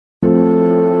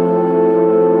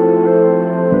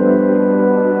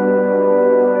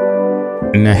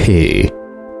Na hii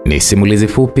ni simulizi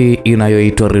fupi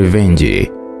inayoitwa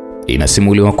Revenge.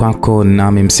 Inasimuliwa kwako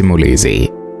nami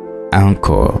msimulizi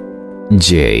Uncle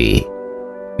J.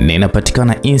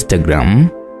 Ninapatikana Instagram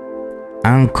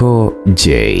Uncle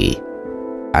J.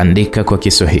 Andika kwa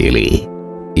Kiswahili,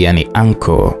 yani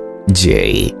Uncle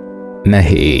J. Na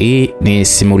hii ni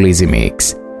Simulizi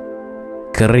Mix.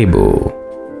 Karibu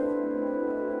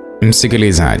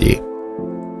msikilizaji.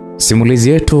 Simulizi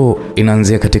yetu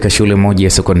inaanzia katika shule moja ya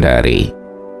sekondari,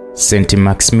 St.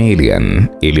 Maximilian,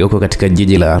 iliyoko katika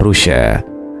jiji la Arusha.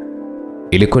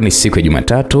 Ilikuwa ni siku ya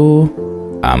Jumatatu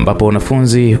ambapo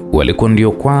wanafunzi walikuwa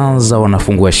ndio kwanza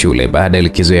wanafungua shule baada ya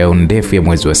likizo yao ndefu ya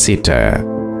mwezi wa 6.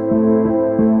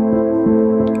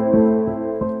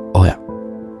 Oya,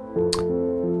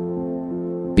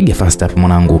 piga fast up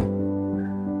mwanangu,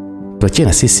 tuachie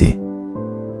na sisi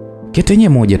ketenye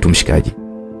moja tu mshikaji.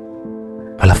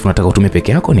 Alafu nataka utume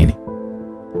peke yako nini?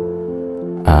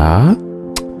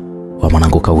 Wa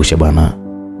mwanangu kausha bwana.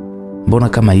 Mbona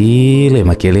kama ile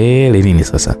makelele nini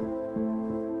sasa?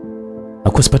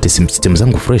 Nakuwa sipati system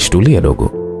zangu fresh, tulia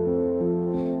dogo.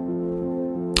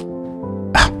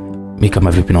 Mimi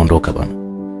kama vipi naondoka bwana.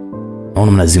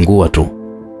 Naona mnazingua tu.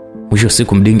 Mwisho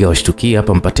siku mdinge washtukie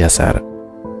hapa mpate hasara.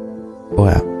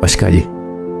 Oya, washikaji,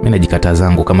 mimi najikataa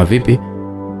zangu kama vipi?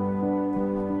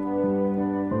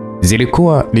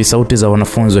 Zilikuwa ni sauti za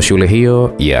wanafunzi wa shule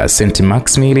hiyo ya St.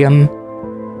 Maximilian.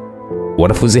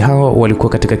 Wanafunzi hao walikuwa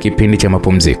katika kipindi cha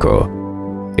mapumziko.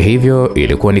 Hivyo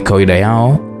ilikuwa ni kawaida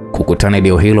yao kukutana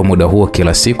eneo hilo muda huo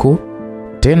kila siku.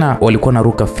 Tena walikuwa na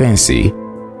ruka fensi,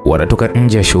 wanatoka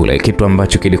nje ya shule, kitu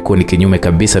ambacho kilikuwa ni kinyume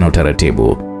kabisa na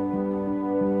utaratibu.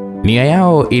 Nia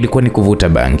yao ilikuwa ni kuvuta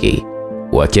bangi,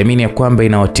 wakiamini ya kwamba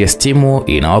inawatia stimu,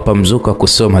 inawapa mzuka wa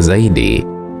kusoma zaidi.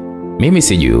 Mimi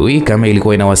sijui kama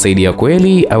ilikuwa inawasaidia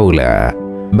kweli au la.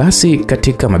 Basi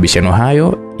katika mabishano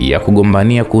hayo ya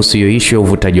kugombania kuhusu hiyo issue ya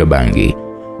uvutaji wa bangi,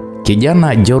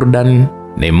 kijana Jordan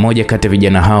ni mmoja kati ya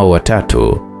vijana hao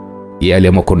watatu. Yeye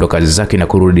aliamua kuondoka zake na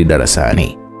kurudi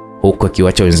darasani, huku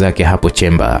akiwacha wenzake hapo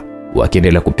chemba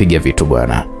wakiendelea kupiga vitu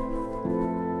bwana.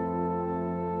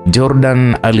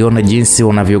 Jordan aliona jinsi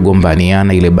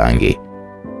wanavyogombaniana ile bangi,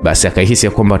 basi akahisi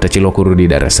ya kwamba atachelewa kurudi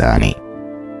darasani.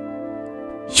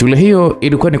 Shule hiyo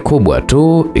ilikuwa ni kubwa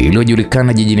tu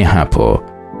iliyojulikana jijini hapo.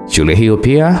 Shule hiyo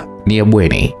pia ni ya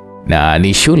bweni na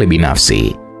ni shule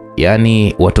binafsi,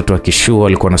 yani watoto wa kishua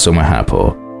walikuwa wanasoma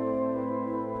hapo.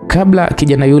 Kabla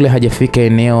kijana yule hajafika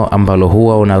eneo ambalo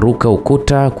huwa unaruka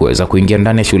ukuta kuweza kuingia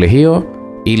ndani ya shule hiyo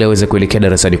ili aweze kuelekea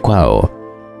darasani kwao,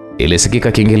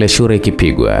 ilisikika kengele shule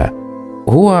ikipigwa.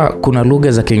 Huwa kuna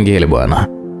lugha za kengele bwana,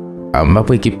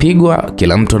 ambapo ikipigwa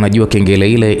kila mtu anajua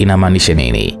kengele ile inamaanisha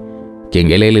nini.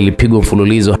 Kengele ile ilipigwa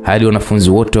mfululizo hadi wanafunzi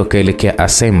wote wakaelekea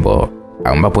assemble,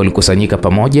 ambapo walikusanyika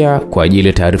pamoja kwa ajili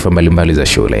ya taarifa mbalimbali za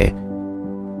shule.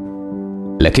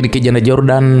 Lakini kijana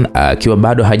Jordan akiwa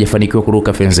bado hajafanikiwa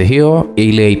kuruka fence hiyo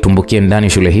ile itumbukie ndani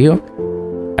shule hiyo,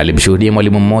 alimshuhudia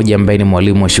mwalimu mmoja ambaye ni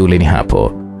mwalimu wa shuleni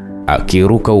hapo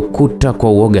akiruka ukuta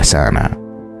kwa uoga sana,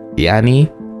 yani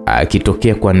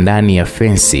akitokea kwa ndani ya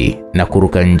fence na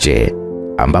kuruka nje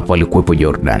ambapo alikuwepo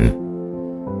Jordan.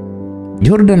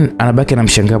 Jordan anabaki na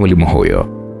mshangaa mwalimu huyo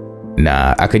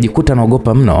na akajikuta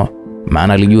anaogopa mno,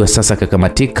 maana alijua sasa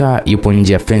kakamatika yupo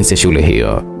nje ya fence ya shule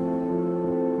hiyo.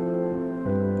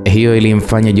 Hiyo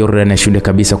ilimfanya Jordan ashuhudia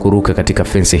kabisa kuruka katika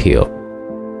fence hiyo,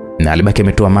 na alibaki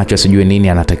ametoa macho asijue nini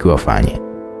anatakiwa afanye.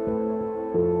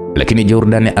 Lakini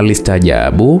Jordan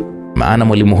alistaajabu, maana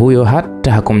mwalimu huyo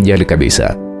hata hakumjali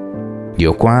kabisa.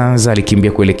 Ndio kwanza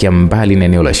alikimbia kuelekea mbali na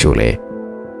eneo la shule.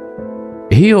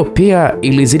 Hiyo pia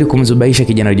ilizidi kumzubaisha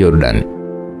kijana Jordan,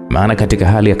 maana katika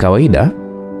hali ya kawaida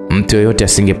mtu yoyote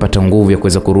asingepata nguvu ya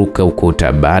kuweza kuruka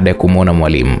ukuta baada ya kumuona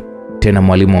mwalimu, tena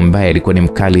mwalimu ambaye alikuwa ni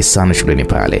mkali sana shuleni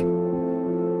pale.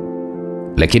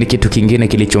 Lakini kitu kingine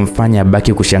kilichomfanya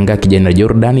baki kushangaa kijana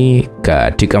Jordan,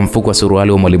 katika mfuko wa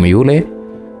suruali wa mwalimu yule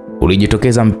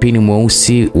ulijitokeza mpini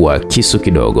mweusi wa kisu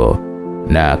kidogo,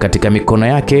 na katika mikono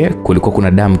yake kulikuwa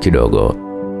kuna damu kidogo.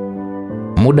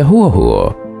 Muda huo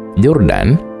huo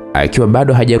Jordan akiwa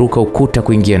bado hajaruka ukuta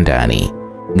kuingia ndani,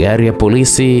 gari ya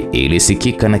polisi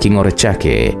ilisikika na king'ora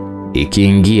chake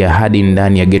ikiingia hadi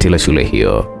ndani ya geti la shule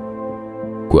hiyo.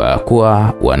 Kwa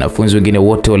kuwa wanafunzi wengine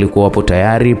wote walikuwa wapo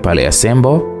tayari pale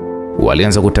assemble,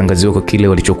 walianza kutangaziwa kwa kile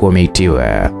walichokuwa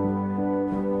wameitiwa.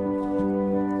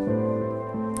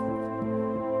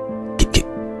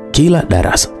 Kila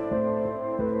darasa,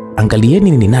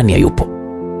 angalieni ni nani hayupo,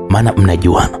 maana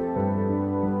mnajuana.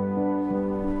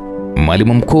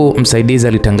 Mwalimu mkuu msaidizi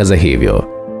alitangaza hivyo,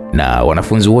 na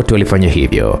wanafunzi wote walifanya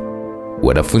hivyo.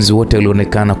 Wanafunzi wote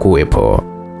walionekana kuwepo,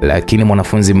 lakini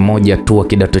mwanafunzi mmoja tu wa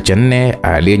kidato cha 4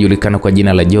 aliyejulikana kwa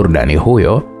jina la Jordan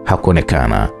huyo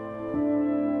hakuonekana.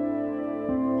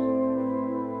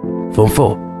 Form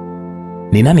 4,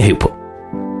 ni nani hayupo?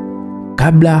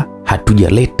 Kabla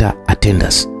hatujaleta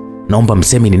attendance, naomba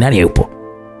msemi ni nani hayupo.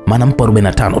 Maana mpo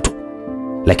 45 tu.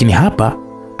 Lakini hapa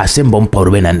asembo mpo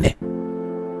 44.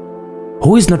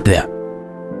 Who is not there?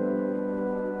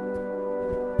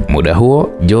 Muda huo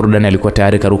Jordan alikuwa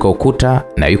tayari karuka ukuta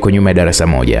na yuko nyuma ya darasa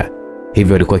moja.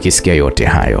 Hivyo alikuwa akisikia yote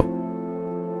hayo.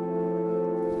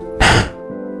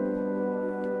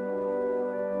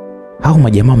 Hao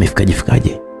majamaa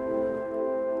wamefikaje?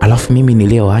 Alafu mimi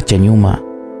nilioacha nyuma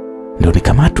ndio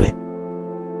nikamatwe?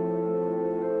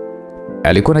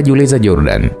 Alikuwa anajiuliza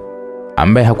Jordan,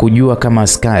 ambaye hakujua kama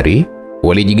askari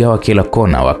walijigawa kila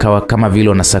kona wakawa kama vile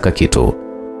wanasaka kitu.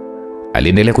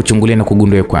 Aliendelea kuchungulia na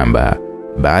kugundua kwamba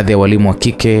baadhi ya walimu wa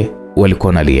kike walikuwa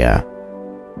wanalia.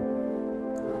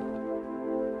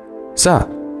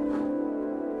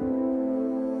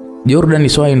 Jordan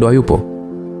Swai ndo hayupo?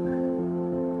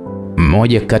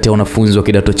 Mmoja kati ya wanafunzi wa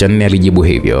kidato cha 4 alijibu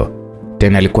hivyo.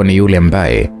 Tena alikuwa ni yule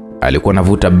ambaye alikuwa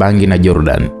anavuta bangi na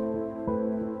Jordan.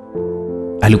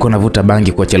 Alikuwa anavuta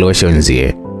bangi kwa chelewesha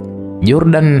wenzie.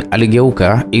 Jordan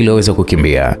aligeuka ili aweze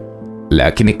kukimbia.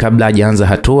 Lakini kabla hajaanza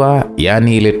hatua,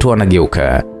 yani ile tu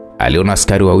anageuka, aliona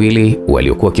askari wawili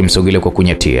waliokuwa wakimsogelea kwa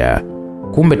kunyatia.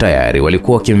 Kumbe tayari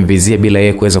walikuwa wakimvizia bila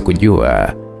yeye kuweza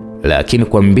kujua. Lakini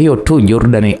kwa mbio tu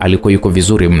Jordan alikuwa yuko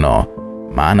vizuri mno.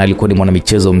 Maana alikuwa ni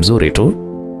mwanamichezo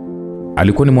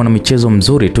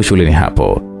mzuri tu shuleni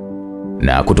hapo.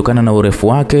 Na kutokana na urefu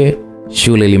wake,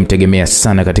 shule ilimtegemea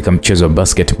sana katika mchezo wa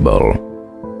basketball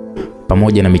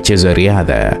pamoja na michezo ya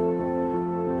riadha.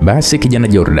 Basi kijana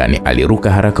Jordan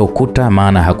aliruka haraka ukuta,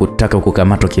 maana hakutaka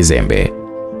kukamatwa kizembe.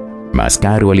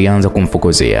 Maaskari walianza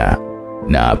kumfukuzia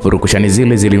na purukushani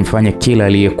zile zilimfanya kila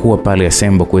aliyekuwa pale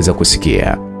asembo kuweza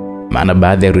kusikia. Maana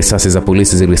baadhi ya risasi za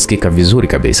polisi zilisikika vizuri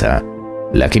kabisa.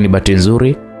 Lakini bahati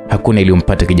nzuri hakuna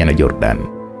iliyompata kijana Jordan.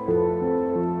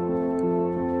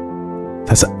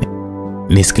 Sasa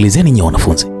nisikilizeni nyinyi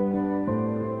wanafunzi.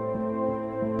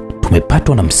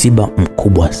 Tumepatwa na msiba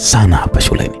mkubwa sana hapa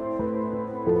shuleni.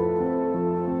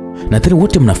 Nadhani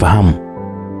wote mnafahamu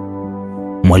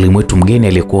mwalimu wetu mgeni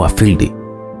aliyekuwa field.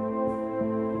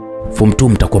 Form 2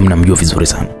 mtakuwa mnamjua vizuri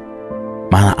sana,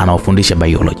 maana anawafundisha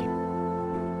biology.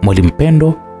 Mwalimu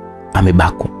Pendo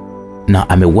amebakwa na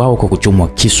ameuawa kwa kuchomwa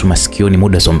kisu masikioni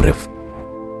muda so mrefu.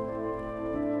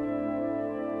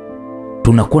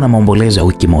 Tunakuwa na maombolezo ya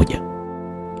wiki moja.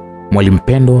 Mwalimu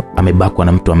Pendo amebakwa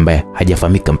na mtu ambaye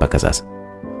hajafahamika mpaka sasa.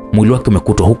 Mwili wake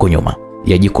umekutwa huko nyuma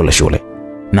ya jiko la shule.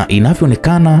 Na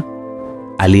inavyoonekana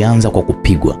alianza kwa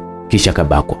kupigwa kisha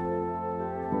kabakwa.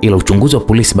 Ila uchunguzi wa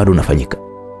polisi bado unafanyika.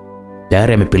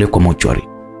 Tayari amepelekwa mortuary.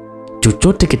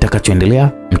 Chochote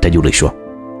kitakachoendelea mtajulishwa.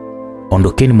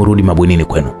 Ondokeni mrudi mabwenini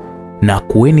kwenu. Na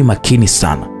kuweni makini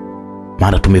sana.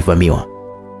 Maana tumevamiwa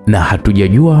na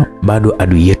hatujajua bado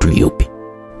adui yetu ni yupi.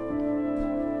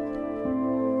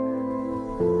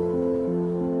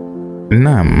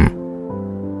 Naam.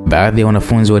 Baadhi ya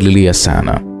wanafunzi walilia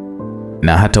sana.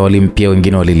 Na hata walimu pia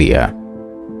wengine walilia.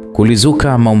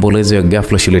 Kulizuka maombolezo ya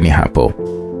ghafla shuleni hapo.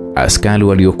 Askari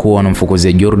waliokuwa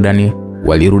wanamfukuzia Jordan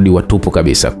walirudi watupu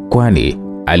kabisa, kwani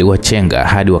aliwachenga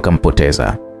hadi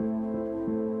wakampoteza.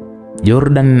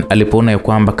 Jordan alipoona ya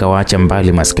kwamba kawaacha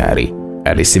mbali maskari,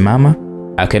 alisimama,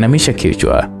 akainamisha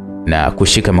kichwa na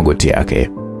kushika magoti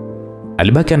yake.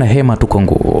 Alibaki na hema tu kwa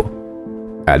nguvu.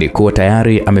 Alikuwa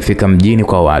tayari amefika mjini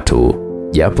kwa watu,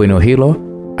 japo eneo hilo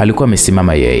alikuwa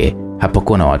amesimama yeye,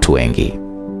 hapakuwa na watu wengi.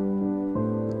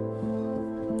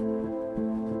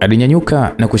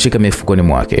 Alinyanyuka na kushika mifukoni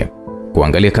mwake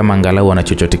kuangalia kama angalau ana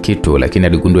chochote kitu, lakini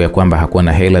aligundua kwamba hakuwa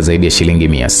na hela zaidi ya shilingi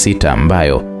 600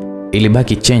 ambayo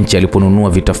ilibaki chenchi aliponunua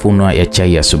vitafunwa ya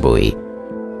chai asubuhi.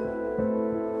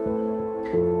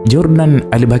 Jordan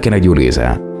alibaki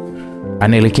anajiuliza,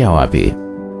 anaelekea wapi?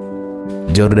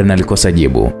 Jordan alikosa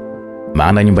jibu,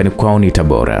 maana nyumbani kwao ni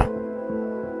Tabora.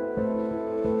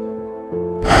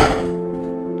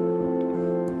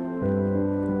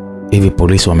 Hivi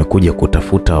polisi wamekuja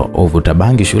kutafuta wavuta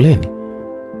bangi shuleni?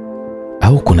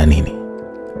 Au kuna nini?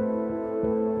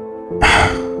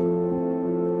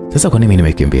 Sasa kwa nini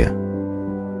nimekimbia?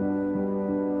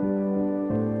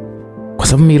 Kwa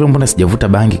sababu mimi mbona sijavuta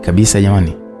bangi kabisa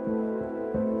jamani?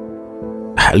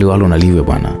 Liwalo na liwe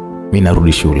bwana. Mimi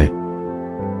narudi shule.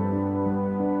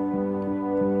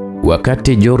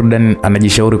 Wakati Jordan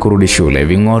anajishauri kurudi shule,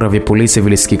 ving'ora vya polisi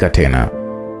vilisikika tena.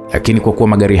 Lakini kwa kuwa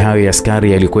magari hayo ya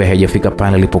askari yalikuwa hayajafika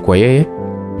pale alipokuwa yeye,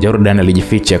 Jordan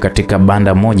alijificha katika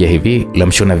banda moja hivi la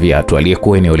mshona viatu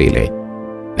aliyekuwa eneo lile.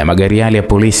 na magari yale ya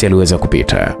polisi yaliweza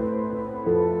kupita.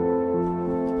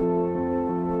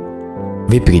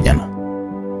 Vipi kijana?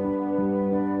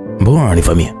 Mbona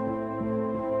unanivamia?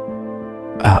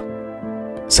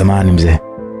 Samahani mzee.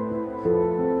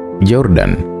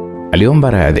 Jordan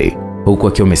aliomba radhi huku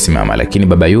akiwa amesimama, lakini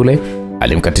baba yule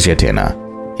alimkatisha tena,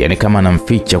 yani kama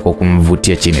anamficha kwa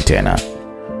kumvutia chini tena.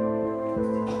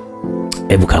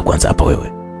 Hebu kaa kwanza hapa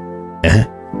wewe.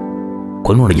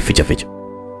 Kwa nini unajificha ficha?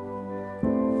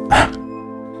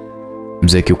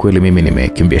 Mzee, kiukweli mimi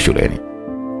nimekimbia shuleni.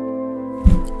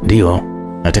 Ndio,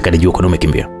 nataka nijue kwa nini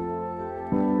umekimbia.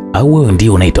 Au wewe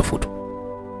ndio unaitafuta?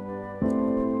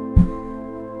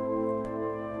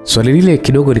 Swali lile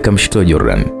kidogo likamshtua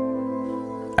Jordan.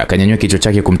 Akanyanyua kichwa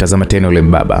chake kumtazama tena yule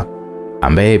baba,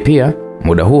 ambaye pia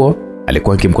muda huo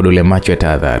alikuwa akimkodolea macho ya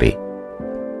tahadhari.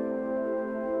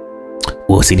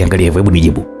 Wewe usiniangalie hivyo, hebu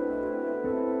nijibu.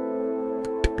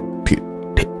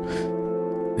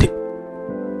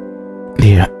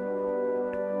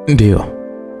 Ndio.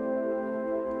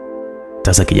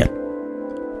 Sasa kijana,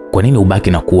 kwa nini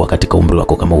ubaki na kuwa katika umri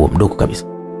wako kama huo mdogo kabisa?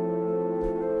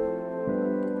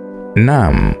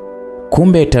 Naam,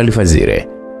 kumbe taarifa zile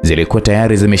zilikuwa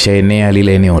tayari zimeshaenea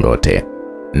lile eneo lote,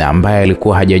 na ambaye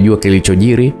alikuwa hajajua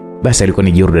kilichojiri basi alikuwa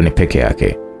ni Jordan peke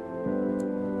yake.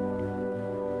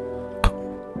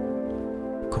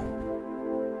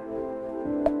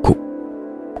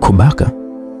 Kubaka?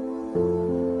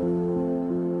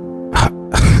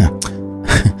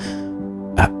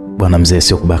 Bwana mzee,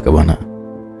 sio kubaka bwana.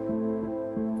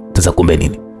 Sasa kumbe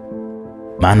nini?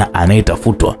 Maana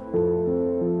anayetafutwa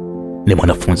ni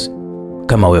mwanafunzi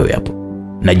kama wewe hapo,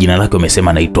 na jina lake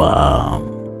umesema anaitwa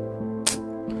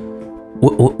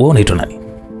wewe unaitwa nani?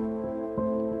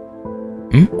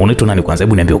 Unaitwa nani kwanza?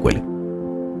 Hebu niambie ukweli.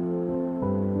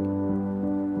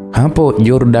 Hapo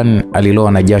Jordan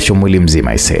aliloa na jasho mwili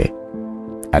mzima ise.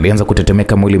 Alianza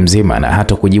kutetemeka mwili mzima na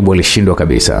hata kujibu alishindwa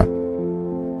kabisa.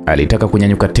 Alitaka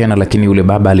kunyanyuka tena, lakini yule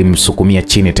baba alimsukumia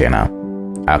chini tena.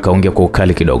 Akaongea kwa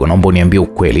ukali kidogo, naomba uniambie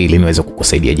ukweli ili niweze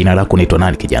kukusaidia. Jina lako unaitwa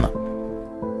nani kijana?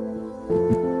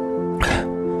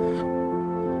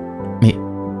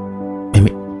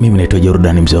 Mimi naitwa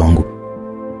Jordan mzee wangu.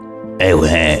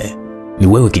 Ewe, ni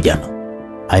wewe kijana.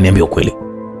 Niambie ukweli.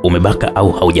 Umebaka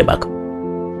au haujabaka?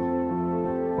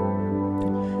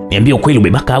 Niambie ukweli,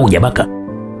 umebaka au hujabaka?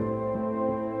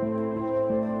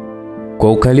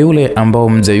 Kwa ukali ule ambao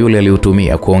mzee yule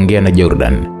aliutumia kuongea na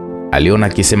Jordan, aliona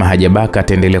akisema hajabaka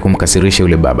ataendelea kumkasirisha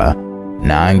yule baba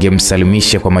na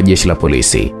angemsalimisha kwa majeshi la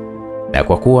polisi. Na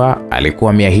kwa kuwa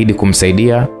alikuwa ameahidi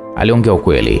kumsaidia, aliongea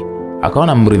ukweli.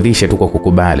 Akaona mridhishe tu kwa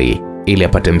kukubali ili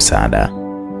apate msaada.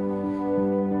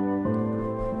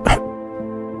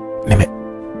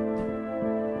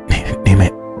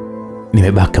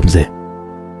 Nimebaka mzee.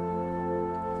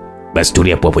 Basi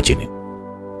tulia hapo chini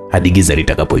hadi giza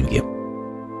litakapoingia.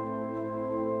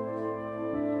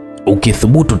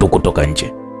 Ukithubutu tu kutoka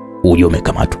nje, uje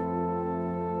umekamatwa.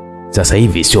 Sasa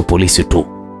hivi sio polisi tu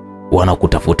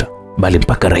wanakutafuta, bali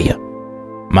mpaka raia.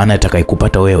 Maana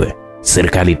atakayekupata wewe,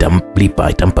 serikali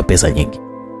itampa pesa nyingi.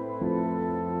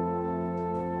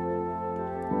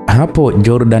 Hapo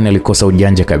Jordan alikosa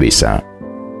ujanja kabisa.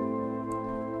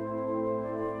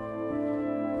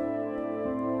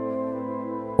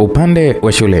 Upande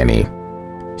wa shuleni,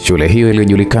 shule hiyo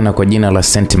iliyojulikana kwa jina la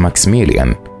St.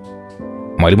 Maximilian,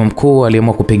 mwalimu mkuu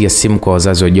aliamua kupiga simu kwa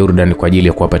wazazi wa Jordan kwa ajili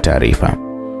ya kuwapa taarifa.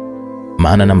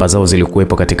 Maana namba zao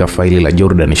zilikuwepo katika faili la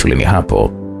Jordan shuleni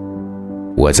hapo.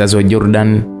 Wazazi wa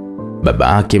Jordan,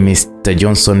 baba yake Mr.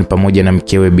 Johnson pamoja na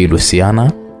mkewe Bi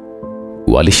Luciana,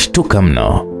 walishtuka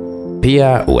mno.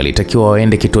 Pia walitakiwa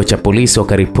waende kituo cha polisi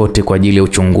wakaripoti kwa ajili ya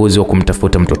uchunguzi wa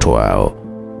kumtafuta mtoto wao.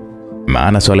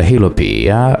 Maana swala hilo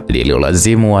pia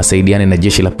lililazimu wasaidiane na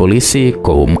jeshi la polisi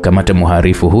kumkamata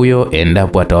mhalifu huyo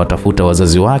endapo atawatafuta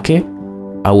wazazi wake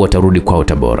au watarudi kwao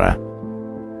Tabora.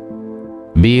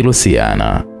 Bi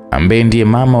Luciana, ambaye ndiye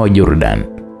mama wa Jordan,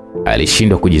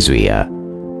 alishindwa kujizuia.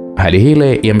 Hali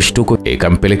ile ya mshtuko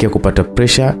ikampelekea kupata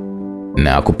pressure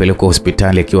na kupelekwa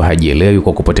hospitali akiwa hajielewi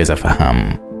kwa kupoteza fahamu.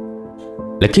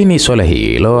 Lakini swala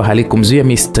hilo halikumzuia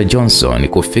Mr. Johnson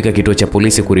kufika kituo cha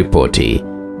polisi kuripoti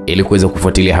ili kuweza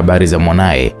kufuatilia habari za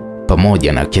mwanae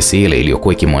pamoja na kesi ile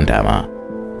iliyokuwa ikimwandama.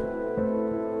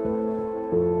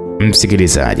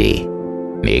 Msikilizaji,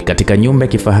 ni katika nyumba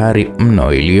ya kifahari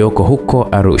mno iliyoko huko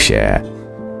Arusha.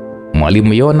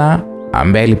 Mwalimu Yona,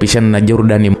 ambaye alipishana na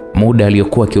Jordan muda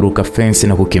aliyokuwa akiruka fence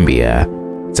na kukimbia,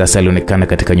 sasa alionekana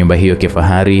katika nyumba hiyo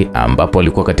kifahari, ambapo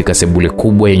alikuwa katika sebule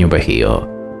kubwa ya nyumba hiyo.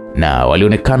 Na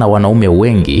walionekana wanaume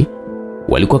wengi,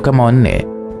 walikuwa kama 4,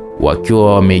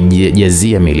 wakiwa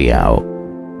wamejazia mili yao.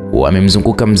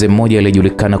 wamemzunguka mzee mmoja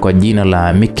aliyejulikana kwa jina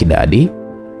la Mikidadi.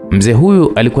 Mzee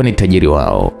huyu alikuwa ni tajiri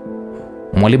wao.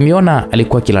 Mwalimu Yona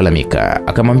alikuwa akilalamika,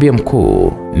 akamwambia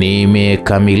mkuu,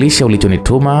 nimekamilisha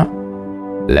ulichonituma,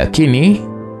 lakini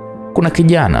kuna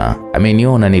kijana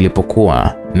ameniona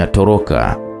nilipokuwa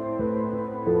natoroka.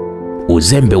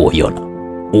 Uzembe huo Yona,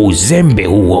 uzembe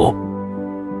huo.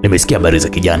 Nimesikia habari za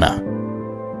kijana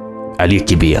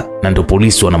aliyekimbia na ndio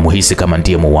polisi wanamuhisi kama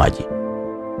ndiye muuaji.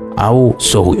 Au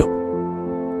so huyo?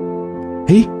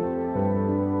 Hii?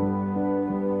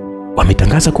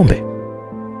 Wametangaza kumbe?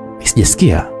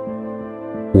 Sijasikia.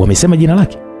 Wamesema jina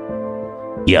lake?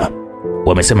 Ya,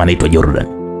 wamesema anaitwa Jordan.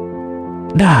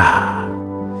 Da.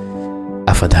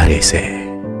 Afadhali aise.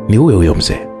 Ni huyo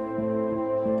mzee.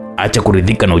 Acha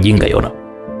kuridhika na ujinga Yona.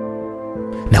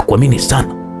 Nakuamini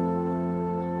sana.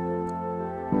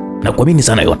 Nakuamini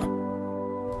sana Yona.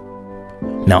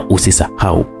 Na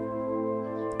usisahau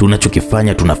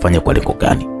tunachokifanya tunafanya kwa lengo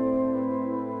gani.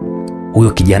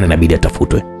 Huyo kijana inabidi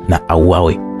atafutwe na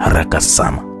auawe haraka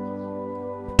sana.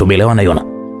 Tumeelewana Yona?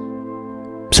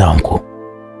 Sawa mkuu.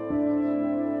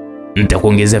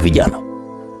 Nitakuongezea vijana,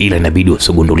 ila inabidi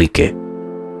usigundulike.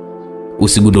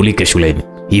 Usigundulike shuleni.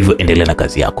 Hivyo endelea na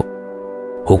kazi yako.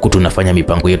 Huku tunafanya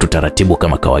mipango yetu taratibu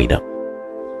kama kawaida.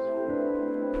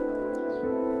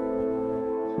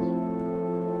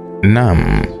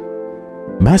 Naam.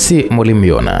 Basi mwalimu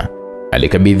Yona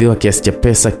alikabidhiwa kiasi cha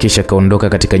pesa kisha kaondoka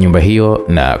katika nyumba hiyo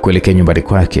na kuelekea nyumbani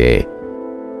kwake.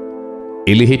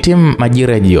 Ilihitimu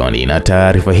majira ya jioni na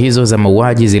taarifa hizo za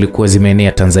mauaji zilikuwa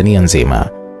zimeenea Tanzania nzima.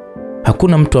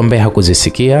 Hakuna mtu ambaye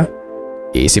hakuzisikia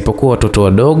isipokuwa watoto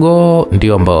wadogo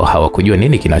ndio ambao hawakujua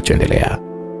nini kinachoendelea.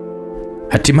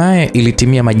 Hatimaye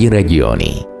ilitimia majira ya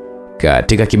jioni.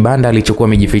 Katika kibanda alichokuwa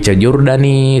amejificha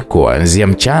Jordani kuanzia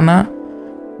mchana,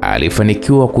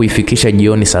 alifanikiwa kuifikisha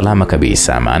jioni salama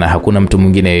kabisa, maana hakuna mtu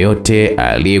mwingine yeyote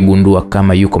aliyegundua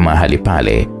kama yuko mahali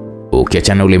pale,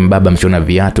 ukiachana ule mbaba mshona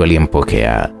viatu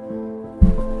aliyempokea.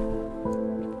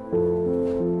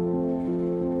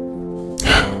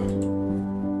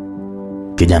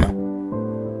 Kijana,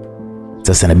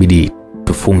 sasa inabidi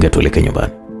tufunge tuelekee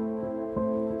nyumbani.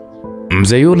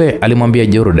 Mzee yule alimwambia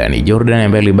Jordan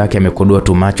ambaye alibaki amekodoa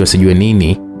tu macho asijue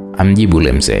nini amjibu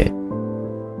ule mzee.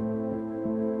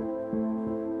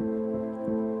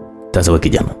 Sasa wewe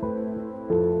kijana,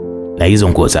 na hizo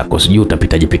nguo zako sijui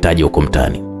utapitaje huko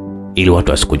mtaani ili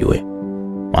watu wasikujue.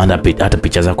 Maana hata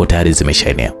picha zako tayari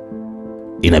zimeshaenea.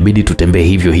 Inabidi tutembee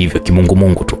hivyo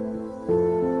kimungu tu.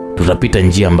 Tutapita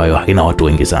njia ambayo haina watu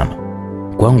wengi sana.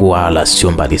 Kwangu wala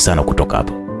sio mbali sana kutoka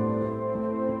hapa.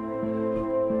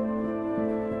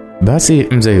 Basi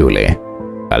mzee yule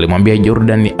alimwambia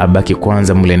Jordan abaki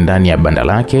kwanza mle ndani ya banda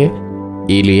lake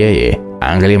ili yeye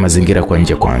aangalie mazingira kwa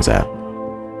nje kwanza.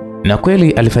 Na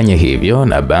kweli alifanya hivyo,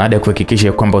 na baada ya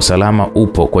kuhakikisha kwamba usalama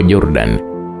upo kwa Jordan,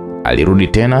 alirudi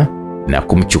tena na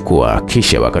kumchukua,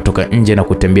 kisha wakatoka nje na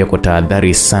kutembea kwa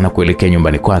tahadhari sana kuelekea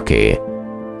nyumbani kwake.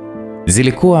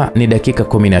 Zilikuwa ni dakika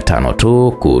 15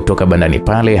 tu kutoka bandani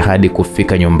pale hadi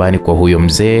kufika nyumbani kwa huyo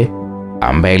mzee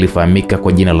ambaye alifahamika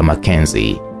kwa jina la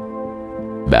Mackenzie.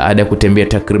 Baada ya kutembea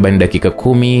takriban dakika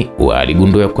 10,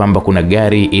 waligundua kwamba kuna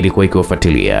gari ilikuwa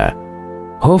ikiwafuatilia.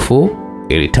 Hofu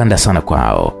ilitanda sana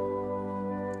kwao.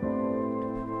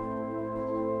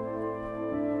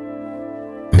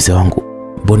 Mzee wangu,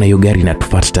 mbona hiyo gari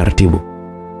inatufuata taratibu?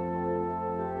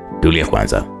 Tulia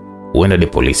kwanza. Uenda ni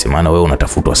polisi, maana wewe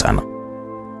unatafutwa sana.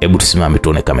 Hebu tusimame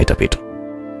tuone kama itapita.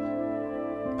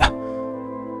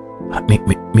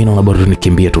 Mimi naona bado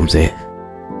nikimbie tu mzee.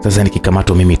 Sasa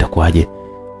nikikamatwa mimi itakuwaje?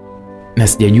 Na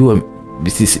sijajua,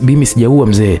 mimi sijaua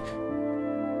mzee.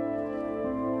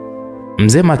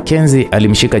 Mzee Mackenzie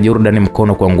alimshika Jordan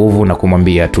mkono kwa nguvu na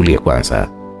kumwambia tulie kwanza.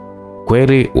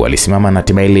 Kweli walisimama na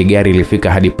hatimaye ile gari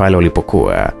ilifika hadi pale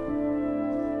walipokuwa.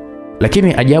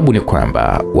 Lakini ajabu ni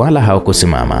kwamba wala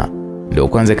hawakusimama. Ndio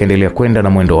kwanza kaendelea kwenda na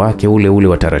mwendo wake ule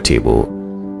wa taratibu.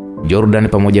 Jordan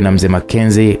pamoja na mzee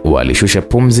Mackenzie walishusha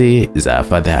pumzi za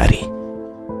afadhali.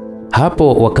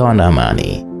 Hapo wakawa na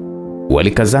amani.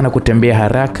 Walikazana kutembea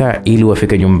haraka ili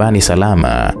wafike nyumbani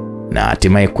salama, na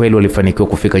hatimaye kweli walifanikiwa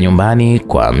kufika nyumbani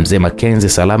kwa mzee Mackenzie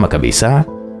salama kabisa,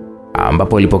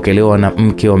 ambapo walipokelewa na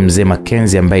mke wa mzee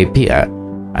Mackenzie ambaye pia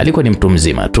alikuwa ni mtu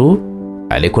mzima tu.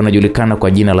 Alikuwa anajulikana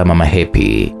kwa jina la Mama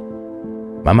Happy.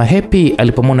 Mama Happy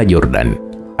alipomwona Jordan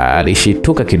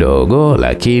alishituka kidogo,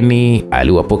 lakini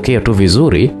aliwapokea tu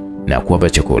vizuri na kuwapa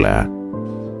chakula.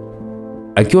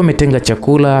 Akiwa ametenga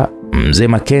chakula, mzee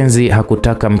Mackenzie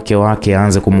hakutaka mke wake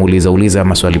aanze kumuuliza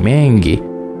maswali mengi,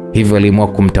 hivyo aliamua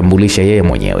kumtambulisha yeye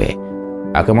mwenyewe.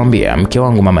 Akamwambia, mke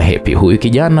wangu Mama Happy, huyu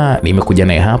kijana nimekuja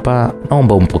naye hapa,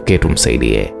 naomba umpokee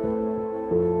tumsaidie.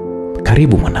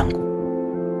 Karibu mwanangu.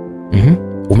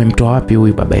 Umemtoa wapi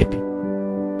huyu baba Happy?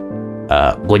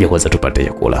 Ngoja kwanza tupate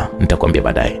chakula, nitakwambia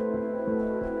baadaye.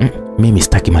 Mimi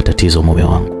sitaki matatizo mume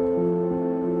wangu.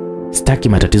 Sitaki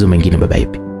matatizo mengine baba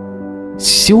Happy.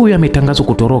 Si huyu ametangazwa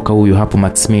kutoroka huyu hapo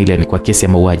Maximilian kwa kesi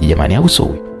ya mauaji jamani, au sio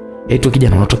huyu? Eti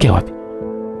kijana unatokea wapi?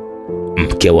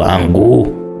 Mke wangu.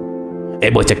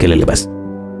 Acha kelele basi.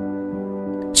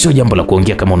 Sio jambo la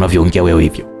kuongea kama unavyoongea wewe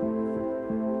hivyo.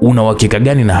 Una uhakika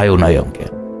gani na hayo unayoongea?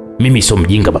 Mimi sio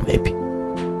mjinga baba Happy.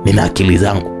 Nina akili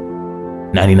zangu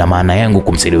na nina maana yangu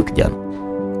kumsaidia kijana.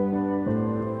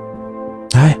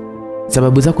 Haya,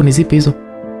 sababu zako ni zipi hizo?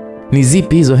 Ni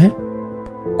zipi hizo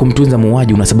Kumtunza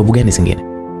muuaji una sababu gani zingine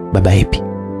baba Happy?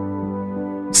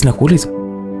 Sina kuuliza.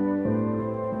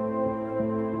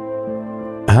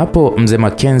 Hapo mzee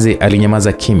Mackenzie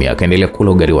alinyamaza kimya, akaendelea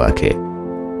kula ugali wake.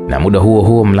 Na muda huo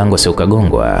huo mlango sio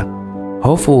ukagongwa.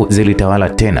 Hofu zilitawala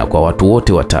tena kwa watu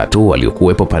wote watatu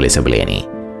waliokuwepo pale sebuleni.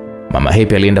 Mama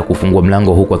Happy alienda kufungua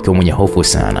mlango huku akiwa mwenye hofu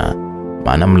sana,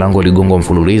 maana mlango uligongwa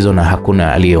mfululizo na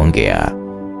hakuna aliyeongea.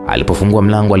 Alipofungua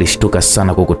mlango alishtuka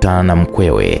sana kukutana na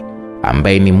mkwewe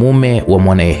ambaye ni mume wa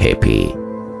mwanae Happy.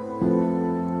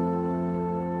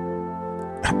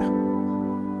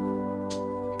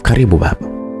 Karibu baba.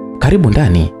 Karibu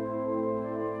ndani.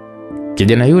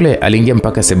 Kijana yule aliingia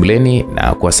mpaka sebuleni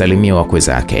na kuwasalimia wakwe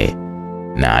zake.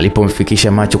 Na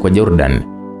alipomfikisha macho kwa Jordan,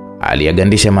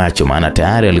 aliyagandisha macho maana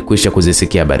tayari alikwisha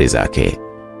kuzisikia habari zake.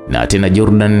 Na tena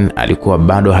Jordan alikuwa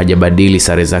bado hajabadili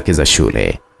sare zake za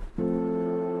shule.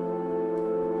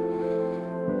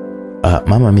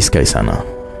 Mama miskai sana.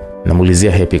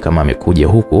 Namuulizia Happy kama amekuja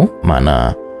huku,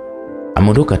 maana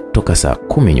ameondoka toka saa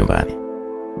 10 nyumbani.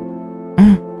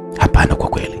 Hapana kwa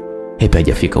kweli. Happy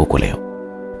hajafika huko leo.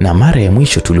 Na mara ya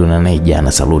mwisho tuliona naye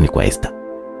jana saluni kwa Esther.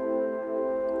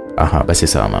 Basi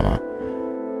sawa mama.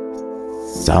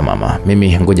 Sawa mama,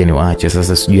 mimi ngoja niwaache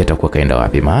sasa, sijui atakuwa kaenda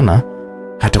wapi maana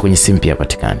hata kwenye simu pia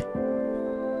hapatikani.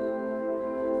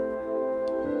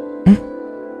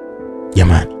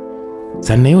 Jamani,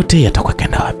 sana yote yatakuwa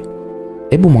kaenda wapi?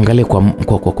 Hebu muangalie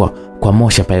kwa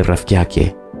Mosha pale rafiki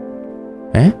yake.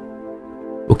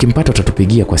 Ukimpata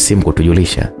utatupigia kwa simu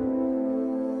kutujulisha.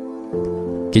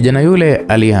 Kijana yule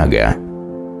aliaga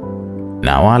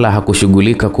na wala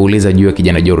hakushughulika kuuliza juu ya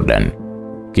kijana Jordan,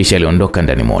 kisha aliondoka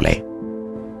ndani mole.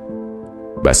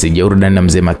 Basi Jordan na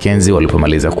mzee Mackenzie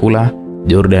walipomaliza kula,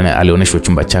 Jordan alionyeshwa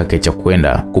chumba chake cha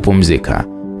kwenda kupumzika.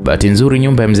 Bahati nzuri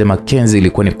nyumba ya mzee Mackenzie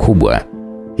ilikuwa ni kubwa,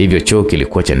 hivyo choo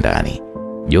kilikuwa cha ndani.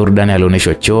 Jordan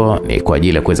alionyeshwa choo ni kwa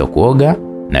ajili ya kuweza kuoga,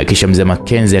 na kisha mzee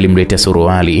Mackenzie alimletea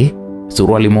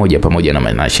suruali moja pamoja na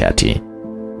manashati.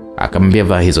 Akamwambia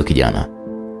vaa hizo kijana.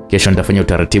 Kesho nitafanya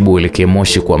utaratibu uelekee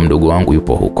Moshi kwa mdogo wangu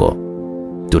yupo huko.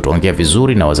 Tutaongea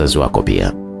vizuri na wazazi wako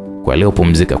pia. Kwa leo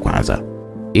pumzika kwanza.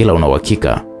 Ila una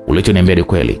uhakika ulichoniambia ni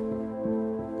kweli?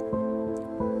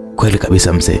 Kweli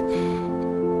kabisa mzee.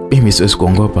 Mimi siwezi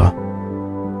kuongopa.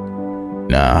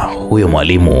 Na huyo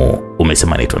mwalimu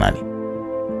umesema anaitwa nani?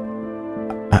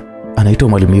 Anaitwa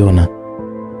Mwalimu Yona.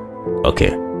 Okay,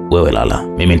 wewe lala.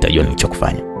 Mimi nitajua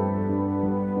nilichokufanya.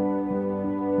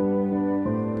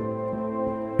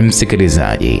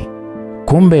 Msikilizaji,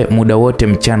 kumbe muda wote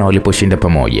mchana waliposhinda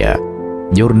pamoja,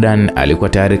 Jordan alikuwa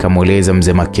tayari kamueleza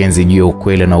mzee Mackenzie juu ya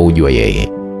ukweli na ujua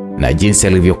yeye na jinsi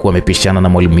alivyokuwa amepishana na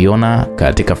Mwalimu Yona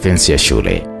katika fence ya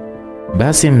shule.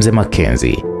 Basi mzee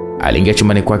Mackenzie aliingia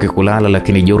chumbani kwake kulala,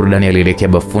 lakini Jordan alielekea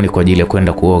bafuni kwa ajili ya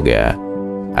kwenda kuoga.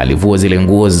 Alivua zile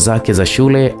nguo zake za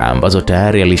shule ambazo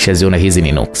tayari alishaziona hizi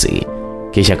ni nuksi,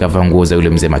 kisha akavaa nguo za yule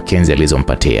mzee Mackenzie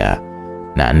alizompatia,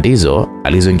 na ndizo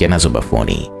alizoingia nazo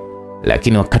bafuni.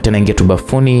 Lakini wakati anaingia tu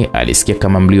bafuni alisikia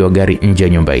kama mlio wa gari nje ya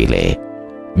nyumba ile.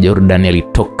 Jordan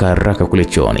alitoka haraka kule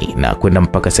chooni na kwenda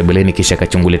mpaka sebuleni, kisha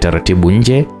akachungulia taratibu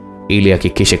nje ili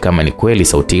hakikishe kama ni kweli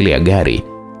sauti ile ya gari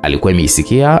alikuwa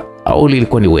ameisikia au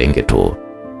ilikuwa ni wenge tu.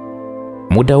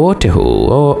 Muda wote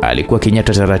huo alikuwa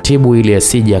kinyata taratibu ili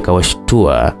asije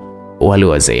akawashtua wale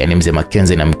wazee, yani mzee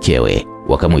Mackenzie na mkewe,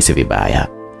 wakamuhisi vibaya.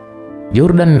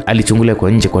 Jordan alichungulia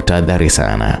kwa nje kwa tahadhari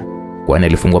sana, kwani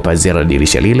alifungua pazia la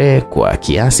dirisha lile kwa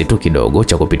kiasi tu kidogo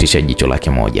cha kupitisha jicho lake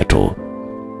moja tu,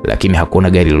 lakini hakuna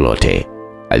gari lolote.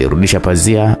 Alirudisha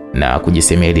pazia na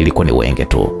kujisemea ilikuwa ni wenge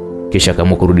tu, kisha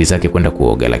akaamua kurudi zake kwenda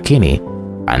kuoga, lakini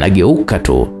anageuka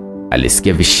tu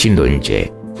alisikia vishindo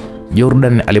nje.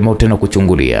 Jordan alimau tena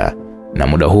kuchungulia, na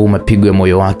muda huu mapigo ya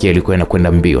moyo wake yalikuwa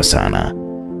yanakwenda mbio sana.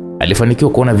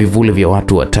 Alifanikiwa kuona vivuli vya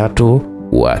watu watatu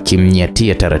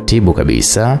wakimnyatia taratibu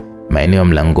kabisa maeneo ya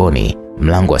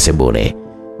mlango wa sebule.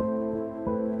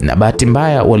 Na bahati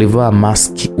mbaya walivaa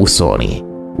maski usoni,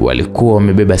 walikuwa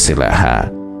wamebeba silaha.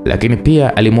 Lakini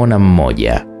pia alimuona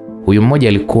mmoja Huyu mmoja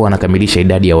alikuwa anakamilisha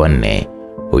idadi ya 4.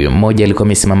 Huyu mmoja alikuwa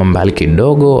amesimama mbali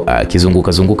kidogo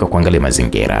akizunguka kuangalia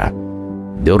mazingira.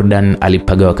 Jordan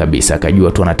alipagawa kabisa,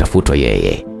 akajua tu anatafutwa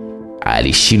yeye.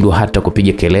 Alishindwa hata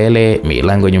kupiga kelele,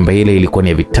 milango ya nyumba ile ilikuwa ni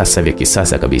ya vitasa vya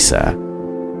kisasa kabisa.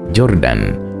 Jordan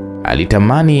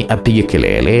alitamani apige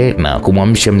kelele na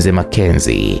kumwamsha mzee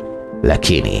Mackenzie,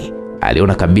 lakini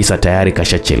aliona kabisa tayari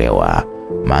kashachelewa,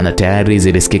 maana tayari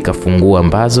zilisikika funguo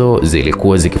ambazo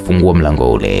zilikuwa zikifungua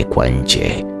mlango ule kwa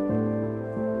nje.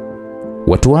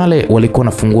 Watu wale walikuwa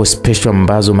na funguo special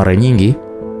ambazo mara nyingi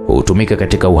hutumika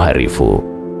katika uhalifu,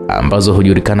 ambazo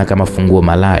hujulikana kama funguo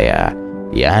malaya,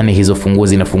 yaani hizo funguo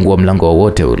zinafungua mlango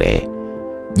wowote ule.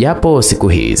 Japo siku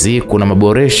hizi kuna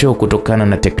maboresho kutokana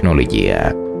na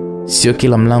teknolojia, sio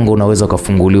kila mlango unaweza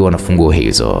kufunguliwa na funguo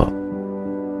hizo.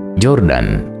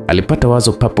 Jordan alipata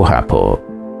wazo papo hapo.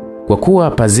 Kwa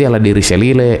kuwa pazia la dirisha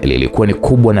lile lilikuwa ni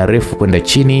kubwa na refu kwenda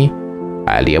chini,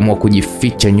 aliamua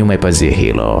kujificha nyuma ya pazia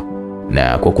hilo.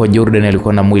 Na kwa kuwa Jordan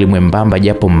alikuwa na mwili mwembamba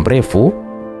japo mrefu,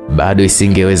 bado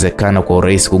isingewezekana kwa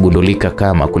urahisi kugundulika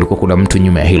kama kulikuwa kuna mtu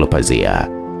nyuma ya hilo pazia.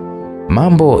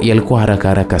 Mambo yalikuwa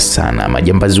haraka sana.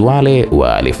 Majambazi wale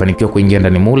walifanikiwa kuingia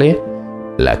ndani mule,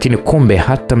 lakini kumbe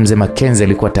hata mzee Mackenzie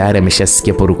alikuwa tayari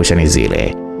ameshasikia porukushani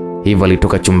zile. Hivyo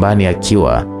alitoka chumbani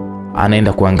akiwa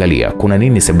anaenda kuangalia kuna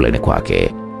nini sebuleni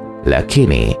kwake,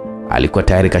 lakini alikuwa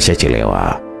tayari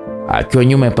kashachelewa. Akiwa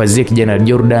nyuma ya pazia, kijana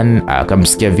Jordan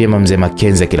akamsikia vyema mzee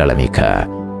Mackenzie akilalamika,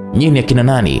 "Nyinyi akina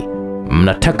nani?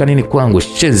 Mnataka nini kwangu?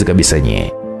 Shenzi kabisa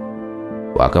nye."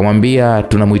 Wakamwambia,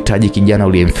 "Tunamhitaji kijana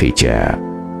uliyemficha."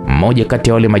 Mmoja kati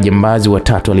ya wale majambazi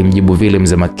watatu alimjibu vile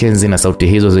mzee Mackenzie, na sauti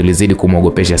hizo zilizidi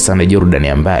kumwogopesha sana Jordan,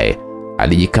 ambaye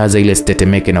alijikaza ile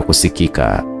stetemeke na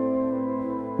kusikika.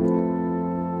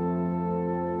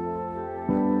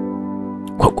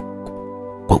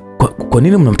 Kwa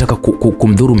nini mnamtaka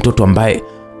kumdhuru mtoto ambaye?"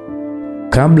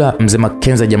 Kabla mzee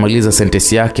Mackenzie hajamaliza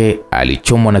sentensi yake,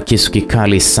 alichomwa na kisu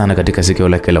kikali sana katika sikio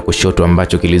lake la kushoto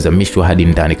ambacho kilizamishwa hadi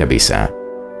ndani kabisa.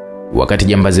 Wakati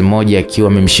jambazi mmoja akiwa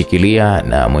amemshikilia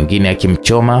na mwingine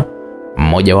akimchoma,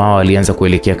 mmoja wao alianza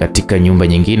kuelekea katika nyumba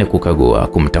nyingine kukagua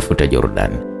kumtafuta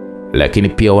Jordan. Lakini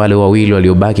pia wale wawili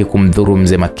waliobaki kumdhuru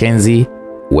mzee Mackenzie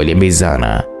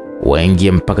waliambizana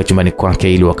waingie mpaka chumbani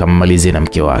kwake ili wakammalizie na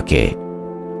mke wake.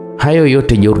 Hayo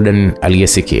yote Jordan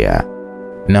aliyesikia,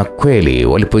 na kweli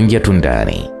walipoingia tu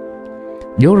ndani,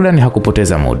 Jordan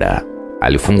hakupoteza muda.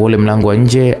 Alifungua ule mlango wa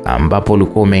nje ambapo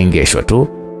ulikuwa umeengeshwa tu,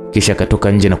 kisha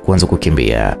akatoka nje na kuanza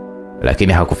kukimbia.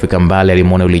 Lakini hakufika mbali,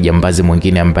 alimuona yule jambazi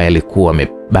mwingine ambaye alikuwa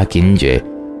amebaki nje.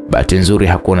 Bahati nzuri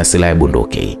hakuwa na silaha ya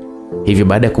bunduki. Hivyo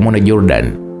baada ya kumuona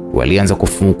Jordan, walianza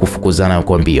kufukuzana na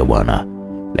kuambia bwana.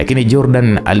 Lakini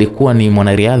Jordan alikuwa ni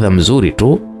mwanariadha mzuri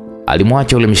tu.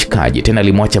 Alimwacha yule mshikaji, tena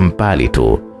alimwacha mbali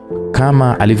tu,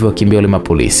 kama alivyokimbia yule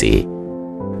mapolisi.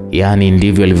 Yaani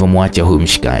ndivyo alivyomwacha huyu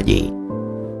mshikaji.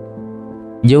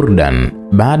 Jordan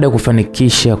baada ya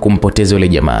kufanikisha kumpoteza yule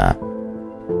jamaa,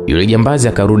 yule jambazi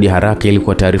akarudi haraka ili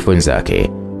kwa taarifa wenzake,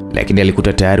 lakini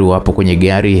alikuta tayari wapo kwenye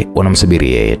gari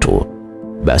wanamsubiri yeye tu.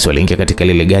 Basi waliingia katika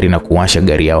lile gari na kuwasha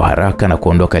gari yao haraka na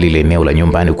kuondoka lile eneo la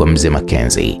nyumbani kwa mzee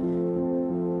Mackenzie.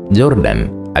 Jordan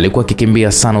alikuwa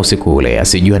akikimbia sana usiku ule,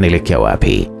 asijua anaelekea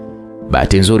wapi.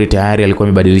 Bahati nzuri tayari alikuwa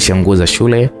amebadilisha nguo za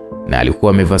shule na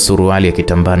alikuwa amevaa suruali ya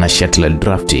kitambaa na shati la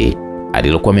drafti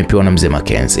alilokuwa amepewa na mzee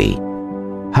Mackenzie.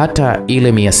 Hata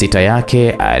ile 600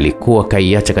 yake alikuwa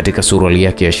kaiacha katika suruali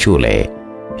yake ya shule,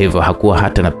 hivyo hakuwa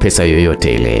hata na pesa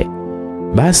yoyote ile.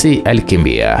 Basi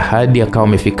alikimbia hadi akawa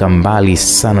amefika mbali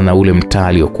sana na ule mtaa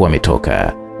aliokuwa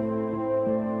ametoka.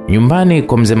 Nyumbani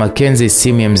kwa mzee Mackenzie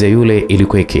simu ya mzee yule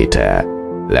ilikuwa ikita,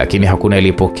 lakini hakuna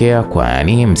aliyepokea,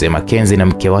 kwani mzee Mackenzie na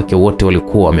mke wake wote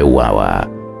walikuwa wameuawa.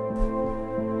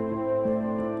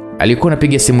 Alikuwa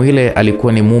anapiga simu ile,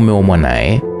 alikuwa ni mume wa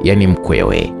mwanae, yani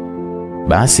mkwewe.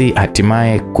 Basi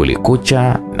hatimaye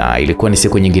kulikucha na ilikuwa ni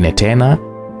siku nyingine tena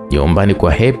nyumbani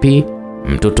kwa Happy,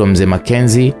 mtoto wa mzee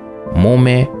Mackenzie.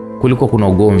 Mume kulikuwa kuna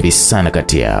ugomvi sana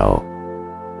kati yao.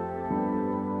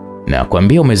 "Na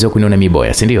kuambia umezoea kuniona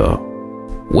miboya, si ndio?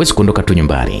 Huwezi kuondoka tu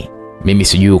nyumbani. Mimi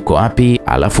sijui uko wapi,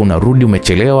 alafu unarudi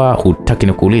umechelewa, hutaki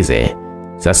nikuulize.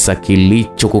 Sasa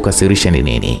kilichokukasirisha ni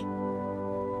nini?"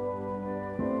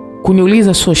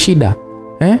 "Kuniuliza sio shida.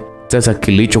 Sasa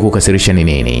kilichokukasirisha ni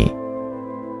nini?"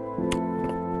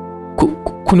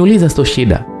 Kuniuliza sio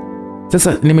shida.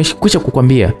 Sasa nimeshikwisha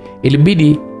kukwambia,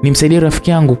 ilibidi nimsaidie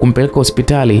rafiki yangu kumpeleka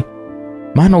hospitali,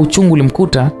 maana uchungu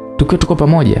ulimkuta tukiwa tuko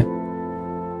pamoja.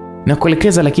 Na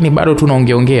kuelekeza, lakini bado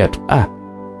tunaongea tu.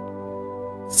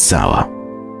 Sawa.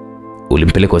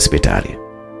 Ulimpeleka hospitali.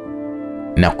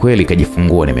 Na kweli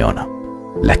kajifungua, nimeona.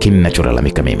 Lakini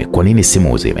ninacholalamika mimi, kwa nini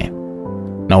simu uzime?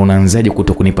 na unaanzaje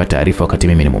kutokunipa taarifa wakati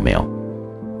mimi ni mumeo?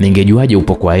 Ningejuaje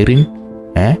upo kwa Irene?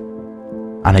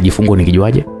 Anajifungua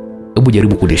ningejuaje? Hebu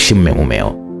jaribu kuheshimu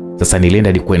mumeo. Sasa nilienda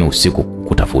hadi kwenu usiku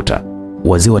kutafuta.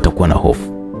 Wazee watakuwa na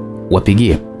hofu.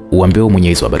 Wapigie, uambie mwenye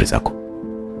hizo habari zako.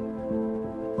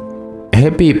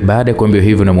 Happy baada ya kuambiwa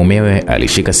hivyo na mumewe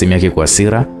alishika simu yake kwa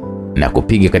hasira na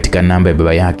kupiga katika namba ya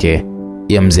baba yake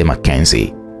ya mzee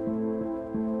Mackenzie.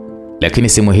 Lakini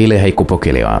simu ile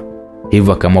haikupokelewa.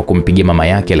 Hivyo akaamua kumpigia mama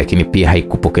yake, lakini pia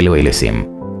haikupokelewa ile simu.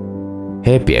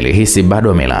 Happy alihisi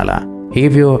bado amelala.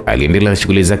 Hivyo aliendelea na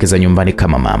shughuli zake za nyumbani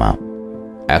kama mama.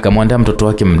 Akamwandaa mtoto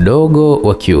wake mdogo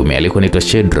wa kiume alikuwa anaitwa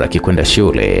Shedrack kwenda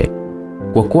shule.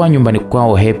 Kwa kuwa nyumbani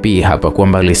kwao Happy hapakuwa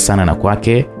mbali sana na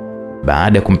kwake,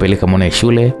 baada ya kumpeleka mwanae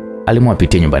shule,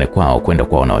 alimwapitia nyumbani kwao kwenda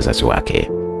kuwaona wazazi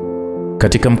wake.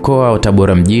 Katika mkoa wa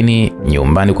Tabora mjini,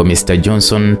 nyumbani kwa Mr.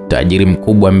 Johnson, tajiri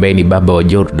mkubwa ambaye ni baba wa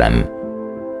Jordan,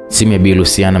 simu ya Bi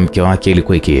Luciana mke wake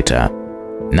ilikuwa ikiita.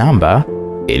 Namba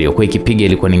iliyokuwa ikipiga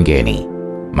ilikuwa ni ngeni.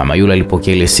 Mama yule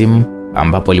alipokea ile simu,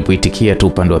 ambapo alipoitikia tu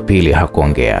upande wa pili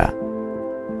hakuongea.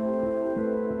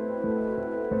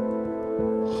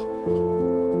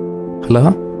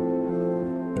 Hello?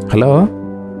 Hello?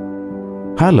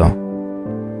 Hello?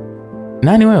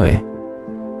 Nani wewe?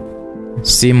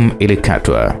 Simu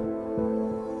ilikatwa.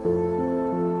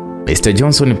 Mr.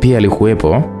 Johnson pia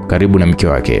alikuwepo karibu na mke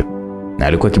wake, na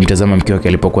alikuwa akimtazama mke wake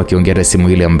alipokuwa akiongea na simu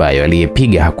ile ambayo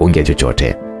aliyepiga hakuongea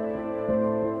chochote.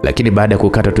 Lakini baada ya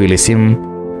kukata tu ile simu,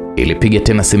 ilipiga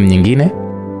tena simu nyingine.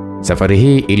 Safari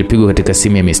hii ilipigwa katika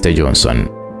simu ya Mr. Johnson,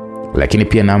 lakini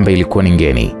pia namba ilikuwa ni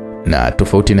ngeni na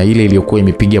tofauti na ile iliyokuwa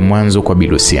imepiga mwanzo kwa Bi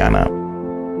Luciana.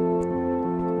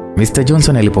 Mr.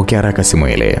 Johnson alipokea haraka simu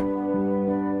ile.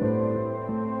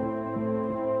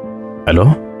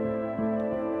 Halo?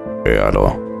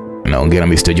 Halo. Naongea na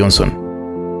Mr. Johnson?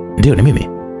 Ndio, ni mimi.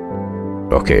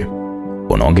 Okay.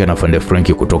 Unaongea na Fande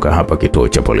Frankie kutoka hapa kituo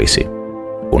cha polisi.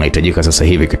 Unahitajika sasa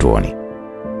hivi kituoni.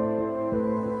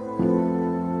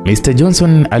 Mr.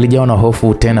 Johnson alijawa na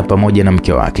hofu tena pamoja na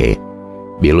mke wake.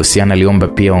 Bi Luciana aliomba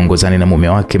pia waongozane na mume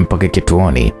wake mpaka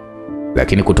kituoni,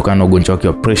 lakini kutokana na ugonjwa wake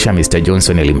wa pressure, Mr.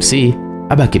 Johnson alimsihi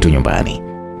abaki tu nyumbani.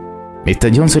 Mr.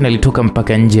 Johnson alitoka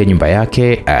mpaka nje ya nyumba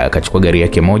yake, akachukua gari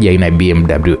yake moja aina ya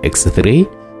BMW X3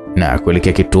 na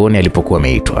kuelekea kituoni alipokuwa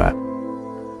ameitwa.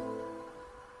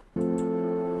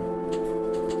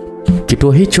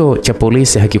 Kituo hicho cha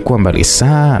polisi hakikuwa mbali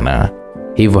sana,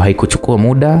 hivyo haikuchukua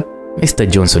muda Mr.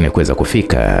 Johnson kuweza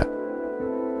kufika.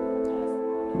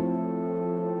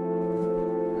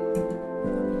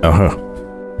 Aha.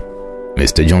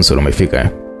 Mr. Johnson umefika?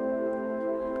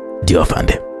 Ndio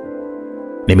afande.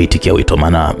 Nimeitikia wito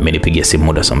maana mmenipigia simu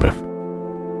muda mrefu.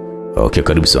 Okay,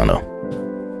 karibu sana.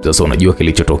 Sasa unajua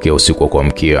kilichotokea usiku wa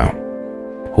kuamkia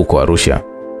huko Arusha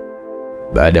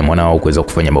baada ya mwanao kuweza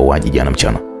kufanya mauaji jana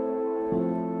mchana?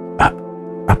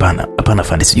 Hapana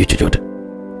afande, sijui chochote.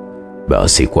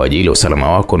 Basi kwa ajili ya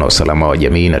usalama wako na usalama wa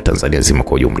jamii na Tanzania nzima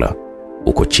kwa ujumla,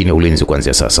 uko chini ya ulinzi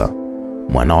kuanzia sasa.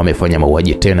 Mwanao amefanya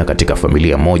mauaji tena katika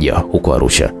familia moja huko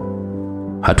Arusha.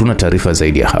 Hatuna taarifa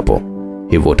zaidi ya hapo,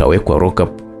 hivyo utawekwa lock up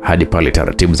hadi pale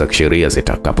taratibu za kisheria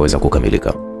zitakapoweza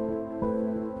kukamilika.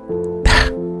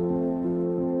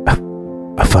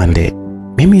 Afande,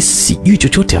 mimi sijui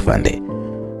chochote afande.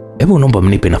 Hebu naomba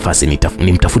mnipe nafasi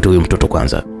nimtafute huyo mtoto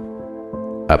kwanza.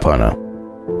 Hapana.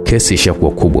 Kesi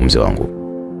ishakuwa kubwa mzee wangu.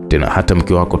 Tena hata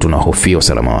mke wako tunahofia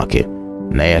usalama wake.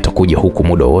 Na yeye atakuja huku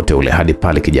muda wote ule hadi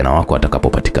pale kijana wako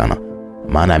atakapopatikana.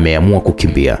 Maana ameamua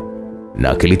kukimbia.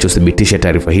 Na kilichothibitisha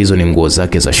taarifa hizo ni nguo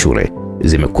zake za shule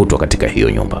zimekutwa katika hiyo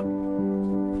nyumba.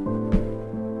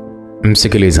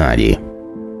 Msikilizaji,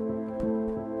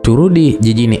 turudi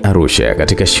jijini Arusha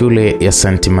katika shule ya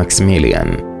St. Maximilian.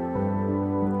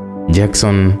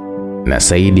 Jackson na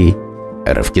Saidi,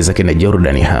 rafiki zake na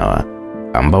Jordan hawa,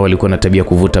 ambao walikuwa na tabia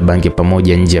kuvuta bangi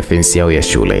pamoja nje ya fensi yao ya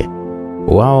shule.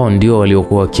 Wao ndio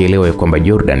waliokuwa wakielewa kwamba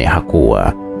Jordan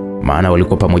hakuwa, maana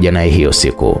walikuwa pamoja naye hiyo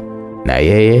siku. Na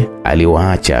yeye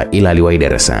aliwaacha ila aliwahi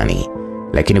darasani.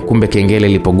 Lakini kumbe kengele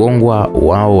ilipogongwa,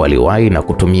 wao waliwahi na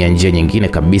kutumia njia nyingine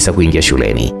kabisa kuingia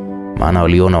shuleni. Maana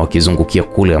waliona wakizungukia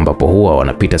kule ambapo huwa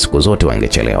wanapita siku zote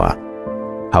wangechelewa.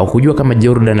 Hawakujua kama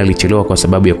Jordan alichelewa kwa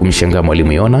sababu ya kumshangaa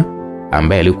mwalimu Yona,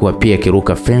 ambaye alikuwa pia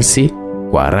akiruka fensi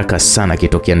kwa haraka sana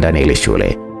kitokea ndani ya ile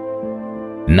shule.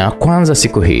 Na kwanza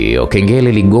siku hiyo kengele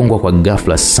iligongwa kwa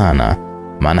ghafla sana,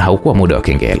 maana haukuwa muda wa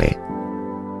kengele.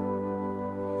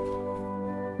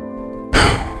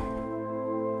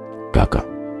 Kaka,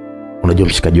 unajua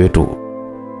mshikaji wetu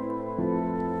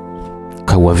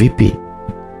kaua vipi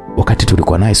wakati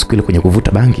tulikuwa naye siku ile kwenye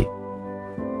kuvuta bangi?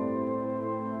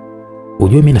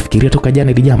 Unajua mimi nafikiria toka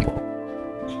jana ile jambo.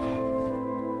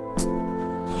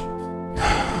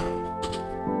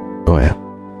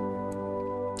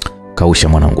 Kausha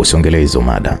mwanangu, usiongelee hizo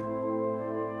mada.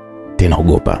 Tena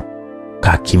ogopa.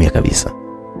 Kaa kimya kabisa.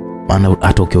 Maana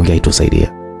hata ukiongea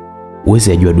itusaidia.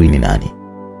 Uweze ajua adui ni nani.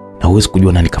 Na uweze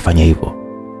kujua nani kafanya hivyo.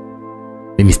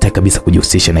 Mimi sitaki kabisa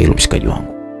kujihusisha na hilo mshikaji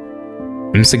wangu.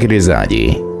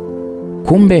 Msikilizaji,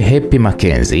 kumbe Happy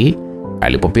Mackenzie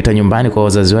alipopita nyumbani kwa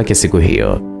wazazi wake siku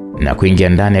hiyo na kuingia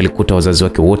ndani alikuta wazazi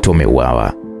wake wote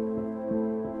wameuawa.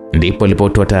 Ndipo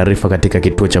alipotoa taarifa katika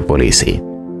kituo cha polisi.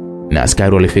 Na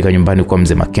askari walifika nyumbani kwa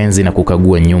mzee Mackenzie na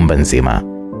kukagua nyumba nzima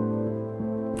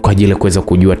kwa ajili ya kuweza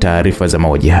kujua taarifa za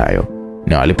mauaji hayo.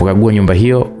 Na walipokagua nyumba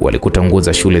hiyo walikuta nguo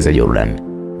za shule za Jordan.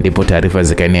 Ndipo taarifa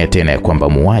zikaenea tena ya kwamba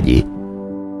muuaji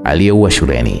aliyeua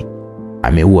shuleni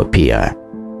ameua pia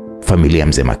familia ya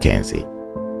mzee Mackenzie.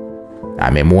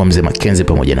 Amemuua mzee Mackenzie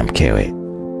pamoja na mkewe.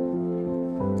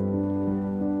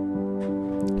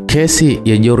 Kesi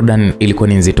ya Jordan ilikuwa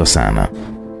ni nzito sana.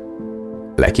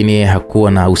 Lakini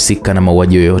hakuwa na husika na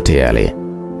mauaji yoyote yale.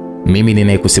 Mimi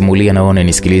ninayekusimulia naona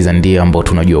nisikiliza ndiye ambao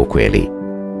tunajua ukweli.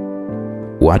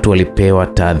 Watu walipewa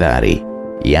tahadhari,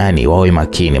 yani wawe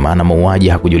makini, maana muuaji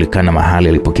hakujulikana mahali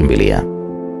alipokimbilia.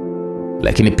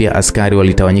 Lakini pia askari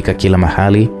walitawanyika kila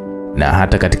mahali, na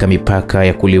hata katika mipaka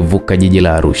ya kulivuka jiji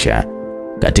la Arusha,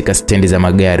 katika stendi za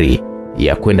magari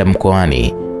ya kwenda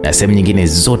mkoani na sehemu nyingine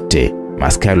zote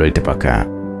askari walitapakaa.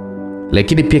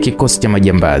 Lakini pia kikosi cha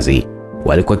majambazi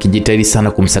walikuwa kijitahidi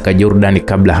sana kumsaka Jordan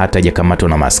kabla hata hajakamatwa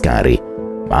na askari,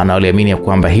 maana waliamini ya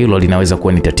kwamba hilo linaweza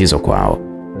kuwa ni tatizo kwao.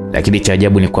 Lakini cha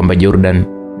ajabu ni kwamba Jordan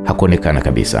hakuonekana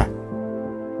kabisa.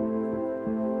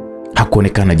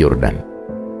 Hakuonekana Jordan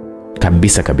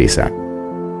kabisa.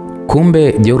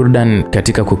 Kumbe Jordan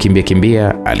katika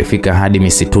kukimbia alifika hadi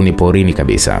misituni porini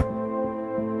kabisa.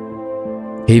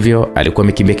 Hivyo alikuwa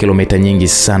amekimbia kilomita nyingi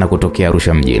sana kutokea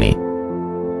Arusha mjini.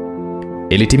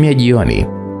 Ilitimia jioni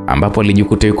ambapo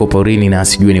alijikuta yuko porini na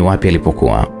asijue ni wapi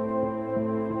alipokuwa.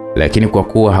 Lakini kwa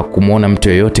kuwa hakumuona mtu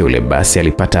yoyote yule, basi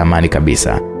alipata amani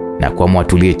kabisa na kuamua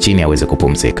atulie chini aweze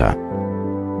kupumzika.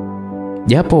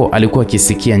 Japo alikuwa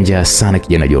akisikia njaa sana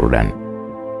kijana Jordan.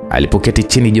 Alipoketi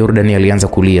chini Jordan alianza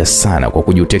kulia sana kwa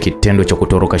kujutia kitendo cha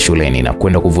kutoroka shuleni na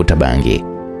kwenda kuvuta bangi.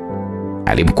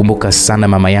 Alimkumbuka sana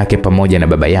mama yake pamoja na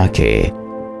baba yake.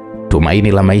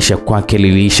 Tumaini la maisha kwake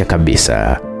liliisha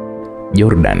kabisa.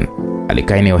 Jordan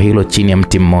alikaa eneo hilo chini ya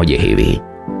mti mmoja hivi.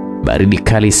 Baridi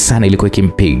kali sana ilikuwa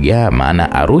ikimpiga,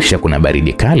 maana Arusha kuna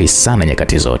baridi kali sana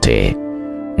nyakati zote.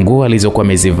 Nguo alizokuwa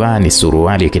amezivaa ni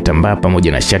suruali ya kitambaa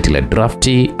pamoja na shati la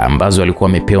drafti ambazo alikuwa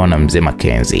amepewa na mzee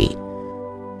Mackenzie.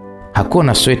 Hakuwa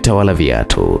na sweta wala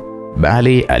viatu,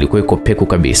 bali alikuwa yuko peku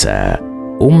kabisa.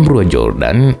 Umri wa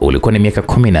Jordan ulikuwa ni miaka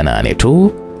 18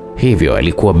 tu, hivyo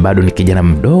alikuwa bado ni kijana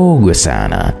mdogo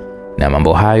sana. Na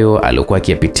mambo hayo alikuwa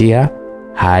akiyapitia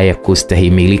haya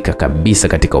kustahimilika kabisa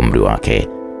katika umri wake.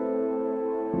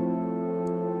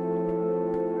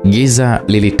 Giza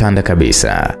lilitanda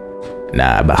kabisa,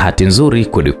 na bahati nzuri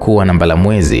kulikuwa na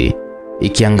mbalamwezi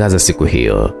ikiangaza siku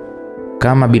hiyo.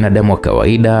 Kama binadamu wa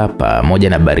kawaida pamoja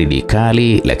na baridi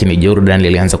kali, lakini Jordan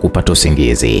alianza kupata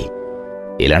usingizi.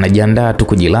 Ila anajiandaa tu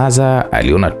kujilaza,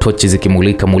 aliona tochi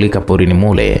zikimulika porini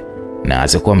mule na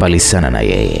hazikuwa mbali sana na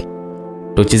yeye.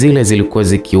 Tochi zile zilikuwa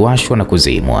zikiwashwa na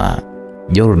kuzimwa.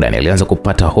 Jordan alianza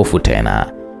kupata hofu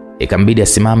tena. Ikambidi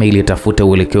asimame ili atafute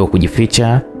uelekeo wa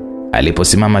kujificha.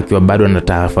 Aliposimama akiwa bado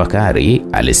anatafakari,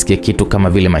 alisikia kitu kama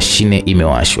vile mashine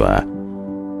imewashwa.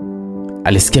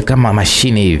 Alisikia kama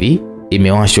mashine hivi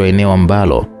imewashwa eneo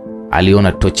ambalo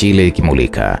aliona tochi ile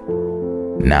ikimulika.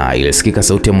 Na ilisikika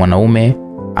sauti ya mwanaume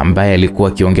ambaye alikuwa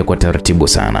akiongea kwa taratibu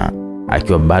sana,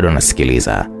 akiwa bado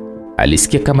anasikiliza.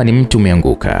 Alisikia kama ni mtu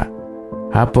umeanguka.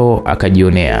 Hapo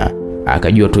akajionea,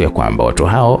 akajua tu ya kwamba watu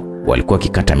hao walikuwa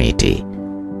kikata miti.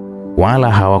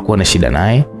 Wala hawakuwa na shida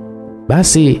naye.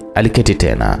 Basi aliketi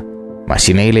tena.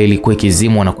 Mashine ile ilikuwa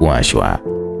ikizimwa na kuwashwa.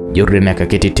 Jordan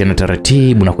akaketi tena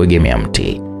taratibu na kuegemea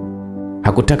mti.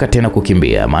 Hakutaka tena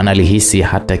kukimbia, maana alihisi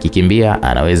hata akikimbia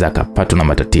anaweza akapatwa na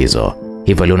matatizo.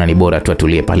 Hivyo aliona ni bora tu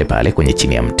atulie pale pale kwenye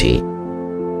chini ya mti.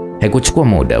 Haikuchukua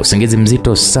muda, usingizi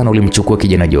mzito sana ulimchukua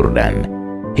kijana Jordan.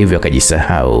 Hivyo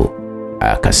akajisahau,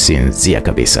 akasinzia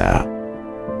kabisa.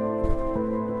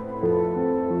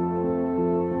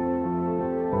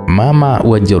 Mama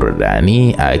wa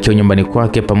Jordani akiwa nyumbani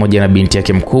kwake pamoja na binti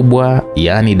yake mkubwa,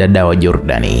 yani dada wa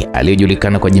Jordani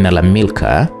aliyejulikana kwa jina la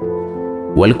Milka,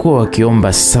 walikuwa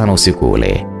wakiomba sana usiku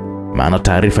ule, maana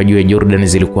taarifa juu ya Jordan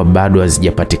zilikuwa bado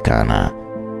hazijapatikana.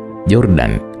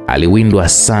 Jordan aliwindwa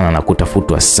sana na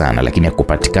kutafutwa sana, lakini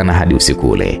hakupatikana hadi usiku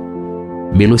ule.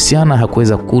 Bilusiana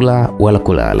hakuweza kula wala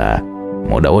kulala.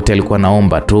 Muda wote alikuwa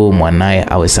naomba tu mwanae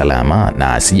awe salama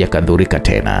na asije kadhurika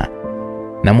tena.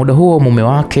 Na muda huo mume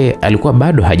wake alikuwa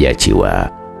bado hajaachiwa,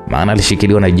 maana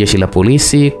alishikiliwa na jeshi la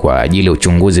polisi kwa ajili ya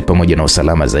uchunguzi pamoja na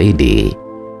usalama zaidi.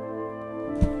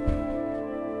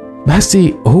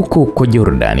 Basi huku kwa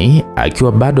Jordani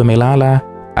akiwa bado amelala,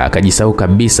 akajisahau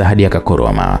kabisa hadi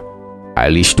akakoroma.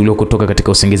 Alishtuliwa kutoka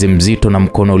katika usingizi mzito na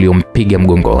mkono uliompiga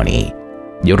mgongoni.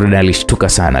 Jordan alishtuka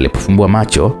sana alipofumbua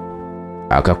macho,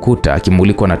 akakuta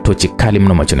akimulikwa na tochi kali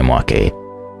mno machoni mwake.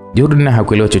 Jordan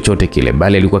hakuelewa chochote kile,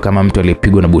 bali alikuwa kama mtu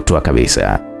aliyepigwa na butwa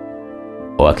kabisa.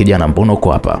 "Oa kijana, mbona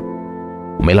uko hapa?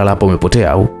 Umelala hapa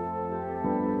umepotea au?"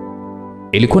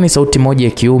 Ilikuwa ni sauti moja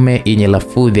ya kiume yenye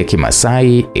lafudhi ya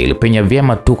Kimasai ilipenya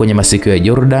vyema tu kwenye masikio ya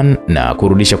Jordan na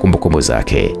kurudisha kumbukumbu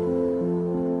zake.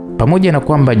 Pamoja na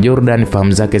kwamba Jordan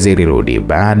fahamu zake zilirudi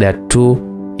baada tu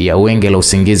ya wenge la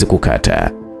usingizi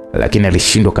kukata, lakini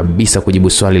alishindwa kabisa kujibu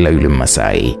swali la yule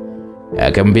Masai.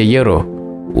 Akamwambia, "Yero,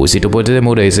 usitupoteze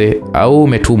muda ise, au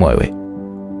umetumwa wewe?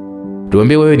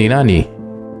 Tuambie wewe ni nani?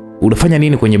 Unafanya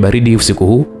nini kwenye baridi usiku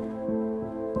huu?"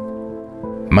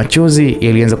 Machozi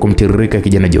yalianza kumtiririka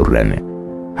kijana Jordan.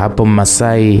 Hapo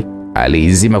Masai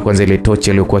aliizima kwanza ile tochi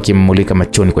aliyokuwa akimmulika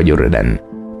machoni kwa Jordan.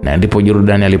 Na ndipo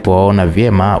Jordan alipowaona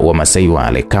vyema wa Masai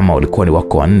wale kama walikuwa ni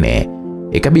wako wanne,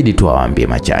 ikabidi tu awaambie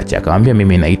machache. Akamwambia,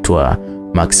 "Mimi naitwa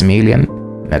Maximilian,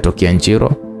 natokea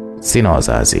Njiro, sina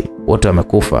wazazi, wote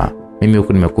wamekufa. Mimi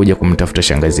huku nimekuja kumtafuta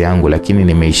shangazi yangu, lakini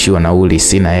nimeishiwa nauli,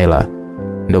 sina hela.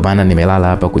 Ndio maana nimelala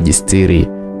hapa kujistiri."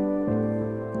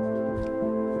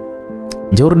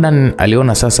 Jordan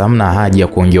aliona sasa hamna haja ya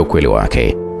kuongea ukweli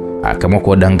wake. Akaamua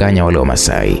kuwadanganya wale wa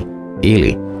Masai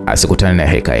ili asikutane na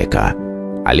heka.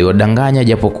 Aliwadanganya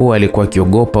japokuwa alikuwa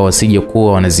akiogopa wasije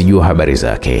kuwa wanazijua habari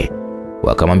zake.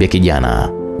 Wakamwambia, "Kijana,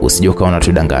 usije ukaona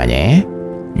tudanganye.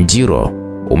 Njiro,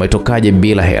 umetokaje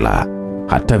bila hela?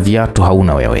 Hata viatu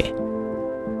hauna wewe."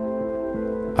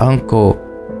 "Anko,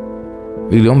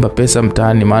 niliomba pesa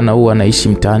mtaani, maana huwa anaishi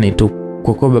mtaani tu.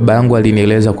 Kwa kuwa baba yangu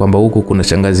alinieleza kwamba huku kuna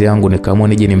shangazi yangu, nikaamua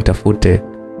nije nimtafute."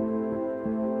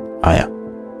 "Haya,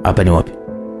 hapa ni wapi?"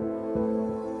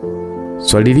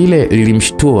 Swali lile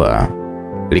lilimshtua,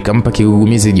 likampa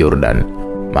kigugumizi Jordan,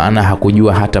 maana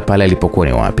hakujua hata pale alipokuwa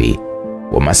ni wapi.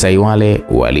 Wamasai wale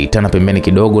waliitana pembeni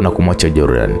kidogo na kumwacha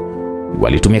Jordan.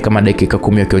 Walitumia kama dakika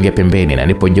 10 wakiongea pembeni, na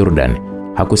ndipo Jordan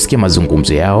hakusikia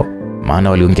mazungumzo yao, maana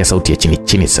waliongea sauti ya chini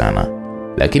chini sana.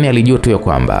 Lakini alijua tu ya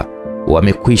kwamba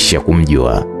wamekwisha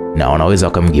kumjua na wanaweza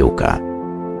wakamgeuka.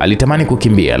 Alitamani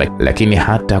kukimbia, lakini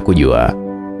hata kujua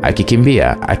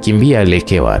akikimbia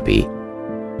elekea wapi.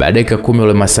 Baada ya 10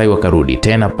 wale Masai wakarudi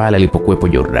tena pale alipokuwepo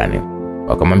Jordan.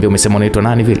 Wakamwambia, "Umesema unaitwa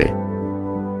nani vile?"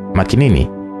 "Makinini."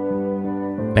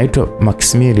 "Naitwa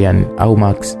Maximilian au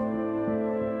Max."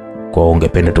 "Kwa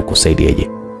ungependa tukusaidieje?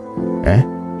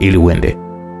 Ili uende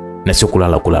na sio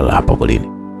kulala hapa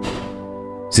polini.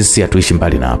 Sisi hatuishi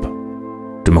mbali na hapa.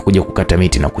 Tumekuja kukata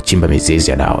miti na kuchimba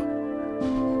mizizi ya dawa."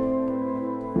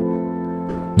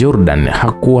 Jordan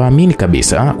hakuamini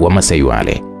kabisa wa Masai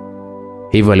wale.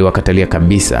 Hivyo aliwakatalia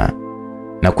kabisa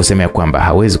na kusema kwamba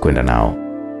hawezi kwenda nao.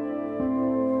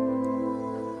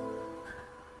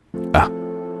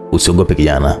 "Usiogope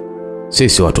kijana.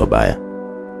 Sisi watu wabaya.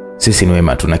 Sisi ni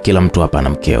wema, tuna kila mtu hapa na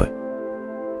mkewe.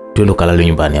 Twende kalale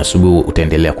nyumbani, asubuhi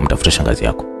utaendelea kumtafuta shangazi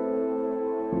yako."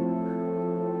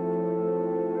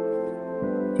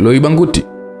 "Loibanguti,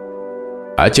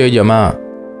 acha jamaa.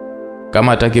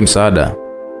 Kama hataki msaada,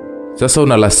 sasa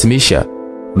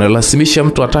unalazimisha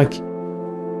mtu ataki.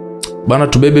 Bana,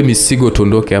 tubebe misigo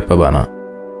tuondoke hapa bana.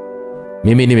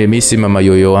 Mimi nimemisi mama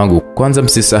yoyo wangu. Kwanza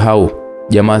msisahau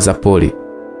jamaa za poli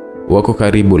wako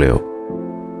karibu leo.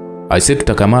 Aise,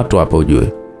 tutakamatwa hapa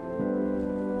ujue."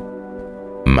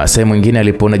 Masai mwingine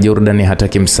alipoona Jordan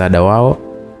hataki msaada wao,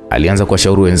 alianza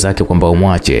kuwashauri wenzake kwamba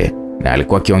umwache, na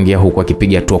alikuwa akiongea huku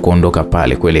akipiga hatua kuondoka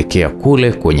pale kuelekea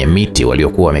kule kwenye miti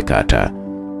waliokuwa wamekata.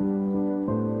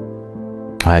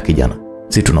 "Haya kijana,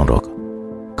 sisi tunaondoka.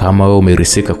 Kama wewe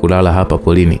umerisika kulala hapa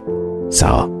polini,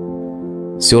 sawa.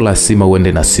 Sio lazima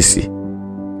uende na sisi.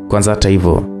 Kwanza hata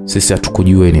hivyo sisi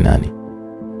hatukujua ni nani.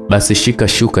 Basi shika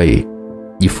shuka hii,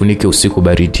 jifunike usiku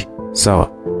baridi, sawa?"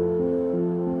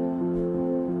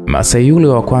 Masai yule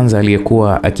wa kwanza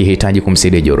aliyekuwa akihitaji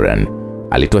kumsaidia Jordan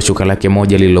alitoa shuka lake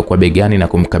moja lililokuwa begani na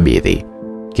kumkabidhi.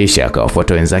 Kisha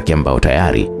akawafuata wenzake ambao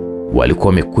tayari walikuwa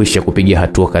wamekwisha kupiga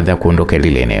hatua kadhaa kuondoka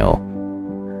lile eneo.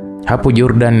 Hapo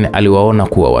Jordan aliwaona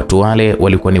kuwa watu wale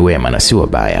walikuwa ni wema na si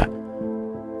wabaya.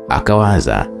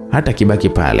 Akawaza hata kibaki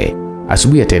pale,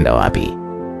 asubuhi ataenda wapi?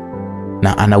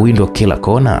 Na anawindwa kila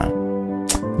kona.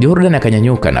 Jordan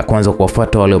akanyanyuka na kuanza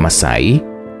kuwafuata wale Masai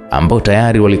ambao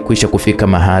tayari walikwisha kufika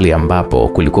mahali ambapo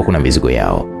kulikuwa kuna mizigo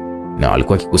yao, na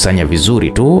walikuwa kikusanya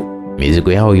vizuri tu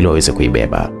mizigo yao ili waweze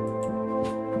kuibeba.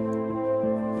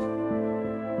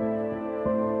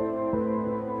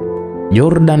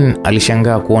 Jordan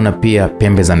alishangaa kuona pia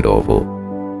pembe za ndovu,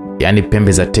 yaani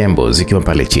pembe za tembo zikiwa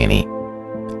pale chini,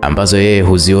 ambazo yeye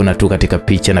huziona tu katika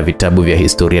picha na vitabu vya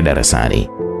historia darasani.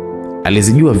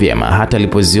 Alizijua vyema, hata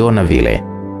alipoziona vile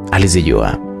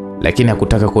alizijua, lakini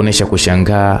hakutaka kuonesha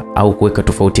kushangaa au kuweka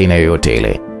tofauti aina yoyote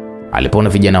ile. Alipoona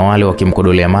vijana wale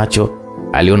wakimkodolea macho,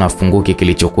 aliona afunguki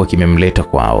kilichokuwa kimemleta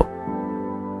kwao.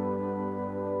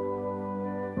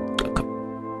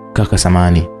 Kaka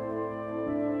samani,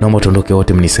 naomba tuondoke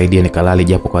wote mnisaidie nikalale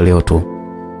japo kwa leo tu.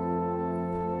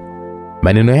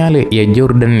 Maneno yale ya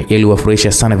Jordan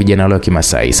yaliwafurahisha sana vijana wale wa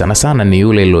Kimasai, sana ni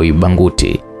yule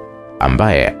Loibanguti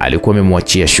ambaye alikuwa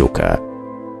amemwachia shuka.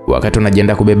 Wakati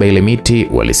wanajiandaa kubeba ile miti,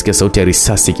 walisikia sauti ya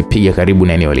risasi ikipiga karibu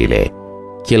na eneo lile.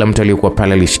 Kila mtu aliyekuwa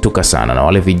pale alishtuka sana, na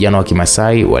wale vijana wa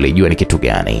Kimasai walijua ni kitu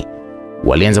gani.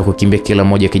 Walianza kukimbia, kila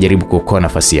mmoja akijaribu kuokoa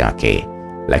nafasi yake.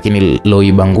 Lakini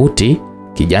Loibanguti,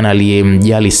 kijana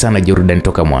aliyemjali sana Jordan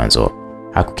toka mwanzo,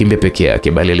 hakukimbia peke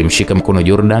yake, bali alimshika mkono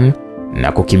Jordan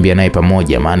na kukimbia naye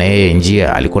pamoja, maana yeye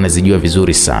njia alikuwa anazijua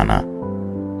vizuri sana.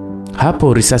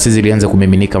 Hapo risasi zilianza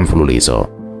kumiminika mfululizo.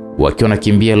 Wakiwa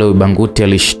nakimbia, Loibanguti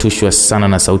alishtushwa sana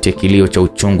na sauti ya kilio cha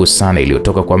uchungu sana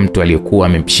iliyotoka kwa mtu aliyekuwa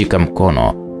amemshika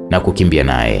mkono na kukimbia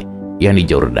naye, yani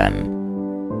Jordan.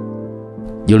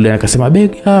 Jordan akasema,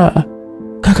 "Bega,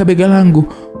 kaka, bega langu."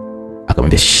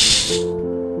 Akamwambia,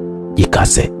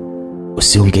 "Jikase.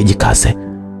 Usiongee, jikase.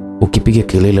 Ukipiga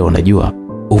kelele wanajua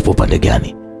upo pande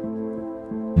gani."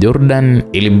 Jordan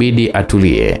ilibidi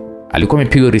atulie. Alikuwa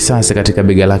amepigwa risasi katika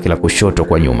bega lake la kushoto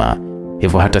kwa nyuma,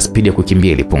 hivyo hata spidi ya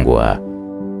kukimbia ilipungua.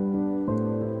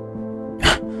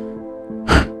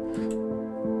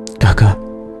 "Kaka,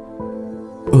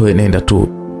 wewe nenda tu.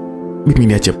 Mimi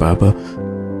niache baba.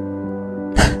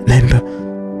 Nenda."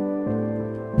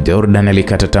 Jordan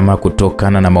alikata tamaa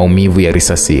kutokana na maumivu ya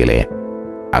risasi ile.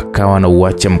 Akawa na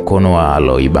uacha mkono wa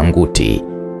Loibanguti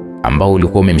ambao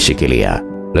ulikuwa umemshikilia.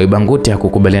 Loibanguti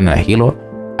hakukubaliana na hilo.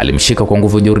 Alimshika kwa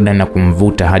nguvu Jordan na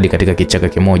kumvuta hadi katika kichaka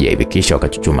kimoja hivi, kisha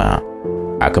wakachuchuma.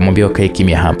 Akamwambia wakae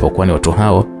kimya hapo, kwani watu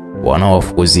hao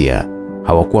wanaowafukuzia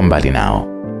hawakuwa mbali nao.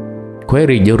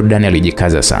 Kweli Jordan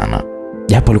alijikaza sana,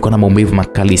 japo alikuwa na maumivu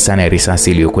makali sana ya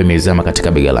risasi iliyokuwa imezama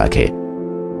katika bega lake.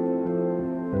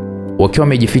 Wakiwa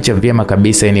wamejificha vyema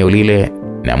kabisa eneo lile,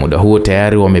 na muda huo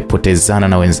tayari wamepotezana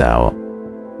na wenzao.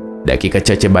 Dakika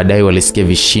chache baadaye walisikia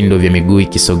vishindo vya miguu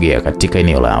ikisogea katika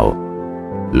eneo lao.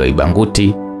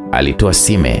 Loibanguti alitoa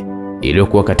sime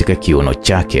iliyokuwa katika kiuno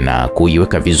chake na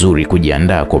kuiweka vizuri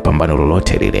kujiandaa kwa pambano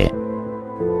lolote lile.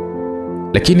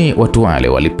 Lakini watu wale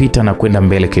walipita na kwenda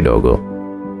mbele kidogo,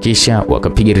 kisha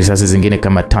wakapiga risasi zingine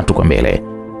kama 3 kwa mbele,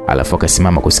 alafu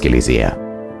akasimama kusikilizia.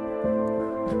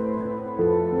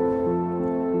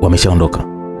 "Wameshaondoka.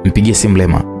 Mpigie simu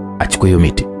Lema achukue hiyo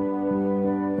miti."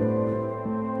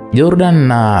 Jordan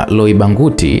na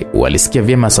Loibanguti walisikia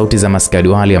vyema sauti za maskari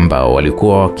wale ambao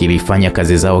walikuwa wakilifanya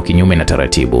kazi zao kinyume na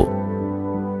taratibu.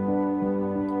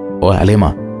 "Oya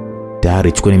Lema,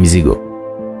 tayari chukua mizigo."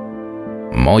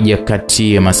 Mmoja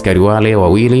kati ya maskari wale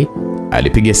wawili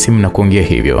alipiga simu na kuongea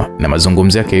hivyo, na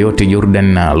mazungumzo yake yote Jordan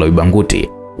na Loibanguti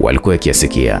walikuwa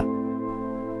yakisikia.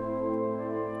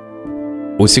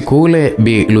 Usiku ule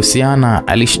Bi Luciana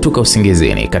alishtuka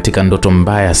usingizini katika ndoto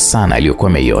mbaya sana aliyokuwa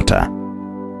ameiota.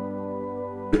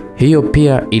 Hiyo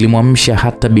pia ilimwamsha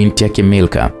hata binti yake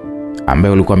Milka ambaye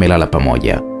walikuwa wamelala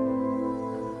pamoja.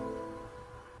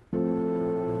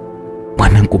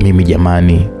 "Mwanangu mimi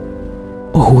jamani."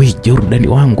 "Oi Jordan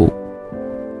wangu."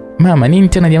 "Mama, nini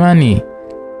tena jamani?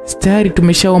 Tayari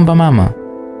tumeshaomba mama.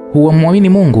 Huamwamini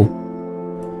Mungu?"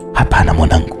 "Hapana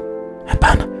mwanangu.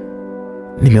 Hapana.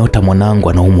 Nimeota mwanangu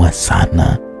anaumwa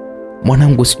sana.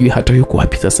 Mwanangu sijui hata yuko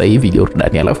wapi sasa hivi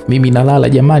Jordan, alafu mimi nalala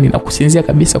jamani na kusinzia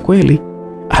kabisa kweli.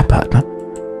 Hapana."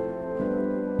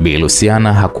 Bi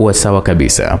Luciana hakuwa sawa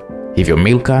kabisa, hivyo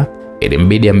Milka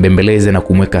ilimbidi ambembeleze na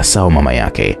kumweka sawa mama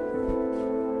yake.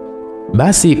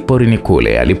 Basi porini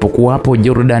kule alipokuwa hapo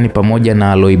Jordan pamoja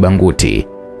na Loibanguti,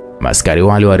 maskari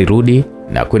wale walirudi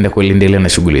na kwenda kuendelea na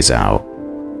shughuli zao.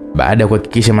 Baada ya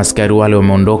kuhakikisha maskari wale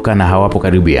wameondoka na hawapo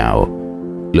karibu yao,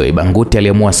 Loibanguti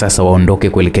aliamua sasa waondoke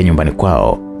kuelekea nyumbani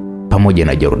kwao pamoja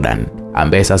na Jordan,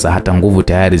 ambaye sasa hata nguvu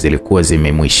tayari zilikuwa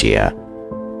zimemwishia.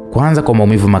 Kwanza kwa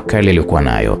maumivu makali aliyokuwa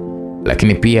nayo,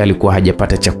 lakini pia alikuwa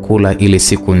hajapata chakula ile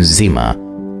siku nzima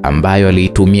ambayo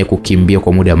aliitumia kukimbia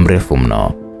kwa muda mrefu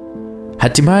mno.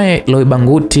 Hatimaye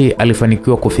Loibanguti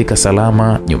alifanikiwa kufika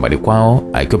salama nyumbani kwao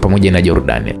akiwa pamoja na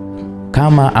Jordan.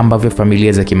 Kama ambavyo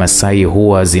familia za Kimasai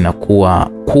huwa zinakuwa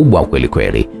kubwa kweli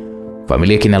kweli,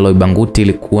 familia kina Loibanguti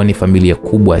ilikuwa ni familia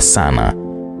kubwa sana.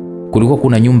 Kulikuwa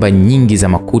kuna nyumba nyingi za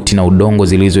makuti na udongo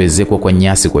zilizoezekwa kwa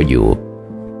nyasi kwa juu.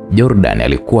 Jordan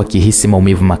alikuwa akihisi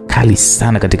maumivu makali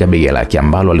sana katika bega lake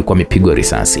ambalo alikuwa amepigwa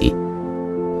risasi.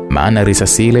 Maana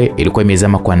risasi ile ilikuwa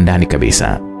imezama kwa ndani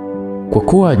kabisa. Kwa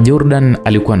kuwa Jordan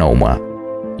alikuwa anaumwa,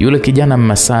 yule kijana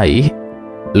Mmasai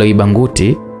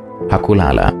Loibanguti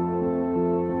hakulala.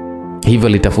 Hivyo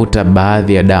alitafuta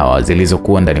baadhi ya dawa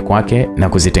zilizokuwa ndani kwake na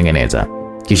kuzitengeneza.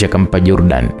 Kisha akampa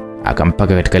Jordan,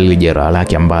 akampaka katika lile jeraha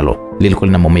lake ambalo lilikuwa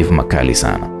lina maumivu makali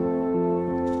sana.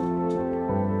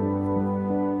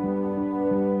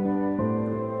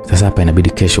 Sasa hapa inabidi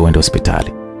kesho uende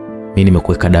hospitali. Mimi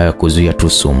nimekuweka dawa ya kuzuia tu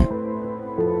sumu.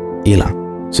 Ila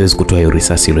siwezi kutoa hiyo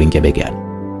risasi iliyoingia begani.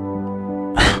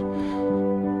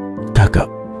 Kaka,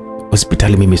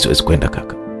 hospitali mimi siwezi kwenda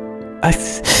kaka.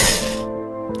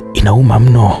 Inauma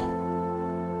mno.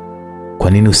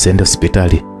 Kwa nini usiende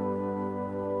hospitali?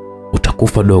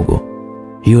 Utakufa dogo.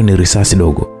 Hiyo ni risasi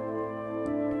dogo.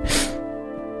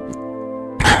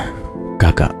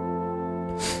 Kaka,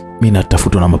 mimi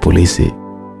natafutwa na mapolisi.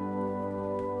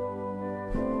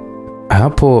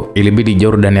 Hapo ilibidi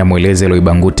Jordan amueleze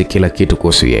Loibanguti kila kitu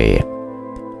kuhusu yeye.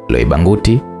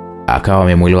 Loibanguti akawa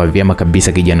amemuelewa vyema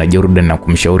kabisa kijana Jordan na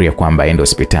kumshauri kwamba aende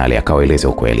hospitali akawaeleze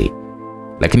ukweli.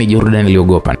 Lakini Jordan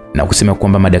aliogopa na kusema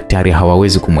kwamba madaktari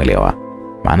hawawezi kumuelewa,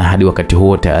 maana hadi wakati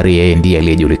huo tayari yeye ndiye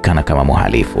aliyejulikana kama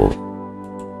mhalifu.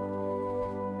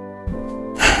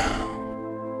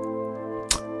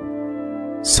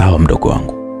 Sawa mdogo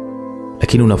wangu,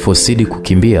 lakini unafosidi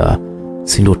kukimbia,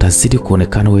 si ndio utazidi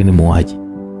kuonekana wewe ni muuaji?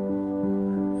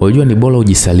 Unajua ni bora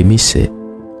ujisalimishe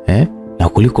na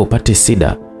kuliko upate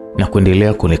sida na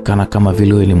kuendelea kuonekana kama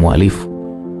vile wewe ni mhalifu.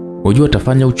 Unajua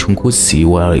utafanya uchunguzi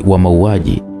wa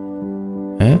mauaji,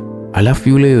 alafu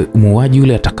yule muuaji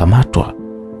yule atakamatwa.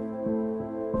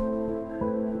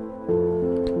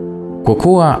 Kwa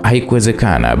kuwa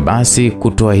haikuwezekana basi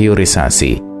kutoa hiyo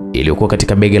risasi iliyokuwa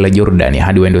katika bega la Jordan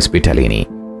hadi waende hospitalini,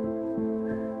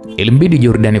 ilimbidi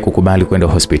Jordan kukubali kwenda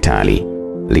hospitali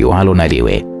liwalo na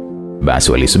liwe.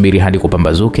 Basi walisubiri hadi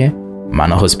kupambazuke,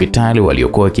 maana hospitali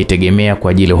waliokuwa wakitegemea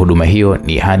kwa ajili ya huduma hiyo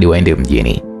ni hadi waende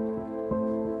mjini.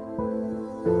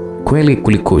 Kweli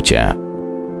kulikucha.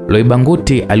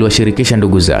 Loibanguti aliwashirikisha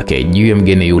ndugu zake juu ya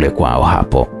mgeni yule kwao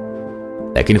hapo.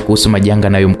 Lakini kuhusu majanga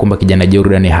yanayomkumba kijana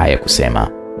Jordan haya kusema.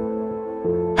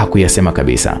 Hakuyasema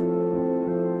kabisa.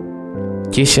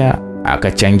 Kisha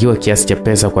akachangiwa kiasi cha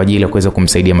pesa kwa ajili ya kuweza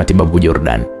kumsaidia matibabu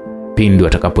Jordan pindi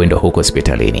atakapoenda huko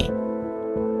hospitalini.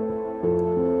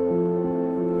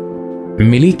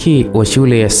 Mmiliki wa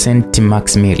shule ya St.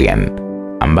 Maximilian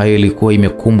ambayo ilikuwa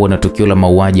imekumbwa na tukio la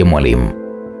mauaji ya mwalimu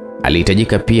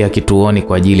alihitajika pia kituoni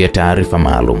kwa ajili ya taarifa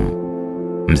maalum.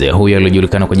 Mzee huyo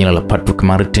aliyejulikana kwa jina la Patrick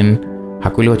Martin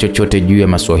hakuelewa chochote juu ya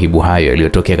maswahibu hayo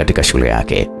yaliyotokea katika shule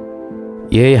yake.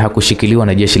 Yeye hakushikiliwa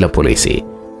na jeshi la polisi,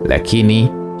 lakini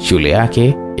shule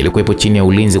yake ilikuwa ipo chini ya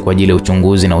ulinzi kwa ajili ya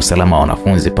uchunguzi na usalama wa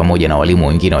wanafunzi pamoja na walimu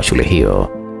wengine wa shule hiyo.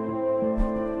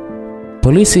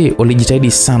 Polisi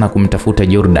walijitahidi sana kumtafuta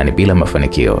Jordan bila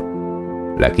mafanikio.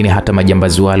 Lakini hata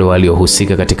majambazi wale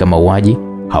waliohusika katika mauaji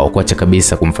hawakuacha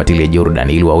kabisa kumfuatilia Jordan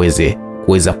ili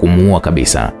kuweza kumuua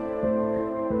kabisa.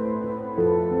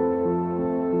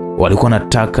 Walikuwa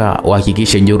wanataka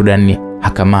wahakikishe Jordan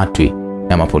hakamatwi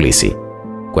na mapolisi,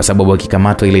 kwa sababu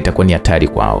akikamatwa ile itakuwa ni hatari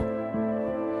kwao.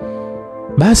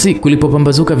 Basi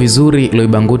kulipopambazuka vizuri,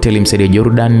 Loibanguti alimsaidia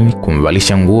Jordan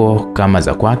kumvalisha nguo kama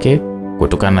za kwake,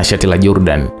 kutokana na shati la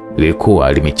Jordan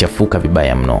lilikuwa limechafuka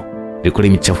vibaya mno, lilikuwa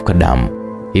limechafuka damu.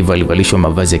 Hivyo alivalishwa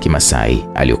mavazi ya Kimasai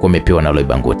aliyokuwa amepewa na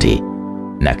Loibanguti.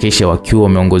 Na kisha wakiwa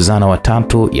wameongozana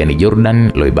watatu, yani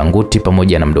Jordan, Loibanguti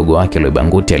pamoja na mdogo wake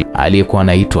Loibanguti aliyekuwa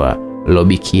anaitwa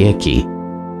Lobikieki,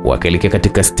 wakaelekea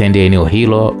katika stendi ya eneo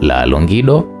hilo la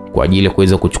Longido kwa ajili ya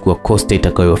kuweza kuchukua costa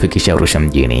itakayowafikisha Arusha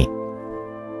mjini.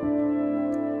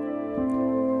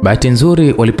 Bahati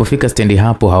nzuri walipofika stendi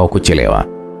hapo hawakuchelewa.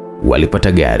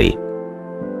 Walipata gari.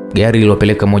 Gari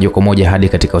lilopeleka moja kwa moja hadi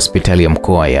katika hospitali ya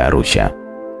mkoa ya Arusha.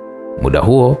 Muda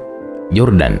huo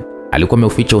Jordan alikuwa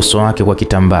ameuficha uso wake kwa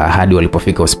kitambaa hadi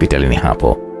walipofika hospitalini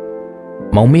hapo.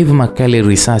 Maumivu makali ya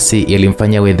risasi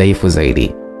yalimfanya awe dhaifu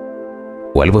zaidi.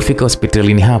 Walipofika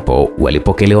hospitalini hapo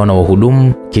walipokelewa na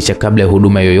wahudumu, kisha kabla ya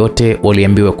huduma yoyote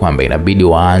waliambiwa kwamba inabidi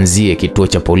waanzie kituo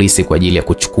cha polisi kwa ajili ya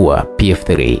kuchukua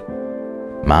PF3.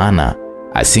 Maana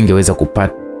asingeweza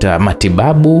kupata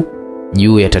matibabu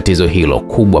juu ya tatizo hilo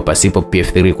kubwa pasipo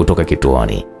PF3 kutoka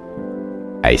kituoni.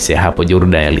 Aise, hapo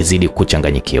Jordan alizidi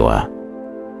kuchanganyikiwa.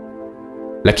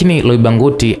 Lakini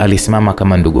Loibanguti alisimama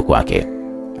kama ndugu kwake.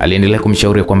 Aliendelea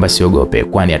kumshauri kwamba siogope,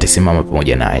 kwani atasimama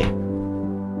pamoja naye.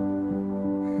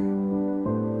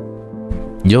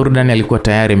 Jordan alikuwa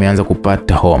tayari ameanza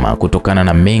kupata homa kutokana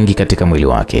na mengi katika mwili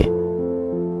wake.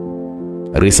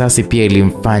 Risasi pia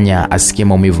ilimfanya asikie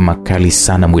maumivu makali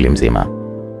sana mwili mzima.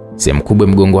 Sehemu kubwa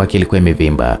mgongo wake ilikuwa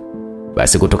imevimba.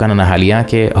 Basi kutokana na hali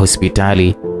yake,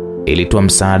 hospitali ilitoa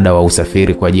msaada wa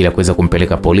usafiri kwa ajili ya kuweza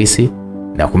kumpeleka polisi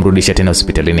na kumrudisha tena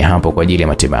hospitalini hapo kwa ajili ya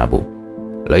matibabu.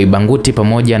 Loibanguti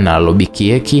pamoja na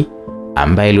Lobikieki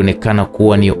ambaye ilionekana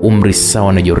kuwa ni umri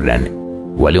sawa na Jordan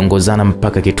waliongozana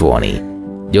mpaka kituoni.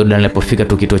 Jordan alipofika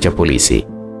tu kituo cha polisi,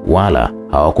 wala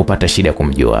hawakupata shida ya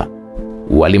kumjua.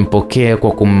 Walimpokea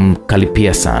kwa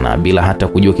kumkalipia sana bila hata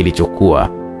kujua kilichokuwa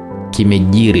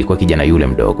kimejiri kwa kijana yule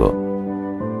mdogo.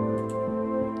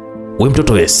 Wewe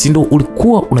mtoto wewe, si ndio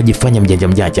ulikuwa unajifanya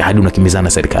mjanja hadi unakimbizana na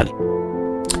serikali?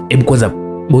 Hebu kwanza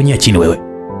bonyea chini wewe.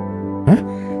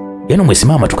 Yaani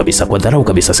umesimama tu kabisa kwa dharau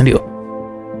kabisa, si ndio?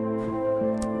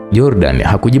 Jordan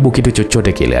hakujibu kitu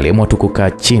chochote kile, aliamua tu kukaa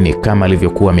chini kama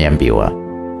alivyokuwa ameambiwa.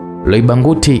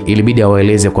 Loibanguti ilibidi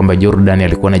awaeleze kwamba Jordan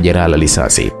alikuwa na jeraha la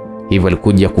risasi, hivyo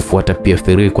alikuja kufuata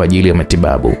PF3 kwa ajili ya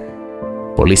matibabu.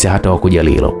 Polisi hata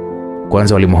hawakujali hilo.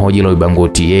 Kwanza walimhoji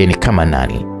Loibanguti yeye ni kama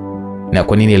nani na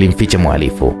kwa nini alimficha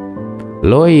mhalifu.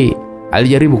 Loi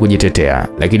alijaribu kujitetea,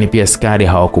 lakini pia askari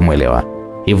hawakumuelewa.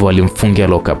 Hivyo walimfungia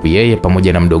lockup yeye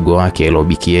pamoja na mdogo wake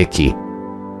Lobikieki.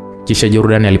 Kisha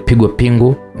Jordan alipigwa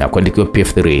pingu na kuandikiwa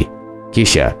PF3.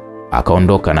 Kisha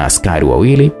akaondoka na askari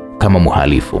wawili kama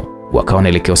mhalifu. Wakawa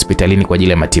wanaelekea hospitalini kwa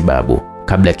ajili ya matibabu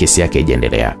kabla ya kesi yake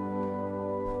iendelea.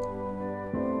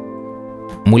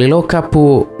 Mule lockup,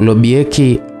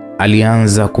 Lobikieki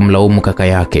alianza kumlaumu kaka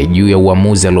yake juu ya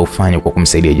uamuzi aliofanya kwa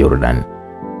kumsaidia Jordan.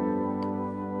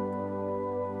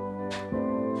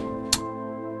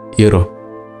 Yero,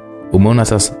 umeona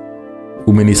sasa?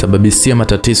 Umenisababishia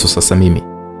matatizo sasa mimi.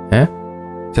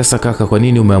 Sasa kaka, kwa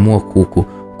nini umeamua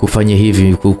kufanya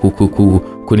hivi,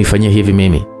 kunifanyia hivi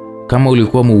mimi? Kama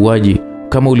ulikuwa muuaji,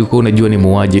 kama ulikuwa unajua ni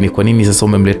muuaji, ni kwa nini sasa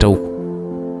umemleta huku?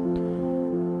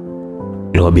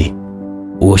 Lobi,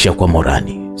 uosha kwa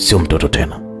morani, sio mtoto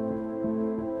tena.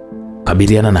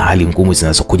 Kabiliana na hali ngumu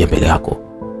zinazokuja mbele yako.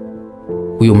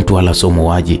 Huyo mtu wala sio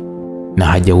muuaji na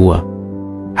hajaua.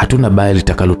 Hatuna baya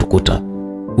litakalotukuta.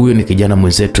 Huyo ni kijana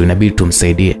mwenzetu, inabidi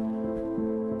tumsaidie.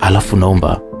 Alafu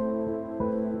naomba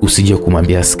usije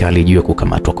kumwambia askari juu ya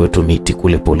kukamatwa kwetu miti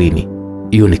kule polini.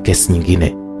 Hiyo ni kesi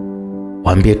nyingine.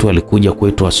 Waambie tu alikuja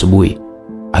kwetu asubuhi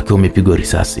akiwa amepigwa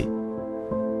risasi.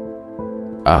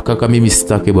 Kaka, mimi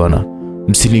sitaki bwana.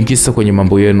 Msiniingize kwenye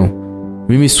mambo yenu.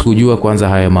 Mimi sikujua kwanza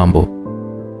haya mambo.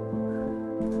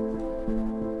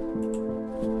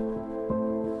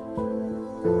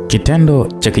 Kitendo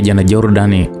cha kijana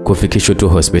Jordan kufikishwa tu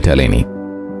hospitalini.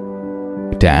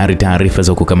 Tayari taarifa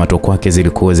za kukamatwa kwake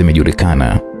zilikuwa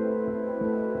zimejulikana.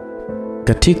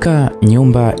 Katika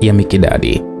nyumba ya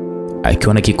Mikidadi,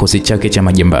 akiwa na kikosi chake cha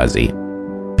majambazi,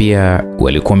 pia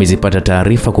walikuwa wamezipata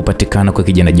taarifa kupatikana kwa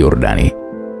kijana Jordan.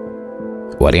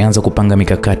 Walianza kupanga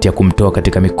mikakati ya kumtoa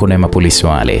katika mikono ya mapolisi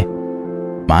wale,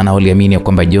 maana waliamini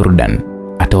kwamba Jordan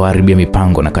atawaharibia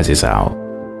mipango na kazi zao.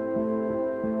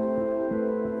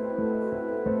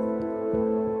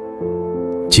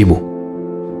 Chibu,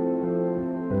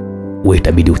 wewe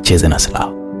itabidi ucheze na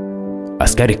silaha.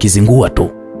 Askari kizingua tu,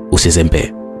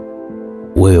 usizembe.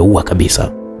 Wewe uwa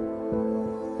kabisa.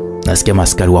 Nasikia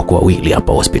maaskari wako wawili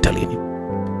hapa hospitalini,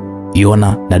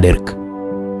 Yona na Derek.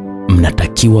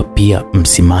 Mnatakiwa pia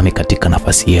msimame katika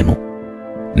nafasi yenu.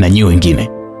 Na nyinyi wengine,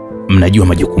 mnajua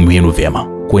majukumu yenu vyema.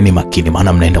 Kuweni makini,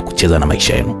 maana mnaenda kucheza na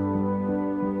maisha yenu.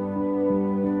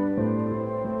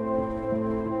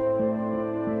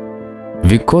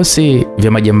 Vikosi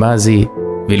vya majambazi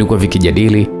vilikuwa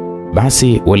vikijadili,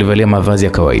 basi walivalia mavazi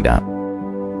ya kawaida.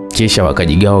 Kisha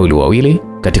wakajigawa wawili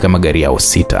katika magari yao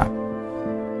 6.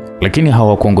 Lakini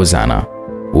hawakuongozana.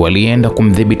 Walienda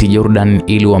kumdhibiti Jordan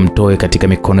ili wamtoe katika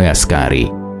mikono ya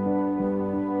askari.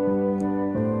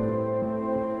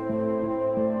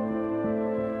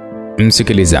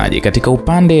 Msikilizaji, katika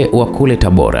upande wa kule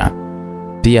Tabora,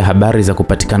 pia habari za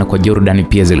kupatikana kwa Jordan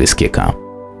pia zilisikika.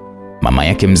 Mama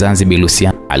yake mzazi Bi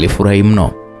Lucia alifurahi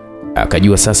mno.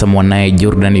 Akajua sasa mwanae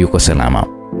Jordan yuko salama,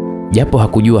 japo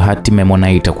hakujua hatima ya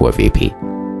mwanae itakuwa vipi.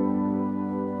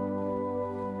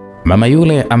 Mama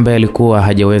yule ambaye alikuwa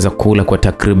hajaweza kula kwa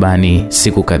takribani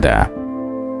siku kadhaa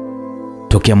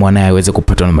tokea mwanae aweze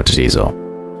kupatwa na matatizo,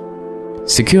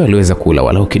 sikio aliweza kula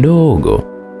walau kidogo.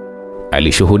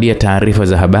 Alishuhudia taarifa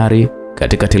za habari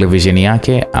katika televisheni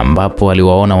yake, ambapo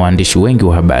aliwaona waandishi wengi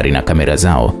wa habari na kamera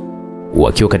zao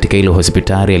wakiwa katika ile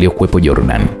hospitali aliyokuwepo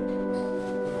Jordan.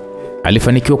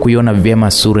 Alifanikiwa kuiona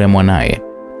vyema sura ya mwanae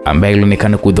ambaye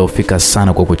ilionekana kudhoofika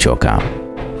sana kwa kuchoka.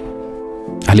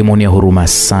 Alimuonea huruma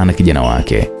sana kijana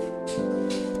wake.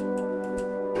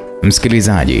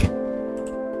 Msikilizaji,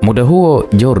 muda huo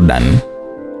Jordan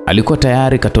alikuwa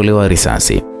tayari katolewa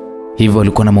risasi. Hivyo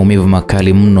alikuwa na maumivu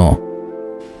makali mno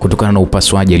kutokana na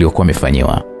upasuaji aliokuwa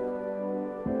amefanyiwa.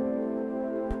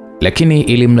 Lakini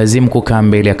ilimlazimu kukaa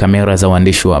mbele ya kamera za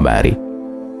waandishi wa habari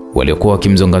waliokuwa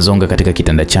wakimzongazonga katika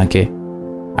kitanda chake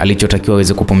alichotakiwa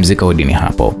aweze kupumzika wodini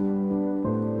hapo.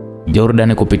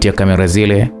 Jordan kupitia kamera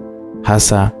zile,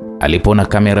 hasa alipoona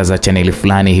kamera za chaneli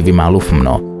fulani hivi maarufu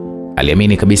mno,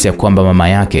 aliamini kabisa ya kwamba mama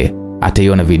yake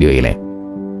ataiona video ile.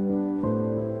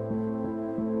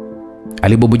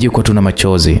 Alibubujikwa tu na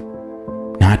machozi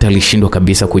na hata alishindwa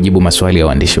kabisa kujibu maswali ya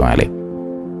waandishi wale.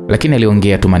 Lakini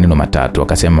aliongea tu maneno matatu,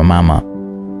 akasema, mama,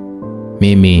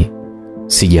 mimi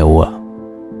sijaua.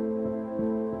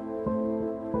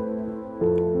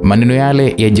 Maneno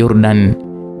yale ya Jordan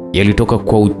yalitoka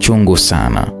kwa uchungu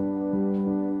sana.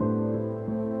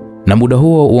 Na muda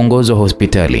huo uongozi wa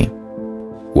hospitali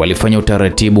walifanya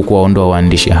utaratibu kuwaondoa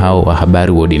waandishi hao wa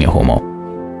habari wodini humo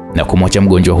na kumwacha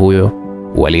mgonjwa huyo.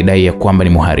 Walidai ya kwamba ni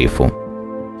muharifu.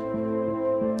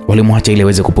 Walimwacha ili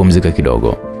aweze kupumzika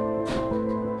kidogo.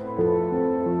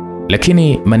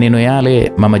 Lakini maneno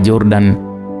yale mama Jordan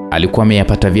alikuwa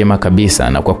ameyapata vyema kabisa,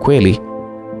 na kwa kweli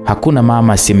hakuna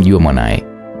mama asimjua mwanae.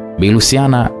 Bi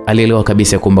Luciana alielewa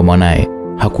kabisa kwamba mwanae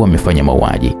hakuwa amefanya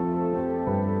mauaji.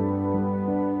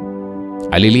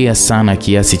 Alilia sana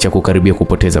kiasi cha kukaribia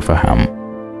kupoteza fahamu.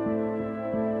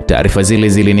 Taarifa zile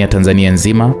zilienea Tanzania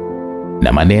nzima,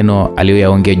 na maneno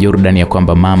aliyoyaongea Jordan ya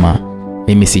kwamba mama,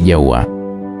 mimi sijaua,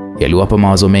 yaliwapa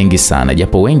mawazo mengi sana,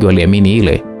 japo wengi waliamini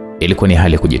ile ilikuwa ni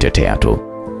hali ya kujitetea tu.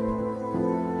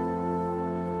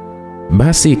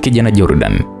 Basi kijana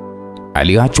Jordan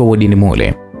aliachwa wodini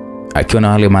mule akiwa na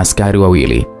wale maaskari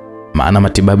wawili, maana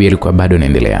matibabu yalikuwa bado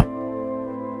yanaendelea.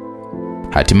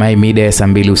 Hatimaye mida ya saa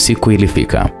 2 usiku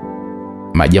ilifika.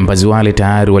 Majambazi wale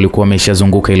tayari walikuwa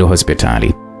wameshazunguka ile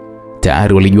hospitali.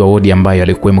 Tayari walijua wodi ambayo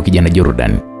alikuwemo kijana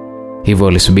Jordan. Hivyo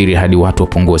walisubiri hadi watu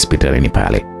wapungue hospitalini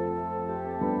pale.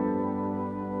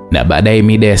 Na baadaye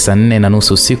mida ya saa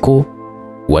 4:30 usiku,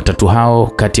 watatu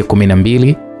hao kati ya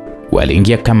 12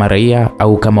 waliingia kama raia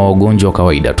au kama wagonjwa wa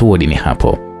kawaida tu wodini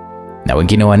hapo. Na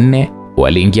wengine 4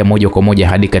 waliingia moja kwa moja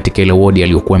hadi katika ile wodi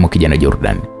aliyokuwemo kijana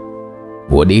Jordan.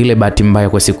 Wodi ile bahati mbaya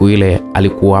kwa siku ile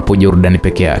alikuwa hapo Jordan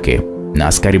peke yake, na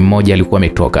askari mmoja alikuwa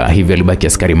ametoka, hivyo alibaki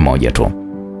askari mmoja tu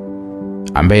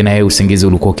ambaye naye usingizi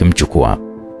ulikuwa ukimchukua.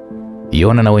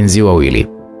 Yona na wenzio wawili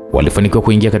walifanikiwa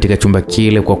kuingia katika chumba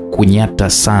kile kwa kunyata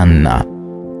sana.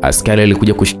 Askari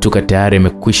alikuja kushtuka tayari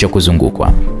amekwisha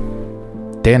kuzungukwa.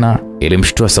 Tena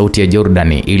ilimshtua sauti ya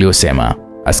Jordan iliyosema,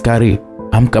 askari,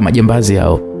 amka, majambazi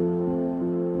hao.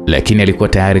 Lakini alikuwa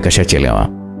tayari kashachelewa.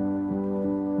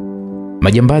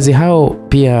 Majambazi hao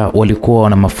pia walikuwa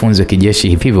wana mafunzo ya kijeshi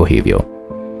hivyo hivyo.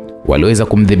 Waliweza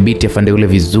kumdhibiti afande yule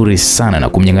vizuri sana na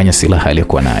kumnyang'anya silaha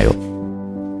aliyokuwa nayo.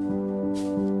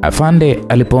 Afande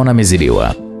alipoona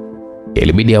amezidiwa,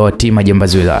 ilibidi awatii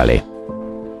majambazi wale.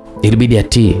 Ilibidi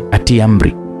atii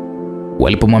amri.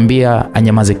 Walipomwambia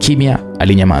anyamaze kimya,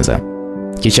 alinyamaza.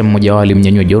 Kisha mmoja wao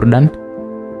alimnyanyua Jordan,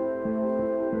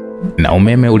 na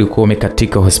umeme ulikuwa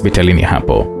umekatika hospitalini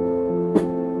hapo.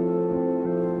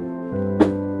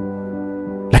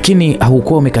 Lakini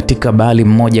haukuwa umekatika, bali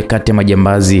mmoja kati ya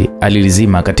majambazi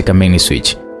alilizima katika main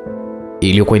switch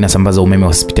iliyokuwa inasambaza umeme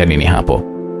hospitalini hapo.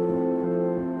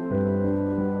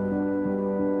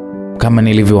 Kama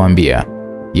nilivyowaambia,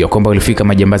 ya kwamba walifika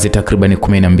majambazi takriban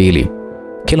 12.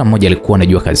 Kila mmoja alikuwa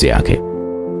anajua kazi yake.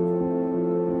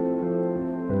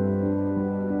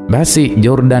 Basi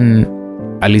Jordan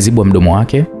alizibwa mdomo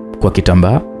wake kwa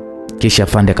kitambaa, kisha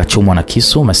afande akachomwa na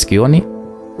kisu masikioni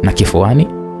na kifuani.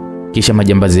 Kisha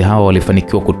majambazi hao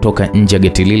walifanikiwa kutoka nje ya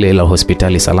geti lile la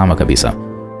hospitali salama kabisa,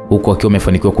 huku wakiwa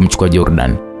wamefanikiwa kumchukua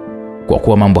Jordan. Kwa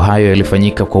kuwa mambo hayo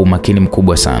yalifanyika kwa umakini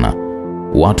mkubwa sana,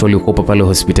 watu waliokuwa pale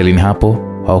hospitalini hapo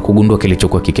hawakugundua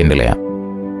kilichokuwa kikiendelea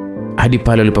hadi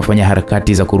pale walipofanya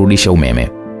harakati za kurudisha umeme.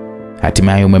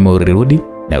 Hatimaye umeme ulirudi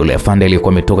na yule afande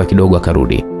aliyekuwa ametoka kidogo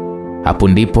akarudi. Hapo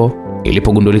ndipo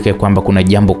ilipogundulika kwamba kuna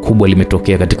jambo kubwa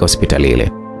limetokea katika hospitali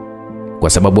ile. Kwa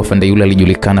sababu afande yule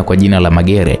alijulikana kwa jina la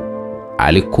Magere,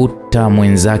 alikuta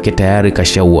mwenzake tayari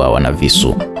kashauawa na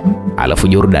visu. Alafu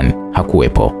Jordan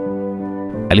hakuwepo.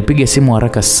 Alipiga simu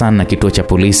haraka sana kituo cha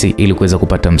polisi ili kuweza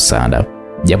kupata msaada,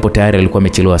 japo tayari alikuwa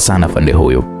amechelewa sana afande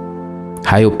huyo.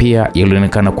 Hayo pia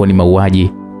yalionekana kuwa ni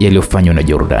mauaji yaliyofanywa na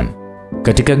Jordan.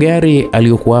 Katika gari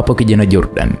aliyokuwa hapo kijana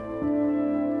Jordan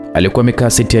alikuwa amekaa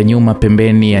siti ya nyuma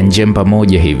pembeni ya njemba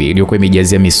moja hivi iliyokuwa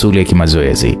imejazia misuli ya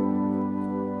kimazoezi.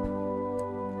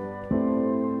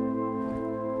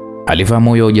 Alivaa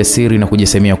moyo wa ujasiri na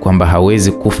kujisemea kwamba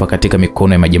hawezi kufa katika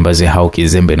mikono ya majambazi hao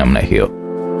kizembe namna hiyo.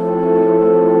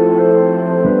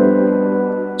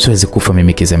 Siwezi kufa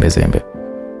mimi kizembezembe.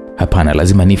 Hapana,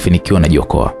 lazima nife nikiwa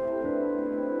najiokoa.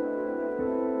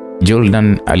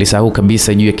 Jordan alisahau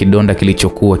kabisa juu ya kidonda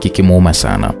kilichokuwa kikimuuma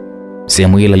sana,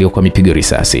 sehemu ile aliyokuwa amepigwa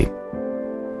risasi.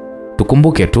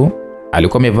 Tukumbuke tu,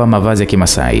 alikuwa amevaa mavazi ya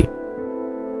Kimasai.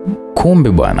 Kumbe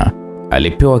bwana,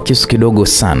 alipewa kisu kidogo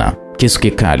sana, kisu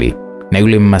kikali na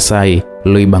yule Mmasai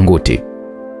Loibanguti.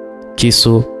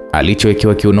 Kisu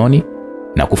alichowekewa kiunoni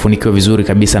na kufunikiwa vizuri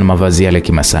kabisa na mavazi yale ya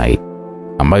Kimasai,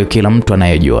 ambayo kila mtu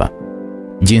anayejua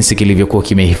jinsi kilivyokuwa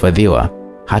kimehifadhiwa.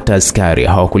 Hata askari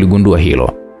hawakuligundua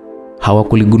hilo.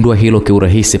 Hawakuligundua hilo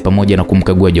kiurahisi pamoja na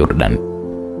kumkagua Jordan.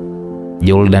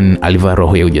 Jordan alivaa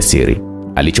roho ya ujasiri.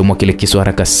 Alichomoa kile kisu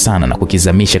haraka sana na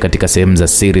kukizamisha katika sehemu za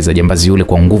siri za jambazi yule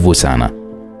kwa nguvu sana.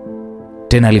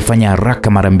 Tena alifanya haraka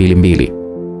mara mbili,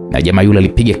 na jamaa yule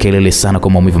alipiga kelele sana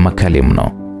kwa maumivu makali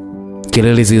mno.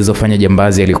 Kelele zilizofanya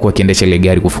jambazi alikuwa akiendesha ile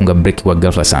gari kufunga breki kwa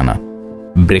ghafla sana.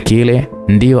 Breki ile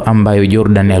ndiyo ambayo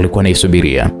Jordan alikuwa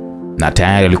anaisubiria, na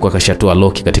tayari alikuwa kashatoa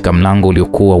loki katika mlango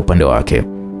uliokuwa upande wake.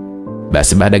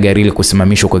 Basi baada gari ile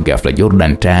kusimamishwa kwa ghafla,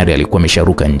 Jordan tayari alikuwa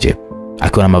amesharuka nje,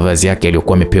 akiwa na mavazi yake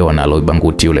aliyokuwa amepewa na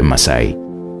Loibanguti yule Masai.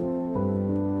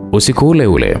 Usiku ule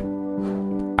ule,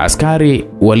 askari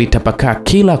walitapakaa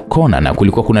kila kona na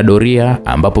kulikuwa kuna doria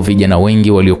ambapo vijana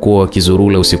wengi waliokuwa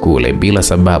wakizurula usiku ule bila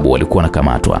sababu walikuwa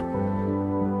wanakamatwa.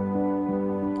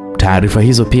 Taarifa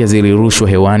hizo pia zilirushwa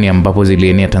hewani ambapo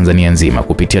zilienea Tanzania nzima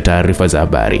kupitia taarifa za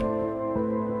habari.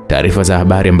 Taarifa za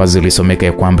habari ambazo zilisomeka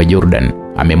ya kwamba Jordan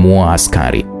amemuua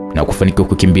askari na kufanikiwa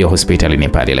kukimbia hospitalini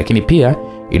pale, lakini pia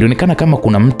ilionekana kama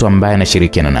kuna mtu ambaye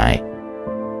anashirikiana naye.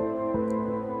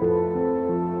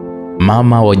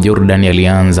 Mama wa Jordan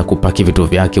alianza kupaki vitu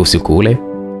vyake usiku ule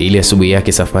ili asubuhi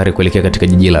yake safari kuelekea katika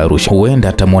jiji la Arusha huenda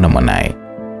atamuona mwanae.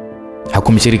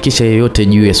 Hakumshirikisha yeyote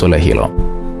juu ya swala hilo.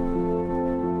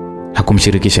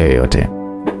 Hakumshirikisha yeyote.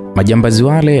 Majambazi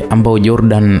wale ambao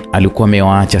Jordan alikuwa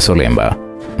amewaacha Solemba,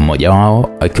 mmoja wao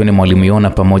akiwa ni Mwalimu Yona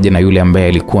pamoja na yule ambaye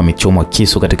alikuwa amechomwa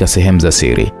kisu katika sehemu za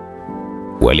siri,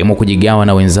 waliamua kujigawa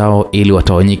na wenzao ili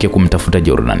watawanyike kumtafuta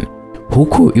Jordan,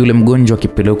 huku yule mgonjwa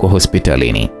akipelekwa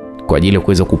hospitalini kwa ajili ya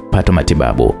kuweza kupata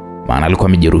matibabu, maana alikuwa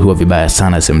amejeruhiwa vibaya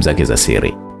sana sehemu zake za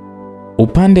siri.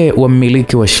 Upande wa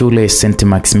mmiliki wa shule St.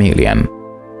 Maximilian,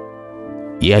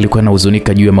 yeye alikuwa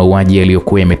anahuzunika juu ya mauaji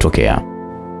yaliyokuwa yametokea,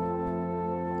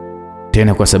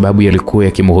 tena kwa sababu yalikuwa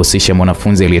yakimhusisha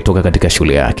mwanafunzi aliyetoka katika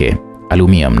shule yake.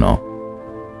 Aliumia mno.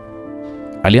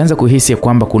 Alianza kuhisi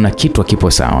kwamba kuna kitu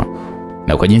kipo sawa,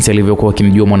 na kwa jinsi alivyokuwa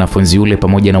akimjua mwanafunzi yule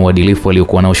pamoja na uadilifu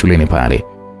aliokuwa nao shuleni pale,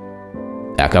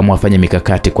 akaamua afanye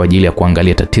mikakati kwa ajili ya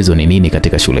kuangalia tatizo ni nini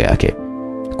katika shule yake.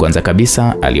 Kwanza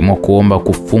kabisa aliamua kuomba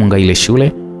kufunga ile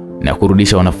shule na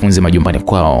kurudisha wanafunzi majumbani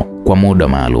kwao kwa muda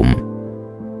maalum.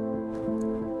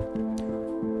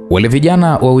 Wale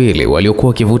vijana wawili waliokuwa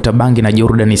wakivuta bangi na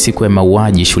Jordan siku ya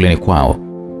mauaji shuleni kwao,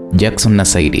 Jackson na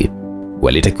Saidi,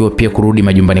 walitakiwa pia kurudi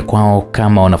majumbani kwao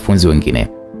kama wanafunzi wengine.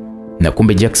 Na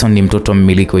kumbe Jackson ni mtoto wa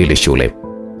mmiliki wa ile shule,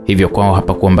 hivyo kwao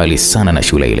hapakuwa mbali sana na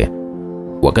shule ile.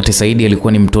 Wakati Saidi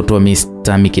alikuwa ni mtoto wa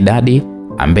Mr. Mikidadi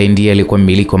ambaye ndiye alikuwa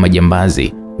mmiliki wa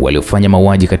majambazi waliofanya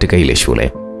mauaji katika ile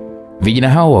shule. Vijana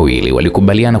hao wawili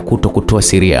walikubaliana kutokutoa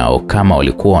siri yao kama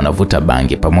walikuwa wanavuta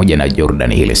bangi pamoja na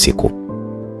Jordan ile siku,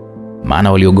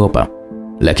 maana waliogopa.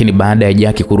 Lakini baada ya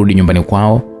Jackie kurudi nyumbani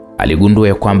kwao, aligundua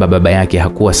ya kwamba baba yake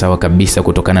hakuwa sawa kabisa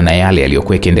kutokana na yale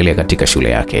yaliyokuwa yakiendelea katika shule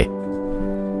yake.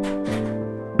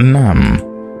 Naam.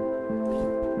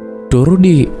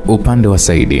 Turudi upande wa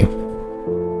Saidi.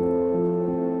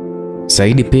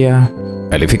 Saidi pia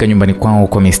alifika nyumbani kwao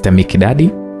kwa Mr. Mikidadi,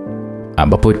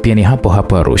 ambapo pia ni hapo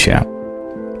hapo Arusha.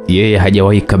 Yeye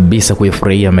hajawahi kabisa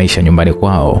kuyafurahia maisha nyumbani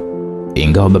kwao,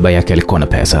 ingawa baba yake alikuwa na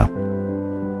pesa.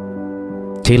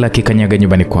 Kila kikanyaga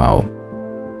nyumbani kwao,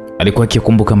 alikuwa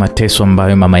akikumbuka mateso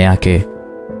ambayo mama yake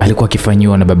alikuwa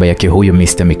akifanywa na baba yake huyo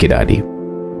Mr. Mikidadi.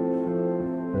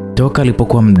 Toka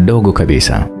alipokuwa mdogo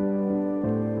kabisa,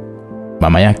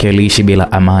 mama yake aliishi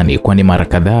bila amani, kwani mara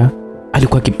kadhaa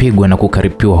alikuwa akipigwa na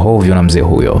kukaripiwa hovyo na mzee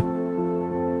huyo.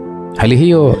 Hali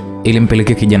hiyo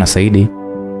ilimpelekea kijana Saidi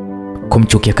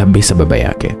kumchukia kabisa baba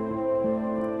yake.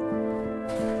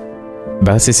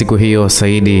 Basi siku hiyo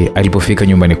Saidi alipofika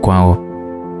nyumbani kwao,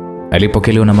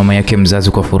 alipokelewa na mama yake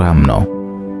mzazi kwa furaha mno.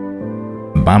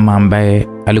 Mama ambaye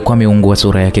alikuwa ameungua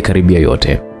sura yake karibia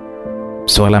yote,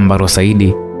 swala ambalo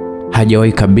Saidi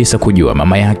hajawahi kabisa kujua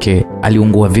mama yake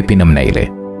aliungua vipi namna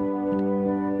ile.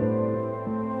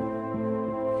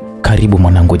 Karibu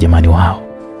mwanangu jamani wao.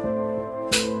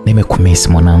 Nimekumisi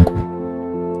mwanangu.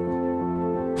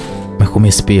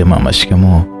 Nimekumisi pia mama,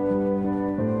 shikamoo.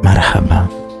 Marhaba.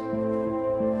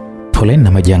 Poleni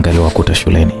na majanga aliyowakuta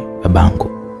shuleni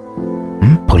babangu.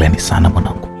 Poleni sana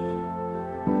mwanangu.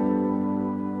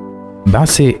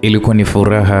 Basi ilikuwa ni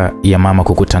furaha ya mama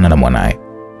kukutana na mwanae.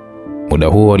 Muda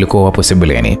huo walikuwa wapo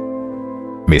sebuleni.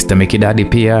 Mr. Mikidadi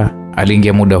pia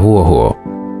aliingia muda huo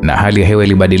na hali ya hewa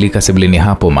ilibadilika sebuleni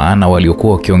hapo, maana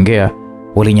waliokuwa wakiongea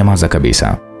walinyamaza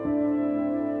kabisa.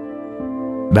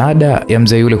 Baada ya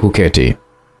mzee yule kuketi,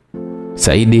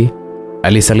 Saidi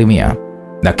alisalimia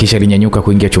na kisha alinyanyuka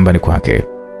kuingia chumbani kwake.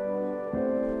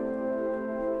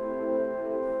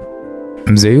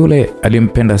 Mzee yule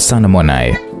alimpenda sana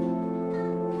mwanae,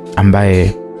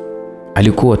 ambaye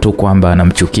alikuwa tu kwamba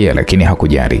anamchukia, lakini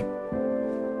hakujali.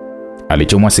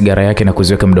 Alichomwa sigara yake na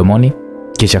kuziweka mdomoni,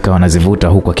 kisha akawa anazivuta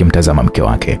huku akimtazama mke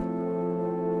wake.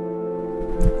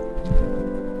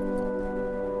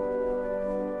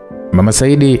 Mama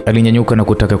Saidi alinyanyuka na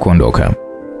kutaka kuondoka,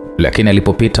 lakini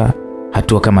alipopita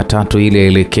hatua kama 3 ili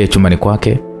aelekee chumbani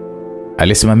kwake,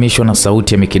 alisimamishwa na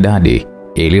sauti ya Mikidadi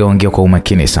iliyoongea kwa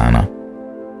umakini sana.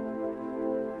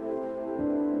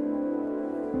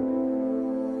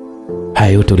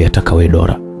 Haya yote uliyataka wewe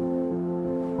Dora.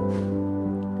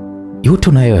 Yote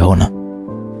unayoyaona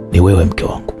ni wewe mke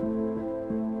wangu.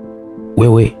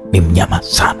 Wewe ni mnyama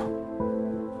sana.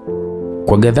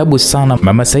 Kwa ghadhabu sana,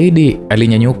 Mama Saidi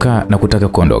alinyanyuka na kutaka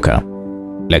kuondoka,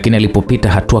 lakini alipopita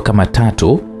hatua kama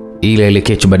 3 ili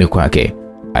aelekee chumbani kwake,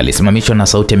 alisimamishwa na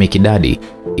sauti ya Mikidadi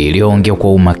iliyoongea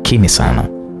kwa umakini sana.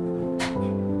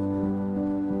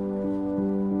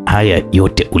 Haya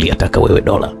yote uliyataka wewe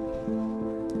Dora.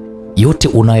 Yote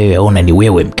unayoyaona ni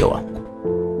wewe mke wangu.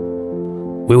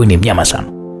 Wewe ni mnyama sana.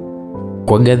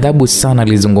 Kwa ghadhabu sana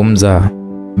alizungumza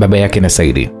baba yake na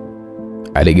Saidi.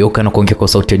 Aligeuka na kuongea kwa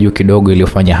sauti ya juu kidogo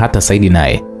iliyofanya hata Saidi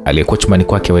naye aliyekuwa chumbani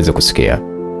kwake aweze kusikia.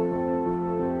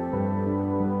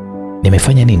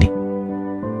 Nimefanya nini?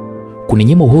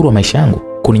 Kuninyima uhuru wa maisha yangu?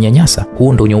 Kuninyanyasa?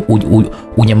 Huo ndio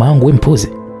unyama wangu wewe mpuzi?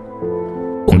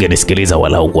 Ungenisikiliza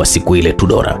walau kwa siku ile tu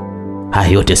Dora, haya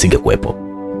yote singekuepo.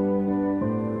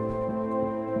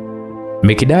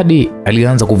 Mikidadi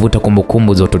alianza kuvuta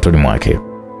kumbukumbu za utotoni mwake.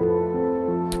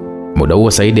 Muda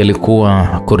huo Saidi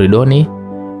alikuwa koridoni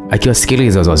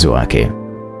akiwasikiliza wazazi wake.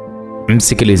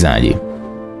 Msikilizaji,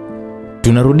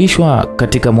 tunarudishwa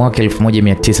katika mwaka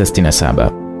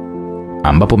 1967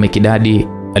 ambapo Mikidadi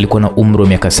alikuwa na umri wa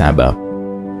miaka 7.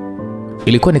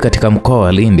 Ilikuwa ni katika mkoa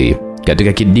wa Lindi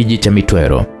katika kijiji cha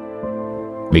Mitwero.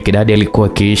 Mikidadi alikuwa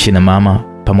akiishi na mama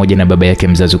pamoja na baba yake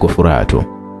mzazi kwa furaha tu.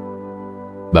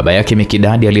 Baba yake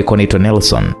Mikidadi aliyekuwa anaitwa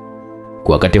Nelson,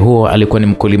 kwa wakati huo alikuwa ni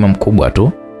mkulima mkubwa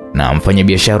tu na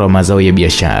mfanyabiashara wa mazao ya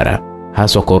biashara,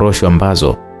 haswa korosho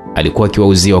ambazo alikuwa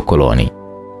akiwauzia wakoloni.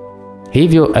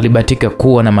 Hivyo alibahatika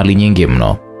kuwa na mali nyingi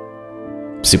mno.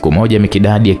 Siku moja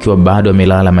Mikidadi akiwa bado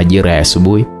amelala majira ya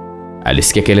asubuhi,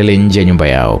 alisikia kelele nje ya nyumba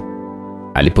yao.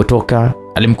 Alipotoka,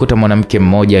 alimkuta mwanamke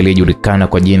mmoja aliyejulikana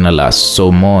kwa jina la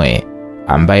Somoe,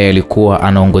 ambaye alikuwa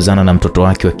anaongozana na mtoto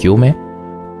wake wa kiume,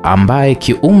 ambaye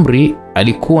kiumri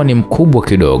alikuwa ni mkubwa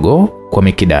kidogo kwa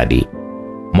Mikidadi.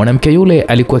 Mwanamke yule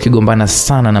alikuwa akigombana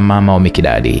sana na mama wa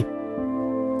Mikidadi.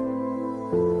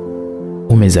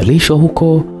 Umezalishwa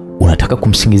huko, unataka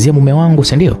kumsingizia mume wangu,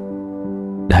 si ndio?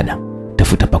 Dada,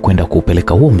 tafuta pa kwenda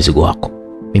kuupeleka huo mzigo wako.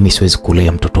 Mimi siwezi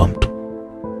kulea mtoto wa mtu.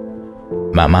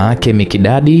 Mama yake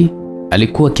Mikidadi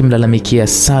alikuwa akimlalamikia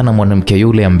sana mwanamke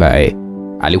yule ambaye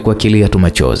alikuwa akilia tu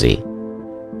machozi.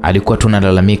 Alikuwa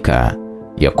tunalalamika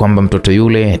ya kwamba mtoto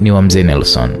yule ni wa mzee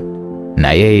Nelson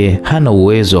na yeye hana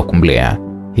uwezo wa kumlea.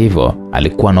 Hivyo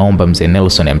alikuwa anaomba mzee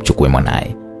Nelson amchukue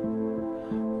mwanae.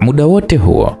 Muda wote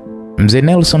huo mzee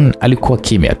Nelson alikuwa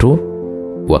kimya tu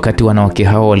wakati wanawake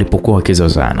hao walipokuwa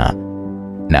wakizozana.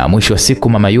 Na mwisho wa siku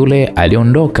mama yule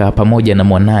aliondoka pamoja na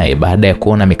mwanae baada ya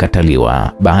kuona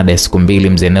mikataliwa. Baada ya siku 2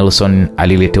 mzee Nelson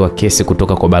aliletewa kesi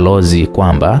kutoka kwa balozi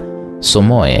kwamba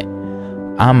Somoe,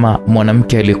 ama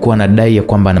mwanamke alikuwa anadai ya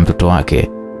kwamba na mtoto wake,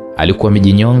 alikuwa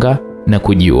amejinyonga na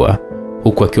kujiua,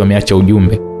 huku akiwa ameacha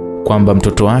ujumbe kwamba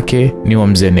mtoto wake ni wa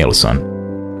mzee Nelson,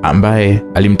 ambaye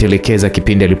alimtelekeza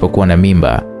kipindi alipokuwa na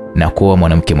mimba na kuoa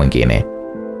mwanamke mwingine.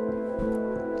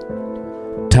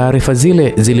 Taarifa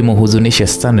zile zilimhuzunisha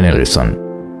sana Nelson,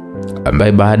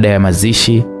 ambaye baada ya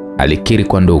mazishi alikiri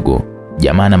kwa ndugu,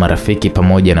 jamaa na marafiki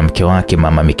pamoja na mke wake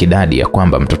mama Mikidadi ya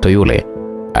kwamba mtoto yule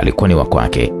alikuwa ni wa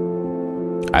kwake.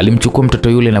 Alimchukua mtoto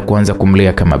yule na kuanza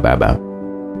kumlea kama baba.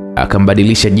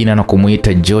 Akambadilisha jina na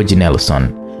kumuita George Nelson.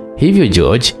 Hivyo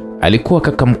George alikuwa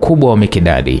kaka mkubwa wa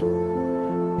Mikidadi.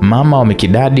 Mama wa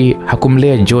Mikidadi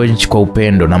hakumlea George kwa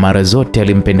upendo na mara zote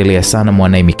alimpendelea sana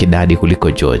mwanae Mikidadi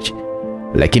kuliko George.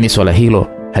 Lakini swala hilo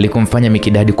halikumfanya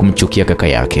Mikidadi kumchukia kaka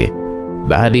yake,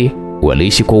 bali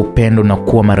waliishi kwa upendo na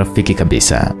kuwa marafiki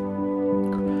kabisa.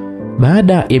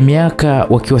 Baada ya miaka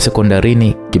wakiwa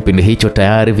sekondarini, kipindi hicho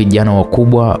tayari vijana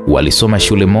wakubwa walisoma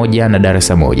shule moja na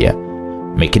darasa moja.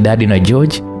 Mikidadi na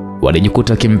George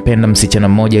walijikuta kimpenda msichana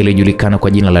mmoja aliyejulikana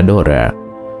kwa jina la Dora.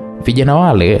 Vijana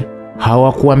wale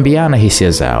hawakuambiana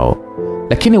hisia zao,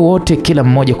 lakini wote kila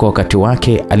mmoja kwa wakati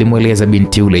wake alimueleza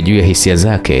binti yule juu ya hisia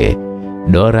zake.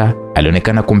 Dora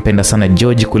alionekana kumpenda sana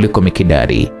George kuliko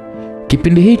Mikidadi.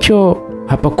 Kipindi hicho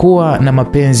hapakuwa na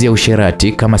mapenzi ya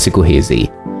usherati kama siku hizi.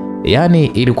 Yaani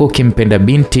ilikuwa ukimpenda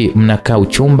binti mnakaa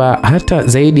uchumba hata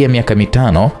zaidi ya miaka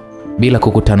 5 bila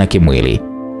kukutana kimwili.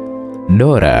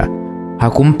 Dora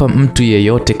hakumpa mtu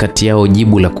yeyote kati yao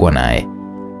jibu la kuwa naye,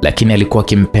 lakini alikuwa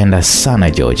akimpenda sana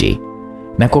George.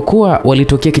 Na kwa kuwa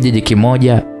walitokea kijiji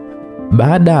kimoja,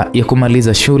 baada ya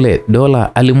kumaliza shule,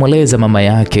 Dora alimweleza mama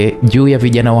yake juu ya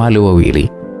vijana wale wawili.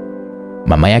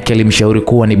 Mama yake alimshauri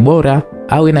kuwa ni bora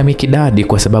awe na Mikidadi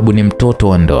kwa sababu ni mtoto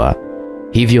wa ndoa.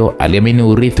 Hivyo aliamini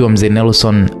urithi wa mzee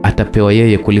Nelson atapewa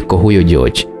yeye kuliko huyo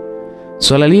George.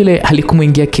 Swala lile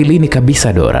halikumuingia akilini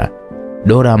kabisa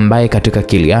Dora ambaye katika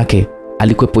akili yake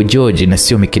alikuwepo George na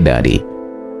sio Mikidadi.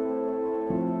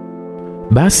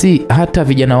 Basi hata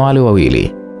vijana wale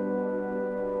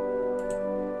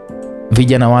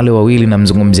wawili na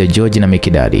mzungumzia George na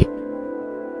Mikidadi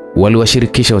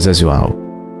waliwashirikisha wazazi wao,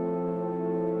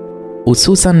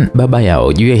 hususan baba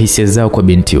yao, juu ya hisia zao kwa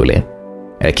binti yule.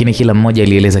 Lakini kila mmoja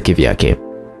alieleza kivyake.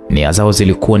 Nia zao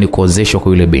zilikuwa ni kuozeshwa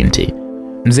kwa yule binti.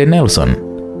 Mzee Nelson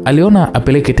aliona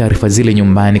apeleke taarifa zile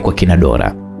nyumbani kwa kina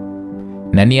Dora,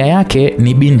 na nia yake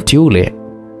ni binti yule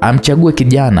amchague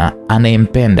kijana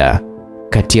anayempenda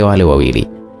kati ya wale wawili.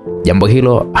 Jambo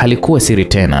hilo halikuwa siri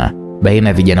tena baina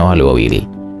ya vijana wale wawili.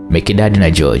 Mikidadi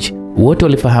na George wote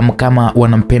walifahamu kama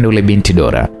wanampenda yule binti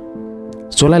Dora.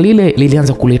 Swala lile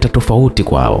lilianza kuleta tofauti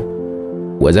kwao.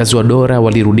 Wazazi wa Dora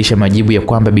walirudisha majibu ya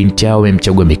kwamba binti yao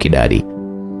amemchagua Mikidadi.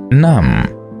 Naam,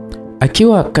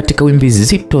 akiwa katika wimbi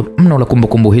zito mno la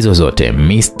kumbukumbu hizo zote,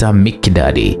 Mr.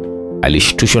 Mikidadi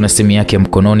alishtushwa na simu yake ya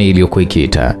mkononi iliyokuwa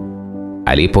ikiita.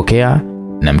 Alipokea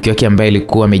na mke wake ambaye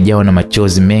alikuwa amejawa na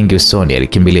machozi mengi usoni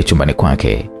alikimbilia chumbani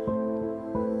kwake.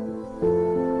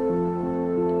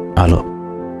 Halo,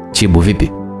 Chibu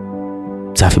vipi?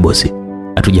 Safi bosi,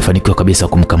 hatujafanikiwa kabisa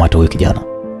kumkamata huyo kijana.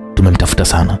 Tumemtafuta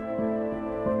sana.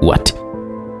 What?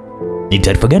 Ni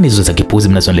taarifa gani hizo za kipuzi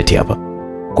mnazoniletea hapa?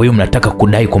 Kwa hiyo mnataka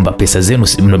kudai kwamba pesa zenu,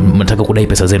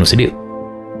 si ndio?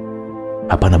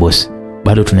 Hapana boss,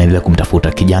 bado tunaendelea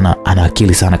kumtafuta. Kijana ana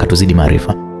akili sana, katuzidi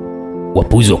maarifa.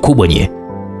 Wapuzi wakubwa nyie.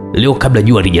 Leo kabla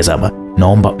jua halijazama,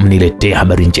 naomba mniletee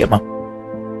habari njema.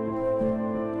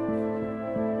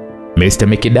 Mr.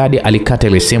 Mikidadi alikata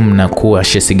ile simu na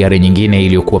kuwasha sigara nyingine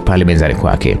iliyokuwa pale mezani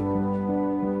kwake.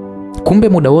 Kumbe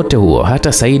muda wote huo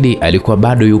hata Saidi alikuwa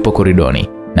bado yupo koridoni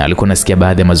na alikuwa nasikia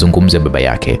baadhi ya mazungumzo ya baba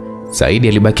yake. Saidi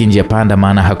alibaki njia panda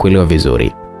maana hakuelewa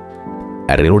vizuri.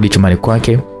 Alirudi chumbani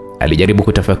kwake, alijaribu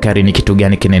kutafakari ni kitu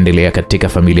gani kinaendelea katika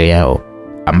familia yao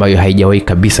ambayo haijawahi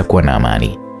kabisa kuwa na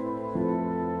amani.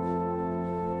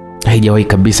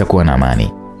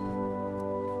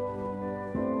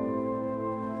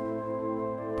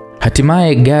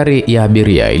 Hatimaye gari ya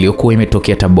abiria iliyokuwa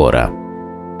imetokea Tabora,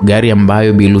 gari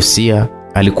ambayo Bi Lucia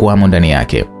alikuwamo ndani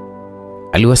yake,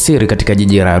 aliwasili katika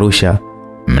jiji la Arusha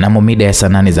mnamo mida ya saa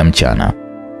 8 za mchana.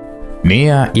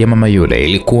 Nia ya mama yule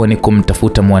ilikuwa ni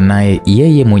kumtafuta mwanae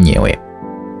yeye mwenyewe.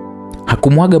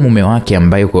 Hakumwaga mume wake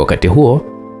ambaye kwa wakati huo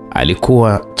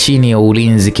alikuwa chini ya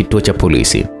ulinzi kituo cha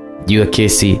polisi juu ya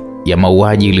kesi ya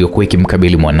mauaji iliyokuwa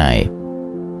ikimkabili mwanae,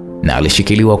 na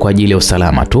alishikiliwa kwa ajili ya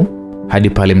usalama tu hadi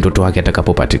pale mtoto wake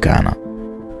atakapopatikana.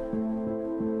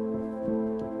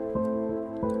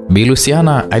 Bi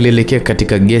Luciana alielekea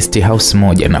katika guest house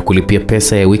moja na kulipia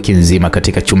pesa ya wiki nzima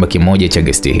katika chumba kimoja cha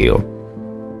guest hiyo.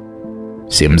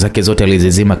 Simu zake zote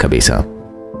alizizima kabisa.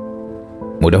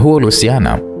 Muda huo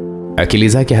Luciana akili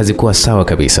zake hazikuwa sawa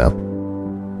kabisa.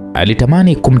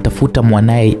 Alitamani kumtafuta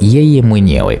mwanae yeye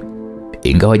mwenyewe,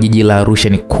 ingawa jiji la Arusha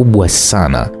ni kubwa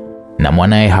sana na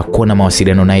mwanae hakuwa na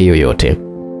mawasiliano naye yoyote.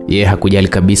 Yeye hakujali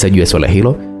kabisa juu ya swala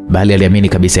hilo, bali aliamini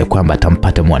kabisa ya kwamba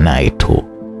atampata mwanae tu.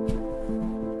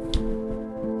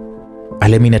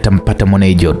 Aliamini atampata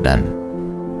mwanae Jordan.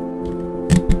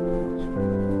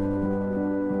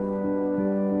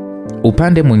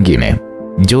 Upande mwingine,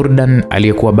 Jordan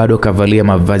aliyekuwa bado kavalia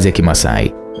mavazi ya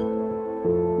Kimasai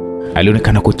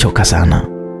alionekana kuchoka sana.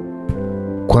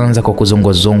 Kwanza kwa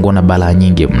kuzongozongwa na balaa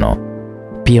nyingi mno,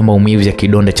 pia maumivu ya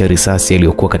kidonda cha risasi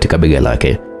yaliyokuwa katika bega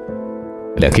lake.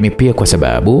 Lakini pia kwa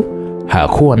sababu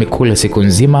hakuwa amekula siku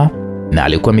nzima na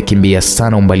alikuwa amekimbia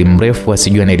sana umbali mrefu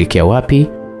asijue anaelekea wapi.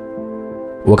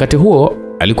 Wakati huo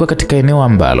alikuwa katika eneo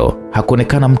ambalo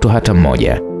hakuonekana mtu hata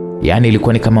mmoja. Yaani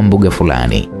ilikuwa ni kama mbuga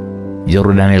fulani.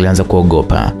 Jordan alianza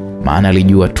kuogopa, maana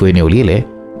alijua tu eneo lile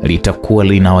litakuwa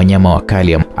lina wanyama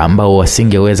wakali ambao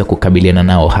wasingeweza kukabiliana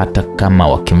nao hata kama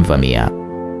wakimvamia.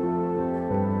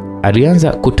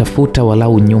 Alianza kutafuta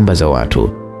walau nyumba za watu,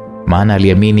 maana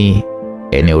aliamini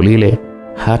eneo lile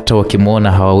hata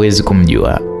wakimwona hawawezi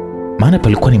kumjua, maana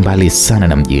palikuwa ni mbali sana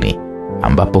na mjini,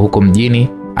 ambapo huko mjini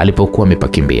alipokuwa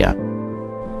amepakimbia.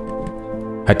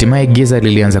 Hatimaye giza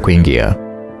lilianza kuingia.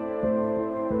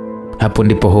 Hapo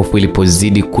ndipo hofu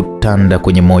ilipozidi kutanda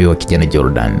kwenye moyo wa kijana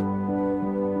Jordan.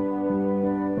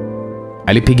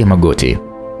 Alipiga magoti,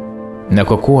 na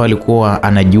kwa kuwa alikuwa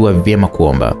anajua vyema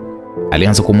kuomba,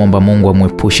 alianza kumwomba Mungu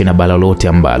amwepushe na balaa lolote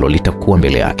ambalo litakuwa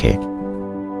mbele yake.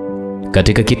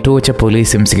 Katika kituo cha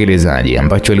polisi, msikilizaji,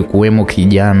 ambacho alikuwemo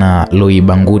kijana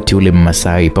Loibanguti ule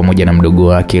Mmasai pamoja na mdogo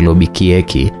wake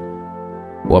Lobikieki,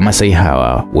 wa Masai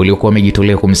hawa waliokuwa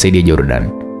wamejitolea kumsaidia Jordan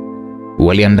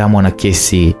waliandamwa na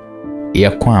kesi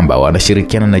ya kwamba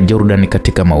wanashirikiana na Jordan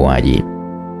katika mauaji.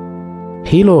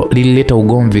 Hilo lilileta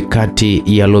ugomvi kati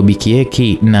ya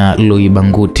Lobikieki na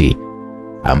Loibanguti,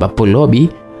 ambapo Lobi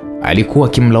alikuwa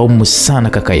akimlaumu sana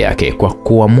kaka yake kwa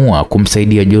kuamua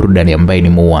kumsaidia Jordan ambaye ni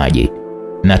muuaji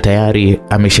na tayari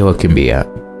ameshawakimbia.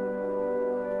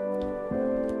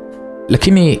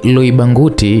 Lakini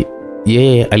Loibanguti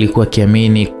yeye alikuwa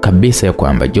akiamini kabisa ya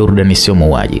kwamba Jordan sio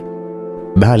muuaji,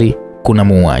 bali kuna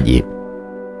muuaji.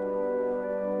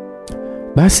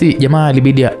 Basi jamaa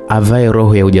alibidi avae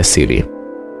roho ya ujasiri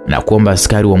na kuomba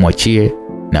askari wamwachie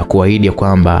na kuahidi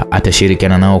kwamba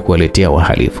atashirikiana nao kuwaletea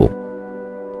wahalifu.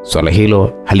 Swala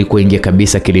hilo halikuingia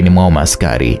kabisa kilini mwao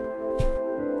maaskari.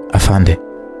 Afande,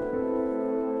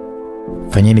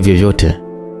 fanyeni vyovyote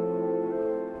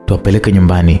tuwapeleke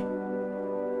nyumbani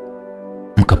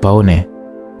mkapaone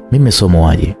mimi sio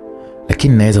muuaji,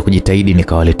 lakini naweza kujitahidi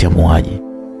nikawaletea muuaji,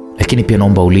 lakini pia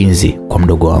naomba ulinzi kwa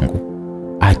mdogo wangu,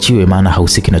 aachiwe maana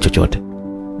hausiki na chochote.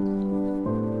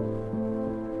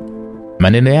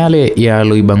 Maneno yale ya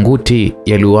Loibanguti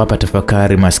yaliwapa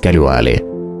tafakari maaskari wale,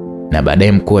 na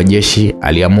baadaye mkuu wa jeshi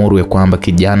aliamuru ya kwamba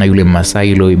kijana yule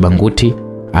Mmasai Loibanguti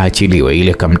aachiliwe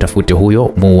ili kamtafute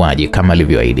huyo muuaji kama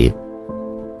alivyoahidi,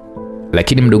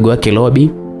 lakini mdogo wake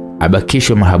Lobi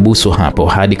abakishwe mahabusu hapo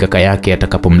hadi kaka yake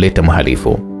atakapomleta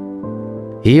mhalifu.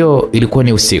 Hiyo ilikuwa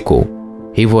ni usiku,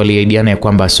 hivyo waliahidiana ya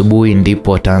kwamba asubuhi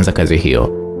ndipo wataanza kazi hiyo.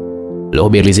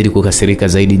 Lobi alizidi kukasirika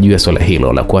zaidi juu ya swala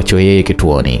hilo la kuachwa yeye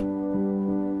kituoni.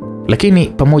 Lakini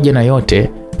pamoja na yote,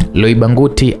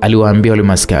 Loibanguti aliwaambia wale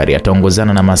maaskari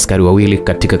ataongozana na maaskari wawili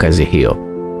katika kazi hiyo,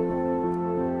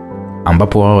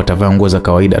 ambapo wao watavaa nguo za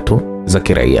kawaida tu za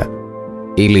kiraia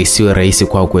ili isiwe rahisi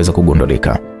kwao kuweza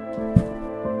kugundulika.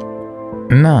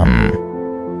 Naam,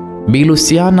 Bi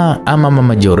Luciana ama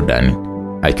Mama Jordan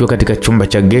akiwa katika chumba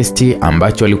cha gesti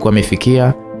ambacho alikuwa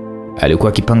amefikia, alikuwa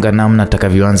akipanga namna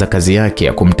atakavyoanza kazi yake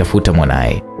ya kumtafuta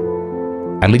mwanae.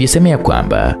 Alijisemea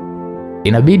kwamba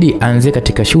inabidi aanze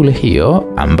katika shule hiyo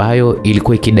ambayo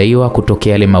ilikuwa ikidaiwa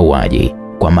kutokea yale mauaji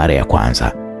kwa mara ya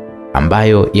kwanza,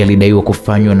 ambayo yalidaiwa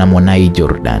kufanywa na mwanae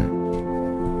Jordan.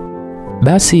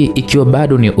 Basi ikiwa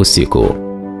bado ni usiku,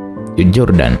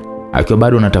 Jordan akiwa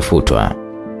bado anatafutwa,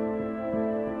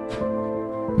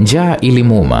 njaa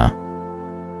ilimuuma.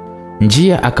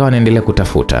 Njia akawa anaendelea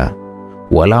kutafuta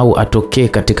walau atokee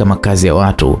katika makazi ya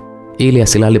watu ili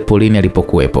asilale polini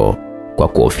alipokuwepo, kwa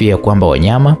kuhofia kwamba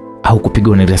wanyama au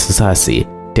kupigwa na risasi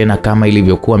tena kama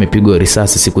ilivyokuwa amepigwa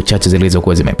risasi siku chache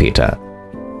zilizokuwa zimepita.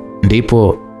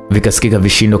 Ndipo vikasikika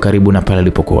vishindo karibu na pale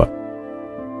alipokuwa.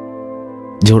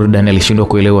 Jordan alishindwa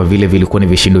kuelewa vile vilikuwa ni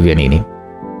vishindo vya nini,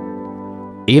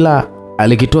 ila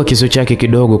alikitoa kisu chake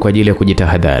kidogo kwa ajili ya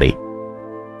kujitahadhari,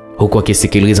 huku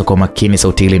akisikiliza kwa makini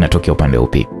sauti ile inatokea upande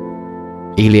upi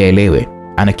ili aelewe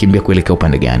anakimbia kuelekea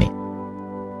upande gani.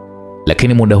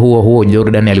 Lakini muda huo huo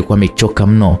Jordan alikuwa amechoka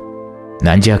mno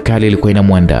na njaa kali ilikuwa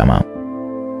inamwandama.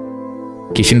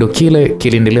 Kishindo kile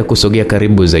kiliendelea kusogea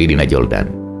karibu zaidi na Jordan.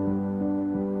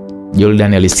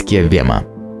 Jordan alisikia vyema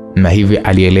na hivi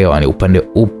alielewa ni upande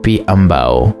upi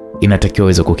ambao inatakiwa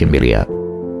aweze kukimbilia.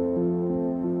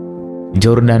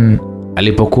 Jordan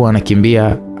alipokuwa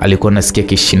anakimbia alikuwa anasikia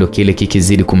kishindo kile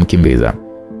kikizidi kumkimbiza,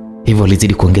 hivyo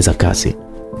alizidi kuongeza kasi.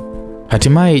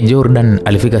 Hatimaye Jordan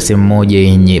alifika sehemu moja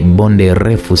yenye bonde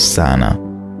refu sana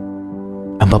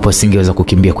ambapo asingeweza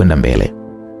kukimbia kwenda mbele,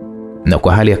 na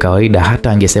kwa hali ya kawaida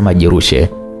hata angesema jirushe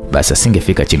basi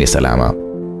asingefika chini salama.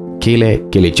 Kile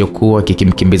kilichokuwa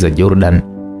kikimkimbiza Jordan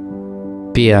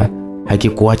pia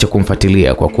hakikuacha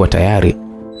kumfuatilia, kwa kuwa tayari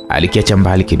alikiacha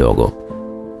mbali kidogo.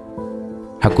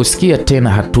 Hakusikia tena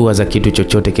hatua za kitu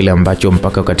chochote kile ambacho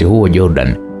mpaka wakati huo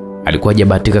Jordan alikuwa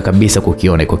hajabahatika kabisa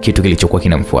kukiona kwa kitu kilichokuwa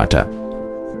kinamfuata.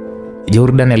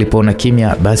 Jordan alipoona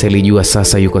kimya, basi alijua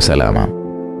sasa yuko salama.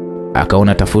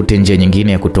 Akaona tafute njia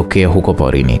nyingine ya kutokea huko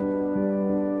porini.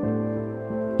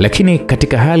 Lakini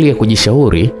katika hali ya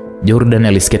kujishauri, Jordan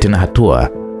alisikia tena hatua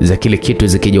za kile kitu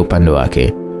zikija upande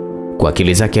wake. Kwa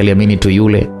akili zake aliamini tu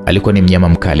yule alikuwa ni mnyama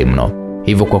mkali mno.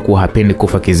 Hivyo kwa kuwa hapendi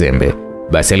kufa kizembe,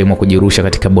 basi aliamua kujirusha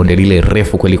katika bonde lile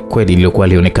refu kweli kweli lililokuwa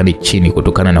lionekana chini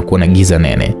kutokana na kuona giza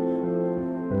nene.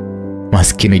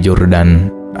 Maskini Jordan,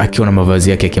 akiwa na mavazi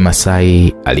yake ya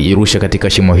Kimasai, alijirusha katika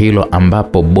shimo hilo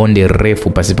ambapo bonde refu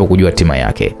pasipo kujua hatima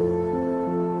yake.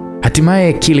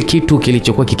 Hatimaye kile kitu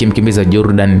kilichokuwa kikimkimbiza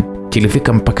Jordan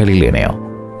kilifika mpaka lile eneo.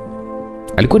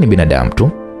 Alikuwa ni binadamu tu.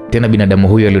 Tena binadamu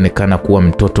huyo alionekana kuwa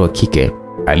mtoto wa kike.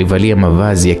 Alivalia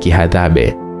mavazi ya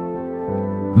kihadhabe.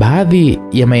 Baadhi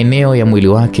ya maeneo ya mwili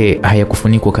wake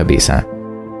hayakufunikwa kabisa.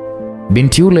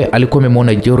 Binti yule alikuwa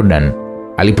amemwona Jordan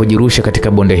alipojirusha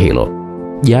katika bonde hilo,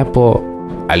 japo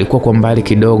alikuwa kwa mbali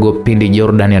kidogo pindi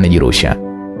Jordan anajirusha.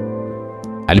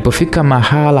 Alipofika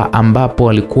mahala ambapo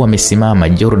alikuwa amesimama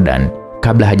Jordan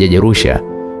kabla hajajirusha,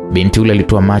 binti yule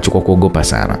alitoa macho kwa kuogopa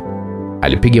sana.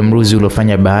 Alipiga mruzi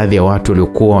uliofanya baadhi ya watu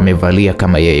waliokuwa wamevalia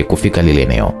kama yeye kufika lile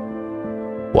eneo.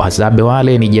 Wahadzabe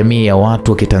wale ni jamii ya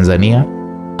watu wa Kitanzania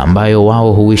ambayo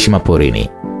wao huishi maporini.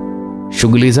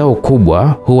 Shughuli zao kubwa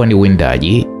huwa ni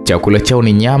uwindaji. Chakula chao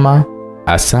ni nyama,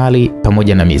 asali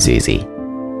pamoja na mizizi.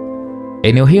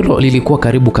 Eneo hilo lilikuwa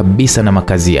karibu kabisa na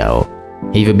makazi yao.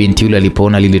 Hivyo binti yule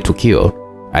alipoona lile tukio,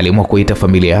 aliamua kuita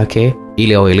familia yake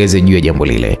ili awaeleze juu ya jambo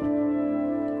lile.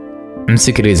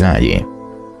 Msikilizaji,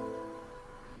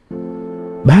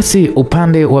 basi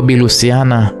upande wa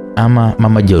Bilusiana ama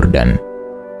Mama Jordan,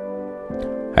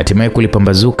 hatimaye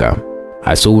kulipambazuka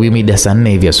asubuhi mida saa 4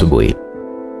 hivi asubuhi.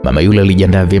 Mama yule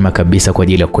alijiandaa vyema kabisa kwa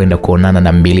ajili ya kwenda kuonana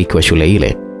na mmiliki wa shule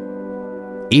ile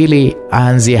ili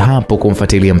aanzie hapo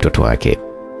kumfuatilia mtoto wake.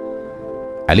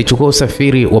 Alichukua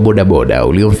usafiri wa bodaboda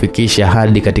uliomfikisha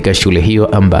hadi katika shule hiyo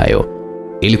ambayo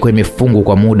ilikuwa imefungwa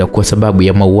kwa muda kwa sababu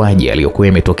ya mauaji yaliyokuwa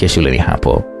yametokea shuleni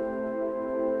hapo.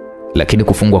 Lakini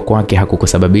kufungwa kwake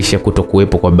hakukusababisha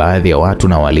kutokuwepo kwa baadhi ya watu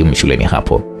na walimu shuleni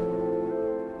hapo.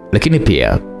 Lakini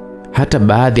pia hata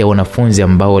baadhi ya wanafunzi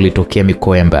ambao walitokea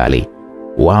mikoa ya mbali,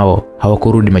 wao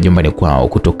hawakurudi majumbani kwao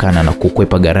kutokana na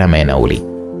kukwepa gharama ya nauli.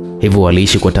 Hivyo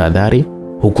waliishi kwa tahadhari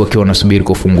huku wakiwa wanasubiri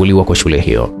kufunguliwa kwa shule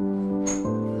hiyo.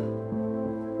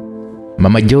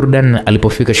 Mama Jordan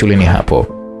alipofika shuleni hapo,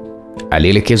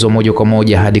 alielekezwa moja kwa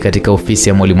moja hadi katika ofisi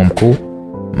ya mwalimu mkuu,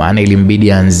 maana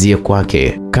ilimbidi aanzie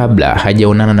kwake kabla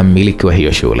hajaonana na mmiliki wa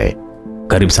hiyo shule.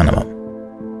 Karibu sana mama.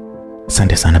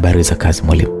 Asante sana, habari za kazi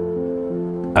mwalimu?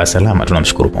 Salama,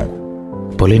 tunamshukuru Mungu.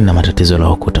 Poleni na matatizo la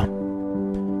ukuta.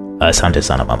 Asante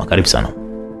sana mama, karibu sana.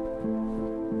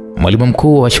 Mwalimu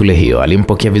mkuu wa shule hiyo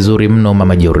alimpokea vizuri mno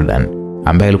Mama Jordan,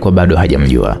 ambaye alikuwa bado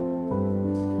hajamjua.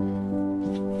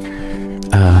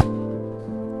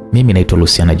 Mimi naitwa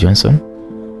Luciana Johnson.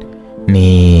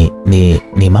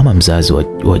 Ni mama mzazi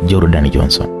wa Jordan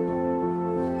Johnson.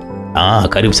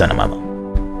 Karibu sana mama.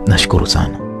 Nashukuru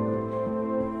sana.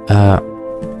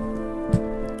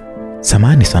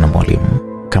 Samahani sana mwalimu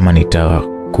kama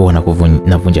nitakuwa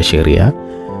navunja sheria,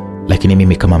 lakini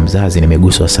mimi kama mzazi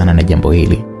nimeguswa sana na jambo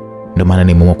hili. Ndio maana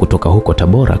nimeamua kutoka huko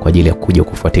Tabora kwa ajili ya kuja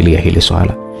kufuatilia hili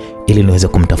swala ili niweze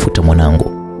kumtafuta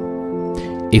mwanangu.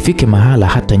 Ifike mahala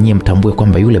hata nyie mtambue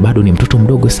kwamba yule bado ni mtoto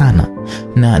mdogo sana.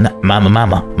 Na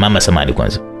mama samahani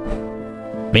kwanza.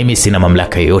 Mimi sina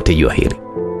mamlaka yoyote juu ya hili.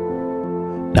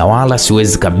 Na wala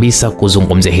siwezi kabisa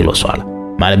kuzungumzia hilo swala.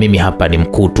 Maana mimi hapa ni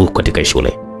mkuu tu katika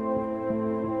shule.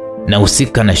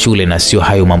 Nahusika na shule na sio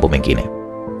hayo mambo mengine.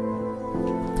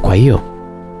 Kwa hiyo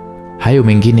hayo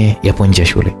mengine yapo nje ya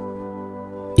shule.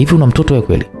 Hivi una mtoto wa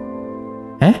kweli?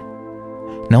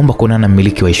 Naomba kuonana na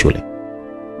mmiliki wa shule.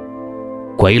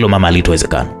 Kwa hilo mama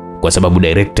halitowezekana, kwa sababu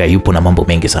director yupo na mambo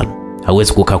mengi sana.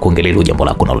 Hauwezi kukaa kuongelea hilo jambo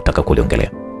lako unalotaka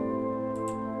kuliongelea.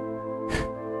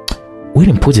 Wewe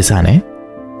ni mpuzi sana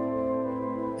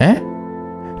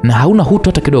na hauna hutu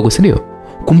hata kidogo, si ndio?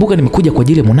 Kumbuka nimekuja kwa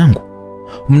ajili ya mwanangu.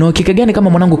 Mna uhakika gani kama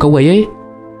mwanangu kaua yeye?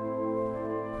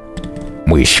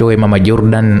 Mwishowe Mama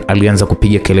Jordan alianza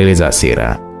kupiga kelele za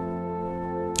hasira.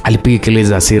 Alipiga kelele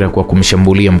za hasira kwa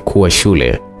kumshambulia mkuu wa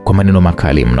shule kwa maneno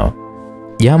makali mno.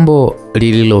 Jambo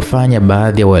lililofanya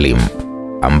baadhi ya walimu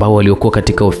ambao waliokuwa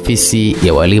katika ofisi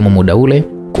ya walimu muda ule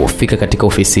kufika katika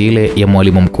ofisi ile ya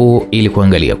mwalimu mkuu ili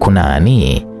kuangalia kuna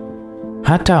nani.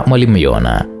 Hata mwalimu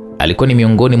Yona alikuwa ni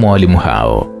miongoni mwa walimu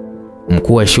hao.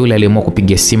 Mkuu wa shule aliamua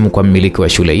kupiga simu kwa mmiliki wa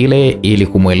shule ile ili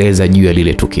kumweleza juu ya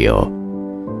lile tukio.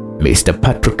 Mr.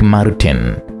 Patrick Martin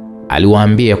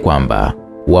aliwaambia kwamba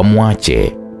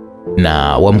wamwache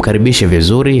na wamkaribishe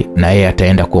vizuri na yeye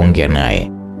ataenda kuongea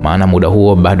naye. maana muda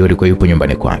huo bado alikuwa yupo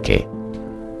nyumbani kwake.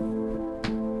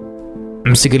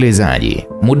 Msikilizaji,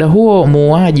 muda huo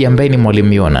muuaji ambaye ni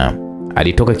Mwalimu Yona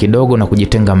alitoka kidogo na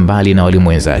kujitenga mbali na walimu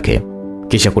wenzake.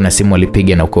 Kisha kuna simu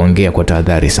alipiga na kuongea kwa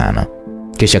tahadhari sana.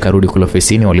 Kisha karudi kule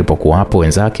ofisini walipokuwa hapo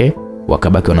wenzake,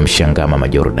 wakabaki wanamshangaa Mama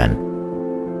Jordan.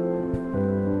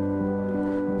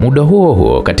 Muda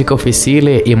huo katika ofisi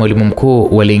ile ya mwalimu mkuu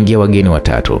waliingia wageni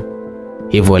watatu.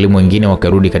 Hivyo walimu wengine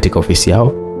wakarudi katika ofisi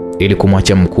yao ili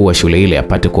kumwacha mkuu wa shule ile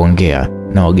apate kuongea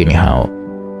na wageni hao.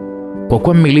 Kwa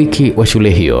kuwa mmiliki wa shule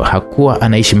hiyo hakuwa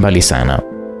anaishi mbali sana,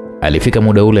 alifika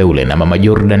muda ule na Mama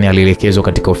Jordan alielekezwa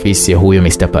katika ofisi ya huyo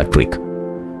Mr. Patrick.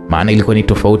 Maana ilikuwa ni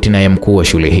tofauti na ya mkuu wa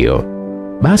shule hiyo.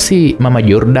 Basi Mama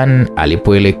Jordan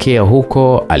alipoelekea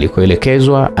huko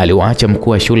alikoelekezwa, aliwaacha mkuu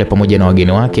wa shule pamoja na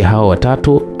wageni wake hao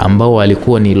watatu ambao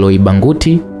walikuwa ni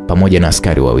Loibanguti pamoja na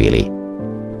askari wawili.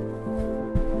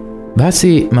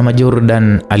 Basi Mama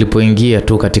Jordan alipoingia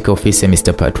tu katika ofisi ya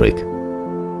Mr. Patrick,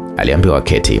 aliambiwa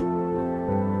keti.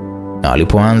 Na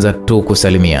alipoanza tu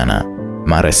kusalimiana,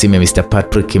 mara simu ya Mr.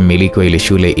 Patrick, mmiliki wa ile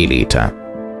shule, iliita.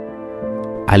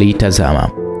 Aliitazama,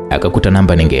 akakuta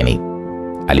namba ni ngeni.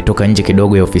 Alitoka nje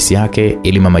kidogo ya ofisi yake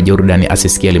ili Mama Jordan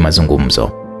asisikie ile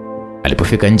mazungumzo.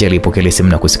 Alipofika nje alipokea simu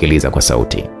na kusikiliza kwa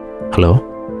sauti. Hello?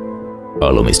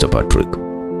 Hello Mr. Patrick.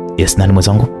 Yes, nani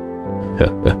mwenzangu?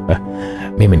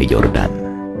 Mimi ni Jordan.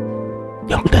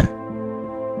 Jordan?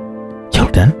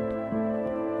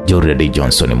 Jordan D.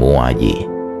 Johnson ni muuaji.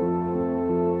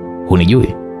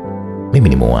 Hunijui? Mimi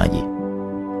ni muuaji.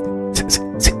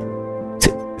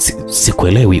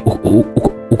 Sikuelewi.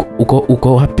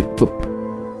 Uko wapi?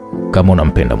 Kama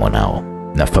unampenda mwanao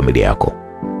na familia yako,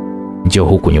 njoo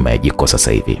huku nyuma ya jiko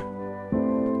sasa hivi.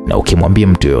 Na ukimwambia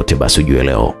mtu yote basi ujue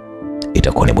leo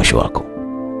itakuwa ni mwisho wako.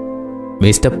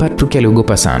 Mr. Patrick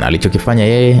aliogopa sana. Alichokifanya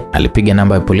yeye, alipiga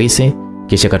namba ya polisi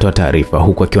kisha akatoa taarifa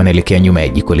huku akiwa anaelekea nyuma ya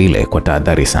jiko lile kwa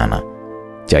tahadhari sana.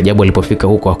 Cha ajabu, alipofika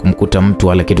huko hakumkuta mtu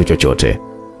wala kitu chochote.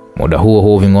 Muda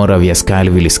huo ving'ora vya askari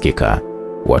vilisikika.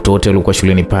 Watu wote walikuwa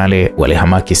shuleni pale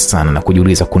walihamaki sana na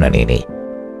kujiuliza kuna nini.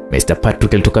 Mr.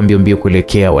 Patrick alitoka mbio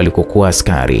kuelekea walikokuwa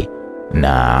askari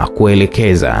na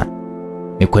kuelekeza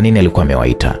ni kwa nini alikuwa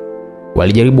amewaita.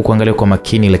 Walijaribu kuangalia kwa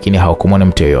makini lakini hawakumwona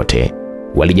mtu yoyote.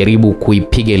 Walijaribu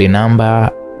kuipiga ile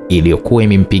namba iliyokuwa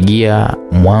imempigia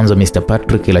mwanzo Mr.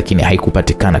 Patrick lakini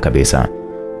haikupatikana kabisa.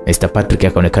 Mr. Patrick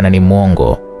akaonekana ni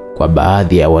mwongo kwa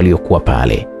baadhi ya waliokuwa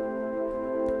pale.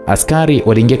 Askari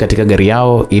waliingia katika gari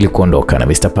yao ili kuondoka na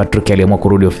Mr. Patrick aliamua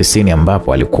kurudi ofisini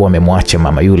ambapo alikuwa amemwacha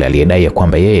mama yule aliyedai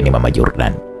kwamba yeye ni Mama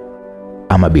Jordan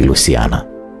ama Bi Luciana.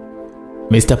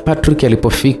 Mr. Patrick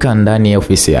alipofika ndani ya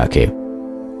ofisi yake,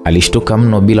 alishtuka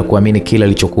mno bila kuamini kile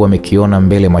alichokuwa amekiona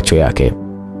mbele macho yake.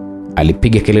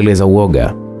 Alipiga kelele za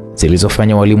uoga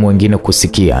zilizofanya walimu wengine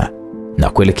kusikia na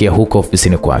kuelekea huko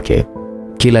ofisini kwake.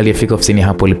 Kila aliyefika ofisini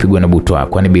hapo alipigwa na butwaa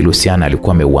kwani Bi Luciana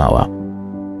alikuwa ameuawa.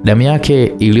 Damu yake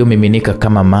iliyomiminika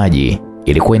kama maji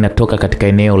ilikuwa inatoka katika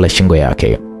eneo la shingo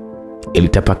yake.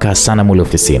 Ilitapakaa sana mule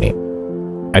ofisini.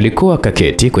 Alikuwa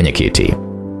kaketi kwenye kiti,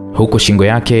 huku shingo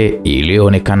yake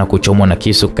iliyoonekana kuchomwa na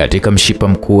kisu katika mshipa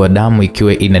mkuu wa damu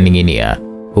ikiwa inaning'inia,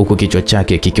 huku kichwa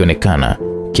chake kikionekana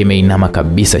kimeinama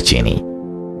kabisa chini.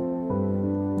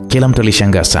 Kila mtu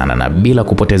alishangaa sana na bila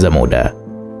kupoteza muda,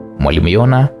 Mwalimu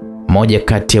Yona, mmoja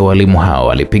kati ya walimu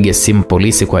hao, alipiga simu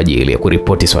polisi kwa ajili ya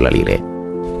kuripoti swala lile.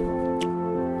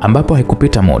 Ambapo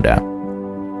haikupita muda,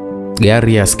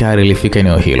 gari ya askari ilifika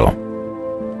eneo hilo.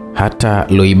 Hata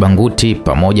Loibanguti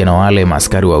pamoja na wale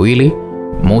maaskari wawili,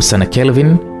 Musa na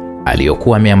Kelvin,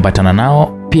 aliokuwa ameambatana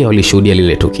nao pia walishuhudia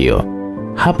lile tukio.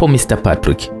 Hapo Mr.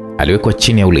 Patrick aliwekwa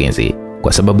chini ya ulinzi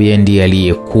kwa sababu yeye ndiye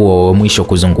aliyekuwa wa mwisho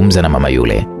kuzungumza na mama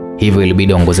yule. Hivyo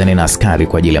ilibidi aongozane na askari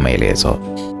kwa ajili ya maelezo.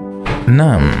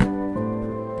 Naam.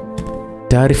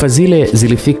 Taarifa zile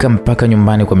zilifika mpaka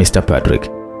nyumbani kwa Mr. Patrick,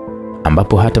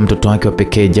 ambapo hata mtoto wake wa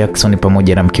pekee Jackson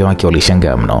pamoja na mke wake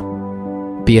walishangaa mno.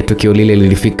 Pia tukio lile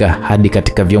lilifika hadi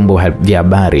katika vyombo vya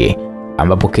habari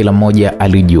ambapo kila mmoja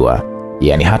alijua,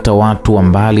 yani hata watu wa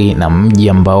mbali na mji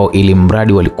ambao ili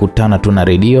mradi walikutana tu na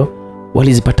redio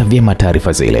walizipata vyema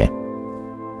taarifa zile.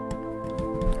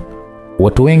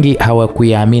 Watu wengi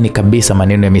hawakuyaamini kabisa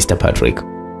maneno ya Mr. Patrick.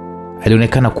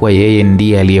 Alionekana kuwa yeye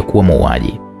ndiye aliyekuwa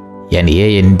muuaji, yani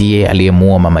yeye ndiye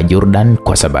aliyemuua Mama Jordan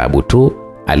kwa sababu tu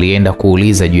alienda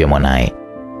kuuliza juu ya mwanae.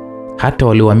 Hata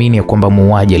walioamini kwamba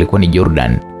muuaji alikuwa ni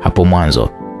Jordan hapo mwanzo,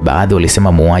 baadhi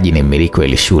walisema muuaji ni mmiliki wa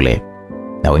ile shule,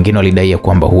 na wengine walidai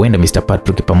kwamba huenda Mr.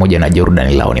 Patrick pamoja na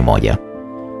Jordan lao ni moja,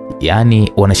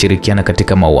 yani wanashirikiana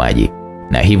katika mauaji,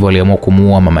 na hivyo waliamua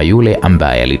kumuua mama yule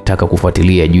ambaye alitaka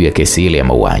kufuatilia juu ya kesi ile ya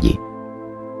mauaji.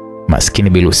 Maskini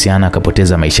Bi Luciana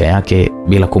akapoteza maisha yake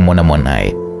bila kumwona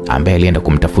mwanae, ambaye alienda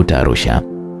kumtafuta Arusha.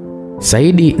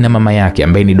 Saidi na mama yake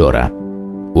ambaye ni Dora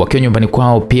wakiwa nyumbani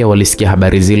kwao pia walisikia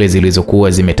habari zile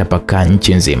zilizokuwa zimetapakaa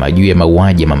nchi nzima juu ya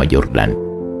mauaji ya mama Jordan.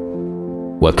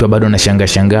 Wakiwa bado na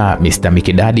shangaa, Mr.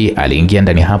 Mikidadi aliingia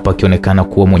ndani hapo akionekana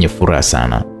kuwa mwenye furaha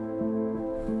sana.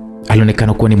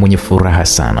 Alionekana kuwa ni mwenye furaha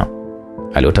sana.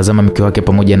 Aliotazama mke wake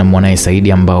pamoja na mwanae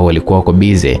Saidi ambao walikuwa wako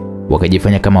bize,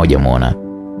 wakajifanya kama hawajamuona.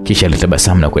 Kisha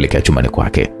alitabasamu na kuelekea chumbani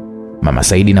kwake. Mama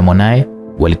Saidi na mwanae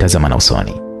walitazama na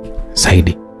usoni.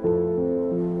 Saidi,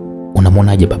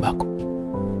 unamuonaje babako?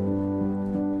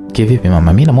 Kivipi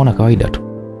mama? Mimi namuona kawaida tu.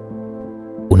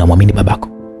 Unamwamini babako?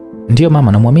 Ndio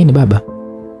mama, namwamini baba.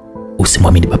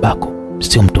 Usimwamini babako,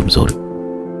 sio mtu mzuri.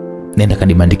 Nenda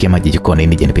kanibandikia maji jikoni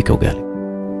nije nipike ugali.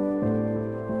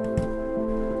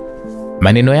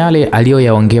 Maneno yale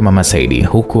aliyoyaongea mama Saidi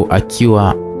huku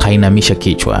akiwa kainamisha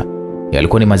kichwa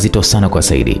yalikuwa ni mazito sana kwa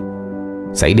Saidi.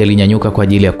 Saidi alinyanyuka kwa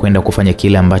ajili ya kwenda kufanya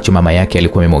kile ambacho mama yake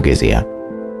alikuwa amemwongezea.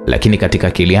 Lakini katika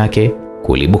akili yake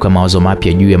kulibuka mawazo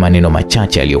mapya juu ya maneno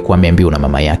machache aliyokuwa ameambiwa na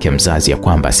mama yake mzazi ya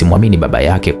kwamba asimwamini baba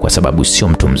yake kwa sababu sio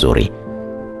mtu mzuri.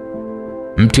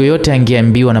 Mtu yoyote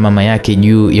angeambiwa na mama yake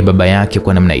juu ya baba yake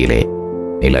kwa namna ile,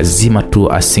 ni lazima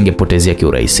tu asingepotezea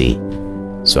kiurahisi.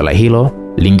 Swala hilo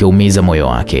lingeumiza moyo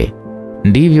wake.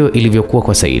 Ndivyo ilivyokuwa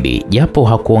kwa Saidi. Japo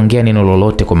hakuongea neno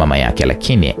lolote kwa mama yake,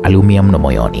 lakini aliumia mno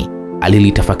moyoni.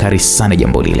 Alilitafakari sana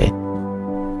jambo lile.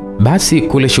 Basi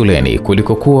kule shuleni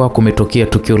kulikokuwa kumetokea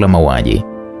tukio la mauaji,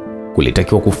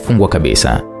 kulitakiwa kufungwa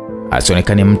kabisa,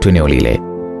 asionekane mtu eneo lile.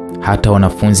 Hata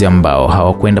wanafunzi ambao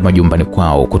hawakwenda majumbani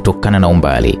kwao kutokana na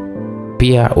umbali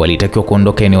pia walitakiwa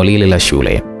kuondoka eneo lile la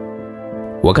shule.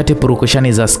 Wakati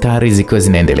purukushani za askari zikiwa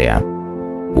zinaendelea,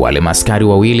 wale maskari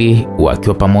wawili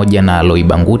wakiwa pamoja na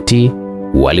Loibanguti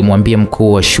walimwambia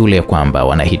mkuu wa shule kwamba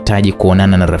wanahitaji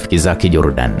kuonana na rafiki zake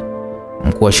Jordan.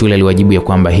 Mkuu wa shule aliwajibu ya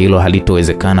kwamba hilo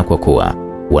halitowezekana kwa kuwa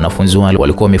wanafunzi wale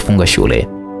walikuwa wamefunga shule.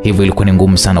 Hivyo ilikuwa ni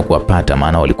ngumu sana kuwapata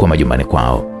maana walikuwa majumbani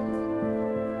kwao.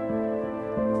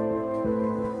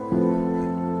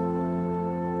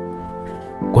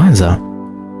 Kwanza,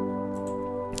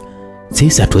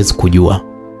 sisi hatuwezi kujua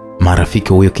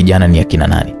marafiki huyo kijana ni akina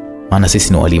nani. Maana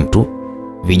sisi ni walimu tu.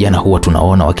 Vijana huwa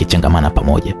tunaona wakichangamana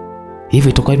pamoja. Hivi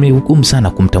itakuwa ni ngumu sana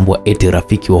kumtambua eti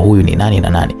rafiki wa huyu ni nani na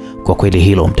nani. Kwa kweli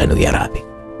hilo mtanuia radhi.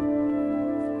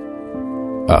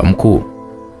 Mkuu,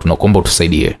 tunakuomba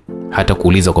utusaidie hata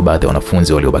kuuliza kwa baadhi ya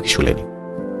wanafunzi waliobaki shuleni.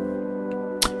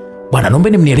 Bwana,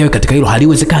 naombeni mnielewe katika hilo,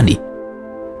 haliwezekani.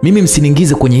 Mimi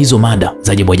msiniingize kwenye hizo mada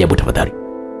za ajabu tafadhali.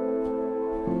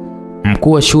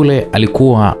 Mkuu wa shule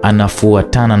alikuwa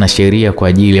anafuatana na sheria kwa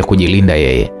ajili ya kujilinda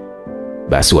yeye.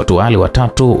 Basi watu wale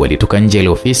watatu walitoka nje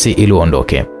ya ofisi ili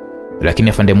waondoke. Lakini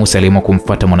afande Musa aliamua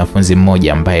kumfuata mwanafunzi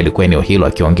mmoja ambaye alikuwa eneo hilo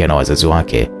akiongea na wazazi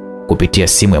wake kupitia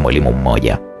simu ya mwalimu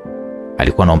mmoja.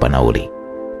 Alikuwa anaomba nauli.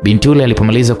 Binti yule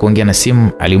alipomaliza kuongea na simu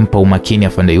alimpa umakini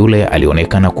afande yule,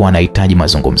 alionekana kuwa anahitaji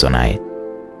mazungumzo naye.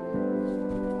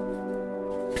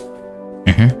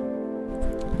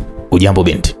 Ujambo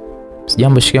binti?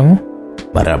 Sijambo, shikamoo.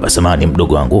 Marhaba, samahani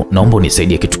mdogo wangu, naomba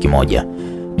unisaidie kitu kimoja.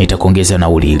 Nitakuongeza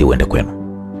nauli ili uende kwenu.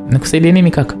 Nikusaidie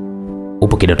nini kaka?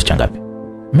 Upo kidato cha ngapi?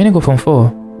 Mimi niko form 4.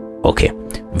 Okay,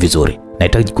 vizuri.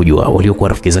 Nahitaji kujua waliokuwa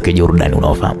rafiki zake Jordan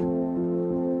unaofahamu.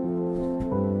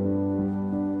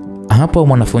 Hapo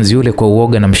mwanafunzi yule kwa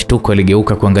uoga na mshtuko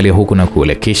aligeuka kuangalia huku na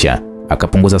kule, kisha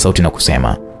akapunguza sauti na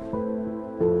kusema,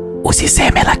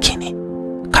 usiseme, lakini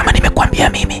kama nimekuambia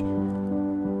mimi,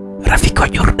 rafiki wa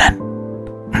Jordan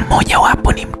mmoja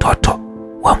wapo ni mtoto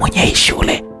wa mwenye hii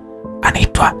shule.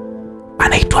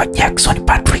 Anaitwa Jackson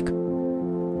Patrick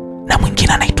na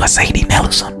mwingine anaitwa Saidi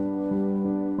Nelson.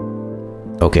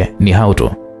 Okay, ni hao tu.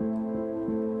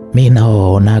 Mimi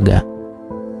naonaga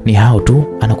ni hao tu,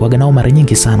 anakuaga nao mara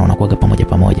nyingi sana, wanakuaga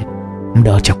pamoja.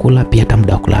 Muda wa chakula pia hata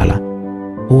muda wa kulala.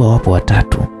 Huwa wapo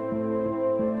watatu.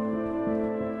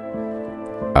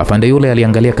 Afande yule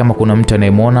aliangalia kama kuna mtu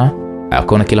anayemwona,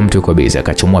 akaona kila mtu yuko busy,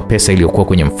 akachomoa pesa iliyokuwa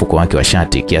kwenye mfuko wake wa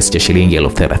shati kiasi cha shilingi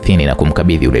 30,000 na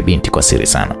kumkabidhi yule binti kwa siri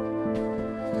sana.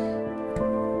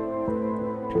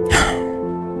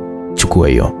 Chukua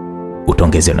hiyo,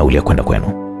 utaongezea nauli ya kwenda kwenu.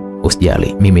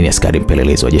 Usijali, mimi ni askari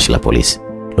mpelelezi wa jeshi la polisi.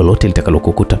 Lolote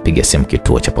litakalokukuta piga simu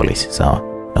kituo cha polisi, sawa?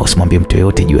 Na usimwambie mtu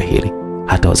yeyote juu ya hili,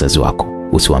 hata wazazi wako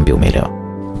usiwaambie, umeelewa?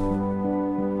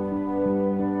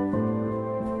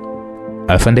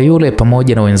 Afande yule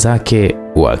pamoja na wenzake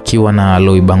wakiwa na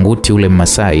Loibanguti ule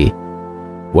Masai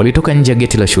walitoka nje ya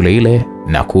geti la shule ile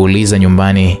na kuuliza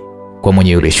nyumbani kwa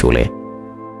mwenye yule shule.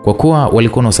 Kwa kuwa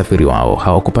walikuwa na usafiri wao,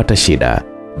 hawakupata shida.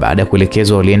 Baada ya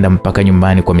kuelekezwa walienda mpaka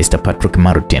nyumbani kwa Mr. Patrick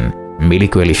Martin,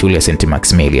 mmiliki wa shule ya St.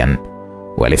 Maximilian.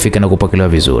 Walifika na kupokelewa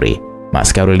vizuri.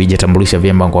 Maaskari walijitambulisha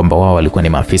vyema kwamba wao walikuwa ni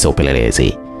maafisa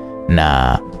upelelezi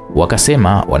na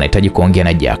wakasema wanahitaji kuongea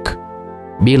na Jack.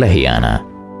 Bila hiana,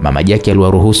 mama Jack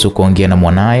aliwaruhusu kuongea na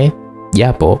mwanae,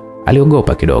 japo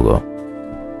aliogopa kidogo.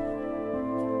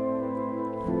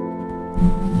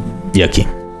 Jackie,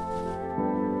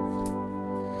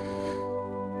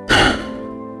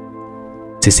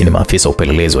 sisi ni maafisa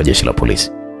upelelezi wa jeshi la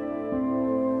polisi.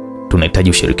 Tunahitaji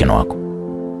ushirikiano wako.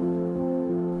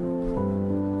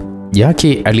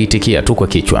 Jackie aliitikia tu kwa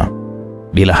kichwa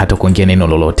bila hata kuongea neno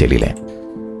lolote lile.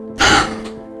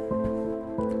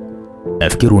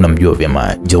 Nafikiri unamjua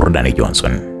vyema Jordan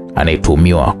Johnson,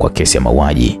 anayetuhumiwa kwa kesi ya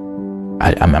mauaji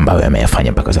ambayo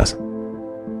ameyafanya mpaka sasa.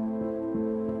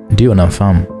 Ndio,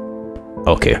 namfahamu.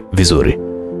 Okay, vizuri.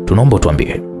 Tunaomba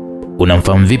tuambie,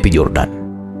 unamfahamu vipi Jordan?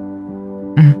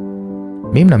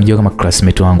 Mimi namjua kama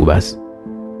classmate wangu basi.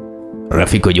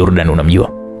 Rafiki wa Jordan unamjua?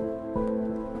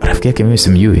 Rafiki yake mimi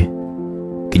simjui.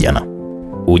 Kijana,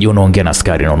 uje unaongea na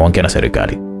askari na unaongea na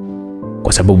serikali.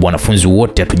 Kwa sababu wanafunzi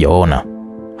wote hatujaona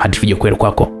hadi tuje kweli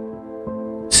kwako.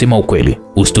 Sema ukweli,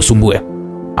 usitusumbue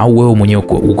au wewe mwenyewe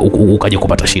ukaje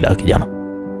kupata shida kijana.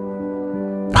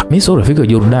 Mimi sio rafiki wa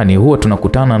Jordan, huwa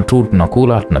tunakutana tu,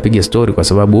 tunakula, tunapiga story kwa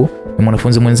sababu ni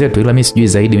mwanafunzi mwenzetu, ila mimi sijui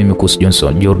zaidi mimi kuhusu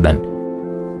Jordan.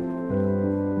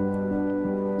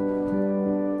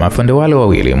 Mafande wale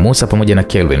wawili, Musa pamoja na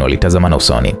Kelvin, walitazamana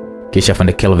usoni. Kisha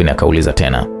afande Kelvin akauliza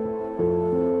tena,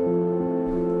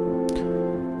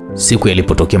 siku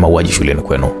yalipotokea mauaji shuleni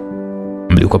kwenu,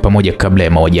 mlikuwa pamoja kabla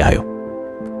ya mauaji hayo?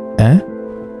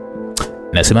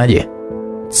 Nasemaje?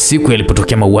 Siku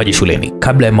yalipotokea mauaji shuleni,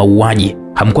 kabla ya mauaji,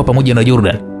 hamkuwa pamoja na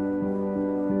Jordan?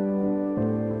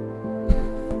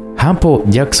 Hapo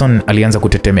Jackson alianza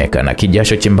kutetemeka na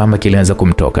kijasho chembamba kilianza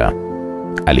kumtoka.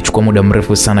 Alichukua muda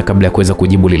mrefu sana kabla ya kuweza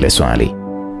kujibu lile swali.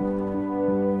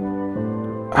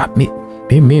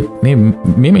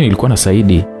 Mimi nilikuwa na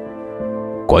Saidi.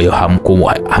 Kwa hiyo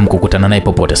hamkukutana naye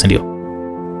popote, si ndio?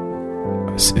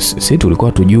 Sisi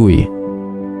tulikuwa tujui.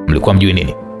 Mlikuwa mjui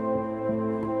nini?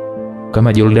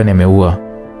 Kama Jordan ameua.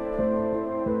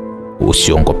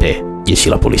 Usiongope jeshi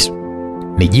la polisi.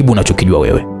 Nijibu unachokijua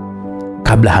wewe.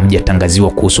 Kabla hamjatangaziwa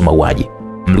kuhusu mauaji,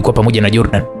 mlikuwa pamoja na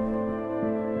Jordan?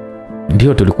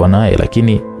 Ndio, tulikuwa naye,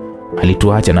 lakini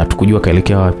alituacha na tukujua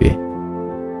kaelekea wapi.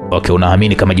 Okay,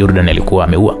 unaamini kama Jordan alikuwa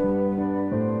ameua?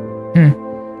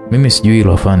 Mimi sijui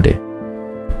hilo afande.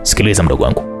 Sikiliza mdogo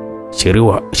wangu.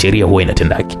 Sheria huwa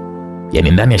inatenda haki.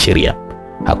 Yaani ndani ya sheria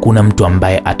hakuna mtu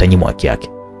ambaye atanyimwa haki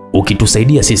yake.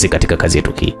 Ukitusaidia sisi katika kazi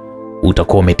yetu hii,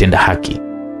 utakuwa umetenda haki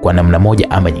kwa namna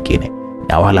moja ama nyingine,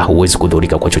 na wala huwezi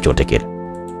kudhurika kwa chochote kile.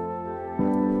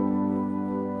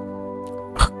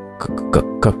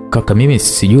 Kaka, mimi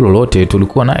sijui lolote,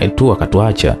 tulikuwa naye tu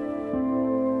akatuacha.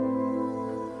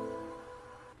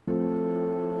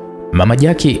 Mama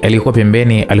Jackie alikuwa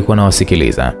pembeni, alikuwa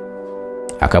anawasikiliza.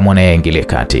 Akamwona yeye aingilie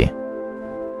kati.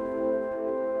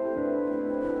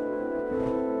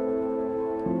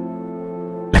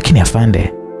 Lakini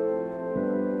afande,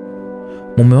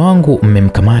 mume wangu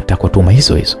mmemkamata kwa tuhuma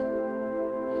hizo.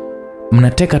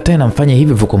 Mnateka tena mfanye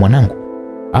hivi kwa mwanangu?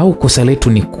 Au kosa letu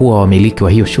ni kuwa wamiliki wa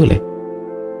hiyo shule?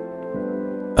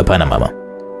 Hapana mama.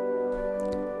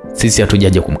 Sisi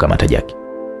hatujaje kumkamata Jackie,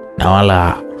 na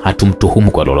wala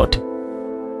hatumtuhumu kwa lolote.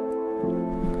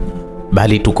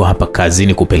 Bali tuko hapa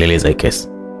kazini kupeleleza hii kesi.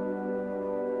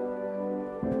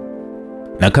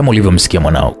 Na kama ulivyomsikia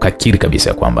mwanao, kakiri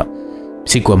kabisa kwamba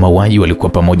siku ya mauaji walikuwa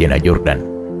pamoja na Jordan.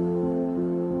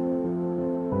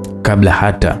 Kabla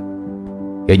hata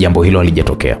ya jambo hilo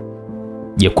halijatokea.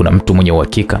 Je, kuna mtu mwenye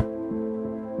uhakika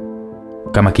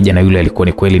kama kijana yule alikuwa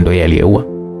ni kweli ndio yeye aliyeua?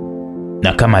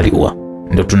 Na kama aliua,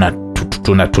 ndio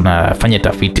tunafanya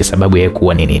tafiti sababu ya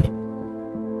kuua ni nini.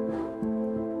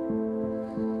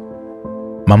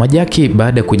 Mama Jackie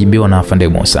baada ya kujibiwa na afande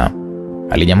Musa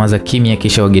alinyamaza kimya,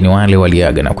 kisha wageni wale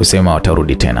waliaga na kusema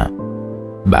watarudi tena.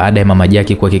 Baada ya mama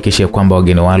Jackie kuhakikisha kwamba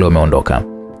wageni wale wameondoka,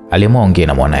 aliamua ongea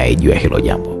na mwanae juu ya hilo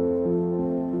jambo.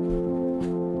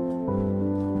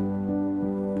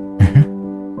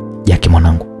 Jackie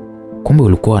mwanangu, kumbe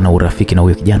ulikuwa na urafiki na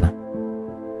huyo kijana.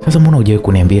 Sasa mbona hujawahi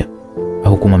kuniambia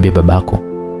au kumwambia babako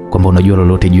kwamba unajua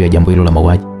lolote juu ya jambo hilo la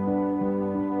mauaji?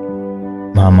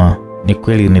 Mama, ni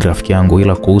kweli ni rafiki yangu,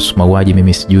 ila kuhusu mauaji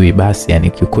mimi sijui. Basi yani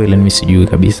kiukweli mimi sijui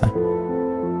kabisa.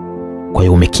 Kwa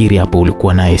hiyo umekiri hapo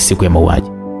ulikuwa naye siku ya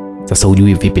mauaji. Sasa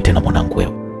hujui vipi tena mwanangu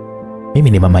wewe?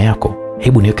 Mimi ni mama yako.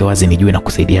 Hebu niweke wazi nijue na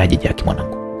kusaidiaje Jackie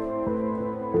mwanangu.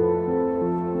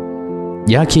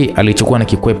 Jackie alichukua na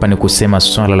kikwepa ni kusema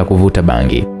swala la kuvuta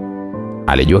bangi.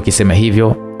 Alijua kisema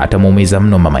hivyo atamuumiza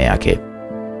mno mama yake,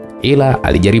 ila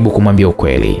alijaribu kumwambia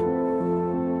ukweli.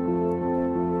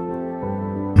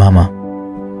 Mama,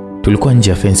 tulikuwa nje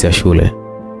ya fence ya shule.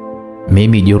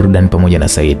 Mimi, Jordan pamoja na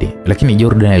Saidi. Lakini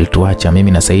Jordan alituacha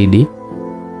mimi na Saidi.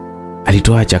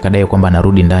 Alituacha akadai kwamba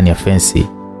anarudi ndani ya fence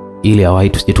ili awahi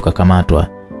tusije tukakamatwa.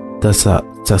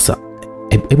 Sasa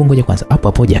hebu ngoja kwanza.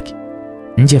 Hapo Jackie.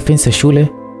 Nje ya fence ya shule?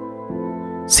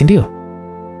 Si ndio?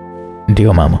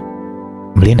 Ndio mama.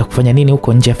 Mlienda kufanya nini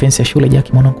huko nje ya fence ya shule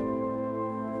Jackie mwanangu?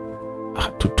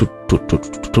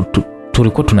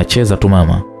 Tulikuwa tunacheza tu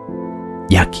mama.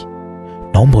 Jackie,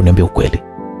 naomba uniambie ukweli.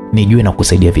 Nijue na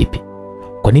kusaidia vipi.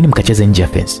 Kwa nini mkacheza nje ya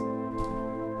fence?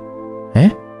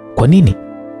 Kwa nini?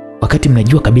 Wakati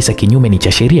mnajua kabisa kinyume ni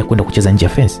cha sheria kwenda kucheza nje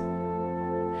ya fence.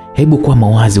 Hebu kwa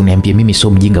mawazi uniambie mimi sio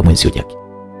mjinga mwenzio Jackie.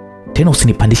 Tena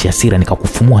usinipandishe hasira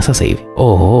nikakufumua sasa hivi.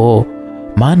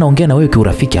 Maana ongea na wewe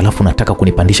kiurafiki alafu unataka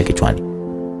kunipandisha kichwani.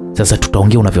 Sasa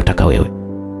tutaongea unavyotaka wewe.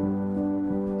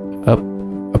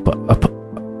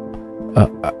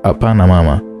 Hapana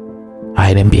mama.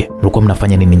 Haya niambie, mlikuwa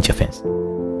mnafanya nini nje ya fence?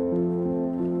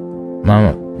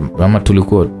 Mama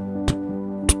tulikuwa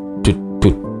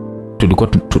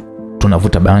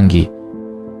tunavuta bangi.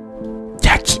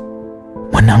 Jackie,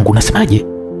 mwanangu unasemaje?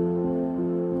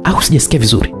 Au sijasikia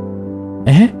vizuri?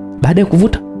 Baada ya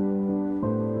kuvuta?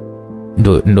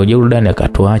 Ndo Jordan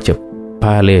akatuacha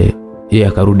pale, yeye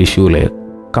akarudi shule.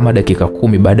 Kama dakika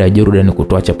 10 baada ya Jordan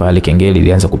kutuacha pale, kengele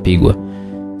ilianza kupigwa.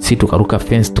 Sisi tukaruka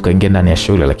fence tukaingia ndani ya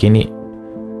shule, lakini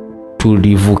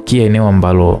tulivukia eneo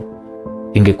ambalo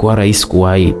ingekuwa rahisi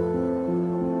kuwahi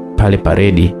pale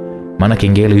paredi, maana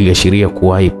kengele iliashiria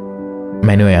kuwahi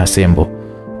maeneo ya Asembo.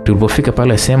 Tulipofika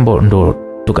pale Asembo ndo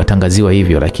tukatangaziwa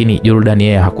hivyo, lakini Jordan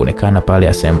yeye hakuonekana pale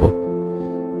Asembo.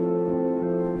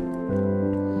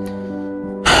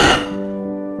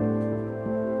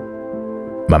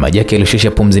 Mama Jackie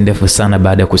alishusha pumzi ndefu sana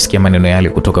baada ya kusikia maneno yale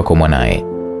kutoka kwa mwanae.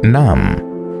 Naam.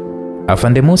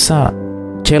 Afande Musa,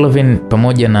 Kelvin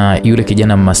pamoja na yule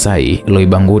kijana Masai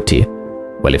Loibanguti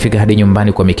walifika hadi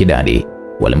nyumbani kwa Mikidadi.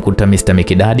 Walimkuta Mr.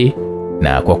 Mikidadi,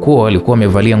 na kwa kuwa walikuwa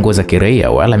wamevalia nguo za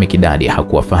kiraia wala Mikidadi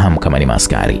hakuwafahamu kama ni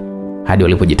maaskari hadi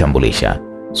walipojitambulisha.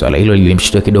 Swala hilo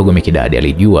lilimshtua kidogo Mikidadi.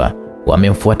 Alijua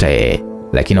wamemfuata yeye,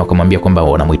 lakini wakamwambia kwamba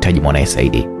wanamhitaji mwanae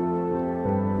Saidi.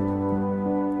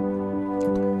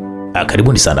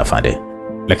 Karibuni sana afande.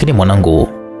 Lakini mwanangu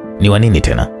ni wa nini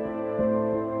tena?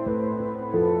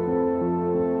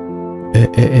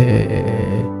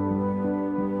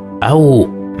 Au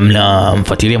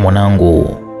mnamfuatilia mwanangu?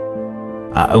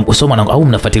 Au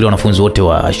mnafuatilia wanafunzi wote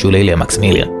wa shule ile ya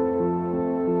Maximilian?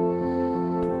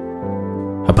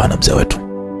 Hapana mzee wetu.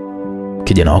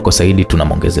 Kijana wako Saidi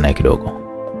tunamwongeza naye kidogo.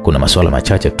 Kuna masuala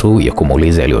machache tu ya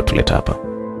kumuuliza aliyotuleta hapa.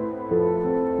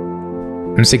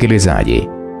 Msikilizaji,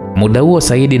 muda huo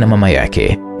Saidi na mama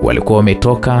yake walikuwa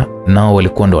wametoka, nao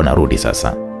walikuwa ndo wanarudi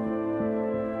sasa.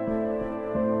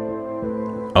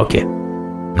 Okay.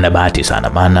 Mna bahati sana,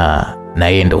 maana na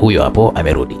yeye ndo huyo hapo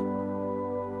amerudi.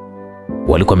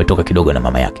 Walikuwa wametoka kidogo na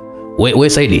mama yake. We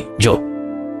Saidi, njoo.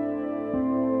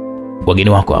 Wageni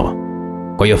wako hawa.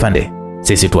 Kwa hiyo afande,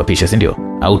 sisi tuwapisha si ndio?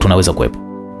 Au tunaweza kuepo?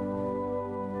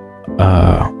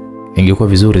 Ingekuwa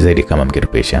vizuri zaidi kama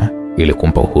mngetupisha ili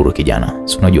kumpa uhuru kijana.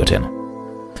 Si unajua tena.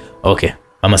 Okay,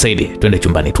 mama Saidi, twende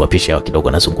chumbani tuwapishe hawa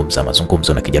kidogo na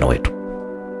mazungumzo na kijana wetu.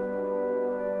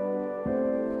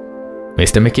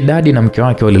 Mr. Mikidadi na mke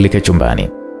wake walilekea chumbani,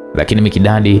 lakini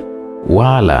Mikidadi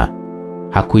wala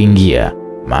hakuingia,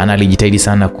 maana alijitahidi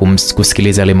sana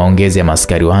kusikiliza yale maongezi ya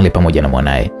maaskari wale pamoja na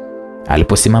mwanae.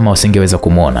 Aliposimama wasingeweza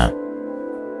kumuona.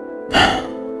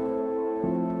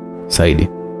 Saidi,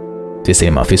 sisi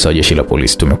ni maafisa wa jeshi la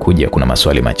polisi, tumekuja, kuna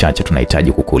maswali machache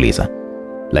tunahitaji kukuuliza.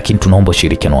 Lakini tunaomba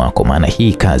ushirikiano wako, maana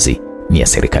hii kazi ni ya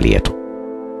serikali yetu.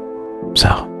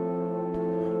 Sawa.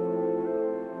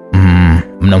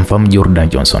 Mnamfahamu Jordan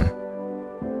Johnson?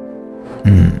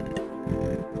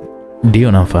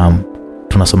 Ndio namfahamu.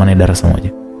 Tunasoma naye darasa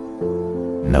moja.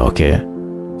 Na okay.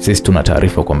 Sisi tuna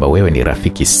taarifa kwamba wewe ni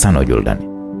rafiki sana wa Jordan.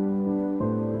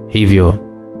 Hivyo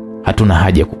hatuna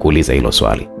haja kukuuliza hilo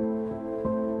swali.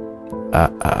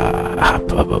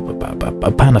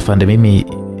 Hapana fande, mimi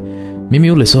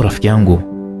yule sio rafiki yangu.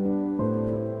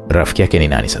 Rafiki yake ni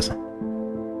nani sasa?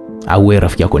 Au wewe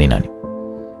rafiki yako ni nani?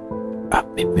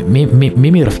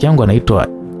 Mimi rafiki yangu anaitwa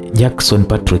Jackson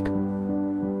Patrick.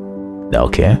 Na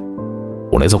okay.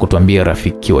 Unaweza kutuambia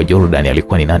rafiki wa Jordan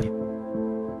alikuwa ni nani?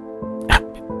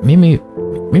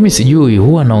 Mimi sijui,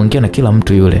 huwa naongea na kila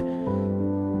mtu yule.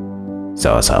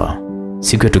 Sawa.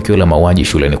 Siku ya tukio la mauaji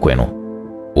shuleni kwenu,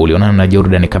 ulionana na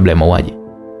Jordan kabla ya mauaji?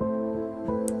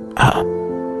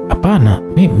 Hapana,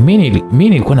 mimi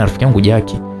nilikuwa na rafiki yangu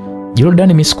Jackie. Jordan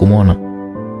mimi sikumuona.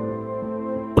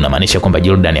 Unamaanisha kwamba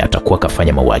Jordan atakuwa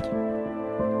kafanya mauaji?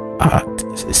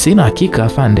 Sina hakika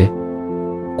afande.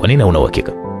 Kwa nini una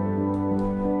uhakika?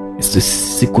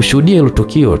 Sikushuhudia hilo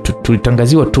tukio,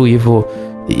 tulitangaziwa tu hivyo.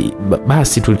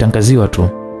 Basi tulitangaziwa tu.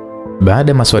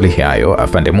 Baada ya maswali hayo,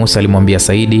 afande Musa alimwambia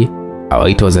Saidi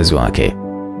awaite wazazi wake.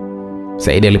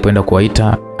 Saidi alipoenda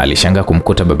kuwaita, alishangaa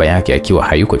kumkuta baba yake akiwa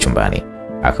hayuko chumbani.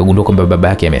 Akagundua kwamba baba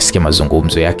yake amesikia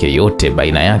mazungumzo yake yote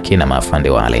baina yake na maafande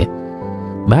wale.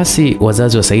 Basi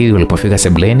wazazi wa Saidi walipofika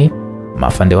sebuleni,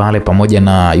 maafande wale pamoja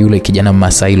na yule kijana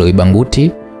Masailo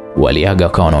Ibanguti waliaga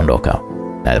wakawa wanaondoka.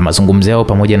 Na mazungumzo yao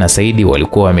pamoja na Saidi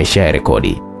walikuwa wamesha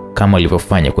rekodi kama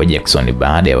walivyofanya kwa Jackson.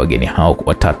 Baada ya wageni hao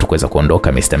watatu kuweza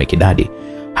kuondoka, Mr. Mikidadi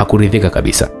hakuridhika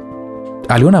kabisa.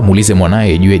 Aliona amuulize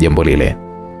mwanae juu ya jambo lile.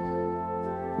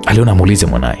 Aliona amuulize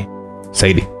mwanae,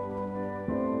 Saidi,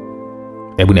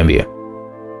 hebu niambie,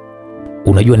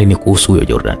 unajua nini kuhusu huyo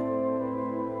Jordan?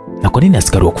 Na kwa nini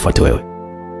askari wakufuate wewe?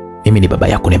 Mimi ni baba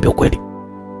yako, niambie ukweli.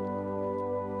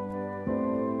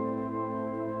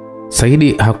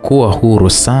 Saidi hakuwa huru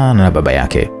sana na baba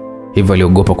yake, hivyo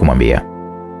aliogopa kumwambia.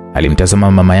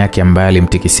 Alimtazama mama yake ambaye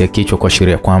alimtikisia kichwa kwa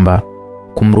sheria kwamba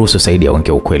kumruhusu Saidi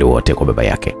aongee ukweli wote kwa baba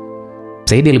yake.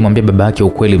 Saidi alimwambia baba yake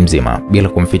ukweli mzima bila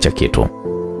kumficha kitu.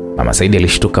 Mama Saidi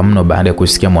alishtuka mno baada ya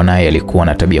kusikia mwanae alikuwa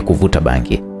na tabia kuvuta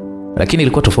bangi. Lakini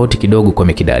ilikuwa tofauti kidogo kwa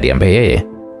Mikidadi ambaye yeye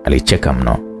alicheka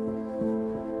mno.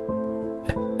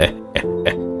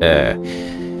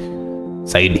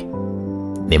 Saidi,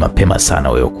 ni mapema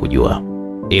sana wewe kujua.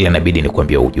 Ila inabidi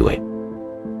nikwambie ujue.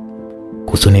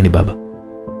 Kuhusu nini baba?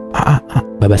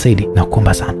 Baba Saidi,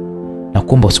 nakuomba sana.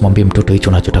 Nakuomba usimwambie mtoto hicho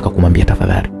unachotaka kumwambia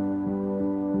tafadhali.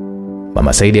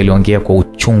 Mama Saidi aliongea kwa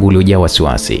uchungu uliojaa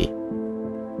wasiwasi.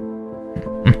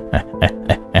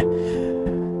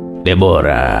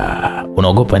 Debora,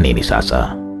 unaogopa nini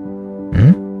sasa?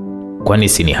 Kwani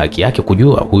si ni haki yake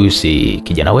kujua? Huyu si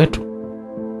kijana wetu?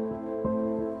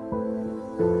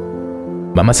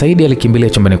 Mama Saidi alikimbilia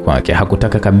chumbani kwake,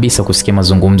 hakutaka kabisa kusikia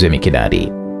mazungumzo ya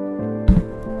Mikidadi.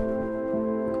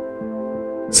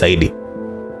 Saidi,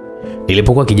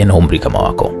 nilipokuwa kijana umri kama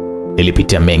wako,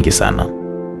 nilipitia mengi sana.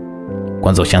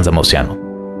 Kwanza ushaanza mahusiano?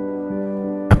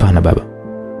 Hapana baba.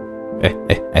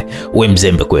 Wewe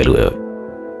mzembe kweli wewe.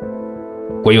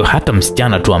 Kwa hiyo hata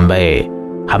msichana tu ambaye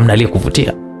hamna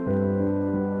aliyekuvutia?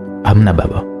 Hamna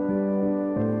baba.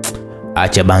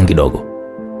 Acha bangi dogo.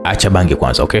 Acha bangi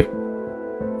kwanza, okay?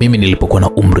 Mimi nilipokuwa na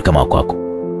umri kama wako,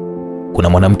 kuna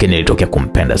mwanamke nilitokea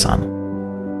kumpenda sana.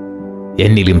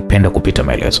 Yaani nilimpenda kupita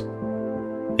maelezo.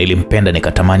 Nilimpenda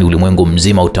nikatamani ulimwengu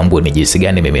mzima utambue ni jinsi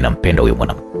gani mimi nampenda huyo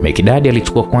mwanamke. Mikidadi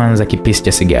alichukua kwanza kipisi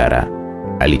cha sigara.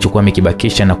 Alichukua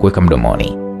mikibakisha na kuweka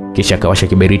mdomoni. Kisha akawasha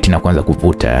kiberiti na kuanza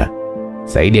kuvuta.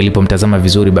 Saidi alipomtazama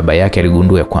vizuri baba yake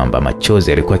aligundua kwamba machozi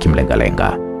yalikuwa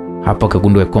kimlengalenga. Hapo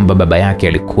akagundua kwamba baba yake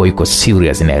alikuwa yuko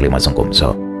serious na yale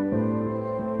mazungumzo.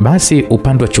 Basi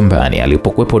upande wa chumbani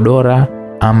alipokuwepo Dora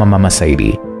ama mama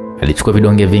Saidi, alichukua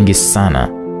vidonge vingi sana,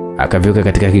 akaviweka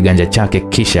katika kiganja chake,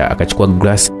 kisha akachukua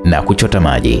glass na kuchota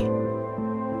maji.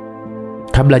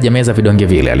 Kabla hajameza vidonge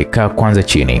vile, alikaa kwanza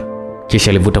chini,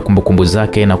 kisha alivuta kumbukumbu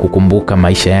zake na kukumbuka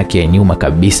maisha yake ya nyuma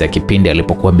kabisa, kipindi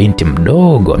alipokuwa binti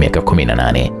mdogo wa miaka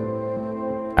 18.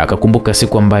 Akakumbuka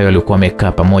siku ambayo alikuwa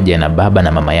amekaa pamoja na baba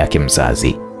na mama yake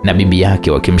mzazi na bibi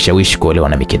yake wakimshawishi kuolewa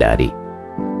na Mikidadi.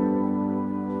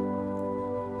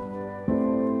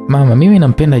 Mama, mimi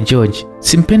nampenda George,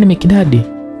 simpendi Mikidadi.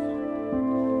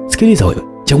 Sikiliza wewe,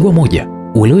 chagua moja.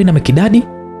 Uolewe na Mikidadi,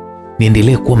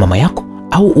 niendelee kuwa mama yako,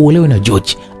 au uolewe na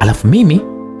George, alafu mimi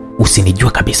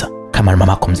usinijua kabisa kama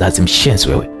mamako mzazi mshenzi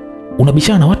wewe.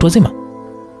 Unabishana na watu wazima.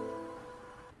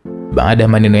 Baada ya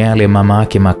maneno yale mama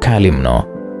yake makali mno,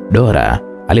 Dora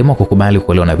aliamua kukubali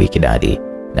kuolewa na Mikidadi,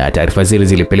 na taarifa zile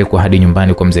zilipelekwa hadi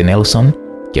nyumbani kwa mzee Nelson.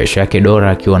 Kesho yake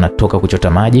Dora akiwa anatoka kuchota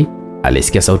maji,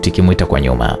 alisikia sauti ikimuita kwa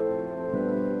nyuma.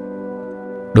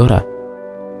 Dora.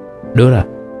 Dora.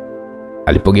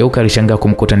 Alipogeuka alishangaa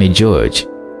kumkuta ni George.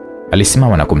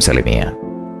 Alisimama na kumsalimia.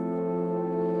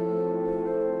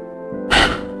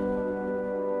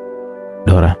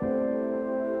 Dora,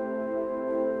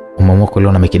 umeamua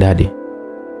kuolewa na Mikidadi?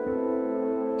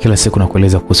 Kila siku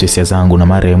nakueleza kuhusu hisia zangu, na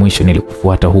mara ya mwisho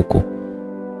nilikufuata huku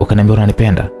ukaniambia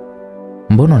unanipenda.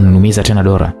 Mbona unaniumiza tena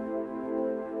Dora?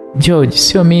 George,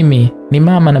 sio mimi, ni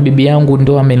mama na bibi yangu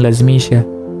ndo amenilazimisha.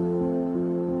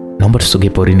 Naomba tusogee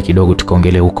porini kidogo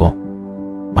tukaongelee huko,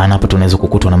 maana hapa tunaweza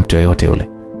kukutwa na mtu yeyote yule.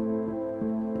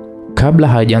 Kabla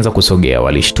hajaanza kusogea,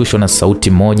 walishtushwa na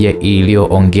sauti moja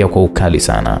iliyoongea kwa ukali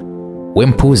sana. We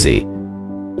mpuzi,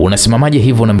 unasimamaje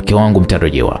hivyo na mke wangu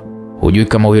mtarajiwa? Hujui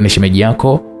kama huyo ni shemeji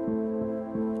yako?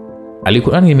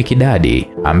 Alikuwa ni Mikidadi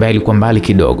ambaye alikuwa mbali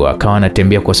kidogo, akawa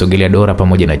anatembea kusogelea Dora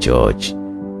pamoja na George.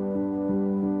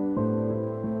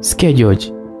 Sikia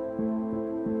George,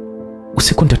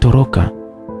 usiku nitatoroka.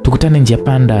 Tukutane njia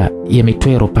panda ya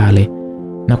Mitwero pale,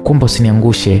 na kuomba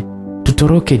usiniangushe.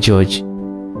 Tutoroke George.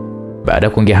 Baada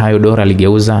ya kuongea hayo, Dora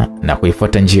aligeuza na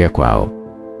kuifuata njia kwao.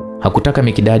 Hakutaka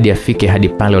Mikidadi afike hadi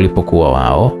pale walipokuwa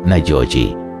wao na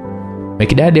George.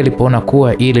 Mikidadi alipoona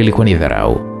kuwa ile ilikuwa ni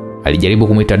dharau, alijaribu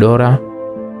kumuita Dora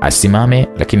asimame,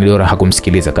 lakini Dora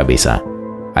hakumsikiliza kabisa.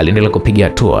 Aliendelea kupiga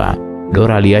hatua.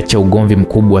 Dora aliacha ugomvi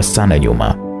mkubwa sana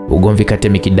nyuma, ugomvi kati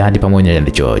ya Mikidadi pamoja na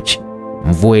George.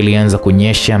 Mvua ilianza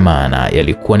kunyesha, maana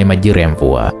yalikuwa ni majira ya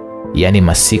mvua, yani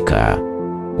masika.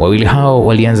 Wawili hao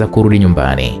walianza kurudi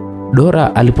nyumbani.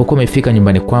 Dora alipokuwa amefika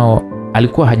nyumbani kwao,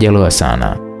 alikuwa hajaloa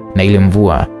sana na ile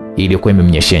mvua iliyokuwa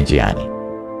imemnyeshia njiani.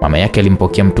 Mama yake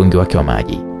alimpokea mtungi wake wa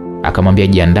maji, akamwambia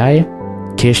jiandae,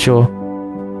 kesho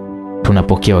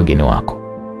tunapokea wageni wako,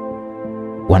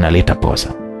 wanaleta posa.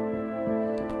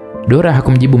 Dora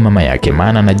hakumjibu mama yake,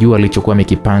 maana anajua alichokuwa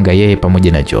amekipanga yeye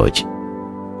pamoja na George.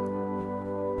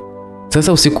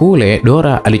 Sasa usiku ule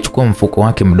Dora alichukua mfuko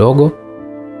wake mdogo,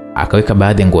 akaweka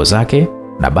baadhi ya nguo zake,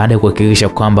 na baada ya kuhakikisha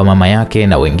kwamba mama yake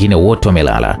na wengine wote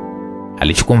wamelala,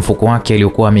 alichukua mfuko wake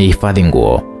aliokuwa amehifadhi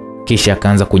nguo, kisha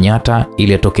akaanza kunyata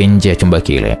ili atoke nje ya chumba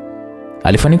kile.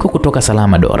 Alifanikiwa kutoka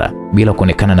salama Dora bila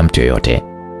kuonekana na mtu yoyote.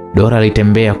 Dora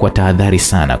alitembea kwa tahadhari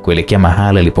sana kuelekea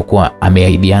mahali alipokuwa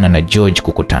ameahidiana na George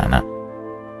kukutana.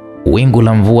 Wingu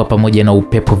la mvua pamoja na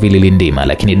upepo vililindima,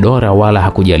 lakini Dora wala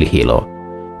hakujali hilo.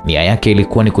 Nia yake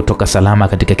ilikuwa ni kutoka salama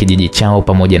katika kijiji chao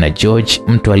pamoja na George,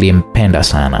 mtu aliyempenda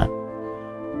sana.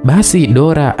 Basi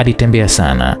Dora alitembea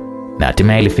sana na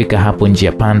hatimaye alifika hapo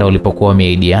njia panda walipokuwa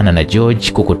wameahidiana na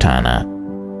George kukutana.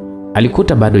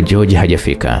 Alikuta bado George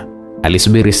hajafika.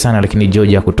 Alisubiri sana, lakini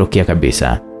George hakutokea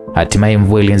kabisa. Hatimaye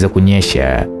mvua ilianza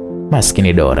kunyesha.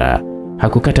 Maskini Dora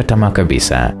hakukata tamaa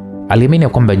kabisa. Aliamini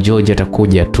kwamba George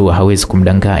atakuja tu, hawezi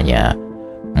kumdanganya.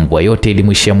 Mvua yote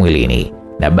ilimwishia mwilini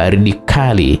na baridi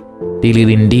kali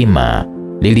lililindima,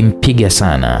 lilimpiga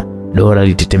sana. Dora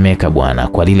alitetemeka bwana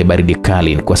kwa lile baridi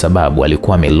kali, kwa sababu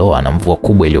alikuwa ameloa na mvua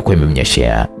kubwa iliyokuwa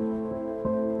imemnyeshea.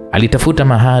 Alitafuta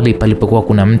mahali palipokuwa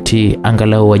kuna mti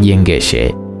angalau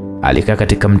wajiengeshe. Alikaa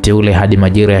katika mti ule hadi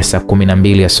majira ya saa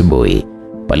 12 asubuhi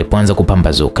palipoanza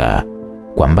kupambazuka.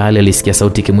 Kwa mbali alisikia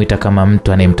sauti ikimuita kama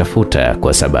mtu anayemtafuta,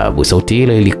 kwa sababu sauti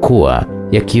ile ilikuwa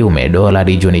ya kiume. Dora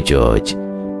alijua ni George.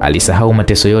 Alisahau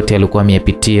mateso yote alikuwa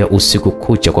ameyapitia usiku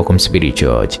kucha kwa kumsubiri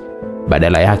George.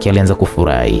 Badala yake alianza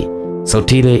kufurahi.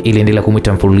 Sauti ile iliendelea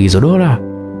kumuita mfululizo, Dora,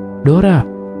 Dora,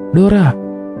 Dora.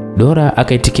 Dora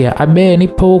akaitikia, abe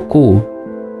nipo huku,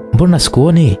 mbona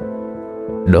sikuoni?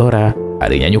 Dora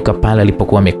alinyanyuka pale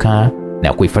alipokuwa amekaa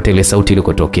na kuifuata ile sauti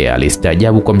ilikotokea.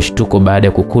 Alistaajabu kwa mshtuko baada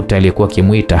ya kukuta aliyekuwa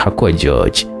akimuita hakuwa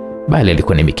George, bali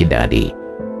alikuwa ni Mikidadi.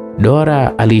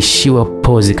 Dora aliishiwa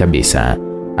pozi kabisa.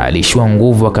 Aliishiwa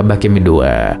nguvu, akabaki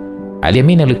midua.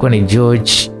 Aliamini alikuwa ni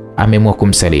George ameamua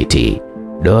kumsaliti.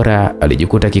 Dora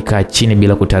alijikuta kikaa chini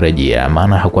bila kutarajia,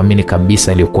 maana hakuamini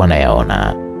kabisa aliyokuwa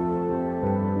anayaona.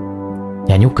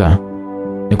 Nyanyuka,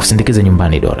 nikusindikize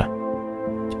nyumbani Dora.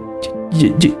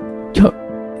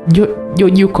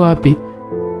 George yuko wapi?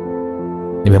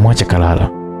 Nimemwacha kalala.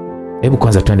 Hebu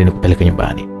kwanza twende nikupeleke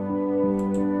nyumbani.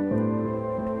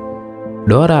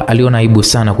 Dora aliona aibu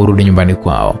sana kurudi nyumbani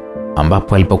kwao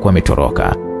ambapo alipokuwa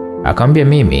ametoroka. Akamwambia,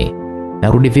 mimi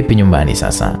narudi vipi nyumbani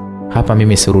sasa? Hapa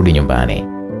mimi sirudi nyumbani.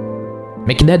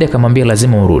 Mikidadi akamwambia,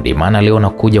 lazima urudi, maana leo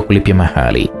nakuja kulipia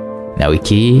mahali, na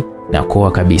wiki hii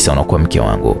nakuoa kabisa, unakuwa mke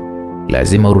wangu.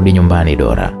 Lazima urudi nyumbani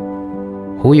Dora.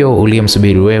 Huyo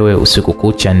uliyemsubiri wewe usiku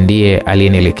kucha ndiye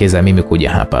aliyenielekeza mimi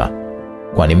kuja hapa.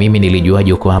 Kwani mimi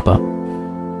nilijuaje uko hapa?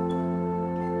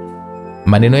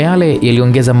 Maneno yale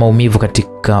yaliongeza maumivu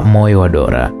katika moyo wa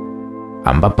Dora,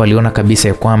 ambapo aliona kabisa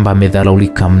ya kwamba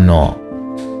amedharaulika mno.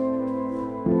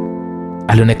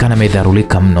 Alionekana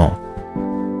amedharaulika mno.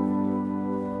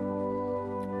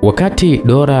 Wakati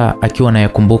Dora akiwa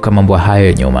anayakumbuka mambo hayo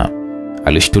ya nyuma,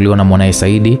 alishtuliwa na mwanae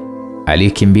Saidi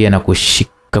aliyekimbia na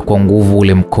kushika kwa nguvu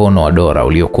ule mkono wa Dora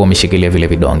uliokuwa umeshikilia vile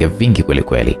vidonge vingi kweli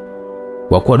kweli.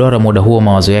 Kwa kuwa Dora muda huo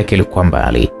mawazo yake yalikuwa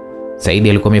mbali, Saidi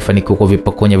alikuwa amefanikiwa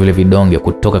kuvipokonya vile vidonge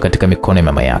kutoka katika mikono ya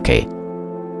mama yake.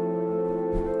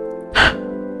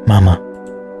 Mama,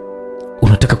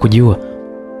 unataka kujiua?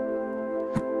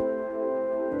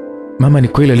 Mama, ni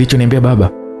kweli alichoniambia baba?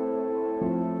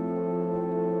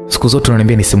 Siku zote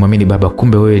unaniambia nisimwamini baba,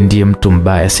 kumbe wewe ndiye mtu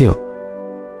mbaya, sio?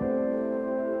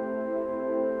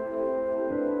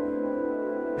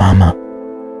 Mama.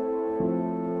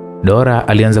 Dora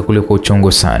alianza kulia kwa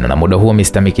uchungu sana, na muda huo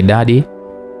Mr. Mikidadi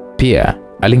pia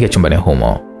aliingia chumbani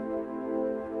humo.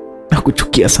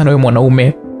 Nakuchukia sana wewe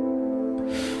mwanaume.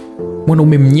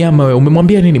 Mwanaume mnyama wewe,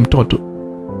 umemwambia nini mtoto?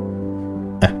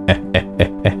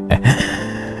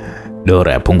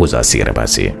 Dora, punguza hasira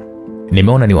basi.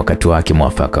 Nimeona ni wakati wake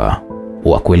mwafaka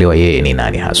wa kuelewa yeye ni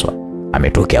nani haswa.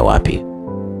 Ametokea wapi?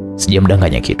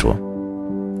 Sijamdanganya kitu.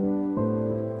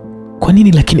 Kwa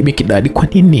nini lakini Mikidadi, kwa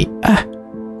nini?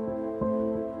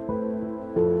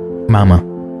 Mama,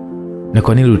 na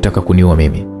kwa nini ulitaka kuniua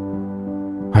mimi?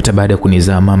 Hata baada ya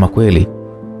kunizaa mama kweli?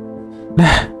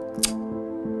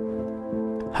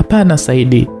 Hapana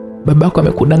Saidi, babako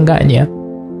amekudanganya.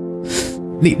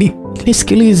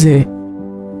 Nisikilize.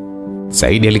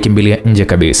 Saidi alikimbilia nje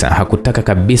kabisa, hakutaka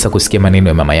kabisa kusikia maneno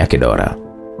ya mama yake Dora.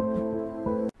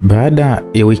 Baada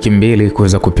ya wiki 2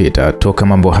 kuweza kupita toka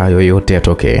mambo hayo yote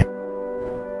yatokee,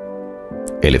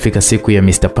 ilifika siku ya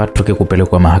Mr. Patrick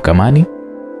kupelekwa mahakamani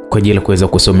kwa ajili ya kuweza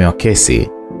kusomewa kesi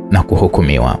na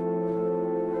kuhukumiwa.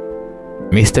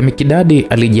 Mr. Mikidadi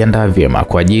alijiandaa vyema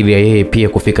kwa ajili ya yeye pia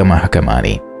kufika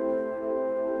mahakamani.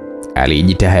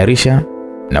 Alijitayarisha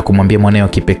na kumwambia mwanae wa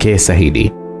kipekee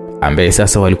Saidi, ambaye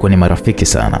sasa walikuwa ni marafiki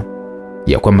sana,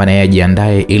 ya kwamba naye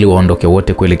ajiandae ili waondoke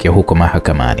wote kuelekea huko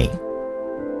mahakamani.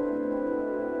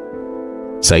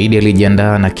 Saidi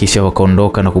alijiandaa na kisha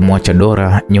wakaondoka na kumwacha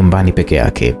Dora nyumbani peke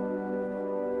yake.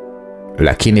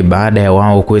 Lakini baada ya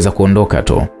wao kuweza kuondoka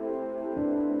tu,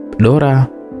 Dora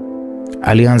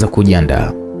alianza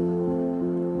kujiandaa.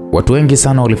 Watu wengi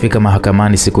sana walifika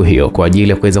mahakamani siku hiyo kwa ajili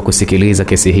ya kuweza kusikiliza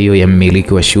kesi hiyo ya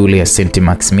mmiliki wa shule ya St.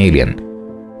 Maximilian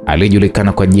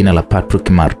aliyejulikana kwa jina la Patrick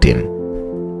Martin.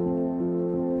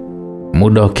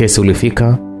 Muda wa kesi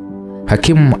ulifika.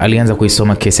 Hakimu alianza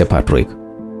kuisoma kesi ya Patrick.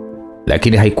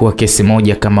 Lakini haikuwa kesi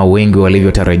moja kama wengi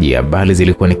walivyotarajia, bali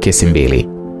zilikuwa ni kesi 2.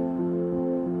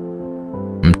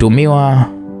 Mtumiwa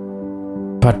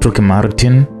Patrick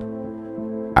Martin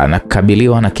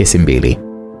anakabiliwa na kesi 2.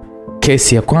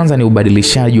 Kesi ya kwanza ni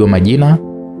ubadilishaji wa majina,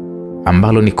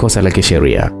 ambalo ni kosa la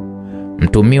kisheria.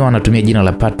 Mtumiwa anatumia jina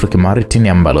la Patrick Martin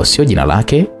ambalo sio jina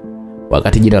lake,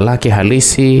 wakati jina lake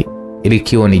halisi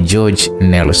likiwa ni George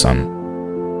Nelson.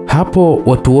 Hapo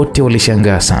watu wote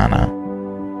walishangaa sana.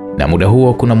 Na muda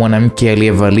huo kuna mwanamke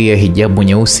aliyevalia hijabu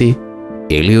nyeusi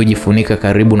iliyojifunika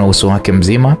karibu na uso wake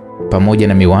mzima pamoja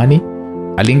na miwani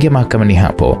aliingia mahakamani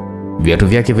hapo. Viatu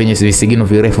vyake vyenye visigino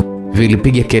virefu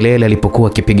vilipiga kelele alipokuwa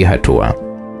akipiga hatua.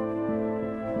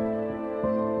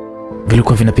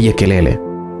 Vilikuwa vinapiga kelele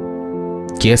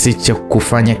kiasi cha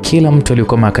kufanya kila mtu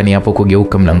aliyekuwa mahakamani hapo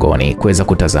kugeuka mlangoni kuweza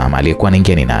kutazama aliyekuwa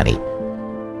anaingia ni nani.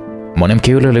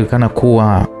 Mwanamke yule alionekana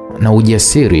kuwa na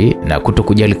ujasiri na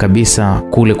kutokujali kabisa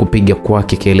kule kupiga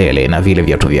kwake kelele na vile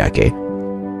viatu vyake.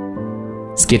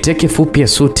 Sketi yake fupi ya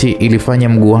suti ilifanya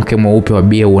mguu wake mweupe wa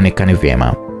bia uonekane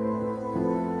vyema.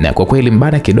 Na kwa kweli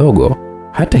mbana kidogo,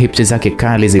 hata hips zake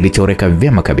kali zilichoreka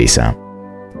vyema kabisa.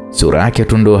 Sura yake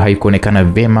tu ndo haikuonekana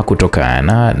vyema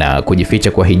kutokana na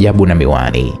kujificha kwa hijabu na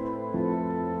miwani.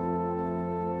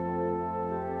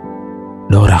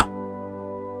 Dora.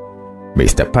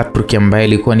 Mr. Patrick ambaye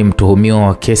alikuwa ni mtuhumiwa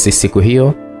wa kesi siku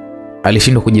hiyo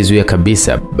alishindwa kujizuia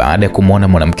kabisa baada ya kumwona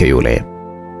mwanamke yule.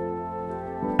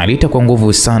 Aliita kwa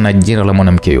nguvu sana jina la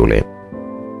mwanamke yule,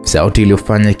 sauti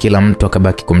iliyofanya kila mtu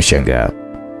akabaki kumshangaa.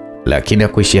 Lakini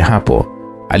hakuishia hapo,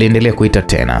 aliendelea kuita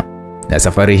tena, na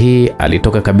safari hii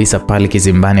alitoka kabisa pale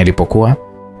kizimbani alipokuwa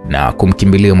na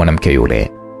kumkimbilia mwanamke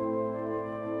yule.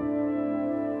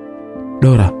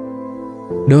 Dora,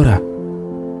 Dora.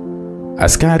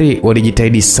 Askari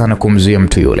walijitahidi sana kumzuia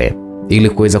mtu yule ili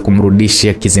kuweza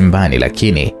kumrudisha kizimbani,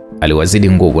 lakini aliwazidi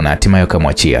nguvu na hatimaye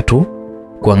akamwachia tu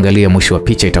kuangalia mwisho wa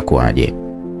picha itakuwaje.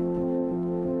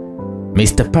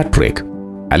 Mr. Patrick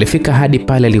alifika hadi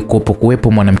pale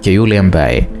alikokuwepo mwanamke yule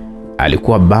ambaye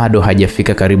alikuwa bado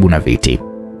hajafika karibu na viti.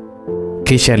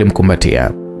 Kisha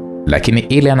alimkumbatia, lakini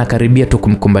ile anakaribia tu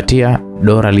kumkumbatia,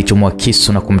 Dora alichomoa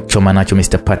kisu na kumchoma nacho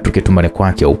Mr. Patrick tumbani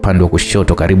kwake upande wa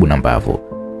kushoto karibu na mbavu.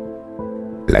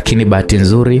 Lakini bahati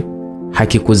nzuri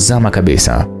hakikuzama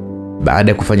kabisa.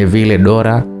 Baada ya kufanya vile,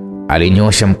 Dora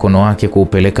alinyosha mkono wake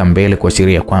kuupeleka mbele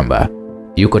kuashiria kwamba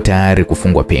yuko tayari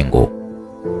kufungwa pingu.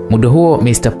 Muda huo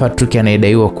Mr. Patrick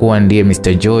anayedaiwa kuwa ndiye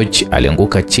Mr. George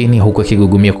alianguka chini huku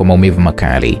akigugumia kwa maumivu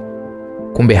makali.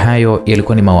 Kumbe hayo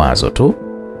yalikuwa ni mawazo tu.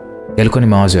 Yalikuwa ni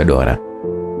mawazo ya Dora.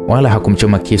 Wala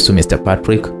hakumchoma kisu Mr.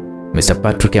 Patrick. Mr.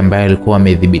 Patrick ambaye alikuwa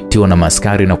amedhibitiwa na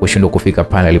maskari na kushindwa kufika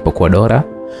pale alipokuwa Dora.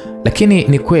 Lakini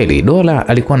ni kweli Dora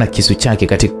alikuwa na kisu chake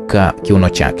katika kiuno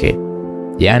chake.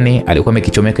 Yaani alikuwa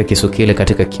amekichomeka kisu kile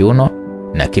katika kiuno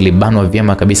na kilibanwa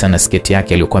vyema kabisa na sketi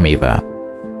yake aliyokuwa ameivaa.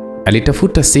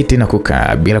 Alitafuta siti na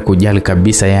kukaa bila kujali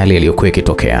kabisa yale yaliyokuwa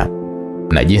yakitokea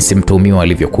na jinsi mtuhumiwa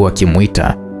alivyokuwa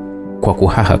akimuita kwa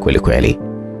kuhaha kweli kweli.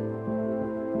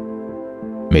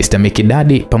 Mr.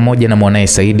 Mikidadi pamoja na mwanae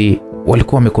Saidi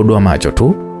walikuwa wamekodoa macho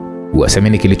tu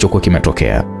wasamini kilichokuwa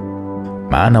kimetokea,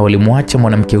 maana walimwacha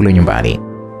mwanamke yule nyumbani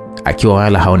akiwa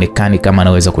wala haonekani kama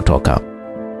anaweza kutoka.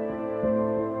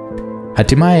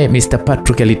 Hatimaye Mr.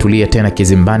 Patrick alitulia tena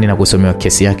kizimbani na kusomewa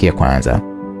kesi yake ya kwanza.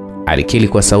 Alikiri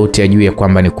kwa sauti ajue ya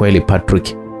kwamba ni kweli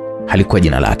Patrick halikuwa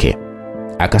jina lake.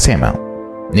 Akasema,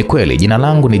 "Ni kweli jina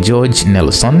langu ni George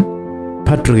Nelson.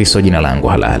 Patrick sio jina langu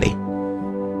halali."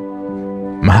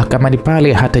 Mahakamani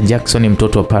pale hata Jackson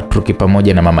mtoto wa Patrick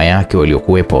pamoja na mama yake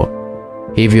waliokuwepo,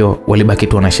 hivyo walibaki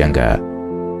tu wanashangaa.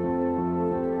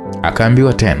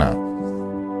 Akaambiwa tena,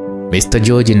 "Mr.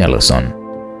 George Nelson,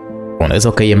 unaweza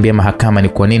ukaiambia mahakama ni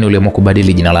kwa nini uliamua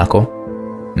kubadili jina lako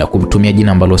na kutumia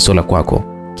jina ambalo sio la kwako,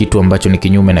 kitu ambacho ni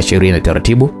kinyume na sheria na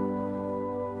taratibu?"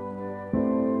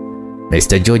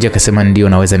 Mr. George akasema, "Ndio,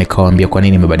 naweza nikawaambia kwa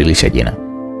nini nimebadilisha jina."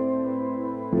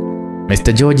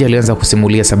 Mr. George alianza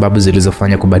kusimulia sababu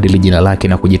zilizofanya kubadili jina lake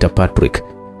na kujiita Patrick,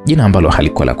 jina ambalo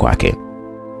halikuwa la kwake.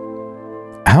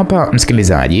 Hapa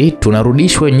msikilizaji,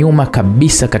 tunarudishwa nyuma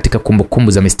kabisa katika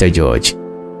kumbukumbu za Mr. George.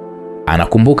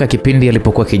 Anakumbuka kipindi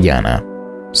alipokuwa kijana,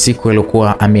 siku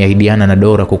aliyokuwa ameahidiana na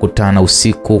Dora kukutana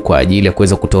usiku kwa ajili ya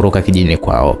kuweza kutoroka kijijini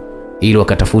kwao ili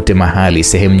wakatafute mahali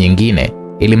sehemu nyingine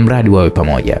ili mradi wawe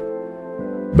pamoja.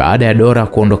 Baada ya Dora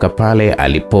kuondoka pale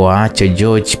alipoacha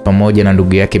George pamoja na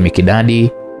ndugu yake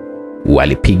Mikidadi,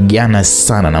 walipigana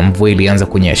sana na mvua ilianza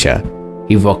kunyesha,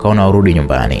 hivyo wakaona warudi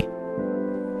nyumbani.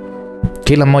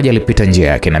 Kila mmoja alipita njia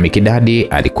yake na Mikidadi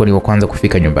alikuwa ni wa kwanza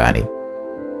kufika nyumbani.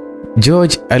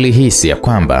 George alihisi ya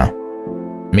kwamba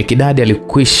Mikidadi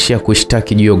alikwisha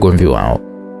kushtaki juu ya ugomvi wao,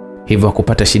 hivyo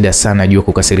hakupata shida sana juu ya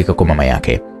kukasirika kwa mama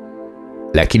yake.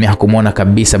 Lakini hakumwona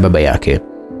kabisa baba yake.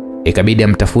 Ikabidi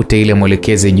amtafute ili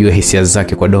amwelekeze juu ya hisia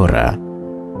zake kwa Dora,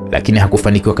 lakini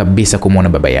hakufanikiwa kabisa kumwona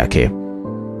baba yake.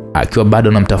 Akiwa bado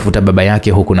anamtafuta baba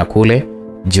yake huku na kule,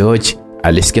 George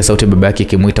alisikia sauti baba yake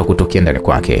ikimuita kutokea ndani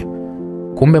kwake.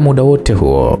 Kumbe muda wote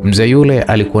huo mzee yule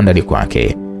alikuwa ndani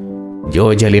kwake.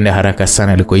 George alienda haraka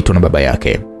sana alikoitwa na baba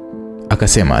yake.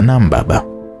 Akasema, "Naam baba."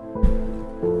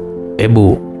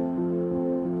 "Ebu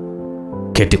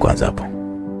keti kwanza hapo."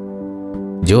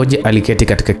 George aliketi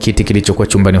katika kiti kilichokuwa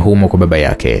chumbani humo kwa baba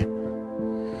yake.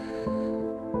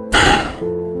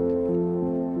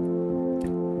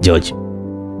 "George,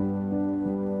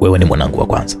 wewe ni mwanangu wa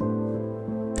kwanza.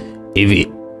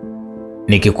 Hivi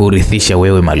nikikurithisha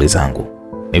wewe mali zangu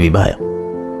ni vibaya?"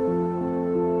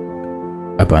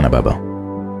 "Hapana baba.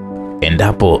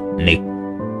 Endapo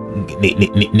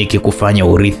nikikufanya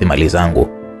urithi mali zangu,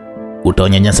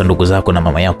 utaonyanyasa ndugu zako na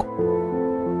mama yako?"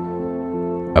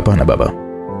 "Hapana baba.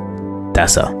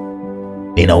 Sasa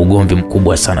nina ugomvi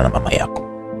mkubwa sana na mama yako.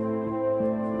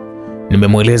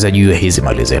 Nimemweleza juu ya hizi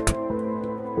mali zetu.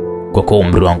 Kwa kuwa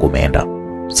umri wangu umeenda,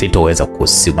 sitoweza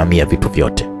kusimamia vitu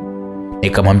vyote.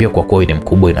 Nikamwambia kwa kuwa ni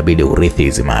mkubwa inabidi urithi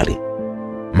hizi mali.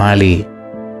 Mali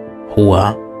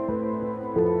huwa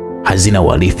hazina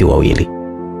warithi wawili,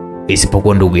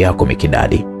 isipokuwa ndugu yako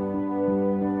Mikidadi.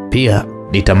 Pia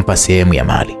nitampa sehemu ya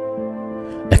mali.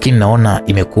 Lakini naona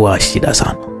imekuwa shida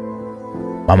sana.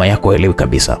 Mama yako haelewi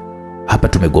kabisa. Hapa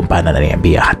tumegombana na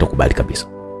niambia hatakubali kabisa.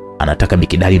 Anataka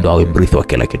Mikidadi ndo awe mrithi wa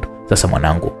kila kitu. Sasa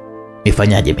mwanangu,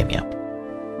 nifanyaje mimi hapa?"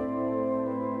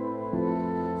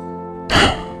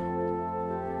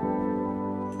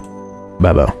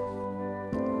 "Baba,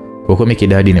 kwa kuwa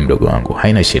Mikidadi ni mdogo wangu,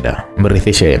 haina shida.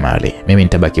 Mrithisha ya mali. Mimi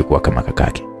nitabaki kuwa kama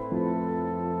kakake."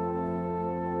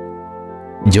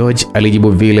 George alijibu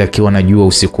vile akiwa anajua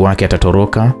usiku wake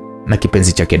atatoroka na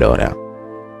kipenzi chake Dora.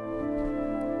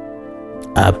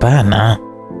 "Hapana.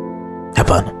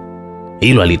 Hapana.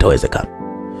 Hilo halitawezekana.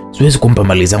 Siwezi kumpa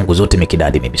mali zangu zote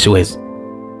Mikidadi mimi, siwezi.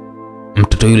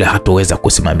 Mtoto yule hataweza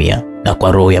kusimamia, na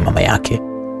kwa roho ya mama yake,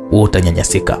 wewe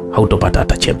utanyanyasika, hautopata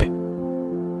hata chembe."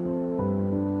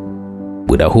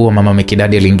 Muda huo mama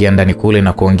Mikidadi aliingia ndani kule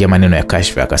na kuongea maneno ya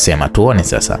kashfa. Akasema, "Tuone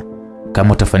sasa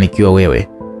kama utafanikiwa wewe.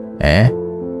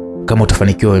 Kama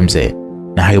utafanikiwa wewe mzee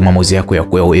na hayo maamuzi yako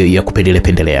ya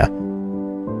kupendelea."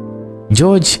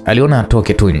 George aliona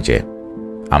atoke tu nje,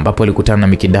 ambapo alikutana na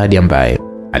Mikidadi ambaye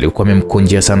alikuwa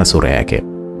amemkunjia sana sura yake.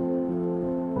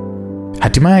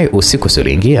 Hatimaye usiku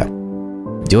uliingia.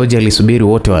 George alisubiri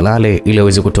wote walale ili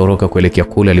aweze kutoroka kuelekea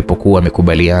kule alipokuwa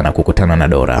amekubaliana kukutana na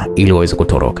Dora ili waweze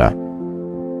kutoroka.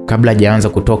 Kabla hajaanza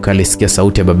kutoka alisikia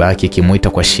sauti ya baba yake ikimuita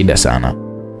kwa shida sana.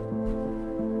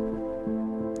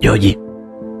 "George.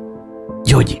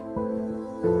 George."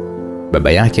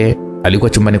 Baba yake alikuwa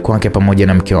chumbani kwake pamoja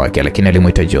na mke wake, lakini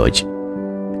alimuita George.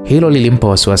 Hilo lilimpa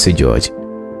wasiwasi George.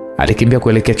 Alikimbia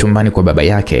kuelekea chumbani kwa baba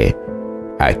yake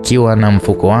akiwa na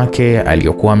mfuko wake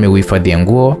aliyokuwa ameuhifadhia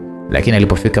nguo, lakini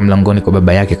alipofika mlangoni kwa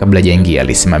baba yake kabla hajaingia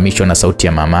alisimamishwa na sauti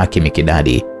ya mama yake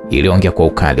Mikidadi iliongea kwa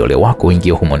ukali, ole wako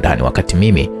uingie humo ndani wakati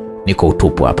mimi niko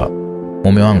utupu hapa.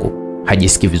 Mume wangu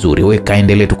hajisikii vizuri, wewe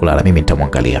kaendelee tu kulala, mimi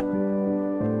nitamwangalia.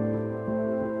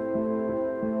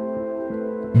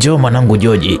 Njoo mwanangu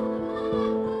George.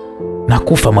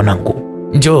 Nakufa mwanangu.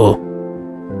 Njoo.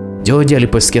 George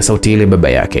aliposikia sauti ile baba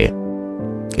yake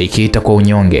ikiita kwa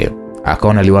unyonge,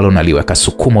 akaona liwalo na liwe,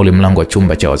 akasukuma ule mlango wa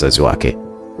chumba cha wazazi wake.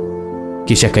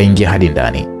 Kisha kaingia hadi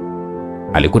ndani.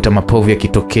 Alikuta mapovu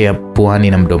yakitokea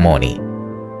puani na mdomoni.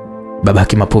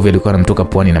 Babake mapovu yalikuwa yanamtoka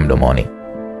puani na mdomoni.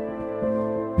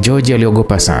 George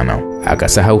aliogopa sana,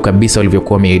 akasahau kabisa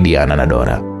walivyokuwa wameahidiana na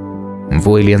Dora.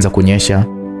 Mvua ilianza kunyesha.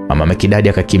 Mama Mikidadi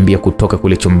akakimbia kutoka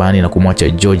kule chumbani na kumwacha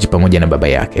George pamoja na baba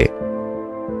yake.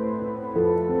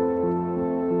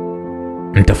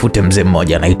 Mtafute mzee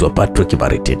mmoja anaitwa Patrick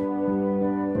Martin.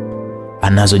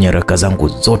 Anazo nyaraka zangu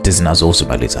zote zinazohusu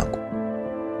mali zangu.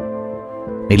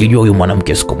 Nilijua huyu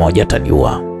mwanamke siku moja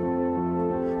ataniua,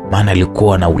 maana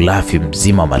alikuwa na ulafi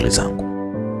mzima wa mali zangu.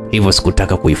 Hivyo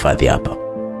sikutaka kuhifadhi hapa.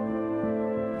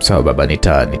 Sawa baba,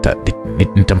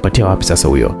 nitampatia wapi sasa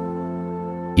huyo?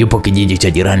 Yupo kijiji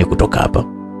cha jirani kutoka hapa.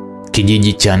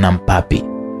 Kijiji cha Nampapi.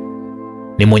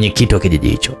 Ni mwenyekiti wa kijiji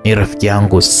hicho. Ni rafiki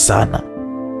yangu sana.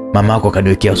 Mama yako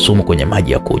kaniwekea sumu kwenye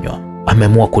maji ya kunywa.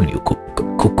 Ameamua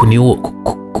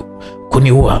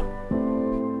kuniua.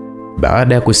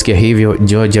 Baada ya kusikia hivyo,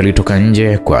 George alitoka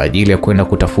nje kwa ajili ya kwenda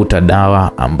kutafuta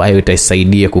dawa ambayo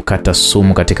itaisaidia kukata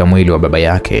sumu katika mwili wa baba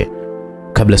yake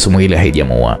kabla sumu ile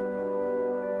haijamuua.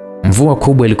 Mvua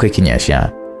kubwa ilikuwa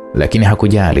ikinyesha, lakini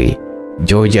hakujali.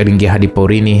 George aliingia hadi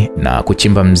porini na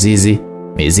kuchimba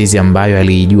mizizi ambayo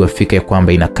alijua fika ya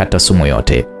kwamba inakata sumu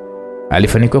yote.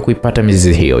 Alifanikiwa kuipata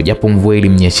mizizi hiyo, japo mvua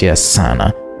ilimnyeshea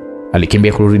sana.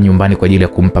 Alikimbia kurudi nyumbani kwa ajili ya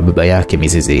kumpa baba yake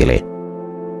mizizi ile.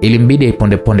 Ilimbidi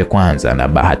aiponde kwanza, na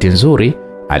bahati nzuri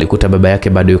alikuta baba yake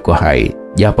bado yuko hai,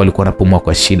 japo alikuwa anapumua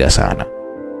kwa shida sana.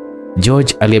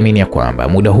 George aliamini ya kwamba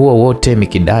muda huo wote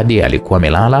Mikidadi alikuwa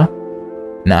amelala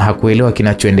na hakuelewa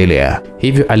kinachoendelea.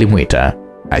 Hivyo alimuita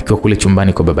akiwa kule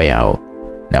chumbani kwa baba yao.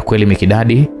 Na kweli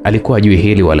Mikidadi alikuwa hajui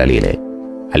hili wala lile.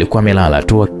 Alikuwa amelala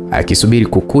tu akisubiri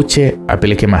kukuche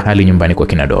apeleke mahali nyumbani kwa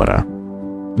kina Dora,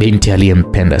 binti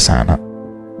aliyempenda sana.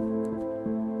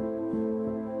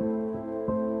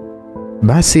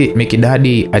 Basi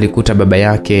Mikidadi alikuta baba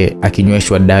yake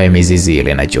akinyweshwa dawa ya mizizi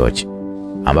ile na George,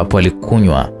 ambapo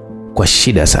alikunywa kwa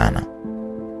shida sana.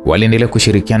 Waliendelea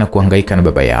kushirikiana kuhangaika na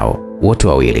baba yao wote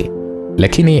wawili.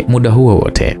 Lakini muda huo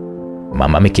wote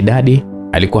mama Mikidadi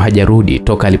alikuwa hajarudi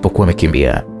toka alipokuwa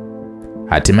amekimbia.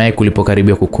 Hatimaye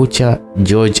kulipokaribia kukucha,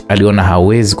 George aliona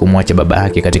hawezi kumwacha baba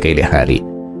yake katika ile hali.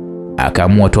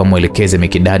 Akaamua tu amuelekeze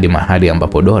Mikidadi mahali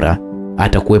ambapo Dora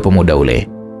atakuwepo muda ule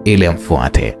ili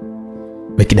amfuate.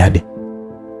 Mikidadi,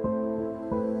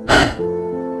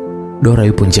 Dora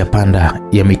yupo njia panda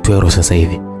ya Mitwero sasa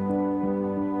hivi.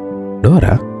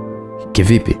 Dora?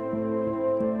 Kivipi?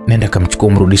 Nenda kamchukua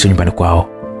umrudishe nyumbani kwao.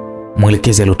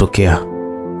 Mwelekeze alotokea.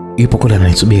 Yupo kule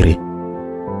ananisubiri.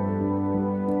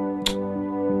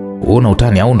 Una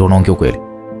utani au ndo unaongea kweli?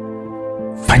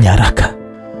 Fanya haraka.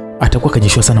 Atakuwa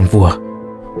kanyeshwa sana mvua.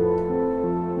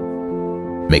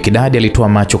 Mikidadi alitoa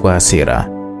macho kwa hasira.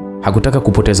 Hakutaka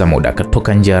kupoteza muda,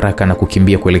 akatoka nje haraka na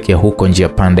kukimbia kuelekea huko njia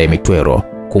panda ya Mitwero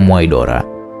kumwahi Dora.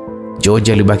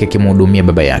 George alibaki akimhudumia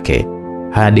baba yake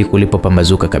hadi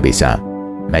kulipopambazuka kabisa.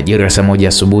 Majira saa 1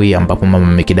 asubuhi ambapo mama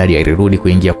Mikidadi alirudi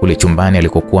kuingia kule chumbani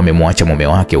alikokuwa amemwacha mume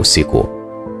wake usiku.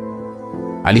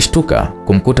 Alishtuka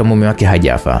kumkuta mume wake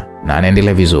hajafa na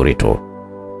anaendelea vizuri tu.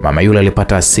 Mama yule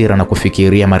alipata hasira na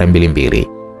kufikiria mara mbili.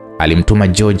 Alimtuma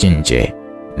George nje.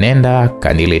 Nenda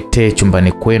kaniletee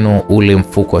chumbani kwenu ule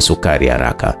mfuko wa sukari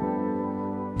haraka.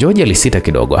 George alisita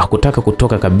kidogo, hakutaka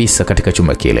kutoka kabisa katika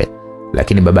chumba kile.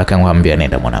 Lakini babake akamwambia,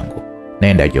 nenda mwanangu.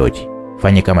 Nenda George,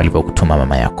 fanye kama alivyokutuma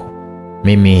mama yako.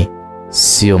 Mimi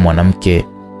sio mwanamke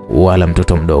wala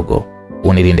mtoto mdogo.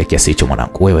 Unilinde kiasi hicho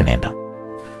mwanangu, wewe nenda.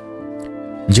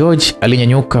 George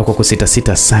alinyanyuka kwa kusita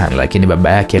sana, lakini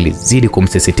baba yake alizidi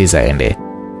kumsisitiza aende.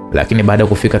 Lakini baada ya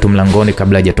kufika tu mlangoni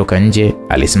kabla hajatoka nje,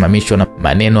 alisimamishwa na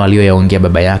maneno aliyoyaongea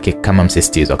baba yake kama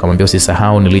msisitizo. Akamwambia,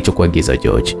 usisahau nilichokuagiza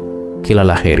George. Kila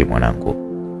laheri mwanangu.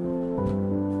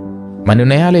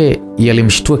 Maneno yale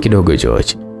yalimshtua kidogo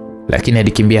George, lakini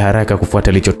alikimbia haraka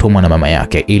kufuata alichotumwa na mama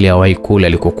yake ili awahi kule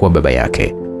alikokuwa baba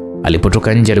yake.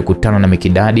 Alipotoka nje alikutana na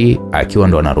Mikidadi akiwa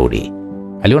ndo anarudi.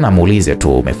 Aliona amuulize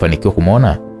tu, umefanikiwa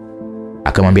kumuona?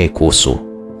 Akamwambia ikuhusu,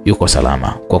 yuko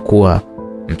salama kwa kuwa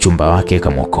mchumba wake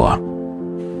kamwokoa.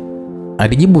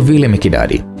 Alijibu vile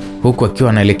Mikidadi huku akiwa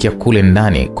anaelekea kule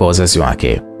ndani kwa wazazi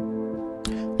wake.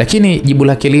 Lakini jibu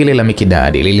lake lile la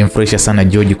Mikidadi lilimfurahisha sana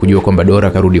George kujua kwamba Dora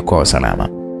karudi kwao salama.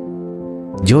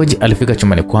 George alifika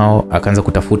chumbani kwao, akaanza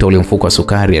kutafuta ule mfuko wa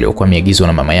sukari aliokuwa ameagizwa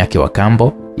na mama yake wa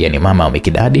kambo, yani mama wa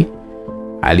Mikidadi.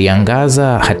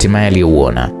 Aliangaza, hatimaye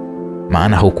aliuona,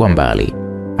 maana haukuwa mbali.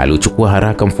 Aliuchukua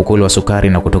haraka mfuko ule wa sukari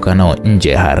na kutoka nao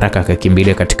nje haraka,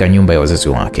 akakimbilia katika nyumba ya wazazi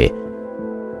wake.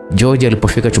 George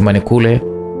alipofika chumbani kule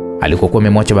alikokuwa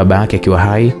amemwacha baba yake akiwa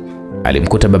hai,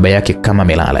 alimkuta baba yake kama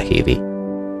amelala hivi.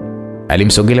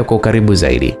 Alimsogelea kwa ukaribu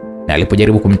zaidi, na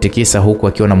alipojaribu kumtikisa huku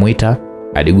akiwa anamuita,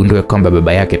 aligundua kwamba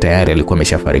baba yake tayari alikuwa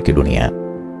ameshafariki dunia.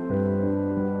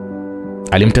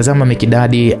 Alimtazama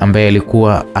Mikidadi ambaye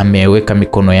alikuwa ameweka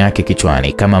mikono yake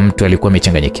kichwani kama mtu alikuwa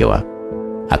amechanganyikiwa.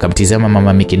 Akamtizama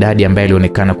mama Mikidadi ambaye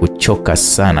alionekana kuchoka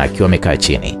sana akiwa amekaa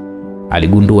chini.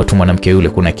 Aligundua tu mwanamke yule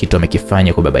kuna kitu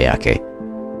amekifanya kwa baba yake.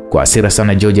 Kwa hasira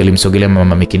sana George alimsogelea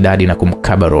mama Mikidadi na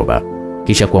kumkaba roba.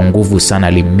 Kisha kwa nguvu sana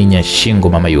alimminya shingo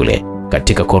mama yule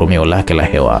katika koromeo lake la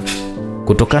hewa.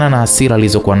 Kutokana na hasira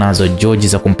alizokuwa nazo George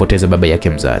za kumpoteza baba yake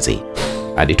mzazi,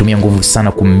 alitumia nguvu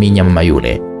sana kumminya mama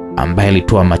yule ambaye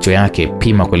alitoa macho yake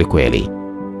pima kweli kweli.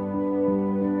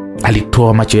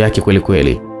 Alitoa macho yake kweli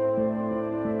kweli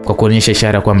kwa kuonyesha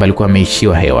ishara kwamba alikuwa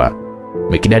ameishiwa hewa.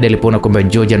 Mikidadi alipoona kwamba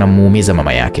George anamuumiza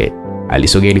mama yake,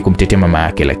 alisogea ili kumtetea mama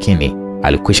yake, lakini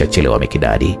alikwisha chelewa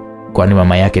Mikidadi, kwani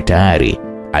mama yake tayari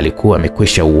alikuwa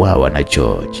amekwisha uawa na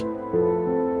George.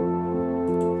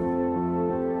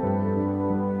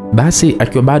 Basi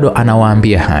akiwa bado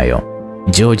anawaambia hayo,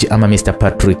 George ama Mr.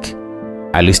 Patrick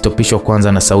alistopishwa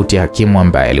kwanza na sauti ya hakimu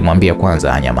ambaye alimwambia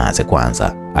kwanza anyamaze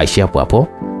kwanza, aishi hapo hapo,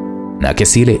 na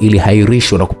kesi ile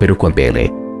ilihairishwa na kupelekwa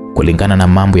mbele kulingana na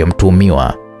mambo ya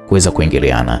mtuhumiwa kuweza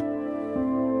kuingiliana.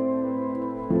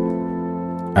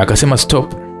 Akasema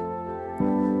stop,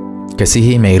 kesi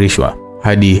hii imehairishwa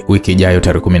hadi wiki ijayo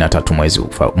tarehe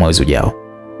 13 mwezi ujao.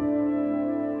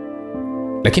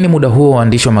 Lakini muda huo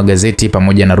waandishi wa magazeti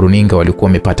pamoja na runinga walikuwa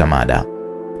wamepata mada.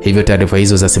 Hivyo taarifa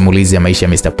hizo za simulizi ya maisha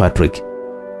ya Mr. Patrick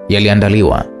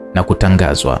yaliandaliwa na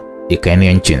kutangazwa,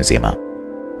 ikaenea nchi nzima.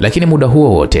 Lakini muda huo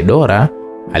wote Dora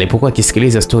alipokuwa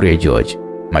akisikiliza story ya George,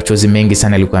 machozi mengi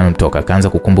sana yalikuwa yanamtoka. Akaanza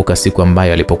kukumbuka siku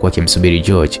ambayo alipokuwa akimsubiri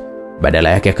George. Badala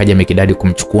yake akaja Mikidadi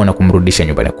kumchukua na kumrudisha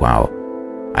nyumbani kwao.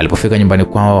 Alipofika nyumbani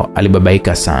kwao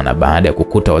alibabaika sana baada ya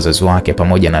kukuta wazazi wake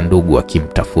pamoja na ndugu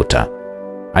wakimtafuta.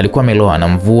 Alikuwa ameloa na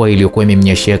mvua iliyokuwa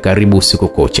imemnyeshea karibu usiku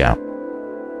kucha.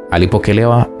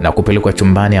 Alipokelewa na kupelekwa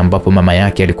chumbani ambapo mama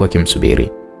yake alikuwa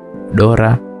akimsubiri.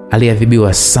 Dora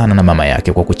aliadhibiwa sana na mama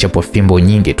yake kwa kuchapwa fimbo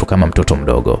nyingi tu kama mtoto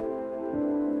mdogo.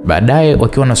 Baadaye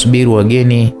wakiwa nasubiri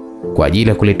wageni kwa ajili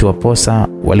ya kuletewa posa,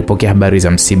 walipokea habari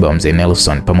za msiba wa mzee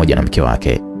Nelson pamoja na mke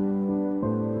wake,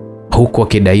 huku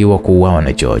wakidaiwa kuuawa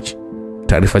na George.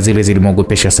 Taarifa zile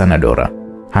zilimwogopesha sana Dora,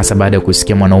 hasa baada ya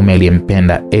kusikia mwanaume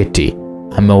aliyempenda eti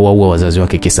amewaua wazazi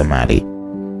wake kisa mali.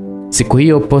 Siku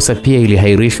hiyo posa pia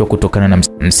ilihairishwa kutokana na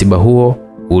msiba huo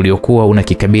uliokuwa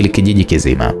unakikabili kijiji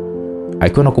kizima.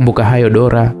 Akiwa nakumbuka hayo,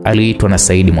 Dora aliitwa na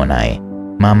Saidi mwanae.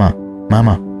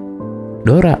 Mama.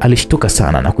 Dora alishtuka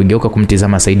sana na kugeuka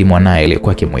kumtizama Saidi mwanae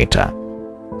aliyekuwa akimuita.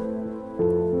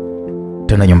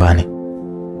 Tena nyumbani.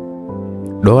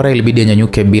 Dora ilibidi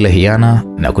anyanyuke bila hiana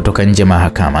na kutoka nje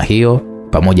mahakama hiyo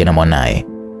pamoja na mwanae.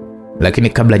 Lakini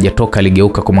kabla hajatoka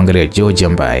aligeuka kumwangalia George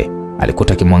ambaye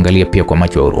alikuta akimwangalia pia kwa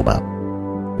macho ya huruma.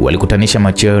 Walikutanisha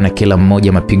macho yao na kila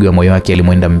mmoja mapigo ya moyo wake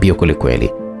yalimwenda mbio kweli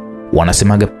kweli.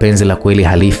 Wanasemaga penzi la kweli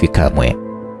halifi kamwe.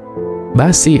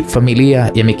 Basi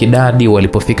familia ya Mikidadi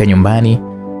walipofika nyumbani,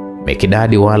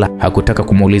 Mikidadi wala hakutaka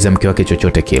kumuuliza mke wake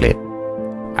chochote kile.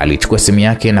 Alichukua simu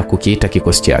yake na kukiita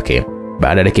kikosi chake.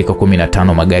 Baada ya dakika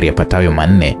 15 magari yapatayo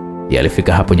 4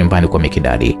 yalifika hapo nyumbani kwa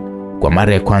Mikidadi. Kwa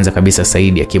mara ya kwanza kabisa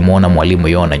Saidi akimuona mwalimu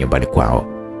Yona nyumbani kwao.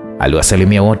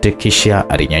 Aliwasalimia wote kisha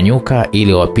alinyanyuka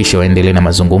ili wapishe waendelee na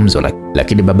mazungumzo,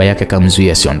 lakini baba yake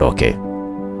akamzuia asiondoke.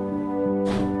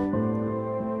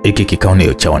 Hiki kikao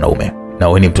ni cha wanaume na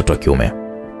wewe ni mtoto wa kiume.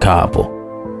 Kaa hapo.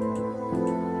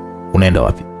 Unaenda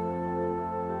wapi?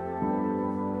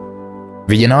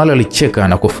 Vijana wale walicheka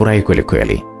na kufurahi kweli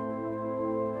kweli.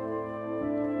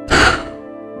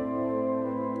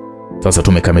 Sasa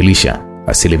tumekamilisha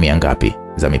asilimia ngapi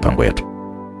za mipango yetu?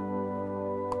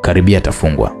 Karibia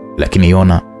tafungwa, lakini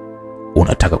Yona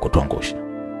unataka kutuangusha.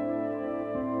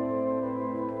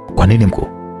 Kwa nini mkuu?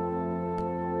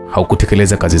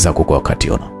 Haukutekeleza kazi zako kwa wakati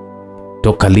Yona.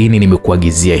 Toka lini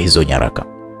nimekuagizia hizo nyaraka?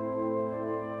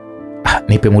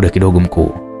 Nipe muda kidogo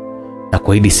mkuu. Na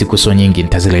kuahidi siku sio nyingi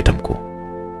nitazileta mkuu.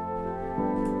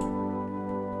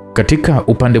 Katika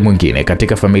upande mwingine,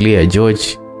 katika familia ya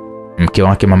George, mke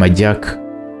wake mama Jack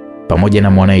pamoja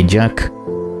na mwanae Jack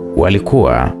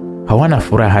walikuwa hawana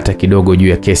furaha hata kidogo juu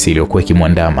ya kesi iliyokuwa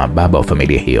ikimwandama baba wa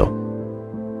familia hiyo.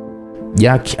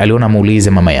 Jack aliona muulize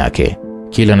mama yake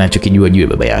kila anachokijua juu ya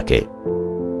baba yake.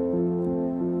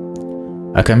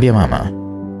 Akaambia mama,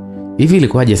 hivi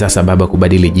ilikuwaje sasa baba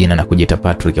kubadili jina na kujiita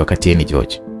Patrick wakati yeye ni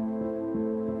George?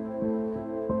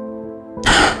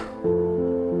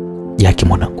 Jackie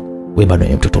mwanangu, wewe bado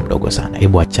ni mtoto mdogo sana.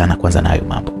 Hebu achana kwanza na hayo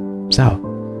mambo. Sawa?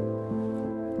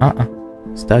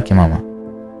 Sitaki mama.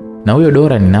 Na huyo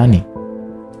Dora ni nani?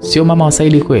 Sio mama wa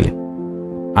Saidi kweli?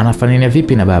 Anafanania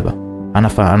vipi na baba?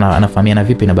 Anafahamiana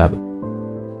vipi na baba?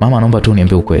 Mama, naomba tu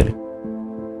niambie ukweli.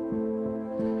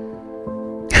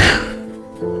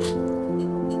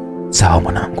 Sawa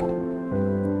mwanangu,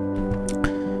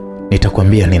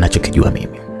 nitakwambia ninachokijua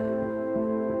mimi.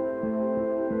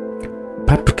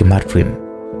 Patrick Martin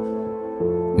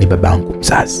ni babangu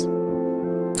mzazi,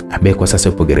 ambaye kwa sasa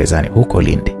yupo gerezani huko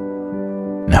Lindi,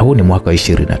 na huu ni mwaka wa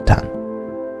 25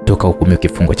 toka hukumiwa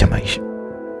kifungo cha maisha.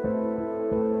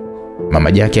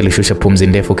 Mama Jackie alishusha pumzi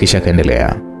ndefu kisha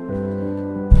akaendelea.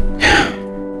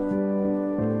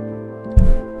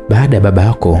 Baada ya baba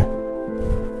yako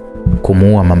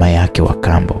kumuua mama yake wa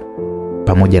kambo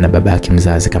pamoja na baba yake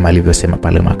mzazi kama alivyosema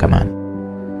pale mahakamani,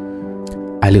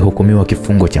 alihukumiwa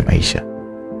kifungo cha maisha.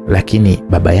 Lakini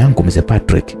baba yangu mzee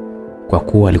Patrick, kwa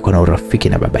kuwa alikuwa na urafiki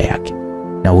na baba yake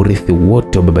na urithi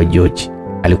wote wa baba George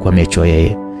alikuwa ameachoa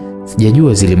yeye,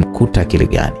 sijajua zilimkuta akili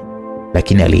gani,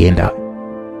 lakini alienda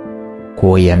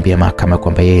kuiambia mahakama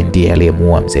kwamba yeye ndiye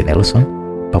aliyemuua mzee Nelson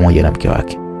pamoja na mke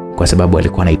wake, kwa sababu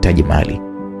alikuwa anahitaji mali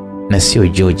na sio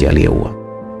George aliyeua.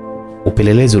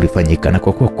 Upelelezi ulifanyika, na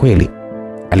kwa kuwa kweli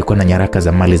alikuwa na nyaraka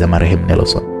za mali za marehemu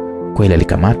Nelson, kweli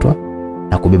alikamatwa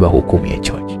na kubeba hukumu ya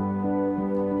George.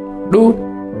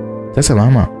 Sasa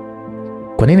mama,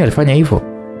 kwa nini alifanya hivyo?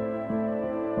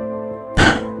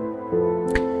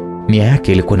 Nia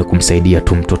yake ilikuwa ni kumsaidia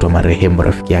tu mtoto wa marehemu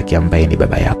rafiki yake ambaye ni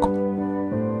baba yako.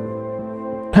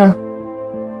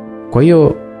 Kwa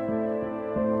hiyo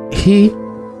hii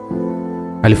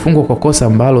alifungwa kwa kosa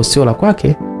ambalo sio la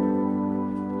kwake?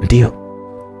 Ndio.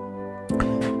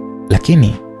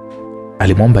 Lakini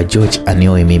alimwomba George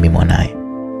anioe mimi mwanae,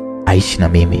 aishi na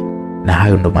mimi, na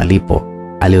hayo ndo malipo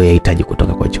aliyoyahitaji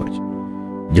kutoka kwa George.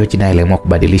 George naye aliamua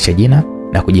kubadilisha jina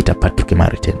na kujiita Patrick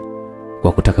Martin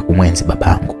kwa kutaka kumwenzi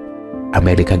babangu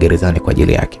ambaye alikaa gerezani kwa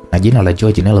ajili yake, na jina la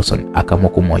George Nelson akaamua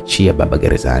kumwachia baba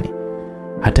gerezani.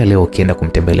 Hata leo ukienda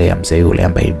kumtembelea mzee yule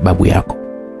ambaye babu yako,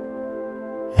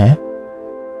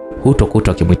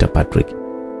 hutokuta akimuita Patrick,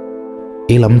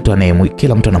 ila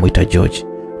kila mtu anamuita George.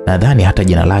 Nadhani hata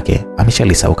jina lake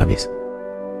ameshalisahau kabisa.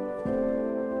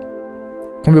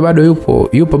 Kumbe bado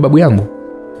yupo babu yangu?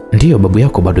 Ndiyo, babu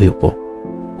yako bado yupo.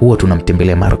 Huwa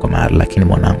tunamtembelea mara kwa mara, lakini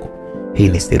mwanangu, hii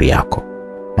ni siri yako,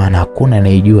 maana hakuna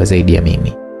anayejua zaidi ya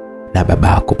mimi na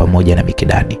babako pamoja na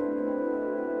Mikidadi.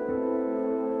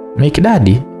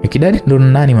 Mikidadi ndo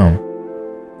nani mama?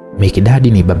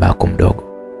 Mikidadi ni babako mdogo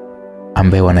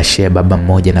ambaye wanashare baba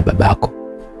mmoja na babako.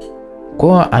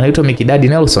 Kwa anaitwa Mikidadi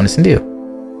Nelson, si ndio?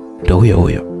 Ndio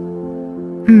huyo.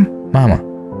 Mama,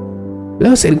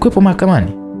 leo alikuwepo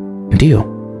mahakamani? Ndio.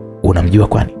 Unamjua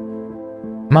kwani?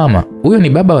 Mama, huyo ni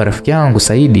baba wa rafiki yangu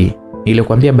Saidi,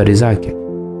 nilikwambia habari zake.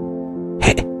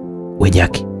 We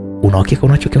Jackie, una uhakika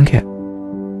unachokiongea?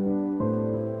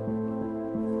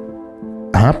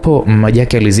 Hapo mama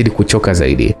Jackie alizidi kuchoka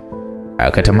zaidi.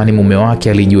 Akatamani mume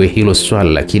wake alijue hilo swala,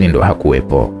 lakini ndo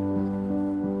hakuwepo.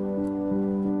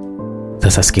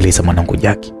 Sasa sikiliza mwanangu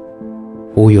Jackie,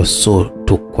 huyo so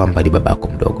tu kwamba ni babako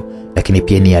mdogo, lakini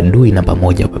pia ni adui namba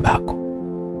 1 wa babako.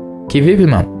 Kivipi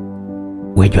mama?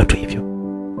 Wewe jua tu hivyo.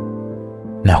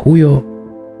 Na huyo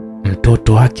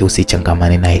mtoto wake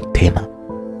usichangamane naye tena.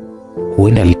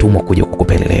 Huenda alitumwa kuja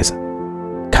kukupeleleza.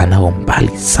 Kanao mbali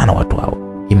sana watu hao.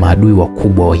 Ni maadui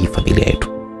wakubwa wa hii familia yetu.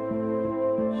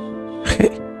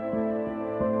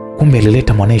 Kumbe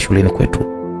alileta mwanae shuleni kwetu.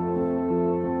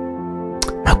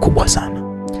 Makubwa sana.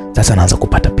 Sasa naanza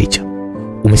kupata picha.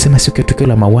 Umesema siku ya tukio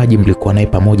la mauaji mlikuwa naye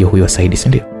pamoja huyo Saidi, si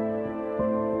ndio?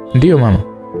 Ndio mama.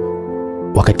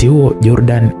 Wakati huo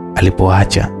Jordan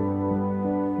alipoacha,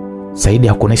 Saidi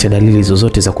hakuonesha dalili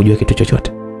zozote za kujua kitu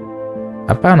chochote?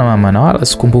 Hapana mama, na wala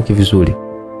sikumbuki vizuri.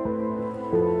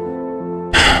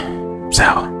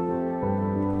 Sawa.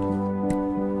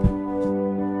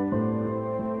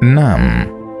 Naam,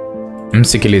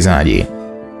 msikilizaji,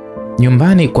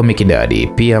 nyumbani kwa Mikidadi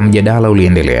pia mjadala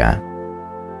uliendelea.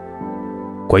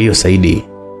 Kwa hiyo Saidi,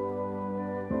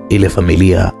 ile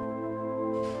familia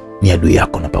ni adui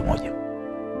yako na pamoja,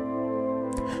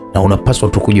 na unapaswa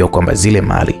tu kujua kwamba zile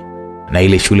mali na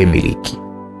ile shule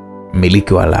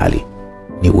miliki wa halali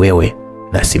ni wewe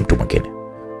na si mtu mwingine.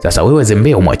 Sasa wewe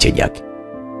zembea, umwache Jackie.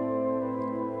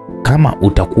 Kama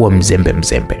utakuwa mzembe,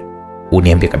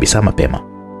 uniambie kabisa mapema,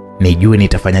 nijue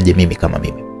nitafanyaje mimi kama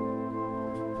mimi.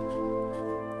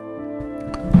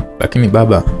 Lakini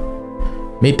baba,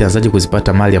 mimi nitaanzaje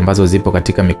kuzipata mali ambazo zipo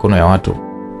katika mikono ya watu?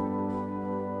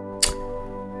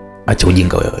 Acha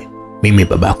ujinga wewe. Mimi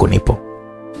babako nipo.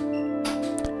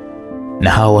 Na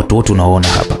hao watu wote unaoona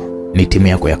hapa ni timu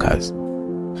yako ya kazi.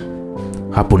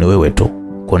 Hapo ni wewe tu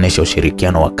kuonesha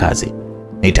ushirikiano wa kazi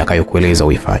nitakayokueleza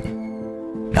uifanye.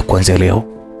 Na kuanzia leo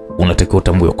unatakiwa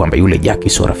utambue kwamba yule Jackie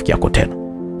sio rafiki yako tena,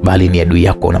 bali ni adui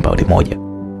yako nambari 1.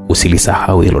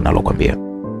 Usilisahau hilo nalokuambia.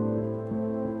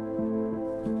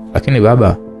 Lakini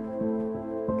baba,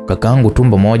 kakaangu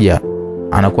tumbo moja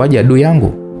anakuaje adui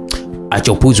yangu?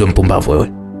 Acha upuzi mpumbavu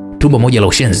wewe. Tumbo moja la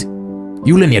ushenzi.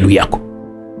 Yule ni adui yako.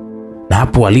 Na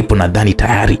hapo alipo nadhani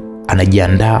tayari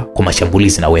anajiandaa kwa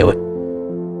mashambulizi na wewe.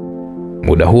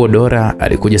 Muda huo Dora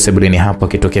alikuja sebuleni hapo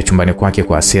akitokea chumbani kwake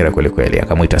kwa hasira kweli kweli.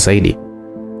 Akamuita Saidi.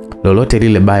 Lolote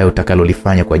lile baya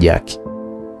utakalolifanya kwa Jackie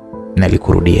na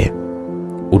likurudie.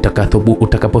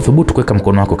 Utakapothubutu kuweka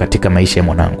mkono wako katika maisha ya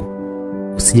mwanangu,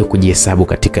 usije kujihesabu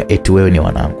katika eti wewe ni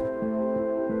wanangu.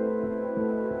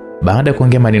 Baada ya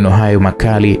kuongea maneno hayo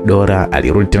makali, Dora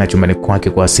alirudi tena chumbani kwake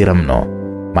kwa hasira mno.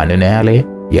 Maneno yale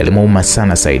yalimuuma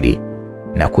sana Saidi,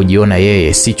 na kujiona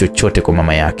yeye si chochote kwa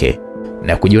mama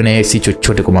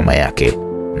yake,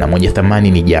 na mwenye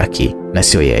thamani ni Jackie na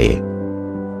sio yeye.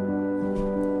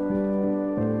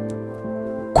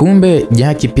 Kumbe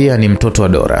Jackie pia ni mtoto wa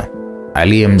Dora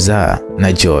aliyemzaa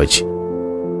na George.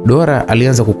 Dora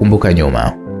alianza kukumbuka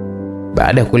nyuma.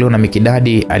 Baada ya kuolewa na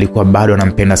Mikidadi, alikuwa bado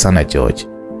anampenda sana George.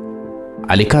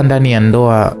 Alikaa ndani ya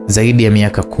ndoa zaidi ya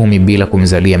miaka 10 bila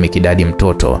kumzalia Mikidadi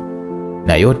mtoto,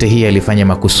 na yote hii alifanya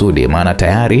makusudi, maana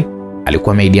tayari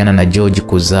alikuwa ameidiana na George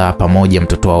kuzaa pamoja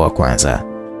mtoto wao wa kwanza.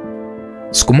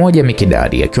 Siku moja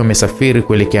Mikidadi akiwa amesafiri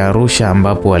kuelekea Arusha,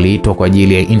 ambapo aliitwa kwa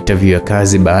ajili ya interview ya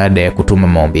kazi baada ya kutuma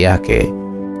maombi yake,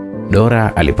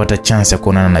 Dora alipata chance ya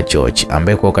kuonana na George,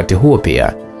 ambaye kwa wakati huo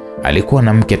pia alikuwa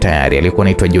na mke tayari, alikuwa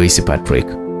anaitwa Joyce Patrick,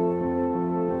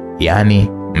 yani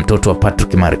mtoto wa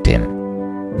Patrick Martin.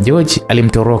 George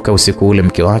alimtoroka usiku ule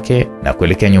mke wake na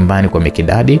kuelekea nyumbani kwa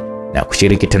Mikidadi na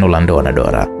kushiriki tendo la ndoa na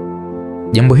Dora.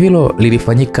 Jambo hilo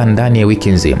lilifanyika ndani ya wiki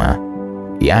nzima,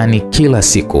 yani kila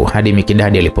siku hadi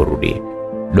Mikidadi aliporudi.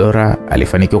 Dora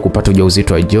alifanikiwa kupata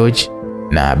ujauzito wa George,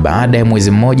 na baada ya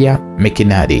mwezi mmoja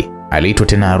Mikidadi aliitwa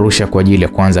tena Arusha kwa ajili ya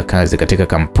kuanza kazi katika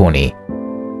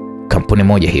kampuni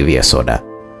moja hivi ya soda.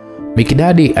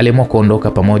 Mikidadi aliamua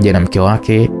kuondoka pamoja na mke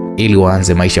wake ili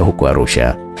waanze maisha huko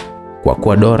Arusha. Kwa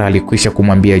kuwa Dora alikwisha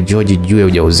kumwambia George juu ya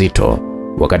ujauzito,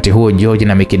 wakati huo George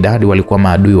na Mikidadi walikuwa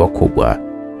maadui wakubwa,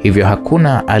 hivyo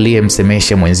hakuna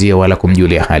aliyemsemesha mwenzie wala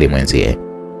kumjulia hali mwenzie.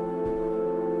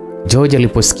 George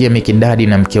aliposikia Mikidadi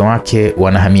na mke wake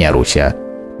wanahamia Arusha,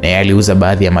 naye aliuza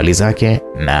baadhi ya mali zake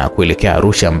na kuelekea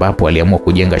Arusha, ambapo aliamua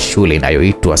kujenga shule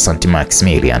inayoitwa St.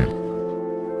 Maximilian.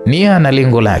 Nia na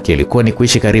lengo lake ilikuwa ni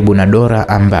kuishi karibu na Dora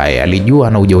ambaye alijua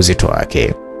na ujauzito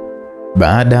wake.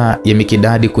 Baada ya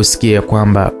Mikidadi kusikia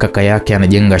kwamba kaka yake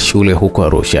anajenga shule huko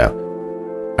Arusha,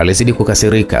 alizidi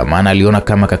kukasirika, maana aliona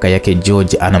kama kaka yake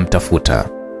George anamtafuta.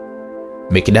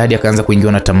 Mikidadi akaanza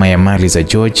kuingiwa na tamaa ya mali za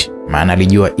George, maana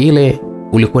alijua ile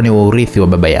ulikuwa ni urithi wa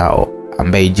baba yao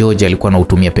ambaye George alikuwa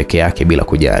anautumia peke yake bila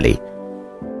kujali.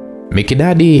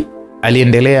 Mikidadi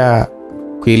aliendelea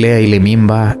kuilea ile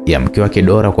mimba ya mke wake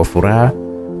Dora kwa furaha,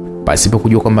 pasipo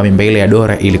kujua kwamba mimba ile ya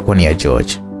Dora ilikuwa ni ya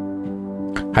George.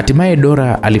 Hatimaye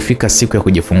Dora alifika siku ya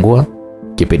kujifungua.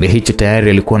 Kipindi hicho tayari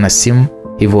alikuwa na simu,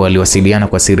 hivyo waliwasiliana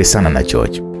kwa siri sana na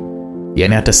George.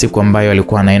 Yani hata siku ambayo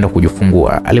alikuwa anaenda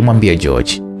kujifungua, alimwambia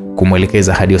George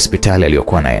kumwelekeza hadi hospitali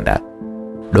aliyokuwa anaenda.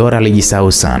 Dora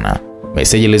alijisahau sana.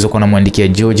 Meseji alizokuwa anamwandikia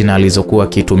George na alizokuwa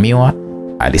akitumiwa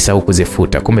alisahau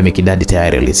kuzifuta. Kumbe Mikidadi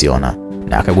tayari aliziona,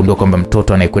 na akagundua kwamba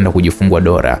mtoto anayekwenda kujifungua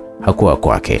Dora hakuwa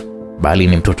kwake, bali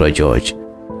ni mtoto wa George.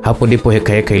 Hapo ndipo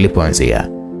heka ilipoanzia.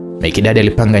 Mikidadi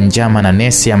alipanga njama na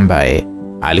nesi ambaye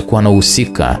alikuwa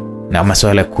anahusika na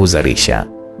masuala ya kuzalisha.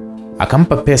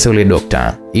 Akampa pesa yule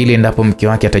dokta ili endapo mke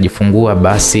wake atajifungua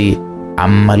basi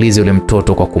ammalize yule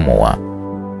mtoto kwa kumuua.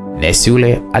 Nesi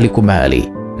yule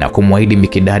alikubali na kumwahidi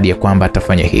Mikidadi ya kwamba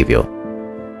atafanya hivyo.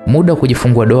 Muda wa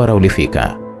kujifungua Dora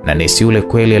ulifika na nesi yule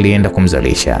kweli alienda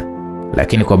kumzalisha.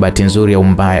 Lakini kwa bahati nzuri au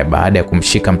mbaya, baada ya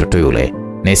kumshika mtoto yule,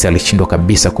 nesi alishindwa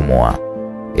kabisa kumuua.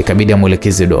 Ikabidi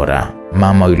amwelekeze Dora,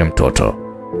 mama yule mtoto.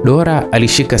 Dora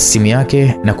alishika simu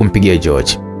yake na kumpigia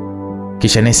George.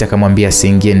 Kisha nesi akamwambia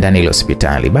asiingie ndani ile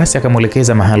hospitali, basi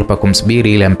akamwelekeza mahali pa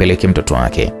kumsubiri ili ampeleke mtoto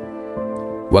wake.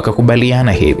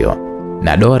 Wakakubaliana hivyo,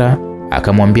 na Dora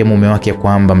akamwambia mume wake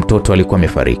kwamba mtoto alikuwa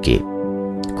amefariki.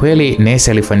 Kweli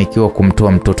nesi alifanikiwa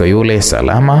kumtoa mtoto yule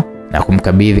salama na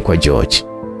kumkabidhi kwa George.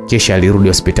 Kisha alirudi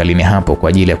hospitalini hapo kwa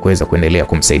ajili ya kuweza kuendelea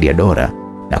kumsaidia Dora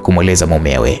na kumweleza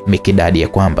mumewe Mikidadi ya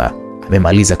kwamba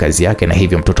amemaliza kazi yake na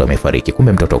hivyo mtoto amefariki.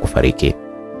 Kumbe mtoto hakufariki.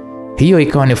 Hiyo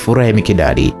ikawa ni furaha ya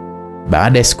Mikidadi.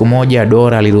 Baada ya siku moja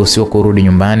Dora aliruhusiwa kurudi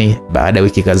nyumbani. Baada ya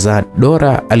wiki kadhaa,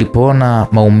 Dora alipoona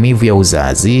maumivu ya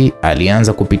uzazi,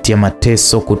 alianza kupitia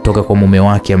mateso kutoka kwa mume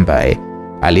wake ambaye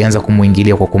alianza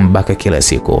kumuingilia kwa kumbaka kila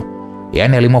siku.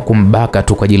 Yaani aliamua kumbaka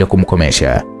tu kwa ajili ya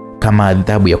kumkomesha kama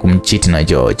adhabu ya kumchiti na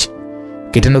George.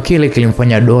 Kitendo kile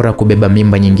kilimfanya Dora kubeba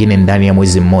mimba nyingine ndani ya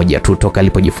mwezi mmoja tu toka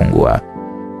alipojifungua.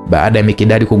 Baada ya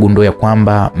Mikidadi kugundua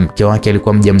kwamba mke wake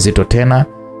alikuwa mjamzito tena,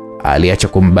 aliacha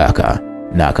kumbaka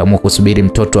na akaamua kusubiri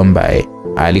mtoto ambaye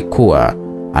alikuwa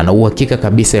ana uhakika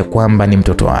kabisa ya kwamba ni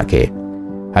mtoto wake.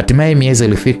 Hatimaye miezi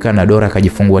ilifika na Dora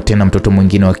akajifungua tena mtoto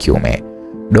mwingine wa kiume.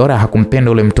 Dora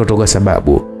hakumpenda ule mtoto kwa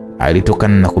sababu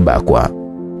alitokana na kubakwa.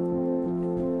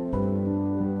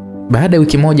 Baada ya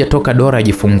wiki moja toka Dora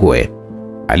ajifungue,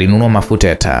 alinunua mafuta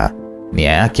ya taa.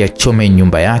 Nia yake achome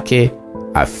nyumba yake,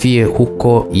 afie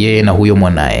huko yeye na huyo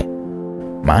mwanae.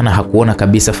 Maana hakuona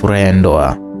kabisa furaha ya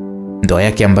ndoa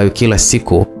yake ambayo kila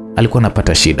siku alikuwa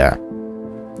anapata shida.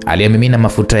 Aliyamimina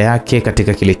mafuta yake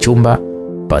katika kile chumba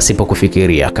pasipo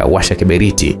kufikiria, akawasha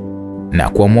kiberiti na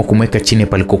kuamua kumweka chini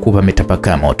palikokuwa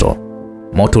pametapakaa moto.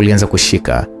 Moto ulianza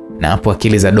kushika na hapo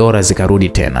akili za Dora zikarudi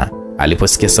tena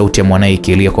aliposikia sauti ya mwanae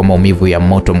ikilia kwa maumivu ya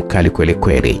moto mkali kweli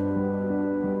kweli.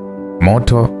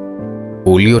 Moto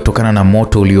uliotokana na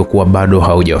moto uliokuwa bado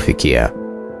haujawafikia.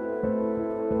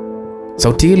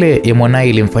 Sauti ile ya mwanae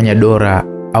ilimfanya Dora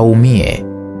aumie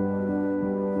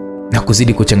na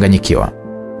kuzidi kuchanganyikiwa,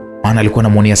 maana alikuwa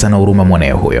anamuonea sana huruma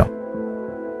mwanae huyo.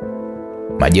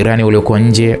 Majirani waliokuwa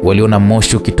nje waliona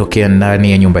moshi ukitokea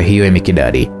ndani ya nyumba hiyo ya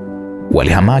Mikidadi.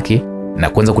 Walihamaki na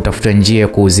kuanza kutafuta njia ya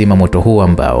kuuzima moto huo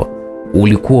ambao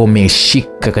ulikuwa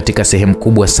umeshika katika sehemu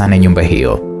kubwa sana ya nyumba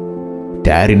hiyo.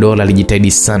 Tayari Dora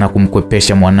alijitahidi sana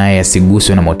kumkwepesha mwanae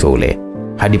asiguswe na moto ule,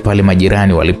 hadi pale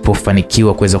majirani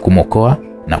walipofanikiwa kuweza kumokoa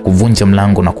na kuvunja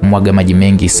mlango na kumwaga maji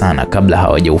mengi sana kabla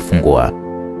hawajaufungua.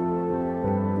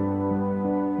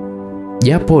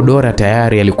 Japo Dora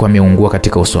tayari alikuwa ameungua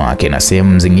katika uso wake na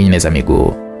sehemu zingine za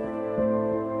miguu.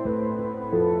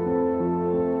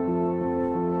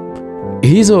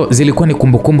 Hizo zilikuwa ni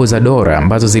kumbukumbu za Dora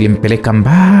ambazo zilimpeleka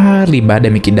mbali baada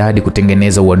ya Mikidadi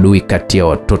kutengeneza uadui kati ya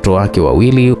watoto wake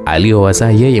wawili aliowazaa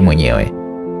yeye mwenyewe,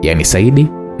 yani Saidi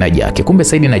na Jackie. Kumbe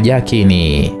Saidi na Jackie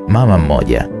ni mama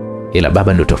mmoja, ila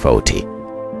baba ndio tofauti.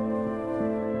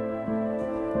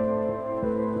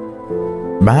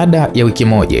 Baada ya wiki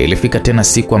moja ilifika tena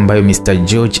siku ambayo Mr.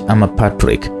 George ama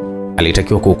Patrick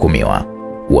alitakiwa kuhukumiwa.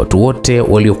 Watu wote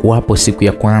waliokuwapo siku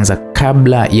ya kwanza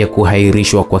kabla ya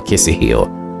kuhairishwa kwa kesi hiyo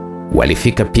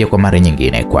walifika pia kwa mara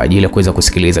nyingine kwa ajili ya kuweza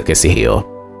kusikiliza kesi hiyo.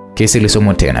 Kesi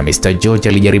ilisomwa tena. Mr. George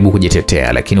alijaribu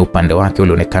kujitetea lakini upande wake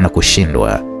ulionekana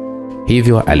kushindwa.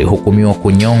 Hivyo alihukumiwa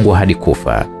kunyongwa hadi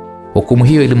kufa. Hukumu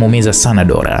hiyo ilimuumiza sana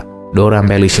Dora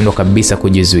ambaye alishindwa kabisa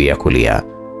kujizuia kulia,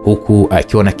 huku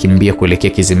akiwa anakimbia kuelekea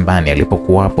kizimbani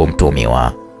alipokuwapo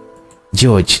mtuhumiwa.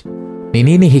 George, ni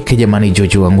nini hiki jamani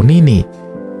George wangu, nini?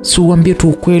 Suambie tu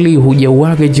ukweli,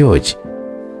 hujauaga George.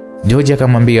 George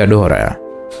akamwambia Dora,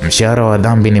 mshahara wa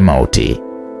dhambi ni mauti.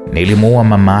 Nilimuua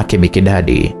mama yake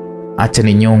Mikidadi, acha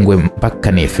ninyongwe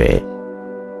mpaka nife.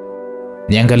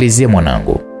 Niangalizie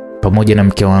mwanangu pamoja na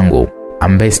mke wangu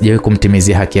ambaye sijawahi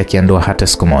kumtimizia haki yake ya ndoa hata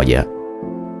siku moja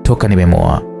toka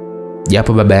nimemuoa.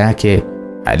 Japo baba yake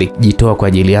alijitoa kwa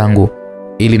ajili yangu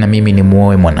ili na mimi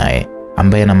nimuoe mwanae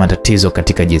ambaye ana matatizo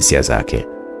katika jinsia zake.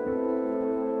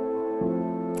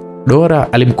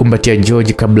 Dora alimkumbatia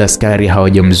George kabla askari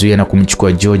hawajamzuia na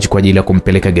kumchukua George kwa ajili ya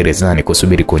kumpeleka gerezani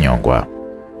kusubiri kunyongwa.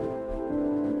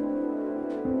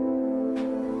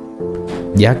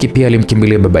 Jackie pia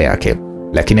alimkimbilia baba yake,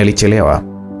 lakini alichelewa.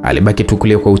 Alibaki tu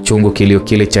kulia kwa uchungu kilio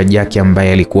kile cha Jackie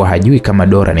ambaye alikuwa hajui kama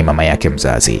Dora ni mama yake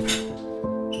mzazi.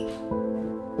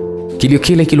 Kilio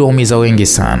kile kiliwaumiza wengi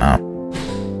sana.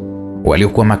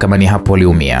 Waliokuwa mahakamani hapo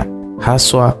waliumia.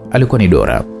 Haswa alikuwa ni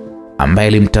Dora ambaye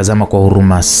alimtazama kwa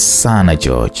huruma sana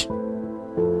George.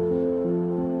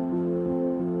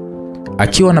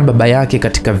 Akiwa na baba yake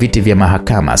katika viti vya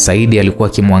mahakama, Saidi alikuwa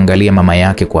akimwangalia mama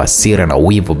yake kwa hasira na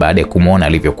wivu baada ya kumuona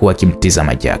alivyokuwa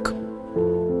akimtizama Jack.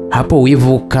 Hapo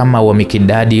wivu kama wa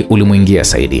Mikidadi ulimuingia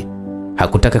Saidi.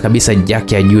 Hakutaka kabisa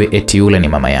Jack ajue eti yule ni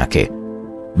mama yake.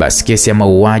 Basi kesi ya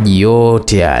mauaji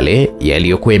yote yale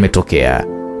yaliyokuwa yametokea,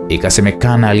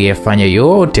 ikasemekana aliyefanya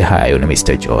yote hayo ni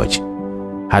Mr. George.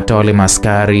 Hata wale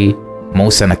maskari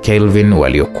Musa na Kelvin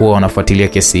waliokuwa wanafuatilia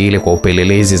kesi ile kwa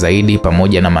upelelezi zaidi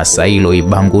pamoja na Masailo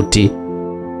Ibanguti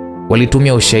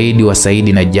walitumia ushahidi wa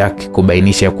Saidi na Jack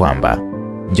kubainisha kwamba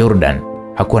Jordan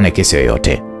hakuwa na kesi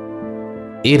yoyote,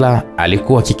 ila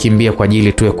alikuwa akikimbia kwa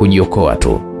ajili tu ya kujiokoa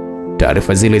tu.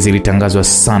 Taarifa zile zilitangazwa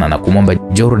sana na kumwomba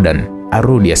Jordan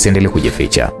arudi asiendelee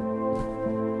kujificha.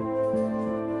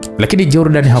 Lakini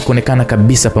Jordan hakuonekana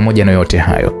kabisa. Pamoja na yote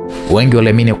hayo, wengi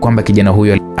waliamini kwamba kijana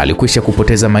huyo alikwisha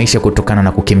kupoteza maisha kutokana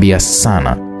na kukimbia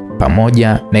sana,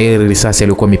 pamoja na ile risasi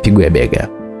aliyokuwa mipigo ya bega.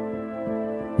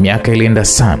 Miaka ilienda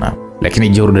sana, lakini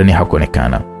Jordan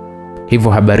hakuonekana.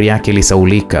 Hivyo habari yake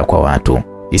ilisaulika kwa watu,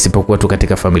 isipokuwa tu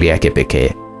katika familia yake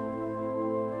pekee.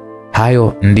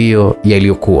 Hayo ndiyo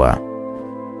yaliyokuwa.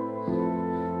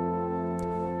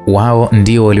 Wao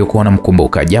ndio waliokuwa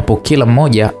wanamkumbuka, japo kila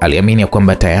mmoja aliamini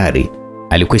kwamba tayari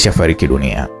alikwisha fariki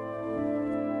dunia.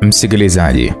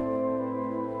 Msikilizaji,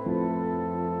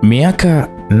 miaka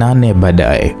 8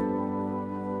 baadaye,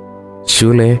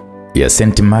 shule ya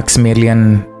St.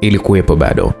 Maximilian ilikuwepo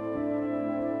bado,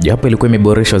 japo ilikuwa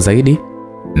imeboreshwa zaidi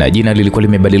na jina lilikuwa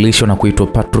limebadilishwa na kuitwa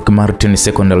Patrick Martin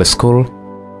Secondary School.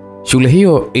 Shule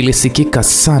hiyo ilisikika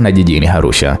sana jijini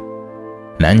Arusha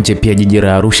na nje pia jiji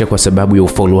la Arusha kwa sababu ya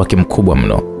ufaulu wake mkubwa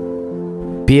mno.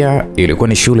 Pia ilikuwa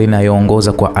ni shule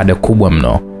inayoongoza kwa ada kubwa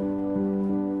mno.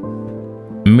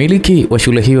 Mmiliki wa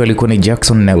shule hiyo alikuwa ni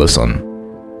Jackson Nelson,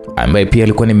 ambaye pia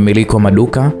alikuwa ni mmiliki wa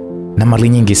maduka na mali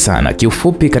nyingi sana.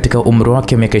 Kiufupi, katika umri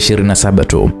wake miaka 27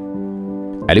 tu,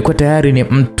 alikuwa tayari ni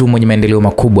mtu mwenye maendeleo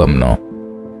makubwa mno.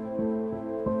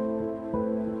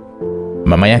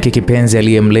 Mama yake kipenzi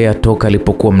aliyemlea toka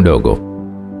alipokuwa mdogo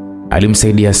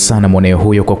alimsaidia sana mwanae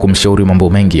huyo kwa kumshauri mambo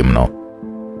mengi mno.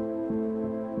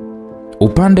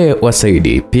 Upande wa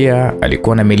Saidi pia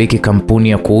alikuwa anamiliki kampuni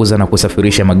ya kuuza na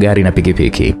kusafirisha magari na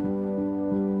pikipiki.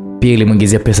 Pia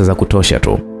ilimuingizia pesa za kutosha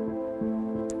tu.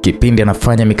 Kipindi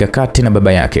anafanya mikakati na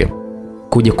baba yake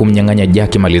kuja kumnyang'anya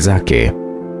Jaki mali zake,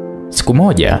 siku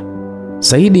moja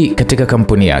Saidi katika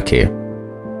kampuni yake,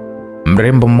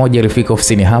 mrembo mmoja alifika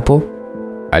ofisini hapo.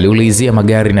 Aliulizia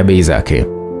magari na bei zake.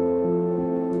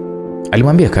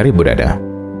 Alimwambia, karibu dada.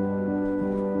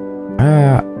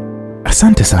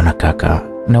 Asante sana kaka.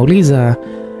 Nauliza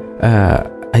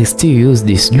I still use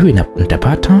this, juu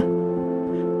nitapata?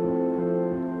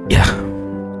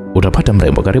 Utapata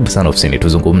mrembo, karibu sana ofisini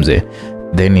tuzungumze,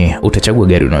 then utachagua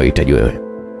gari unayohitaji wewe.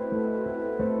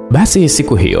 Basi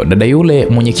siku hiyo dada yule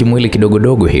mwenye kimwili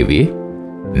kidogodogo hivi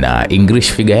na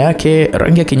English figure yake,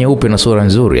 rangi yake nyeupe na sura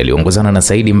nzuri, aliongozana na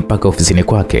Saidi mpaka ofisini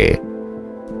kwake.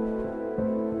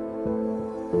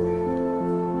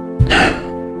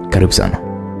 Karibu sana.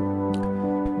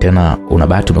 Tena una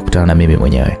bahati umekutana na mimi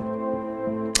mwenyewe.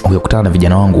 Ungekutana na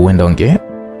vijana wangu huenda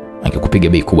angekupiga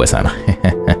bei kubwa sana.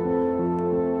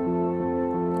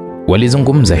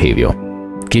 Walizungumza hivyo.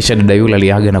 Kisha dada yule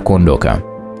aliaga na kuondoka,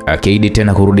 akaahidi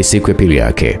tena kurudi siku ya pili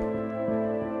yake.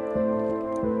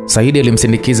 Saidi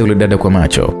alimsindikiza yule dada kwa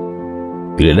macho.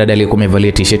 Yule dada aliyekuwa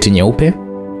amevalia t-shirt nyeupe,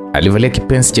 alivalia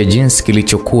kipensi cha jeans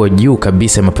kilichokuwa juu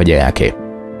kabisa ya mapaja yake.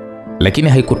 Lakini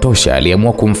haikutosha,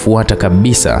 aliamua kumfuata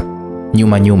kabisa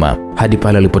nyuma hadi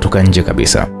pale alipotoka nje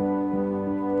kabisa.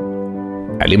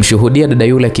 Alimshuhudia dada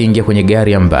yule akiingia kwenye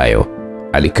gari ambayo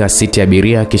alikaa siti ya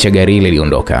abiria, kisha gari ile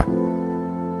liondoka.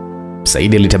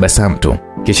 Saidi alitabasamu tu,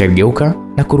 kisha aligeuka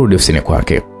na kurudi ofisini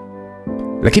kwake.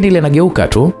 Lakini ile anageuka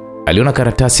tu, aliona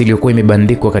karatasi iliyokuwa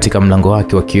imebandikwa katika mlango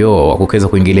wake wa kioo wa kuweza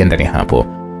kuingilia ndani hapo.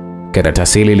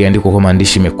 Karatasi ile iliandikwa kwa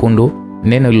maandishi mekundu,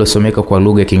 neno lililosomeka kwa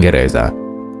lugha ya Kiingereza,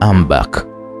 I'm back.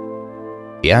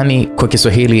 Yaani kwa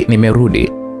Kiswahili,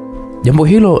 nimerudi. Jambo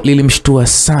hilo lilimshtua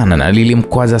sana na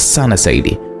lilimkwaza sana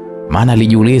Saidi, maana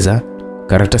alijiuliza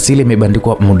karatasi ile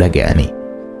imebandikwa muda gani?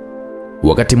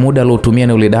 Wakati muda aliotumia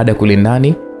na yule dada kule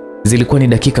ndani zilikuwa ni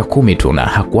dakika 10 tu na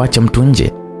hakuacha mtu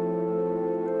nje.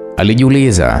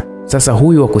 Alijiuliza sasa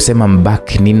huyu wa kusema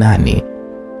mbak ni nani?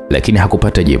 Lakini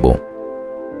hakupata jibu.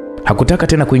 Hakutaka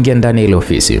tena kuingia ndani ya ile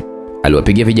ofisi.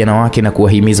 Aliwapigia vijana wake na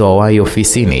kuwahimiza wawahi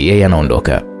ofisini, yeye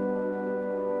anaondoka.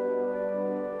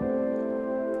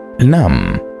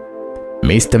 Naam,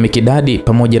 Mr. Mikidadi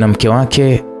pamoja na mke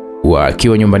wake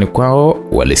wakiwa nyumbani kwao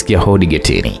walisikia hodi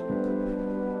getini.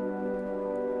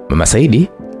 Mama Saidi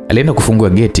alienda kufungua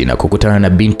geti na kukutana na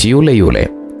binti yule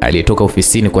aliyetoka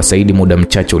ofisini kwa Saidi muda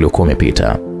mchache uliokuwa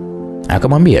umepita.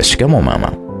 Akamwambia, shikamoo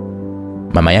mama.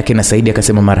 Mama yake na Saidi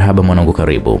akasema, marhaba mwanangu,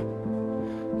 karibu.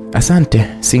 Asante,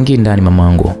 singi ndani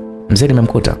mamangu. Mzee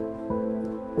nimemkuta?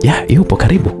 Yupo,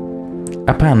 karibu.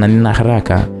 Hapana, nina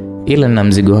haraka, ila na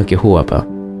mzigo wake huu hapa.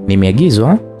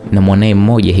 Nimeagizwa na mwanae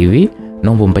mmoja hivi,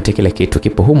 naomba mpatie kila kitu,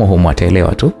 kipo humo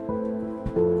ataelewa tu.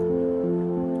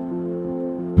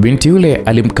 Binti yule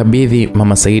alimkabidhi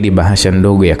Mama Saidi bahasha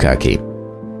ndogo ya kaki.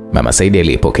 Mama Saidi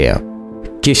alipokea.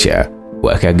 Kisha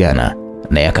wakagana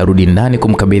na yakarudi ndani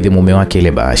kumkabidhi mume wake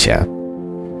ile bahasha.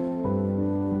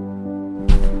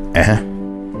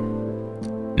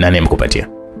 Nani amekupatia?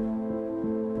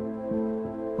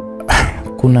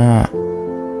 Kuna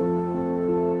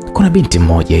binti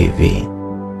mmoja hivi.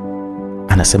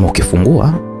 Anasema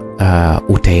ukifungua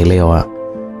utaelewa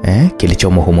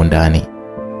kilichomo humu ndani.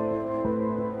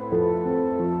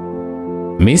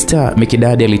 Mr.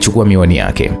 Mikidadi alichukua miwani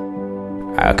yake,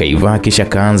 akaivaa kisha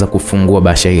kaanza kufungua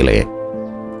bahasha ile.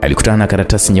 Alikutana na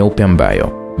karatasi nyeupe ambayo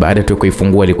baada tu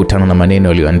kuifungua alikutana na maneno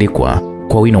yaliyoandikwa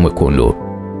kwa wino mwekundu.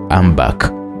 I'm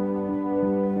back.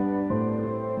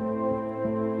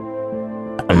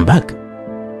 I'm back?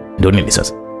 Ndio nini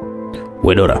sasa?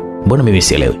 Wewe Dora, mbona mimi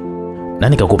sielewi?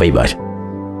 Nani kakupa hii bahasha?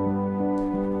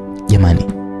 Jamani,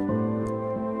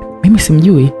 mimi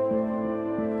simjui.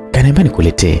 Kaniambia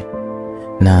nikuletee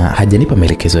na hajanipa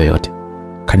maelekezo yoyote.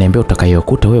 Kaniambia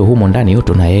utakayokuta wewe humo ndani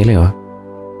yote unaelewa.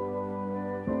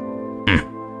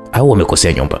 Au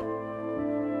umekosea nyumba?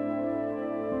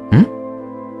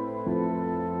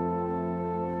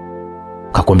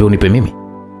 Kakwambia unipe mimi?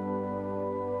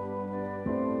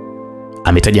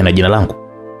 Ametaja na jina langu?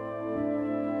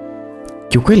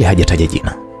 Kiukweli hajataja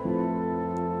jina,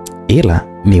 ila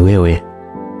ni wewe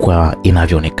kwa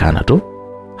inavyoonekana tu.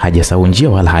 Hajasahau njia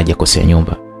wala hajakosea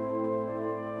nyumba.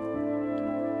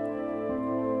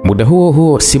 Muda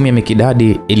huo simu ya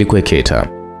Mikidadi ilikuwa ikita.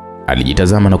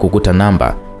 Alijitazama na kukuta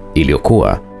namba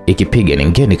iliyokuwa ikipiga ni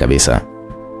ngeni kabisa.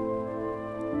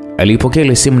 Alipokea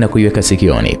ile simu na kuiweka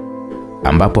sikioni,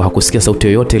 ambapo hakusikia sauti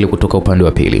yoyote ile kutoka upande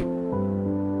wa pili.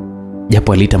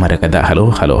 Japo aliita mara kadhaa,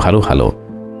 halo.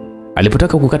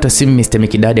 Alipotaka kukata simu, Mr.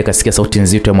 Mikidadi akasikia sauti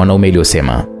nzito ya mwanaume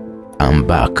iliyosema I'm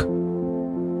back.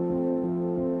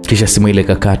 Kisha simu ile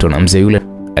ikakatwa na mzee yule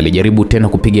alijaribu tena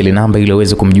kupiga ile namba ili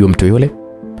aweze kumjua mtu yule,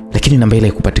 lakini namba ile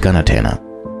haikupatikana tena.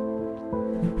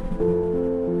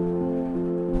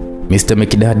 Mr.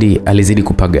 Mikidadi alizidi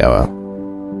kupagawa.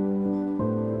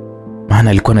 Maana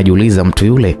alikuwa anajiuliza mtu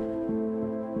yule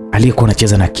aliyekuwa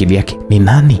anacheza na akili yake ni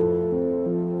nani?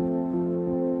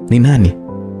 Ni nani?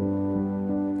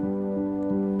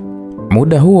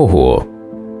 Muda huo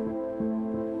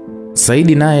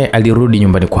Saidi naye alirudi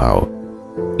nyumbani kwao.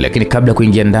 Lakini kabla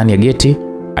kuingia ndani ya geti,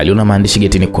 aliona maandishi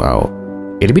getini kwao.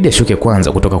 Ilibidi ashuke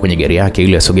kwanza kutoka kwenye gari yake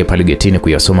ili asogee pale getini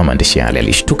kuyasoma maandishi yale.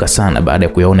 Alishtuka sana baada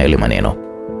ya kuyaona yale maneno.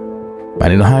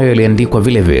 Maneno hayo yaliandikwa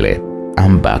vile vile,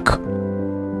 I'm back.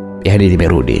 Yaani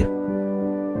nimerudi.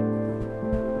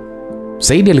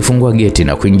 Saidi alifungua geti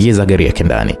na kuingiza gari yake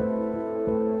ndani.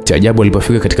 Cha ajabu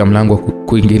alipofika katika mlango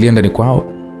kuingilia ndani kwao,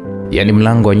 yani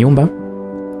mlango wa nyumba,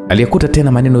 aliyekuta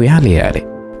tena maneno yale,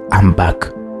 I'm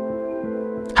back.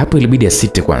 Hapo ilibidi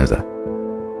asite kwanza.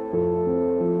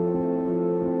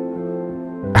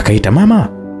 Akaita mama.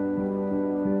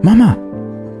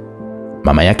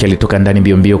 Mama yake alitoka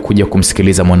ndani mbio kuja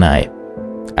kumsikiliza mwanae.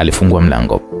 Alifungua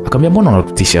mlango. Akamwambia mbona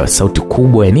unatutisha sauti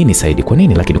kubwa ya nini Saidi? Kwa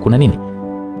nini? Lakini kuna nini?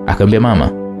 Akamwambia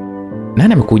mama,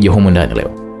 nani amekuja humu ndani leo?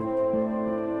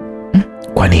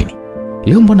 Kwa nini?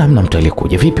 Leo mbona hamna mtu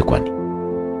aliyekuja? Vipi kwani?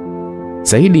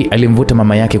 Saidi alimvuta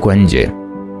mama yake kwa nje.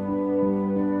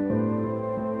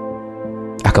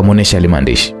 Akamuonesha ile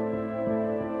maandishi.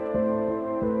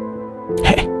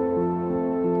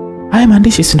 Haya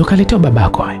maandishi si ndo kaletea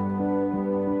babako haya?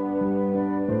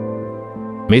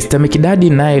 Mr. Mikidadi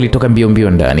naye alitoka mbio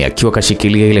ndani akiwa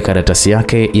kashikilia ile karatasi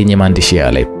yake yenye maandishi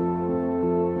yale.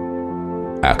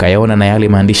 Akayaona na yale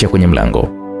maandishi kwenye mlango.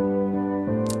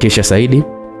 Kisha Saidi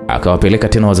akawapeleka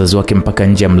tena wazazi wake mpaka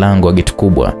nje ya mlango wa geti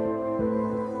kubwa.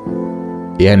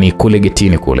 Yaani kule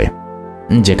getini kule.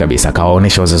 Nje kabisa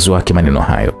akawaonesha wazazi wake maneno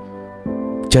hayo.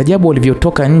 Cha ajabu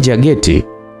walivyotoka nje ya geti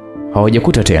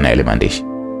hawajakuta tena yale maandishi.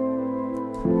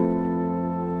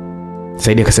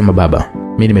 Saidi akasema baba,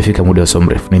 mimi nimefika muda wa so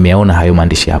mrefu, nimeona hayo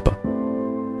maandishi hapa.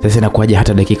 Sasa inakuaje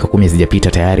hata dakika 10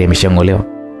 zijapita tayari yameshangolewa?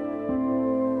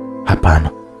 Hapana.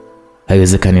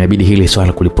 Haiwezekani, inabidi hili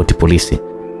swala kulipoti polisi.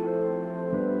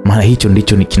 Maana hicho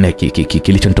ndicho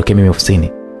kilichonitokea mimi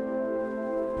ofisini.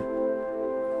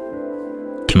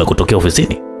 Kimekutokea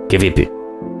ofisini? Kivipi?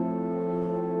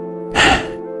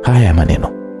 Haya maneno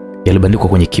yalibandikwa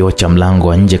kwenye kioo cha mlango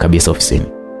wa nje kabisa ofisini.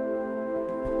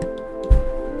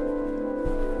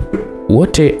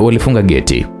 Wote walifunga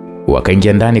geti,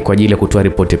 wakaingia ndani kwa ajili ya kutoa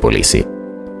ripoti polisi.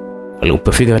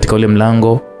 Walipofika katika ule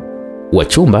mlango wa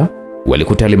chumba,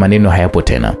 walikuta ile maneno hayapo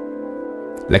tena.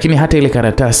 Lakini hata ile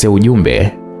karatasi ya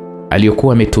ujumbe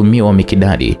aliyokuwa ametumiwa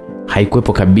Mikidadi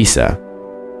haikuwepo kabisa.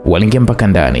 Waliingia mpaka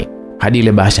ndani, hadi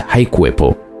ile bahasha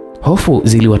haikuwepo. Hofu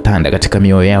ziliwatanda katika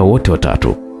mioyo yao wote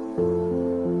watatu.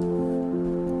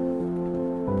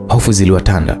 Hofu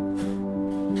ziliwatanda.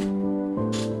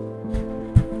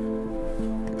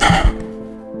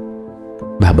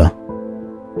 Baba,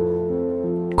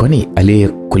 kwani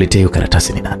aliyekuletea hiyo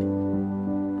karatasi ni nani?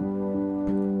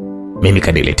 Mimi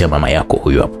kaniletea mama yako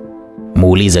huyu hapo.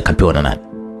 Muulize kapewa na nani.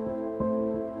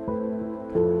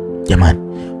 Jamani,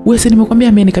 wewe si nimekwambia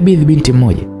amenikabidhi binti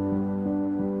mmoja.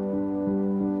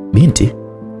 Binti?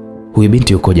 Huyu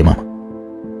binti yukoje mama?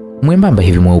 Mwembamba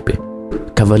hivi mweupe.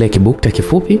 Kavalia kibukta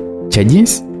kifupi cha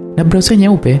jeans na blouse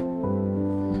nyeupe.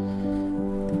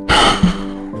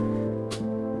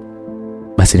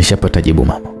 Basi nishapata jibu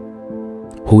mama.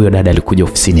 Huyo dada alikuja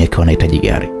ofisini akiwa anahitaji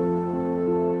gari.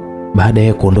 Baada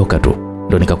ya kuondoka tu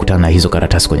ndo nikakutana na hizo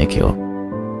karatasi kwenye kioo.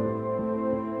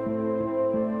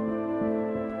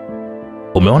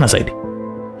 Umeona Saidi?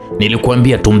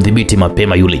 Nilikuambia tumdhibiti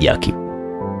mapema yule Jaki.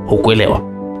 Hukuelewa?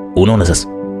 Unaona sasa?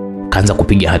 Kaanza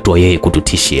kupiga hatua yeye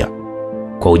kututishia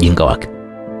kwa ujinga wake.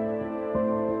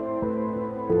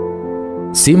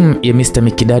 Simu ya Mr.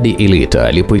 Mikidadi iliita.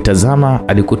 Alipoitazama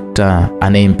alikuta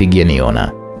anayempigia ni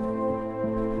Yona.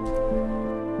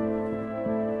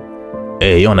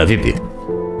 Yona vipi?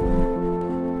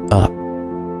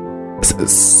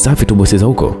 Safi tu bosi za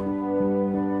huko.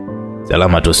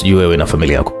 Salama tu, sijui wewe na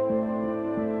familia yako.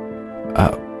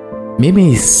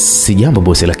 Mimi si jambo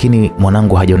bosi, lakini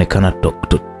mwanangu hajaonekana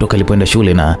toka alipoenda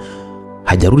shule na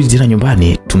hajarudi tena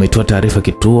nyumbani. Tumetoa taarifa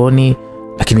kituoni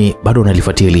lakini bado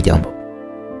nalifuatia hili jambo.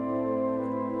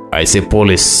 I say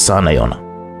pole sana Yona.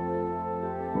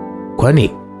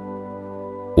 Kwani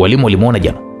walimu walimuona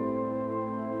jana?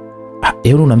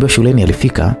 Yona unaambiwa shuleni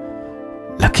alifika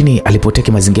lakini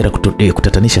alipotea mazingira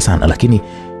kutatanisha sana, lakini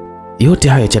yote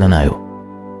haya achana nayo.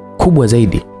 Kubwa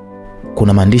zaidi,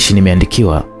 kuna maandishi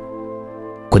nimeandikiwa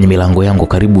kwenye milango yangu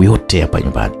karibu yote hapa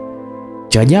nyumbani.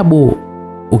 Cha ajabu,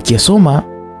 ukiyasoma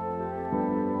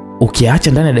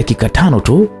ukiacha ndani ya dakika 5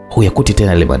 tu huyakuti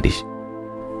tena ile maandishi.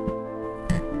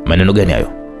 Maneno gani hayo?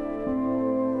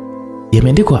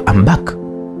 Yameandikwa I'm back.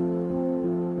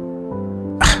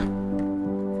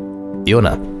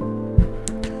 Yona,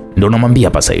 ndio namwambia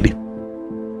hapa Saidi.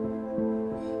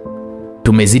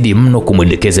 Tumezidi mno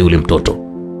kumwelekeza yule mtoto.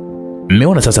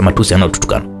 Mmeona sasa matusi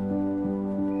anayotutukana.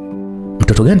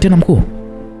 Mtoto gani tena mkuu?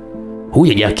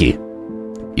 Huyu Jaki.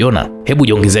 Yona, hebu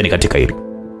jiongezeni katika hili.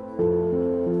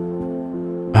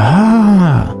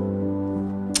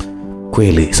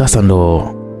 Kweli, sasa ndo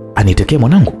anitekee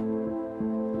mwanangu.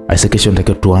 Kesho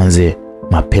nitakiwa tuanze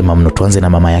mapema mno, tuanze na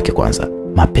mama yake kwanza.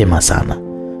 Mapema sana.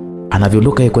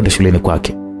 Anavyoondoka yeye kwenda shuleni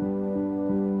kwake.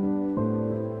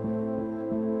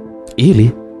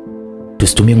 Ili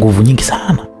tusitumie nguvu nyingi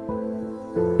sana.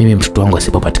 Mimi mtoto wangu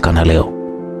asipopatikana leo,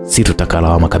 si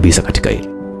tutakalawama kabisa katika hili.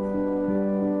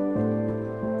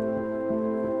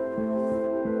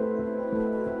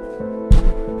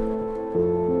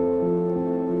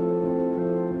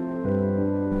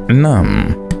 Naam.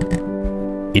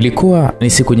 Ilikuwa ni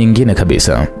siku nyingine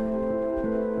kabisa.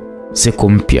 Siku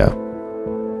mpya.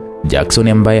 Jackson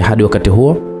ambaye hadi wakati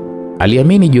huo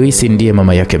aliamini Joyce ndiye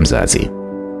mama yake mzazi.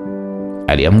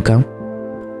 Aliamka,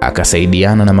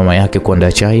 akasaidiana na mama yake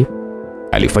kuandaa chai,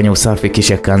 alifanya usafi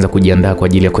kisha akaanza kujiandaa kwa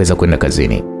ajili ya kuweza kwenda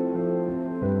kazini.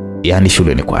 Yaani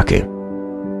shuleni kwake.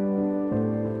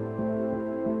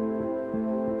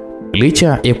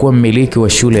 Licha ya kuwa mmiliki wa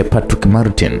shule Patrick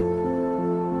Martin,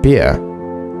 pia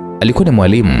alikuwa ni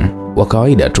mwalimu wa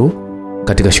kawaida tu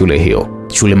katika shule hiyo,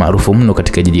 shule maarufu mno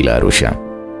katika jiji la Arusha.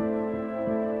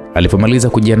 Alipomaliza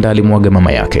kujiandaa alimwaga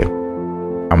mama yake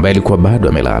ambaye alikuwa bado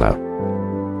amelala.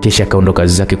 Kisha akaondoka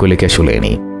zake kuelekea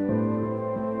shuleni.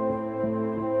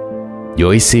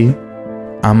 Joyce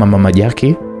ama mama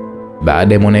Jaki,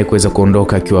 baada ya mwanae kuweza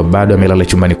kuondoka akiwa bado amelala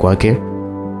chumbani kwake,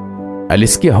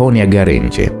 alisikia honi ya gari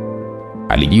nje.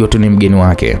 Alijua tu ni mgeni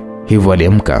wake, hivyo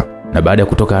aliamka na baada ya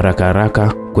kutoka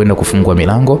haraka kwenda kufungua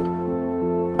milango,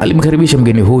 alimkaribisha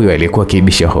mgeni huyo aliyekuwa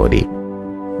akiibisha hodi.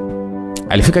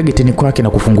 Alifika getini kwake na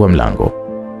kufungua mlango,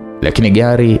 lakini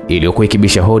gari iliyokuwa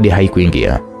ikibisha hodi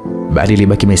haikuingia, bali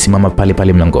ilibaki imesimama pale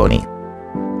pale mlangoni.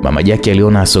 Mama Jaki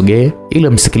aliona asogee ili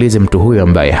amsikilize mtu huyo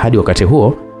ambaye hadi wakati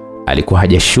huo alikuwa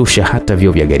hajashusha hata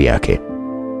vioo vya gari yake.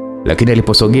 Lakini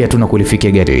aliposogea tu na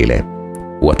kulifikia gari ile,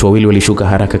 watu wawili walishuka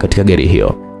haraka katika gari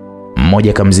hiyo.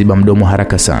 Mmoja akamziba mdomo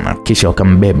haraka sana, kisha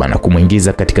wakambeba na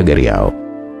kumuingiza katika gari yao.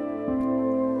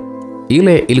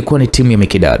 Ile ilikuwa ni timu ya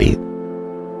Mikidadi.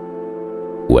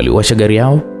 Waliwasha gari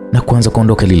yao na kuanza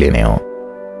kuondoka lile eneo.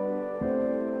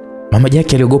 Mama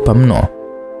Jaki aliogopa mno,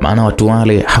 maana watu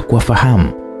wale hakuwafahamu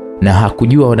na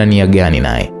hakujua wana nia gani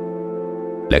naye.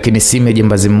 Lakini simu ya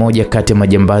jambazi mmoja kati ya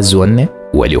majambazi 4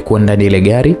 waliokuwa ndani ile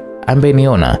gari, ambaye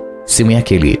niona simu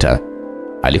yake iliita,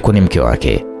 alikuwa ni mke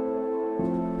wake.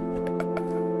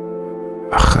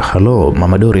 Halo,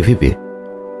 Mama Dori vipi?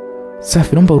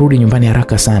 Safi, naomba urudi nyumbani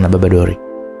haraka sana Baba Dori.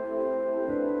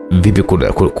 Vipi,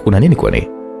 kuna nini kwani?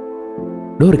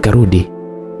 Dori karudi.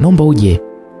 Naomba uje.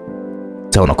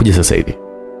 Sawa, nakuja sasa hivi.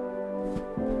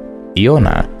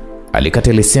 Yona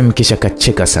alikata ile simu kisha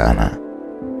kacheka sana.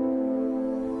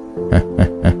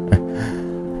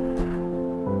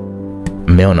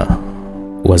 Mmeona?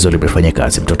 Wazo limefanya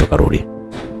kazi, mtoto karudi.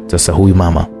 Sasa huyu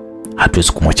mama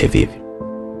hatuwezi kumwacha hivi.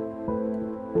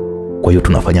 Kwa hiyo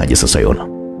tunafanyaje sasa Yona?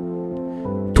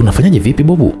 Tunafanyaje vipi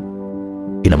Bobu?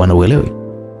 Ina maana uelewi?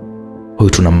 Huyu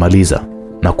tunammaliza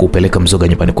na kupeleka mzoga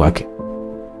nyumbani kwake.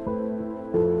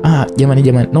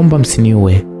 Jamani, naomba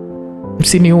msiniue.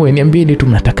 Msiniue, niambieni tu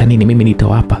mnataka nini, mimi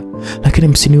nitawapa. Lakini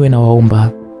msiniue na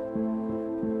waomba.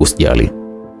 Usijali.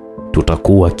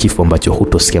 Tutakuwa kifo ambacho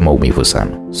hutosikia maumivu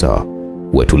sana. Sawa,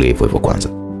 uwe tulia hivyo kwanza.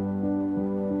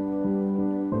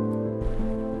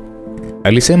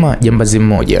 Alisema jambazi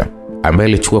mmoja ambaye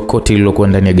alichukua koti lililokuwa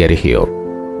ndani ya gari hiyo.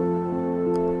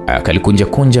 Akalikunja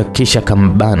kisha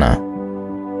kambana.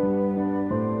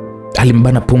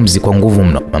 Alimbana pumzi kwa nguvu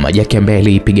mno mama yake ambaye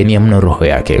aliipigania mno roho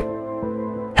yake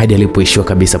hadi alipoishiwa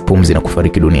kabisa pumzi na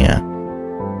kufariki dunia.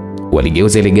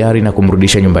 Waligeuza ile gari na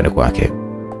kumrudisha nyumbani kwake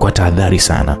kwa tahadhari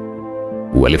sana.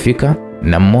 Walifika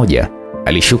na mmoja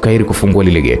alishuka ili kufungua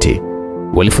lile geti.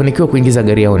 Walifanikiwa kuingiza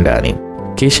gari yao ndani.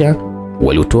 Kisha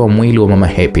waliutoa mwili wa mama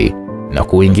Happy na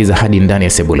kuingiza hadi ndani ya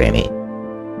sebuleni.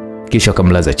 Kisha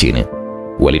kamlaza chini.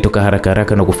 Walitoka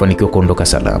haraka na kufanikiwa kuondoka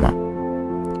salama.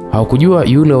 Hawakujua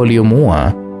yule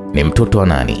waliomuua ni mtoto wa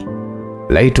nani.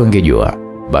 Laiti wangejua,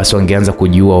 basi wangeanza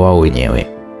kujua wao wenyewe.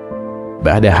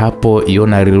 Baada ya hapo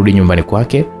Yona alirudi nyumbani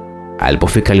kwake.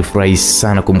 Alipofika alifurahi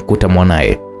sana kumkuta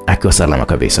mwanae akiwa salama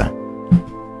kabisa.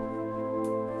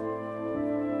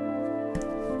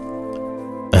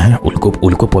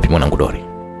 Ulikuwa wapi mwanangu Dori?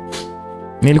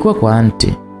 Nilikuwa kwa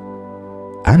aunti.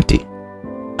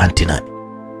 Aunti nani?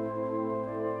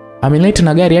 Ameleta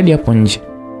na gari hadi hapo nje.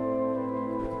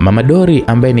 Mama Dori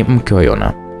ambaye ni mke wa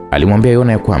Yona alimwambia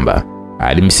Yona ya kwamba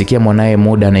alimsikia mwanae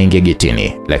muda anaingia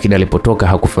getini, lakini alipotoka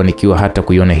hakufanikiwa hata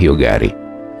kuiona hiyo gari.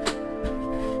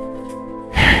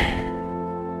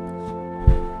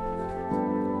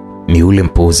 Ni ule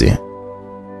mpuzi.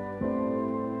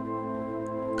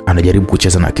 Anajaribu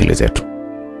kucheza na akili zetu.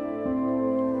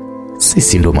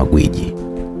 Sisi ndo magwiji.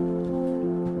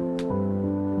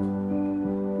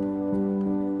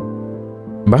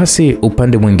 Basi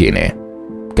upande mwingine,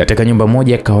 katika nyumba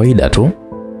moja ya kawaida tu,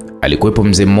 alikuwepo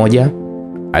mzee mmoja.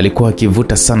 Alikuwa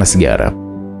akivuta sana sigara.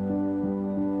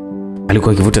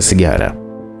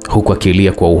 Huku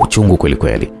akilia kwa uchungu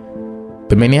kweli.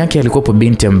 Pembeni yake alikuwepo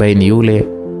binti ambaye ni yule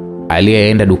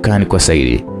aliyeenda dukani kwa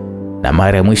Saidi, na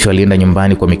mara ya mwisho alienda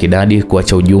nyumbani kwa Mikidadi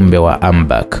kuacha ujumbe wa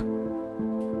Ambak.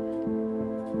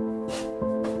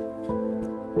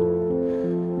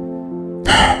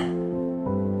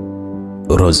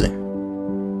 Rose.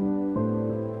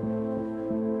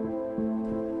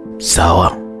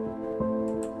 Sawa.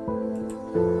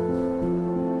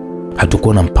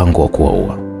 Hatukuwa na mpango wa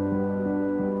kuwaua.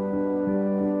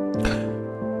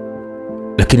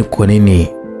 Lakini kwa nini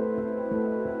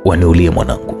waniulie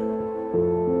mwanangu?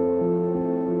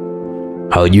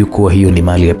 Hawajui kuwa hiyo ni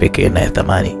mali ya pekee na ya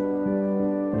thamani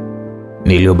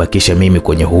niliyobakisha mimi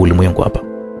kwenye huu ulimwengu hapa.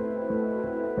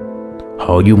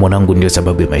 Hawajui mwanangu ndio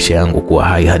sababu ya maisha yangu kuwa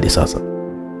hai hadi sasa.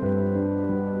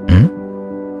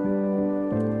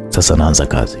 Sasa naanza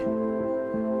kazi.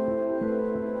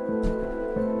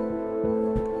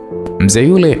 Mzee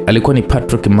yule alikuwa ni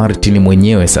Patrick Martin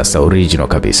mwenyewe, sasa original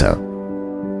kabisa.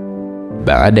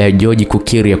 Baada ya George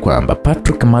kukiri ya kwamba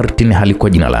Patrick Martin halikuwa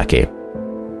jina lake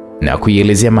na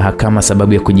kuielezea mahakama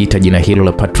sababu ya kujiita jina hilo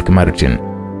la Patrick Martin,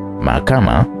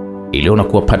 mahakama iliona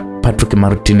kuwa Patrick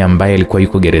Martin ambaye alikuwa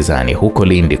yuko gerezani huko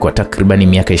Lindi kwa takribani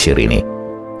miaka 20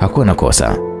 hakuwa na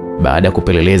kosa. Baada ya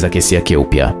kupeleleza kesi yake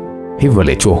upya, hivyo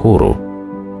aliachiwa huru.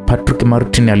 Patrick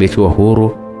Martin aliachiwa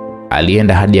huru.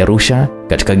 Alienda hadi Arusha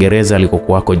katika gereza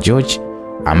alikokuwako George,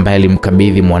 ambaye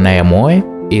alimkabidhi mwanae Moe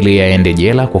ili aende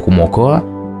jela kwa kumwokoa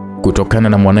kutokana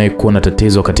na mwanae kuwa na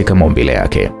tatizo katika maumbile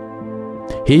yake.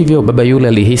 Hivyo baba yule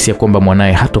alihisi ya kwamba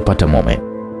mwanae hatopata mume,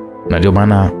 na ndio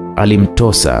maana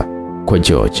alimtosa kwa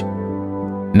George,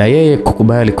 na yeye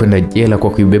kukubali kwenda jela kwa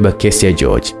kuibeba kesi ya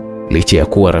George, licha ya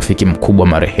kuwa rafiki mkubwa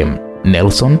marehemu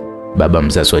Nelson, baba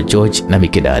mzazi wa George na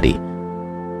Mikidadi.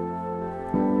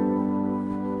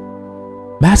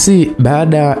 Basi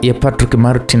baada ya Patrick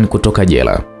Martin kutoka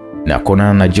jela na